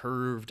the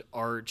curved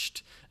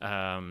arches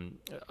in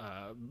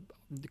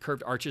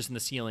the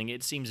ceiling.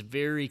 It seems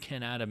very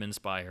Ken Adam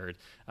inspired,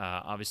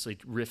 obviously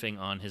riffing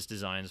on his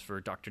designs for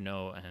Dr.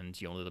 No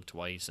and You Only Live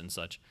Twice and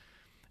such.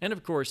 And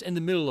of course, in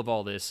the middle of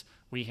all this,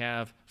 we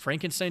have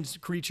Frankenstein's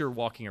creature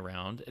walking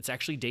around. It's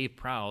actually Dave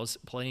Prowse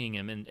playing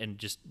him in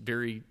just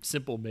very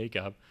simple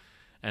makeup.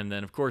 And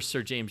then, of course,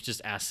 Sir James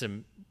just asks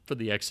him for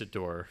the exit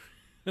door.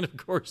 And of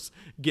course,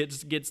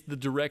 gets the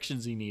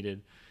directions he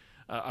needed.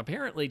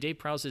 Apparently, Dave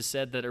Prowse has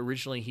said that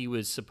originally he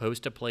was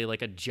supposed to play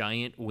like a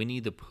giant Winnie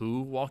the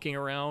Pooh walking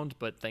around,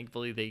 but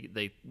thankfully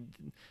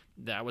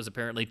that was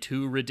apparently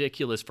too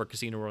ridiculous for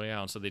Casino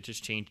Royale, so they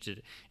just changed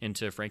it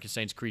into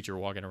Frankenstein's creature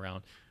walking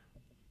around.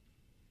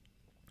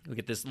 We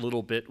get this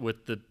little bit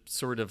with the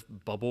sort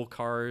of bubble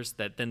cars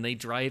that then they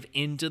drive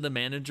into the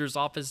manager's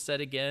office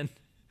set again.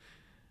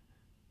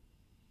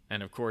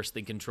 And of course,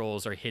 the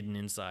controls are hidden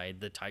inside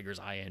the tiger's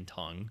eye and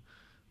tongue.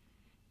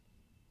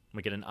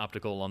 We get an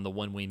optical on the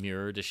one-way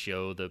mirror to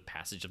show the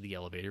passage of the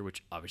elevator,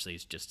 which obviously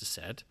is just a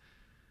set.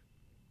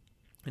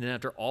 And then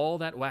after all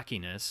that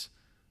wackiness,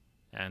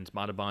 and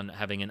Madhaban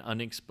having an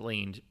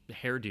unexplained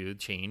hairdo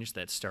change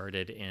that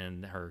started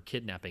in her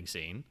kidnapping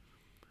scene,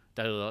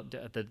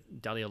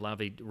 Dahlia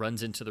Lavi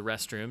runs into the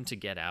restroom to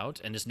get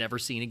out and is never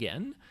seen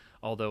again,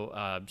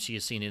 although she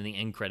is seen in the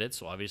end credits,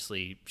 so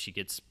obviously she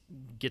gets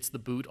the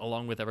boot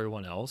along with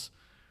everyone else.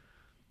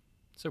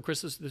 So,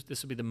 Chris,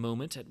 this would be the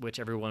moment at which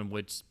everyone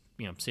would,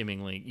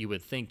 seemingly, you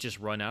would think, just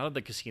run out of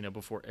the casino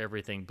before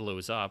everything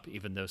blows up,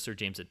 even though Sir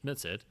James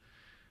admits it.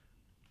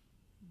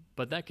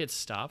 But that gets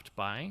stopped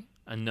by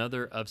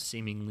another of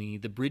seemingly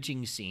the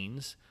bridging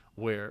scenes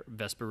where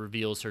Vesper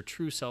reveals her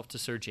true self to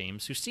Sir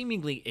James, who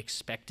seemingly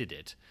expected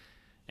it.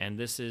 And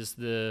this is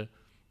the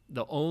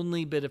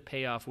only bit of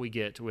payoff we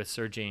get with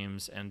Sir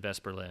James and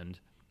Vesper Lind.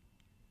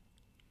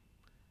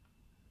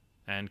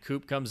 And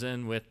Coop comes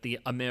in with the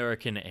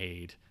American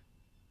aid.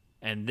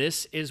 And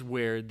this is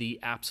where the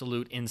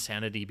absolute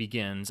insanity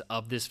begins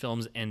of this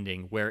film's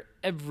ending, where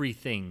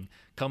everything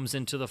comes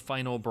into the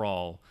final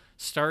brawl,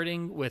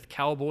 starting with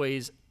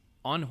cowboys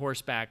on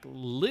horseback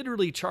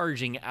literally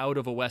charging out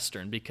of a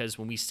Western, because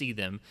when we see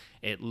them,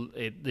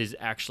 it is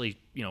actually,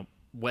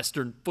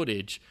 Western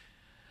footage.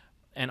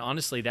 And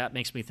honestly, that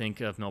makes me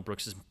think of Mel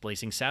Brooks'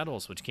 Blazing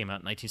Saddles, which came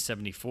out in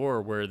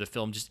 1974, where the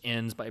film just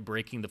ends by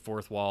breaking the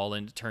fourth wall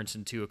and it turns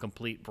into a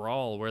complete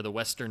brawl where the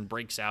Western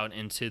breaks out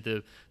into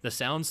the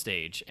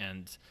soundstage.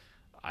 And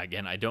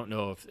again, I don't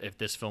know if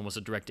this film was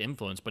a direct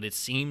influence, but it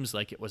seems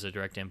like it was a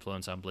direct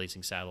influence on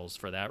Blazing Saddles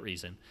for that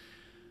reason.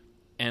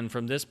 And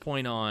from this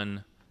point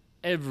on,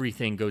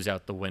 everything goes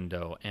out the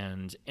window,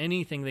 and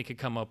anything they could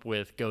come up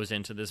with goes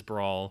into this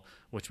brawl,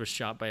 which was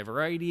shot by a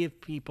variety of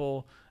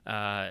people,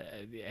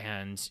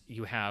 and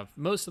you have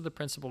most of the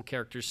principal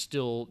characters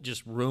still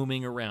just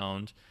roaming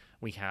around.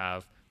 We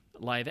have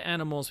live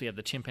animals, we have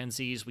the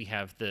chimpanzees, we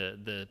have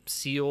the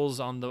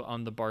seals on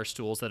the bar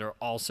stools that are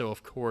also,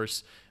 of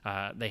course,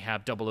 they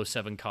have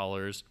 007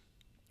 collars.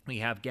 We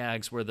have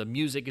gags where the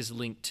music is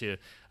linked to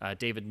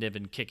David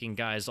Niven kicking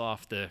guys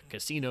off the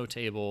casino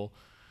table.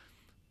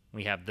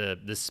 We have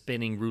the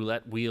spinning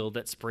roulette wheel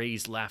that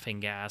sprays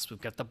laughing gas.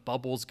 We've got the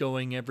bubbles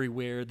going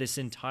everywhere. This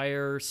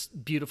entire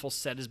beautiful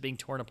set is being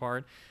torn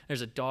apart.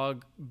 There's a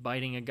dog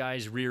biting a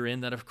guy's rear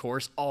end that, of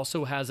course,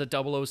 also has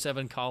a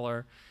 007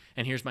 collar.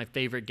 And here's my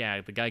favorite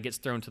gag. The guy gets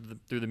thrown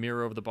through the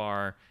mirror of the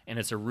bar, and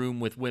it's a room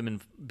with women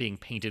being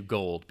painted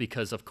gold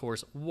because, of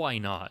course, why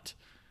not?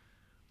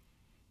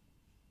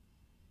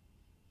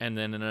 And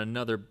then in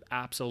another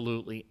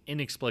absolutely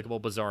inexplicable,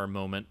 bizarre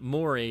moment,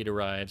 more aid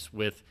arrives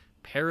with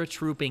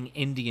paratrooping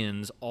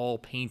Indians all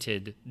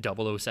painted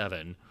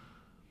 007.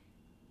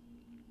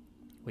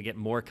 We get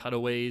more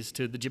cutaways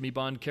to the Jimmy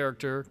Bond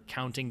character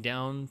counting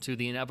down to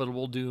the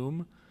inevitable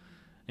doom.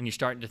 And you're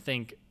starting to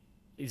think,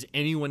 is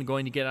anyone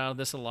going to get out of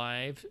this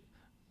alive?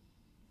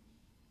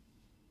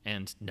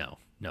 And no,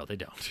 they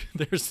don't.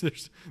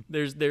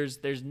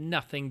 There's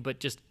nothing but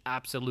just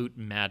absolute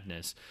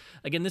madness.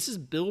 Again, this is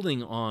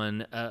building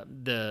on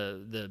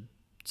the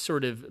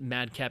sort of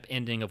madcap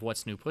ending of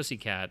What's New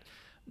Pussycat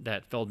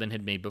that Feldman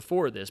had made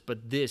before this,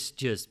 but this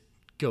just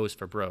goes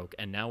for broke.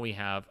 And now we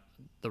have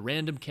the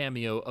random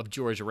cameo of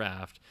George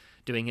Raft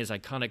doing his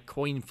iconic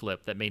coin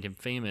flip that made him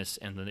famous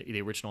in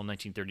the original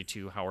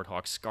 1932 Howard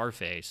Hawks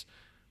Scarface.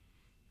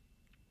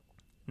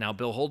 Now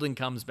Bill Holden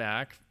comes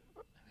back,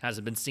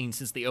 hasn't been seen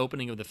since the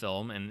opening of the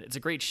film, and it's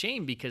a great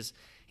shame because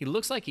he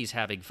looks like he's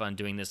having fun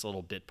doing this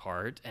little bit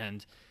part,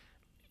 and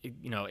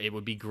it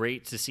would be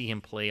great to see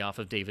him play off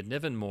of David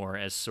Niven more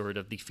as sort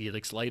of the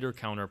Felix Leiter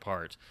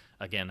counterpart.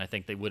 Again, I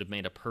think they would have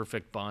made a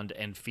perfect Bond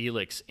and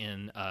Felix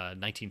in a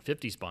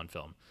 1950s Bond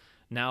film.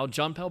 Now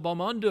John Paul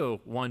Belmondo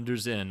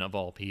wanders in, of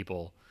all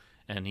people,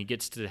 and he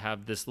gets to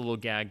have this little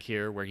gag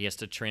here where he has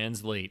to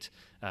translate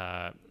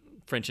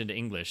French into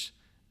English.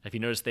 If you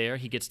notice there,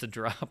 he gets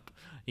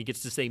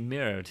to say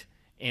merde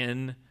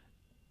in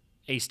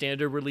a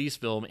standard release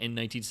film in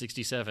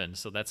 1967.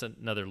 So that's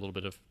another little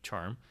bit of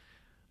charm.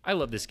 I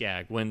love this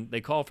gag. When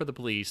they call for the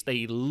police,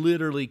 they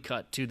literally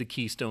cut to the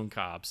Keystone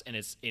Cops, and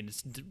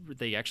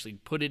they actually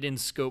put it in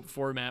scope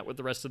format with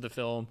the rest of the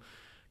film,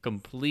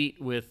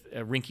 complete with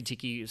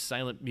rinky-tinky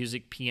silent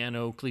music,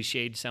 piano,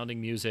 cliched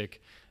sounding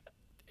music.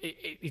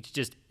 It's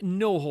just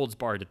no holds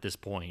barred at this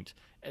point.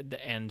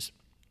 And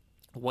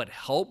what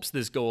helps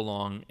this go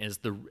along is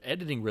the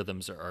editing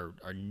rhythms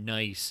are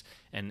nice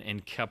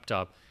and kept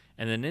up.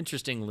 And then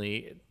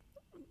interestingly,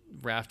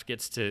 Raft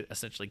gets to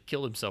essentially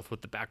kill himself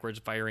with the backwards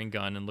firing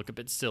gun and look a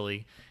bit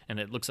silly. And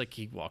it looks like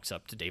he walks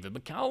up to David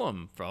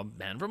McCallum from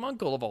Man from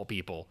U.N.C.L.E. of all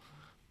people.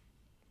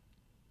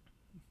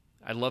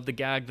 I love the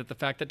gag that the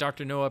fact that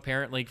Dr. No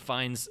apparently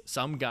finds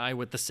some guy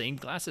with the same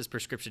glasses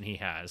prescription he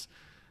has.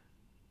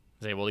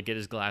 He's able to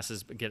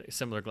get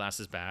similar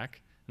glasses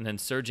back. And then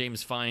Sir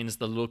James finds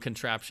the little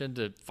contraption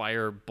to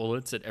fire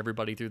bullets at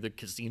everybody through the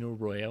Casino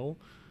Royale.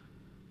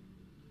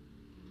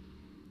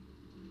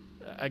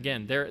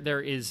 Again, there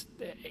is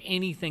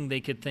anything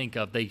they could think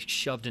of, they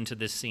shoved into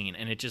this scene,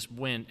 and it just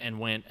went and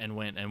went and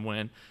went and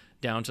went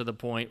down to the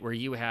point where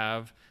you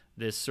have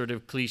this sort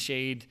of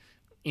cliched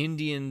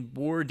Indian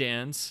war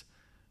dance,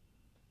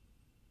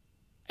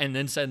 and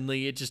then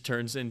suddenly it just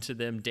turns into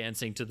them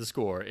dancing to the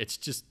score. It's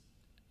just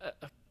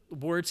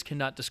words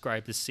cannot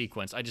describe this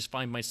sequence. I just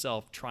find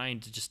myself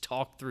trying to just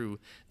talk through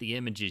the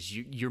images.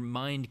 Your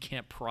mind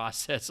can't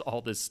process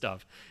all this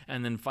stuff.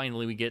 And then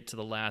finally we get to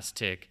the last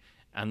tick,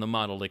 and the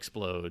model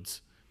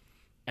explodes.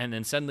 And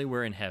then suddenly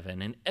we're in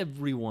heaven, and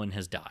everyone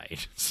has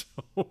died. So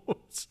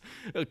it's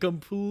a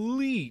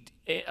complete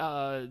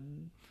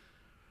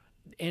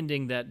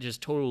ending that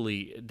just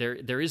totally,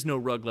 there is no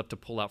rug left to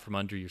pull out from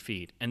under your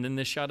feet. And then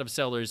this shot of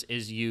Sellers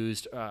is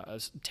used,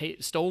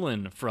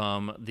 stolen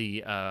from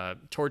the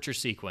torture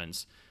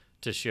sequence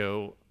to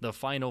show the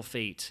final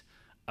fate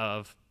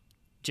of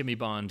Jimmy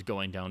Bond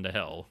going down to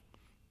hell.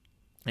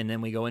 And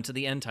then we go into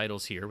the end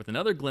titles here with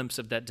another glimpse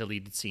of that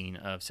deleted scene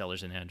of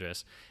Sellers and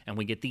Andress. And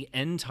we get the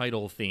end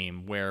title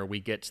theme where we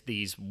get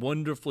these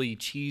wonderfully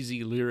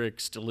cheesy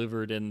lyrics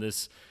delivered in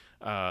this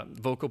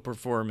vocal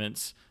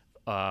performance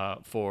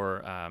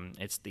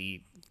it's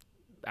the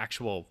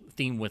actual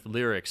theme with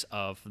lyrics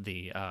of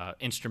the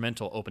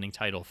instrumental opening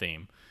title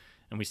theme.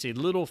 And we see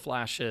little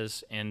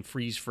flashes and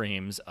freeze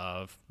frames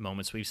of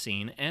moments we've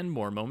seen and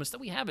more moments that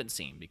we haven't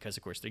seen because,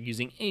 of course, they're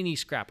using any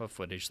scrap of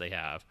footage they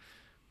have.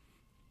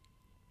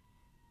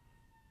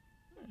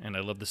 And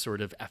I love the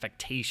sort of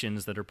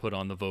affectations that are put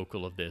on the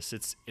vocal of this.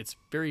 It's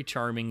very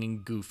charming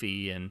and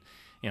goofy, and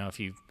if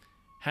you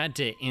had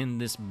to end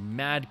this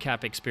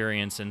madcap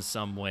experience in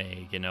some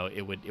way,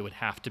 it would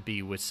have to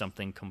be with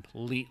something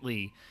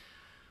completely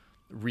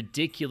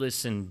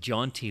ridiculous and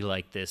jaunty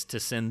like this to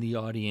send the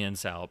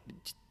audience out.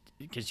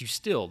 Because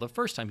the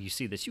first time you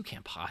see this, you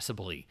can't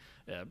possibly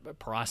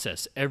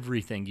process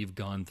everything you've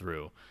gone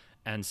through.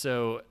 And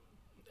so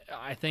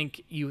I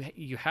think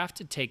you have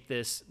to take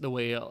this the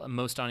way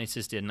most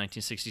audiences did in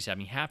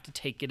 1967. You have to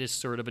take it as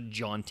sort of a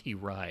jaunty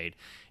ride.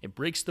 It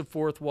breaks the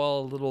fourth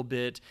wall a little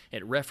bit.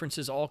 It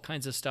references all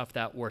kinds of stuff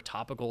that were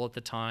topical at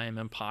the time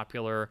and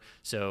popular.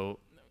 So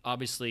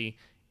obviously,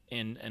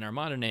 in our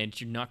modern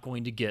age, you're not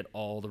going to get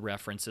all the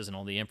references and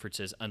all the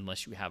inferences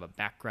unless you have a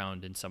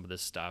background in some of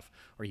this stuff,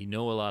 or you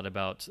know a lot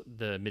about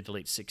the mid to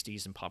late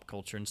 60s and pop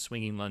culture and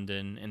swinging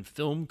London and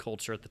film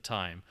culture at the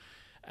time.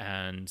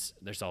 And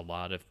there's a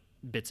lot of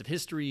bits of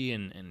history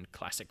and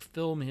classic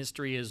film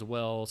history as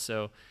well.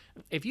 So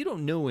if you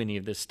don't know any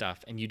of this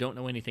stuff and you don't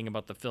know anything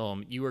about the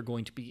film, you are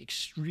going to be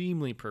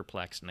extremely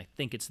perplexed. And I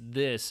think it's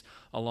this,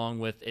 along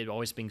with it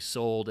always being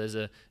sold as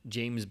a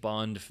James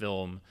Bond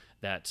film,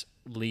 that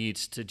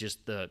leads to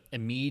just the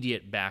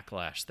immediate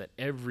backlash that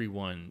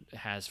everyone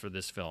has for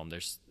this film.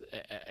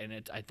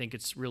 I think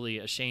it's really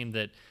a shame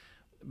that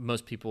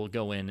most people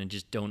go in and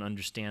just don't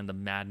understand the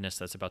madness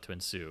that's about to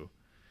ensue.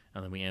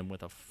 And then we end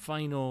with a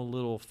final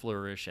little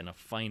flourish and a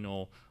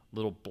final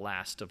little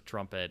blast of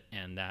trumpet,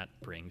 and that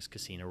brings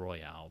Casino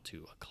Royale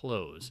to a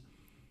close.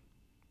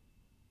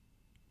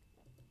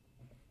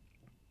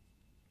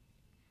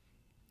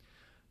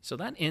 So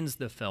that ends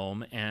the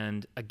film,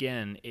 and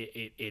again,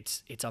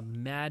 it's a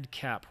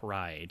madcap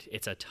ride.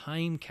 It's a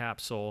time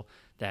capsule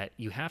that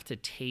you have to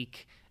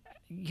take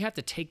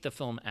the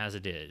film as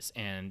it is,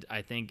 and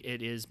I think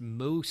it is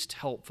most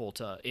helpful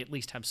to at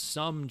least have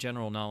some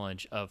general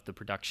knowledge of the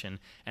production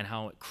and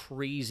how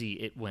crazy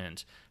it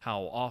went,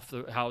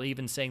 how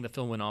even saying the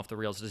film went off the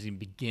rails doesn't even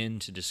begin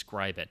to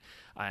describe it.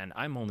 And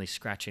I'm only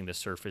scratching the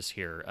surface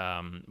here.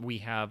 We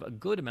have a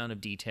good amount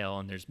of detail,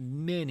 and there's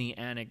many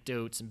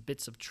anecdotes and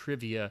bits of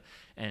trivia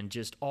and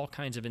just all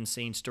kinds of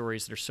insane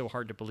stories that are so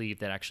hard to believe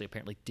that actually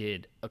apparently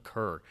did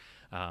occur.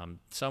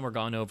 Some are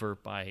gone over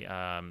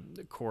by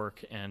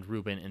Cork and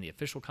Rubin in the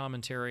official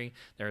commentary.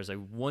 There is a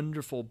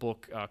wonderful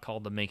book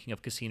called The Making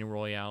of Casino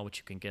Royale, which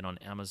you can get on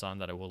Amazon,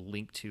 that I will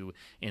link to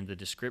in the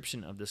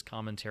description of this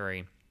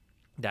commentary.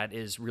 That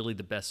is really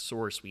the best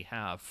source we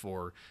have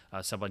for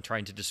someone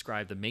trying to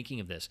describe the making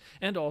of this.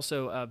 And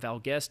also, Val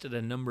Guest did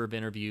a number of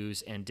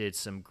interviews and did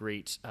some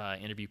great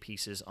interview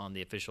pieces on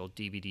the official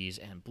DVDs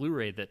and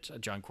Blu-ray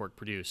that John Cork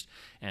produced.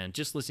 And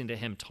just listening to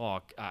him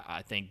talk,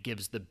 I think,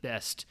 gives the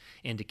best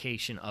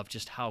indication of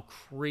just how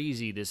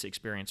crazy this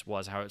experience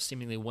was, how it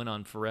seemingly went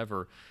on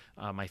forever.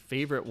 My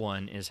favorite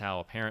one is how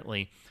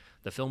apparently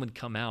the film had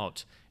come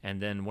out,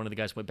 and then one of the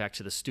guys went back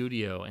to the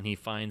studio, and he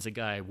finds a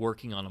guy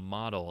working on a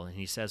model, and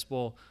he says,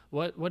 "Well,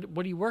 what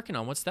are you working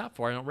on? What's that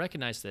for? I don't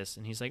recognize this."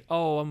 And he's like,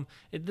 "Oh,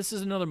 this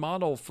is another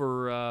model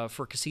for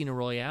Casino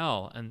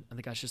Royale." And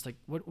the guy's just like,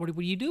 "What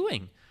are you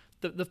doing?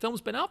 The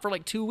film's been out for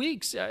like 2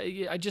 weeks.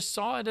 I just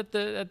saw it at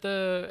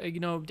the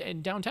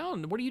in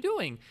downtown. What are you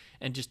doing?"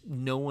 And just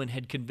no one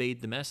had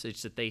conveyed the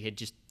message that they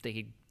had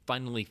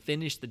finally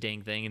finished the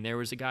dang thing, and there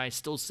was a guy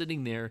still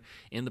sitting there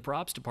in the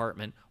props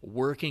department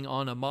working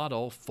on a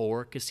model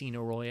for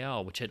Casino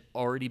Royale, which had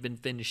already been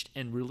finished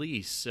and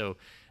released. So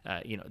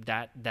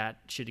that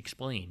should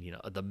explain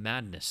the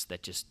madness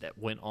that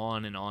went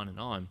on and on and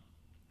on.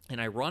 And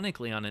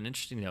ironically, on an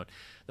interesting note,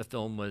 the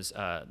film was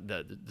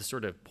the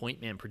sort of point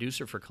man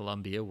producer for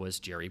Columbia was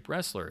Jerry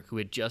Bressler, who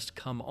had just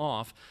come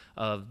off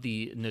of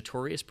the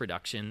notorious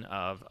production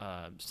of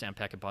Sam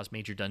Peckinpah's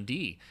Major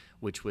Dundee,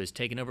 which was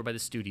taken over by the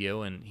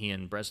studio, and he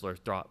and Bressler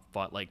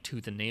fought like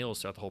tooth and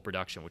nails throughout the whole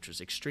production, which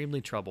was extremely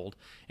troubled.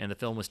 And the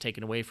film was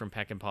taken away from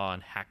Peckinpah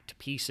and hacked to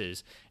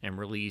pieces and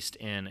released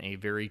in a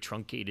very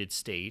truncated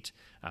state.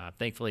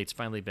 Thankfully, it's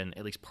finally been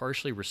at least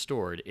partially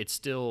restored. It's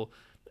still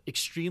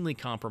extremely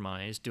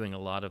compromised, doing a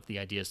lot of the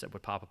ideas that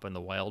would pop up in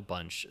the Wild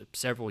Bunch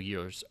several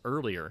years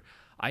earlier.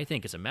 I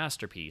think it's a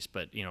masterpiece,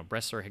 but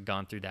Bressler had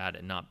gone through that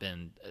and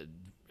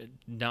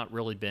not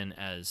really been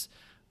as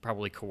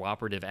probably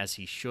cooperative as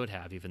he should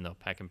have, even though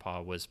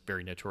Peckinpah was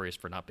very notorious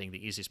for not being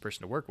the easiest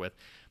person to work with.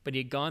 But he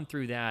had gone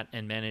through that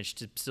and managed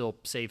to still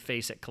save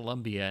face at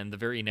Columbia, and the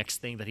very next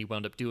thing that he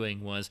wound up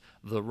doing was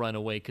the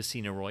runaway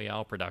Casino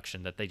Royale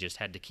production that they just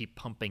had to keep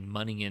pumping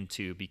money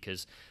into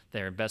because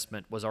their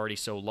investment was already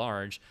so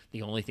large.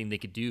 The only thing they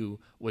could do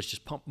was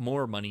just pump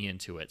more money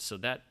into it. So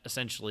that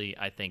essentially,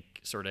 I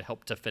think, sort of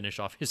helped to finish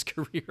off his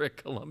career at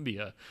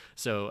Columbia.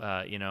 So,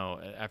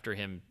 after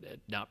him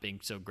not being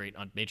so great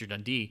on Major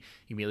Dundee,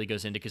 he immediately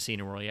goes into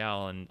Casino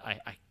Royale, and I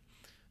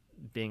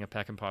being a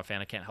Peckinpah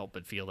fan, I can't help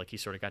but feel like he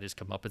sort of got his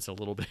comeuppance a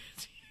little bit,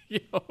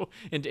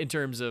 in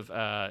terms of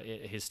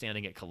his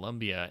standing at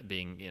Columbia,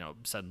 being,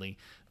 suddenly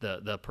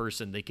the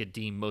person they could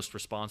deem most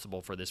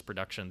responsible for this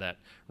production that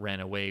ran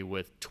away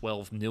with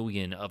 $12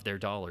 million of their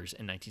dollars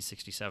in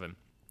 1967.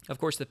 Of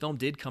course, the film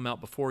did come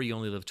out before You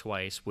Only Live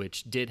Twice,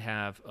 which did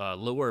have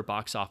lower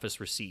box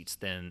office receipts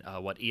than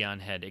what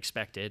Eon had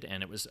expected,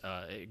 and it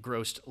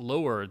grossed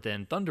lower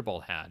than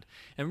Thunderball had,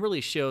 and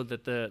really showed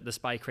that the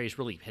spy craze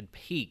really had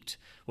peaked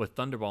with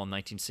Thunderball in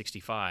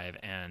 1965,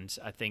 and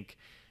I think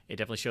it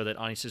definitely showed that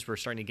audiences were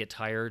starting to get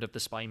tired of the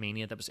spy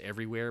mania that was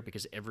everywhere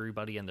because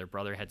everybody and their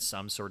brother had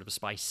some sort of a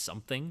spy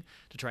something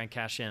to try and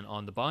cash in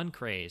on the Bond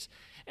craze.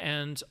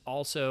 And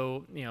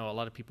also, a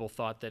lot of people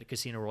thought that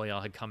Casino Royale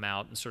had come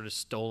out and sort of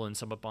stolen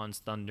some of Bond's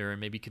thunder and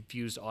maybe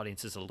confused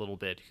audiences a little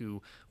bit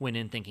who went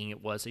in thinking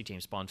it was a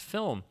James Bond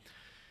film.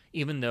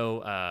 Even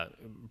though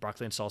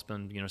Broccoli and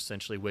Saltzman,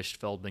 essentially wished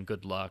Feldman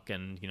good luck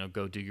and,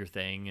 go do your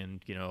thing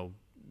and,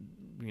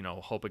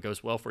 hope it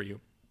goes well for you,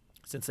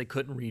 since they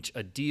couldn't reach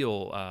a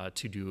deal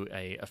to do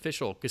a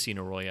official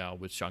Casino Royale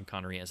with Sean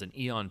Connery as an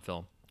Eon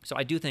film. So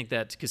I do think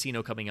that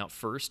Casino coming out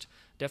first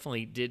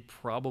definitely did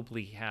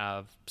probably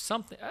have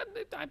something.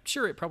 I'm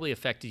sure it probably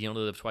affected You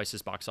Only Live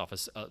Twice's box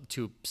office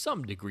to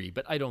some degree,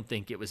 but I don't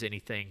think it was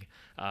anything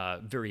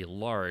very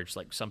large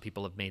like some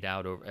people have made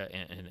out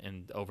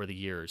over the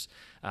years.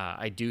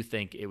 I do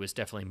think it was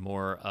definitely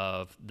more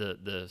of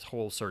the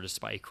whole sort of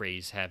spy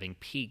craze having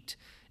peaked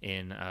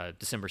in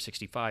December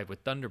 65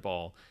 with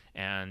Thunderball,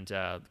 and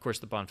of course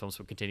the Bond films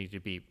would continue to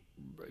be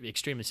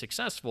extremely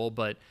successful,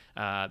 but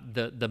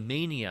the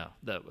mania,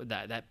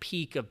 that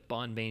peak of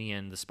Bond mania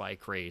and the spy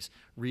craze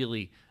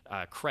really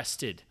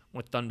crested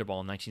with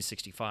Thunderball in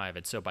 1965.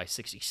 And so by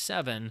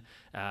 67,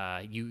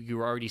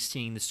 you're already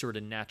seeing the sort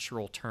of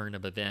natural turn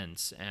of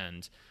events.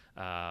 And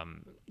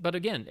but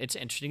again, it's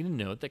interesting to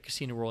note that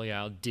Casino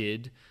Royale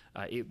did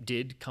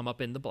come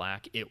up in the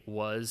black. It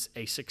was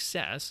a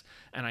success,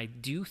 and I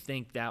do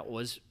think that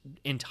was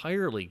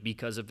entirely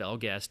because of Val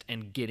Guest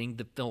and getting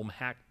the film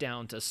hacked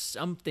down to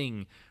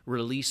something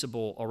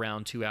releasable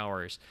around 2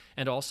 hours.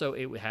 And also,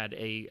 it had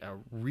a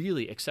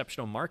really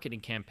exceptional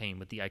marketing campaign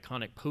with the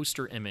iconic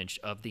poster image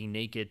of the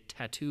naked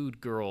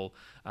tattooed girl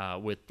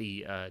with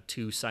the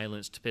 2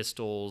 silenced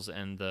pistols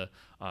and the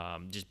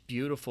just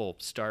beautiful,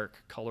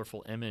 stark,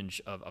 colorful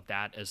image of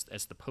that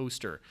as the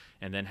poster,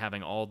 and then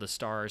having all the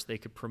stars they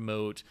could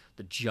promote,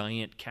 the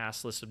giant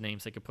cast list of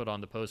names they could put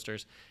on the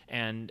posters,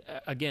 and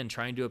again,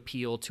 trying to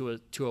appeal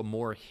to a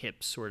more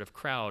hip sort of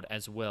crowd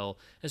as well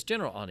as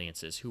general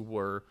audiences who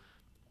were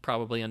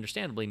probably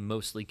understandably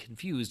mostly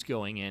confused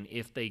going in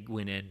if they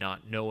went in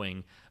not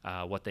knowing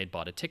what they'd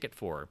bought a ticket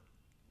for.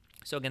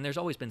 So again, there's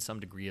always been some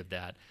degree of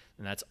that,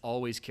 and that's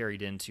always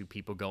carried into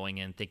people going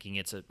in thinking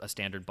it's a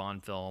standard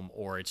Bond film,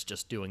 or it's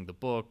just doing the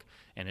book,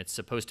 and it's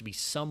supposed to be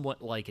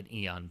somewhat like an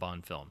Eon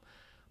Bond film.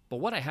 But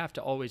what I have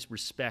to always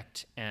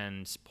respect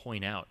and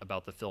point out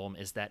about the film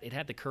is that it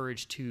had the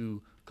courage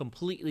to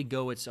completely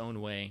go its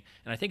own way,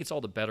 and I think it's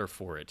all the better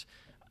for it.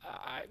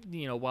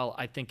 While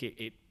I think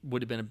it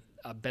would have been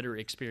a better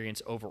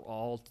experience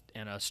overall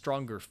and a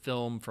stronger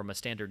film from a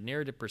standard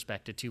narrative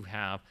perspective to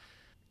have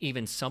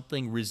even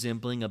something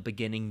resembling a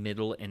beginning,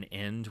 middle, and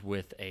end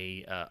with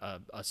a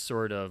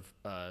sort of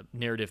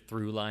narrative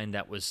through line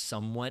that was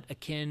somewhat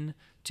akin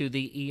to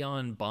the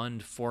Eon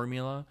Bond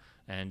formula,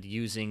 and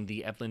using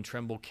the Evelyn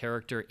Tremble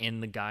character in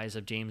the guise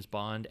of James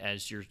Bond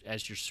as your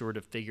sort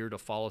of figure to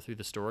follow through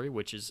the story,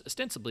 which is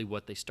ostensibly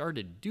what they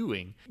started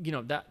doing.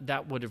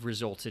 That would have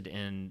resulted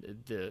in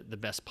the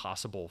best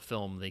possible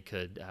film they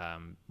could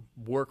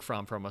work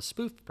from a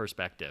spoof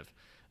perspective.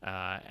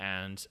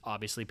 And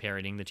obviously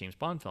parodying the James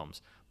Bond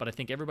films. But I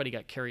think everybody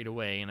got carried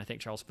away, and I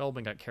think Charles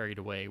Feldman got carried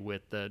away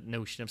with the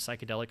notion of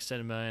psychedelic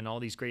cinema and all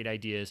these great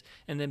ideas,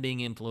 and then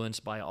being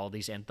influenced by all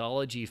these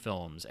anthology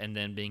films, and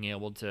then being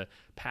able to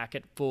pack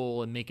it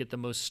full and make it the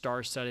most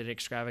star-studded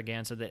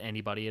extravaganza that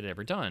anybody had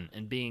ever done,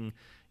 and being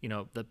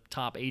the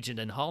top agent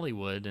in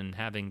Hollywood and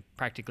having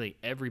practically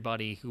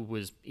everybody who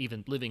was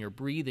even living or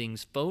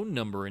breathing's phone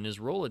number in his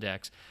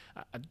Rolodex,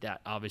 that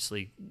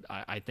obviously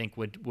I think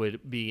would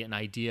be an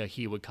idea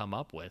he would come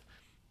up with.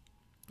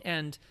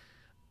 And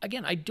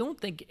again, I don't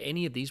think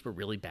any of these were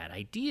really bad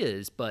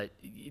ideas, but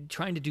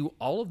trying to do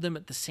all of them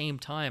at the same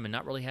time and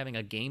not really having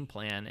a game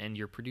plan, and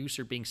your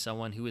producer being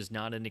someone who is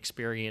not an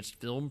experienced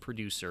film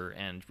producer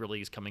and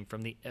really is coming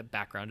from the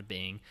background of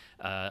being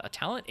a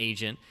talent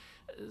agent,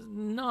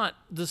 not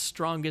the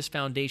strongest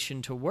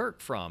foundation to work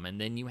from. And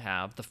then you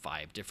have the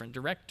 5 different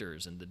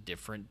directors and the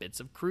different bits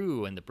of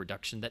crew and the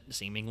production that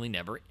seemingly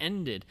never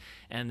ended.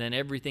 And then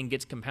everything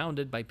gets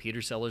compounded by Peter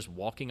Sellers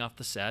walking off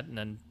the set, and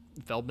then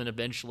Feldman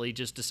eventually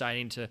just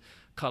deciding to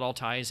cut all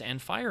ties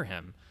and fire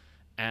him.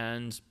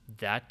 And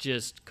that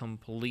just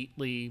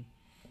completely,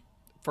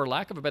 for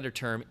lack of a better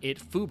term, it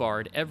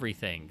foobarred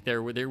everything.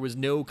 There was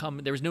no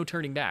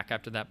turning back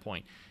after that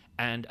point.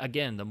 And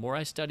again, the more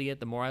I study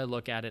it, the more I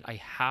look at it, I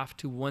have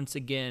to once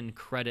again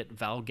credit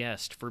Val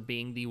Guest for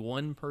being the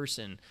one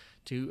person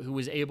who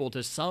was able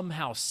to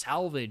somehow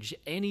salvage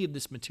any of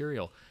this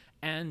material.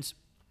 And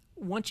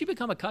once you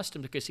become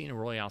accustomed to Casino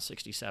Royale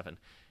 67,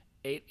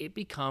 it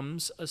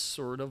becomes a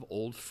sort of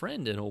old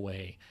friend in a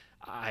way.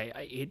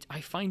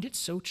 I find it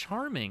so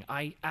charming.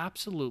 I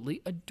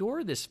absolutely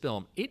adore this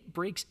film. It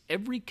breaks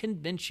every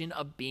convention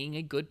of being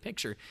a good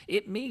picture.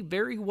 It may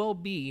very well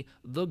be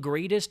the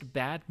greatest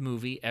bad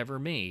movie ever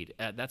made.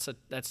 That's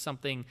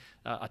something,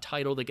 a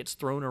title that gets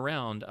thrown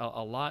around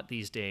a lot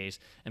these days,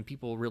 and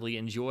people really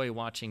enjoy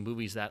watching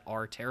movies that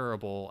are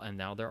terrible, and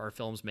now there are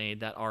films made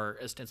that are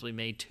ostensibly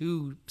made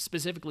to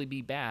specifically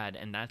be bad,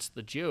 and that's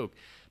the joke.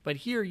 But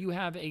here you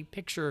have a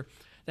picture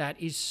that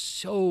is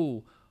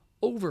so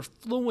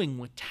overflowing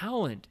with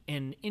talent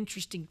and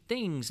interesting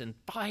things and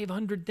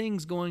 500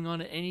 things going on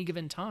at any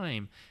given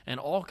time, and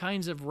all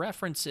kinds of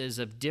references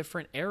of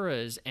different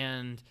eras,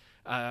 and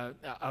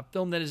a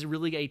film that is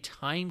really a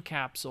time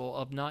capsule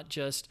of not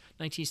just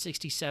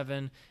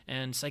 1967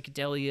 and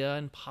psychedelia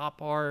and pop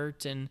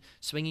art and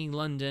swinging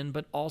London,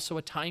 but also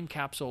a time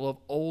capsule of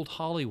old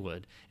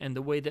Hollywood and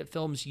the way that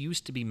films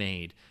used to be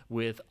made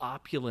with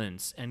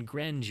opulence and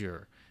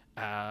grandeur.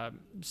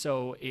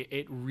 So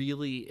it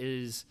really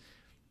is.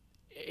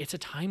 It's a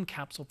time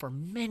capsule for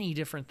many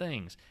different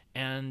things,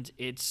 and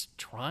it's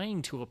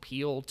trying to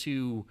appeal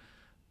to,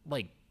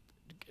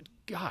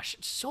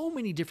 so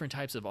many different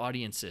types of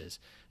audiences,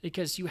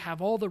 because you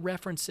have all the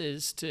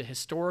references to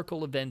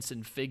historical events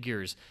and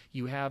figures.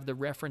 You have the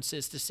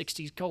references to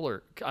 60s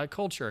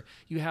culture.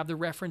 You have the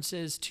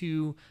references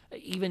to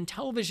even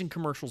television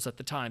commercials at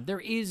the time.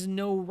 There is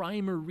no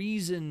rhyme or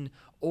reason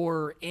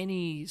or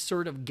any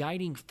sort of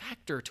guiding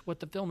factor to what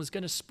the film is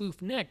going to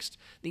spoof next.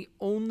 The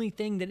only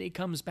thing that it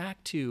comes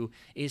back to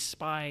is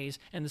spies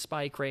and the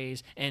spy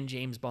craze and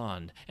James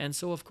Bond. And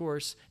so, of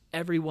course,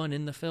 everyone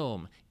in the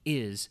film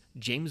is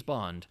James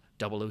Bond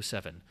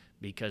 007,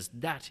 because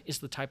that is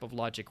the type of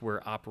logic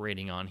we're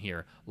operating on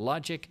here.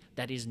 Logic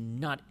that is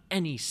not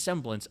any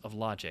semblance of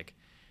logic.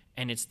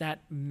 And it's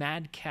that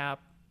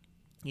madcap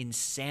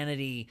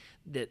insanity,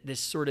 that this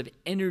sort of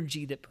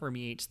energy that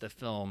permeates the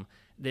film,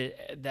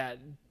 that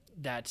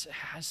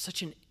has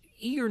such an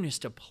eagerness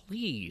to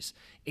please.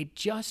 It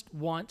just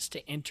wants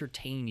to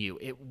entertain you.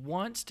 It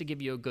wants to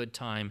give you a good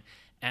time.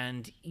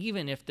 And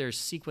even if there's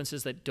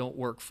sequences that don't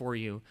work for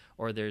you,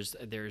 or there's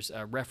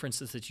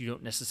references that you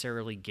don't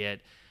necessarily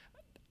get,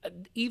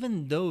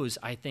 even those,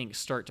 I think,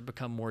 start to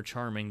become more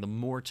charming the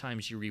more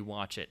times you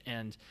rewatch it.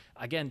 And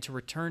again, to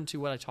return to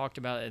what I talked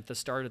about at the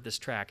start of this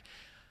track,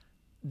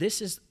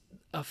 this is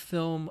a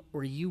film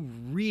where you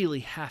really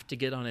have to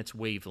get on its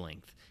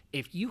wavelength.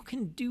 If you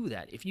can do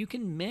that, if you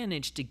can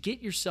manage to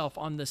get yourself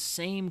on the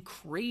same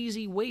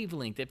crazy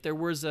wavelength, if there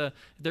was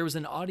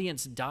an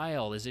audience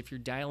dial, as if you're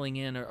dialing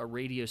in a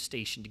radio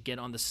station to get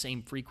on the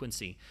same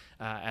frequency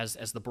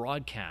as the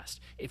broadcast,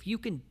 if you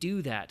can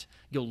do that,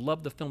 you'll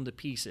love the film to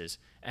pieces.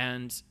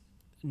 And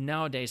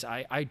nowadays,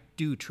 I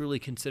do truly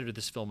consider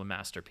this film a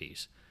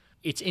masterpiece.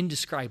 It's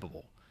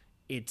indescribable.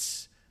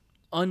 It's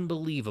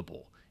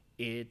unbelievable.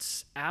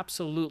 It's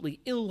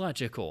absolutely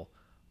illogical,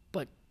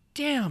 but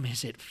damn,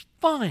 is it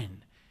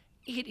fun.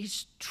 It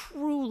is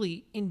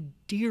truly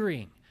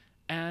endearing,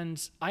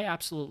 and I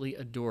absolutely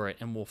adore it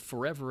and will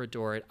forever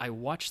adore it. I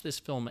watch this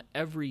film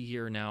every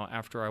year now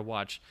after I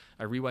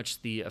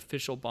rewatch the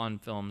official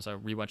Bond films. I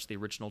rewatch the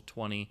original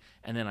 20,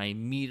 and then I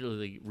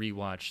immediately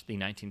rewatch the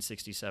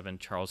 1967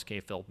 Charles K.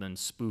 Feldman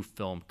spoof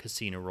film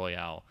Casino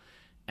Royale.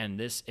 And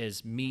this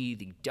is me,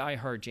 the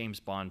diehard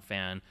James Bond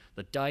fan,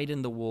 the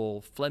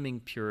dyed-in-the-wool Fleming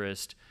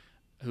purist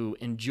who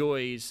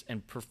enjoys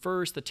and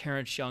prefers the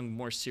Terence Young,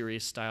 more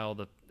serious style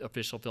the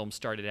official film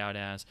started out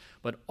as,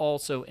 but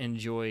also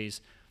enjoys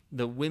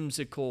the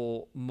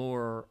whimsical,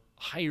 more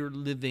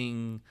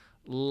higher-living,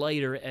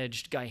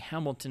 lighter-edged Guy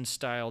Hamilton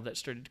style that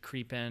started to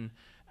creep in.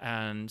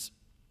 And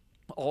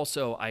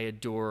also I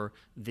adore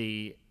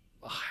the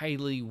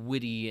highly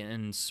witty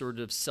and sort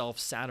of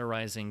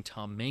self-satirizing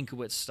Tom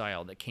Mankiewicz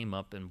style that came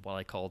up in what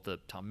I call the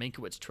Tom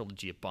Mankiewicz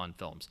trilogy of Bond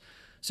films.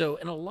 So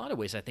in a lot of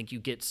ways, I think you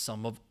get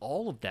some of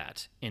all of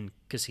that in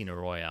Casino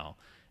Royale.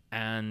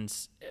 And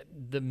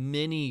the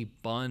many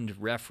Bond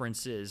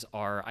references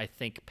are, I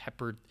think,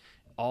 peppered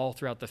all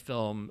throughout the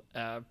film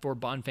for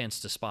Bond fans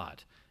to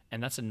spot.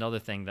 And that's another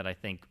thing that I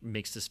think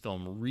makes this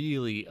film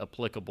really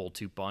applicable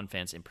to Bond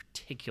fans in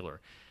particular.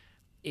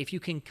 If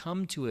you can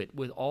come to it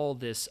with all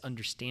this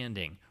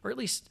understanding, or at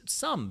least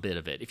some bit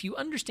of it, if you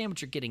understand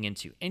what you're getting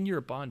into and you're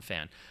a Bond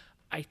fan,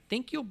 I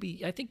think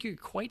you're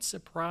quite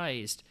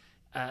surprised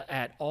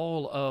at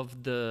all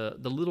of the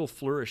little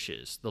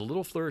flourishes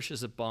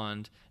of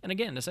Bond. And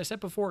again, as I said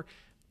before,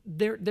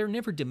 they're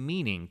never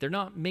demeaning. They're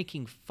not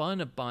making fun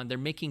of Bond. They're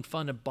making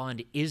fun of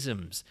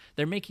Bond-isms.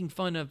 They're making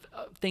fun of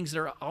things that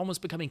are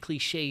almost becoming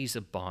cliches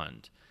of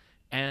Bond.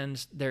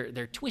 And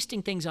they're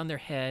twisting things on their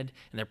head,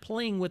 and they're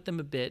playing with them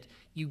a bit.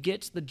 You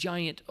get the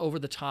giant,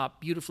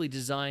 over-the-top, beautifully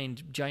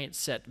designed giant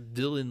set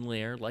villain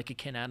lair, like a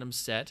Ken Adams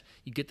set.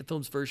 You get the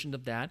film's version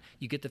of that.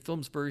 You get the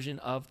film's version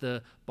of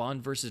the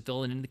Bond versus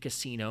villain in the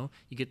casino.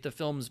 You get the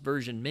film's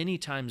version many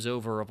times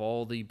over of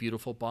all the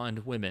beautiful Bond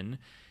women.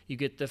 You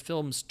get the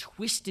film's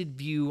twisted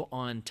view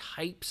on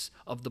types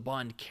of the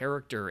Bond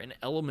character and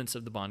elements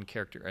of the Bond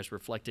character as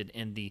reflected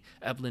in the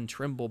Evelyn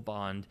Trimble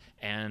Bond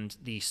and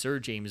the Sir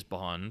James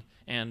Bond,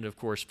 and of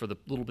course, for the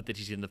little bit that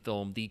he's in the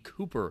film, the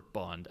Cooper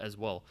Bond as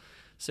well.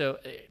 So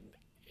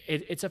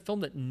it's a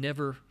film that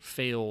never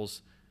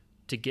fails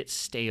to get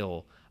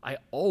stale. I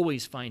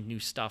always find new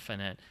stuff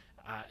in it.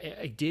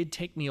 It did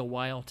take me a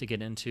while to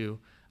get into.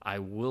 I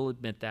will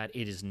admit that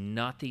it is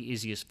not the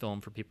easiest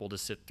film for people to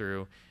sit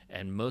through,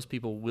 and most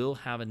people will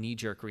have a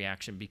knee-jerk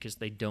reaction because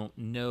they don't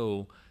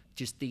know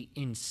just the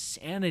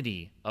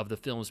insanity of the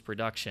film's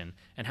production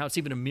and how it's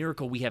even a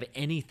miracle we have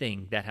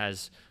anything that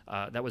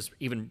was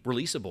even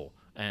releasable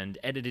and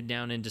edited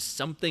down into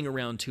something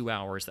around 2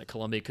 hours that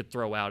Columbia could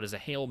throw out as a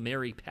Hail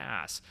Mary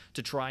pass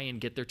to try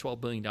and get their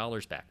 $12 billion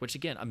back, which,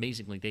 again,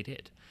 amazingly they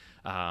did.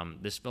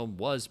 This film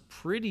was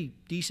pretty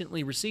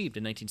decently received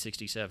in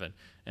 1967.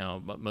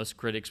 But most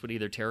critics would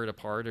either tear it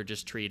apart or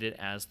just treat it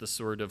as the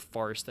sort of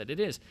farce that it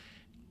is.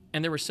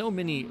 And there were so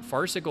many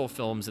farcical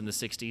films in the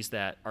 60s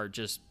that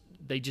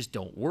they just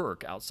don't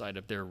work outside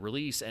of their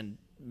release, and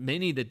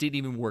many that didn't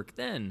even work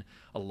then.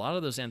 A lot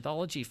of those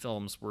anthology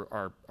films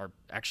are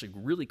actually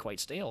really quite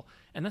stale.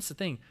 And that's the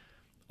thing.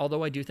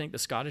 Although I do think the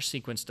Scottish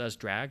sequence does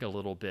drag a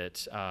little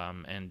bit,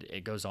 and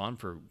it goes on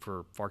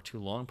for far too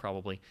long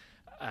probably,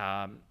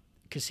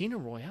 Casino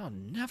Royale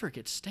never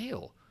gets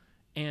stale.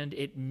 And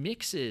it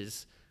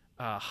mixes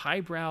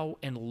highbrow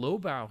and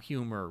lowbrow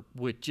humor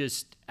with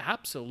just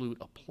absolute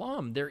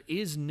aplomb. There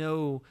is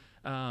no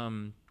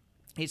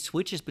it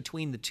switches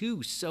between the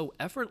two so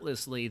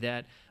effortlessly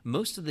that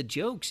most of the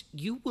jokes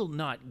you will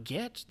not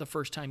get the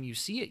first time you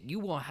see it. You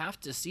will have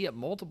to see it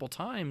multiple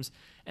times,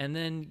 and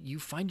then you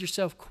find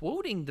yourself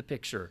quoting the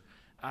picture.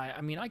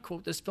 I mean, I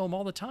quote this film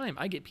all the time.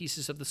 I get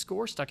pieces of the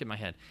score stuck in my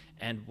head.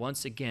 And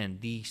once again,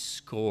 the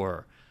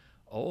score.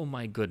 Oh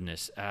my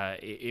goodness.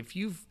 If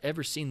you've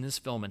ever seen this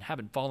film and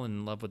haven't fallen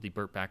in love with the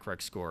Burt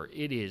Bacharach score,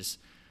 it is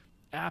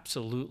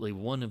absolutely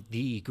one of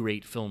the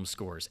great film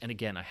scores. And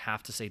again, I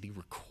have to say the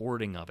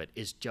recording of it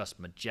is just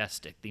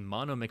majestic. The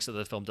mono mix of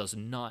the film does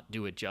not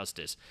do it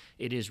justice.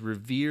 It is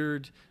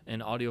revered in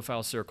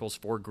audiophile circles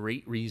for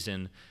great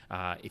reason.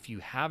 If you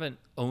haven't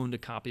owned a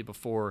copy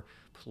before,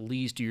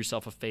 please do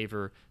yourself a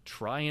favor.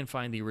 Try and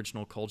find the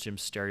original Cold Gym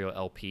stereo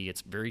LP.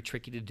 It's very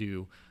tricky to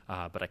do,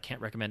 but I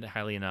can't recommend it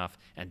highly enough.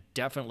 And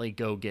definitely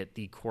go get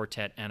the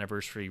Quartet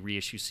Anniversary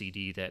reissue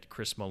CD that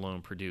Chris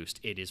Malone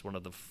produced. It is one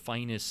of the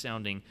finest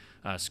sounding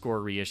score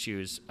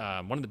reissues,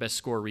 one of the best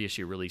score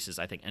reissue releases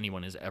I think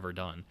anyone has ever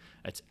done.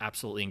 It's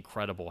absolutely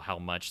incredible how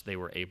much they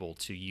were able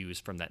to use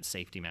from that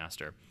safety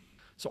master.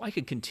 So I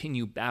could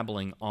continue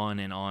babbling on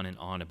and on and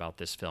on about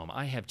this film.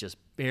 I have just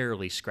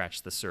barely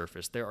scratched the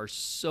surface. There are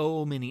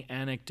so many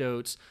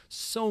anecdotes,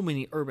 so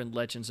many urban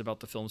legends about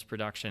the film's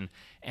production,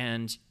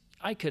 and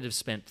I could have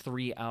spent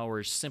 3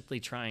 hours simply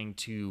trying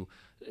to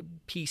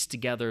piece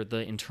together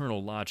the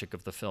internal logic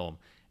of the film.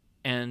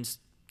 And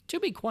to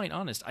be quite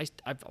honest,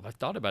 I've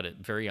thought about it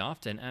very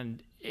often,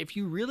 and if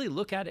you really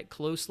look at it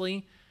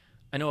closely,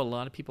 I know a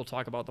lot of people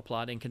talk about the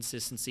plot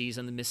inconsistencies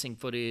and the missing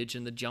footage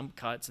and the jump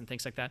cuts and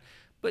things like that,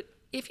 but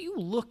if you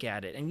look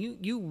at it and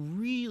you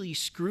really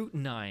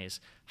scrutinize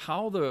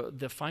how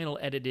the final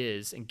edit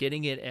is and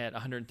getting it at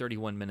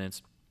 131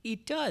 minutes,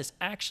 it does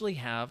actually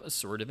have a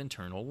sort of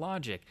internal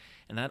logic.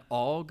 And that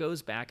all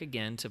goes back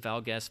again to Val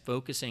Guest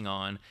focusing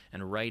on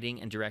and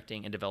writing and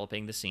directing and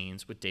developing the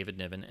scenes with David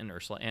Niven and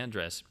Ursula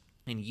Andress,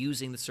 and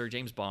using the Sir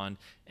James Bond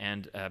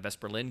and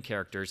Vesper Lynd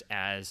characters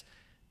as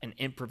an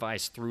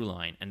improvised through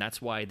line, and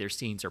that's why their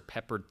scenes are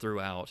peppered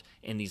throughout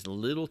in these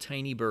little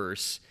tiny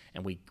bursts,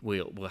 and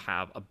we'll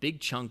have a big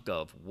chunk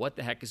of what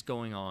the heck is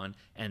going on,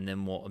 and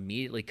then we'll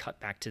immediately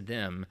cut back to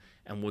them,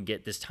 and we'll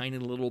get this tiny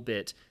little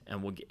bit,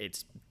 and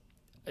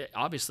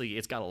obviously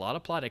it's got a lot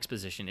of plot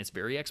exposition. It's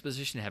very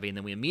exposition heavy, and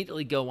then we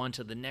immediately go on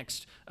to the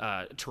next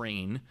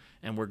train,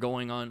 and we're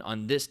going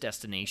on this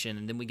destination,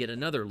 and then we get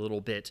another little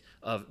bit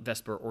of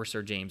Vesper or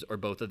Sir James or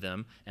both of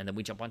them, and then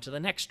we jump onto the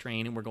next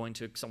train, and we're going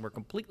to somewhere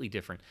completely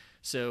different.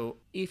 So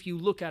if you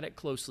look at it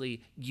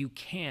closely, you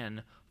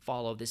can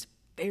follow this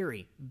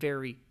very,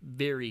 very,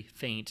 very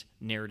faint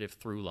narrative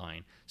through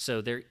line. So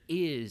there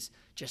is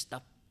just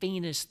the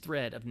faintest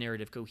thread of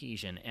narrative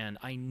cohesion, and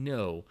I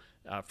know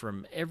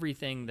from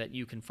everything that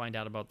you can find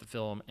out about the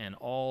film and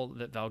all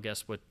that Val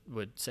Guest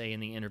would say in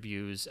the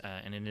interviews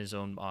and in his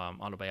own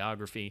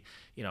autobiography,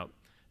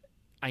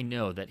 I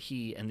know that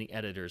he and the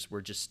editors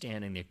were just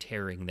standing there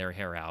tearing their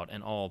hair out,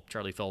 and all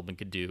Charlie Feldman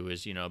could do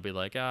is, be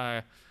like,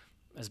 as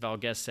Val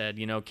Guest said,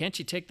 can't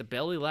you take the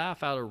belly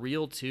laugh out of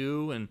reel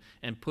 2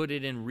 and put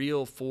it in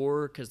reel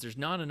 4, because there's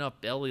not enough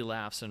belly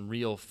laughs in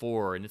reel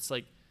 4, and it's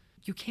like,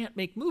 you can't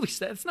make movies.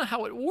 That's not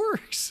how it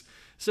works.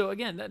 So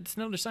again, that's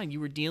another sign. You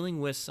were dealing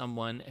with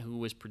someone who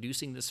was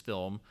producing this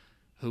film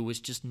who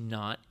was just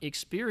not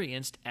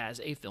experienced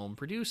as a film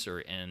producer.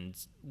 And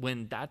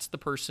when that's the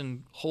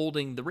person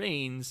holding the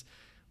reins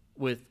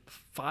with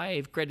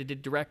 5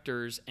 credited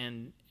directors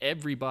and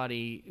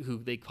everybody who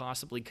they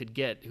possibly could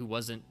get who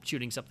wasn't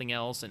shooting something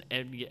else, and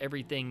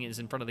everything is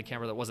in front of the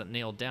camera that wasn't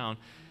nailed down,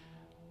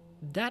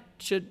 that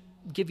should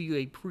give you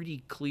a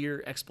pretty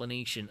clear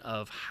explanation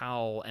of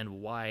how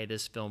and why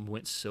this film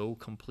went so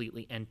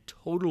completely and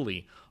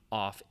totally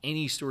off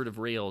any sort of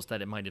rails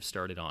that it might have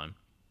started on.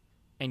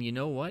 And you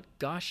know what?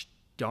 Gosh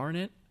darn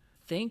it.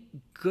 Thank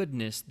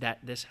goodness that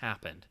this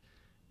happened,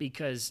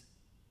 because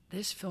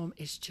this film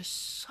is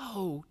just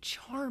so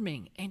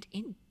charming and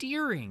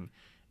endearing.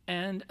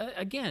 And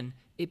again,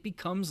 it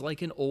becomes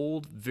like an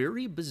old,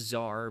 very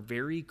bizarre,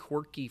 very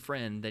quirky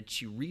friend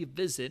that you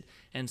revisit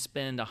and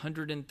spend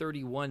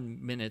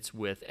 131 minutes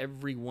with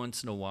every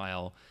once in a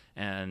while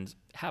and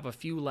have a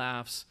few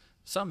laughs,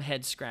 some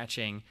head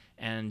scratching,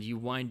 and you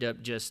wind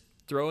up just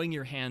throwing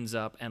your hands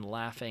up and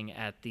laughing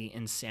at the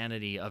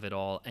insanity of it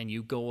all, and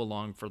you go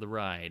along for the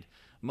ride,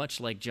 much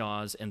like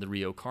Jaws and the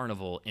Rio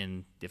Carnival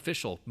in the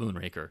official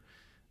Moonraker.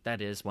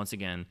 That is, once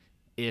again,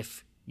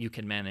 if you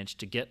can manage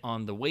to get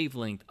on the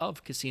wavelength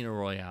of Casino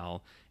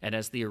Royale, and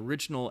as the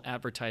original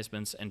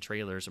advertisements and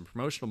trailers and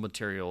promotional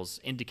materials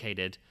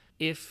indicated,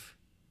 if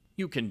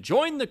you can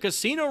join the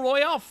Casino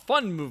Royale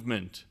fun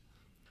movement.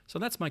 So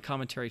that's my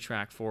commentary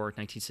track for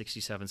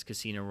 1967's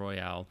Casino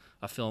Royale,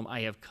 a film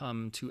I have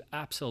come to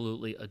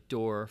absolutely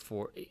adore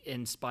for,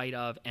 in spite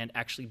of and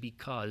actually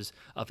because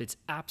of its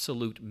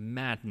absolute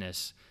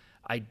madness.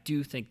 I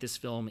do think this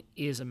film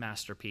is a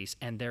masterpiece,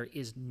 and there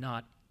is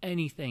not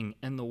anything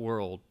in the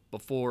world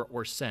before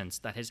or since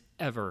that has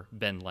ever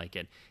been like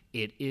it.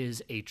 It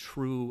is a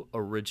true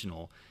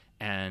original,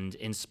 And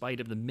in spite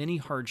of the many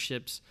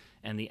hardships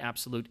and the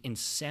absolute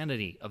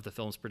insanity of the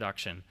film's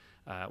production,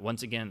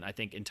 once again, I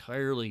think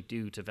entirely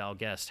due to Val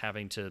Guest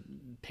having to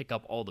pick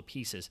up all the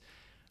pieces,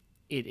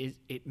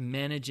 it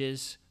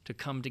manages to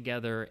come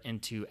together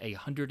into a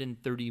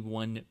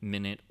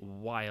 131-minute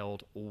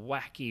wild,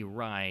 wacky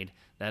ride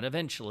that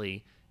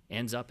eventually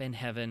ends up in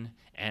heaven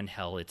and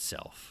hell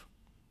itself.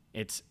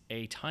 It's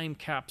a time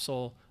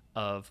capsule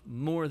of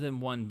more than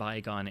one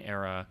bygone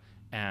era,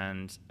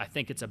 and I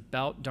think it's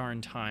about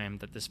darn time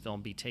that this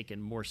film be taken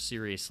more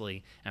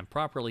seriously and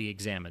properly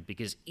examined,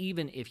 because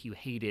even if you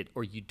hate it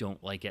or you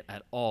don't like it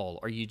at all,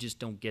 or you just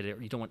don't get it,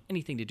 or you don't want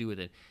anything to do with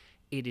it,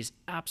 it is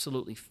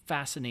absolutely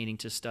fascinating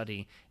to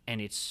study, and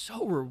it's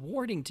so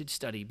rewarding to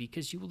study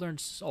because you learn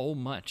so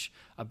much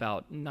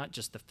about not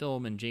just the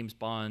film and James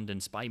Bond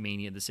and spy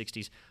mania of the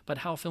 60s, but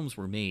how films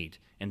were made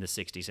in the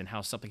 60s and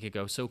how something could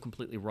go so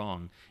completely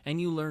wrong.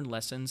 And you learn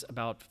lessons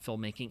about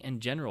filmmaking in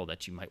general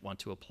that you might want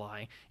to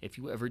apply if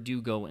you ever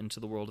do go into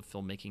the world of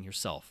filmmaking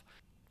yourself.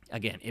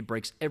 Again, it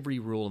breaks every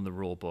rule in the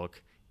rule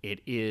book.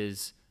 It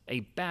is a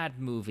bad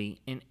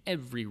movie in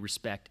every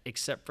respect,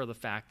 except for the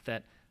fact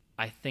that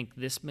I think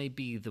this may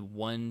be the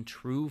one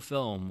true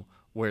film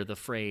where the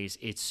phrase,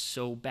 it's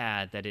so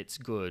bad that it's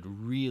good,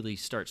 really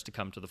starts to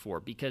come to the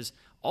fore, because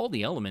all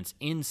the elements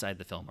inside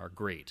the film are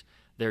great.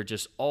 They're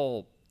just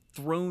all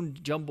thrown,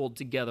 jumbled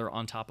together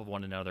on top of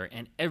one another,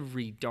 and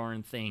every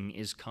darn thing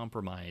is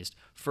compromised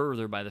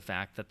further by the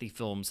fact that the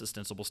film's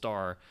ostensible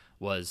star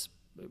was,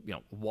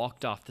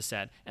 walked off the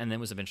set and then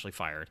was eventually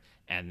fired.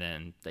 And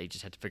then they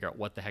just had to figure out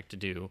what the heck to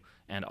do,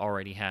 and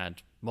already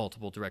had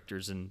multiple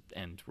directors and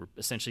were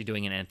essentially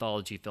doing an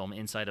anthology film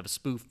inside of a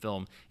spoof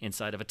film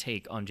inside of a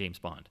take on James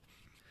Bond.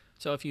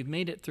 So if you've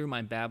made it through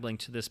my babbling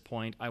to this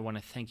point, I want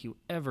to thank you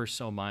ever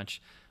so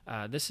much.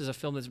 This is a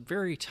film that's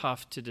very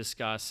tough to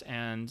discuss,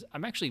 and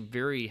I'm actually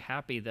very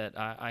happy that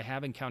I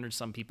have encountered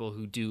some people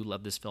who do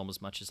love this film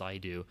as much as I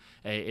do.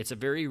 It's a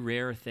very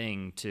rare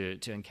thing to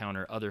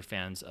encounter other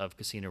fans of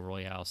Casino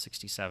Royale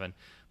 67,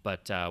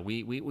 but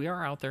we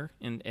are out there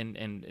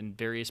in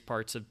various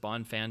parts of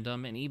Bond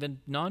fandom, and even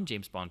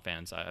non-James Bond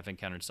fans. I've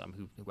encountered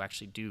some who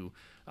actually do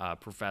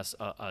profess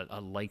a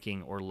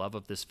liking or love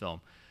of this film.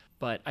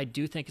 But I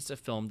do think it's a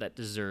film that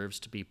deserves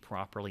to be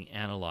properly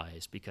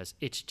analyzed because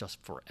it's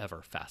just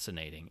forever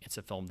fascinating. It's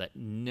a film that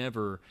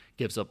never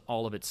gives up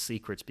all of its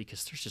secrets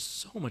because there's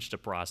just so much to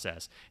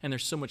process, and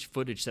there's so much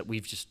footage that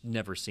we've just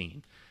never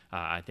seen.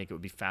 I think it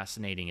would be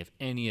fascinating if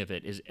any of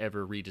it is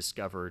ever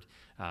rediscovered.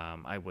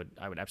 I would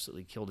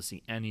absolutely kill to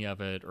see any of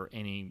it, or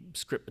any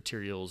script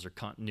materials or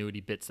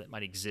continuity bits that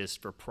might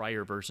exist for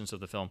prior versions of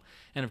the film.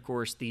 And of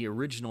course, the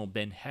original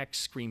Ben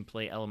Hecht's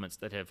screenplay elements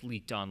that have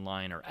leaked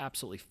online are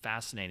absolutely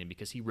fascinating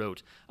because he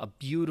wrote a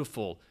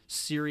beautiful,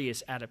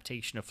 serious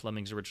adaptation of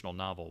Fleming's original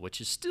novel,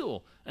 which is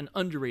still an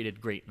underrated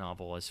great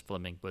novel, as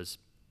Fleming was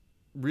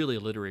really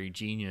a literary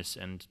genius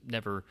and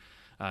never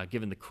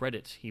given the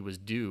credit he was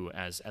due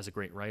as a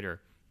great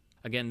writer.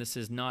 Again, this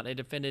is not a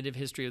definitive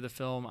history of the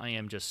film. I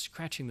am just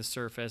scratching the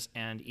surface,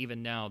 and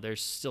even now,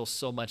 there's still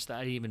so much that I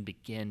didn't even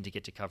begin to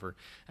get to cover.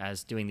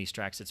 As doing these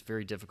tracks, it's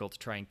very difficult to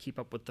try and keep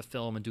up with the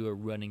film and do a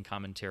running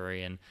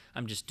commentary, and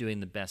I'm just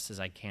doing the best as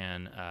I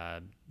can,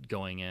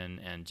 going in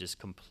and just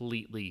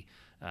completely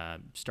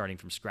starting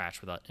from scratch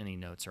without any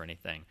notes or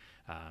anything.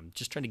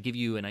 Just trying to give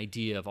you an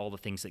idea of all the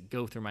things that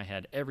go through my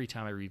head every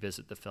time I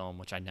revisit the film,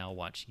 which I now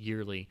watch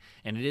yearly.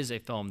 And it is a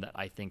film that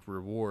I think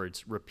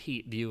rewards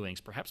repeat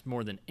viewings, perhaps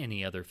more than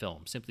any other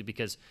film, simply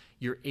because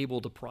you're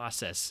able to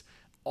process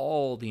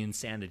all the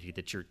insanity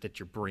that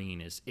your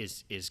brain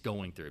is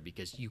going through,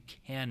 because you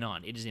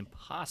cannot, it is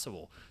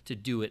impossible to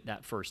do it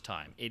that first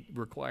time. It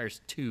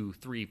requires 2,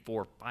 3,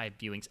 4, 5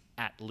 viewings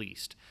at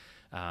least.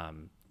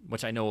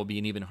 Which I know will be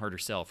an even harder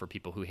sell for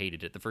people who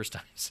hated it the first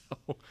time.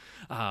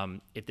 So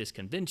if this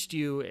convinced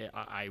you,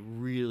 I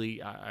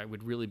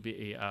would really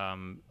be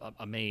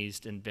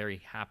amazed and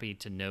very happy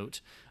to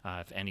note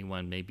if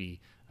anyone maybe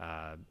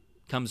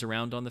comes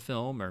around on the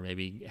film, or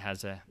maybe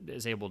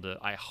is able to.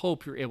 I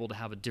hope you're able to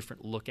have a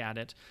different look at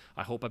it.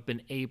 I hope I've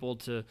been able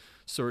to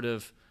sort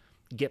of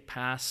get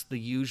past the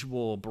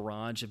usual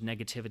barrage of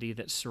negativity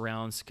that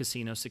surrounds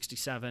Casino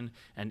 67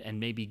 and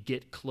maybe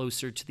get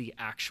closer to the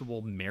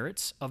actual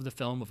merits of the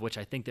film, of which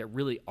I think there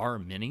really are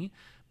many,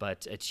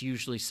 but it's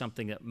usually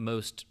something that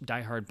most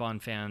diehard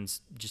Bond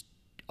fans just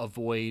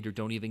avoid or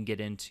don't even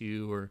get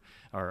into,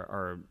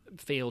 or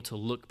fail to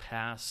look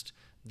past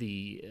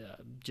the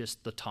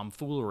just the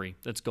tomfoolery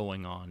that's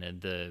going on and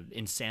the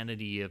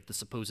insanity of the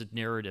supposed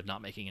narrative not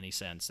making any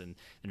sense and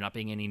there not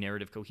being any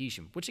narrative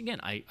cohesion, which again,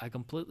 I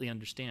completely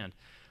understand.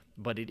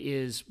 But it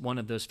is one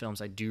of those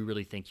films I do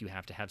really think you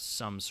have to have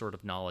some sort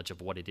of knowledge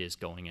of what it is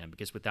going in,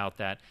 because without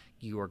that,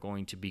 you are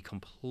going to be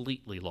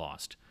completely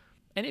lost.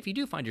 And if you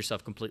do find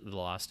yourself completely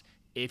lost,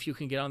 if you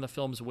can get on the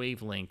film's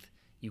wavelength,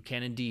 you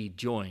can indeed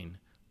join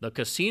the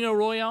Casino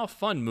Royale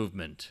fun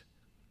movement.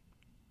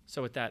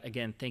 So with that,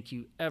 again, thank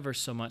you ever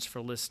so much for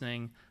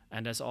listening.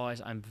 And as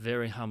always, I'm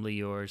very humbly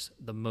yours,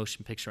 the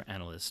motion picture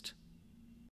analyst,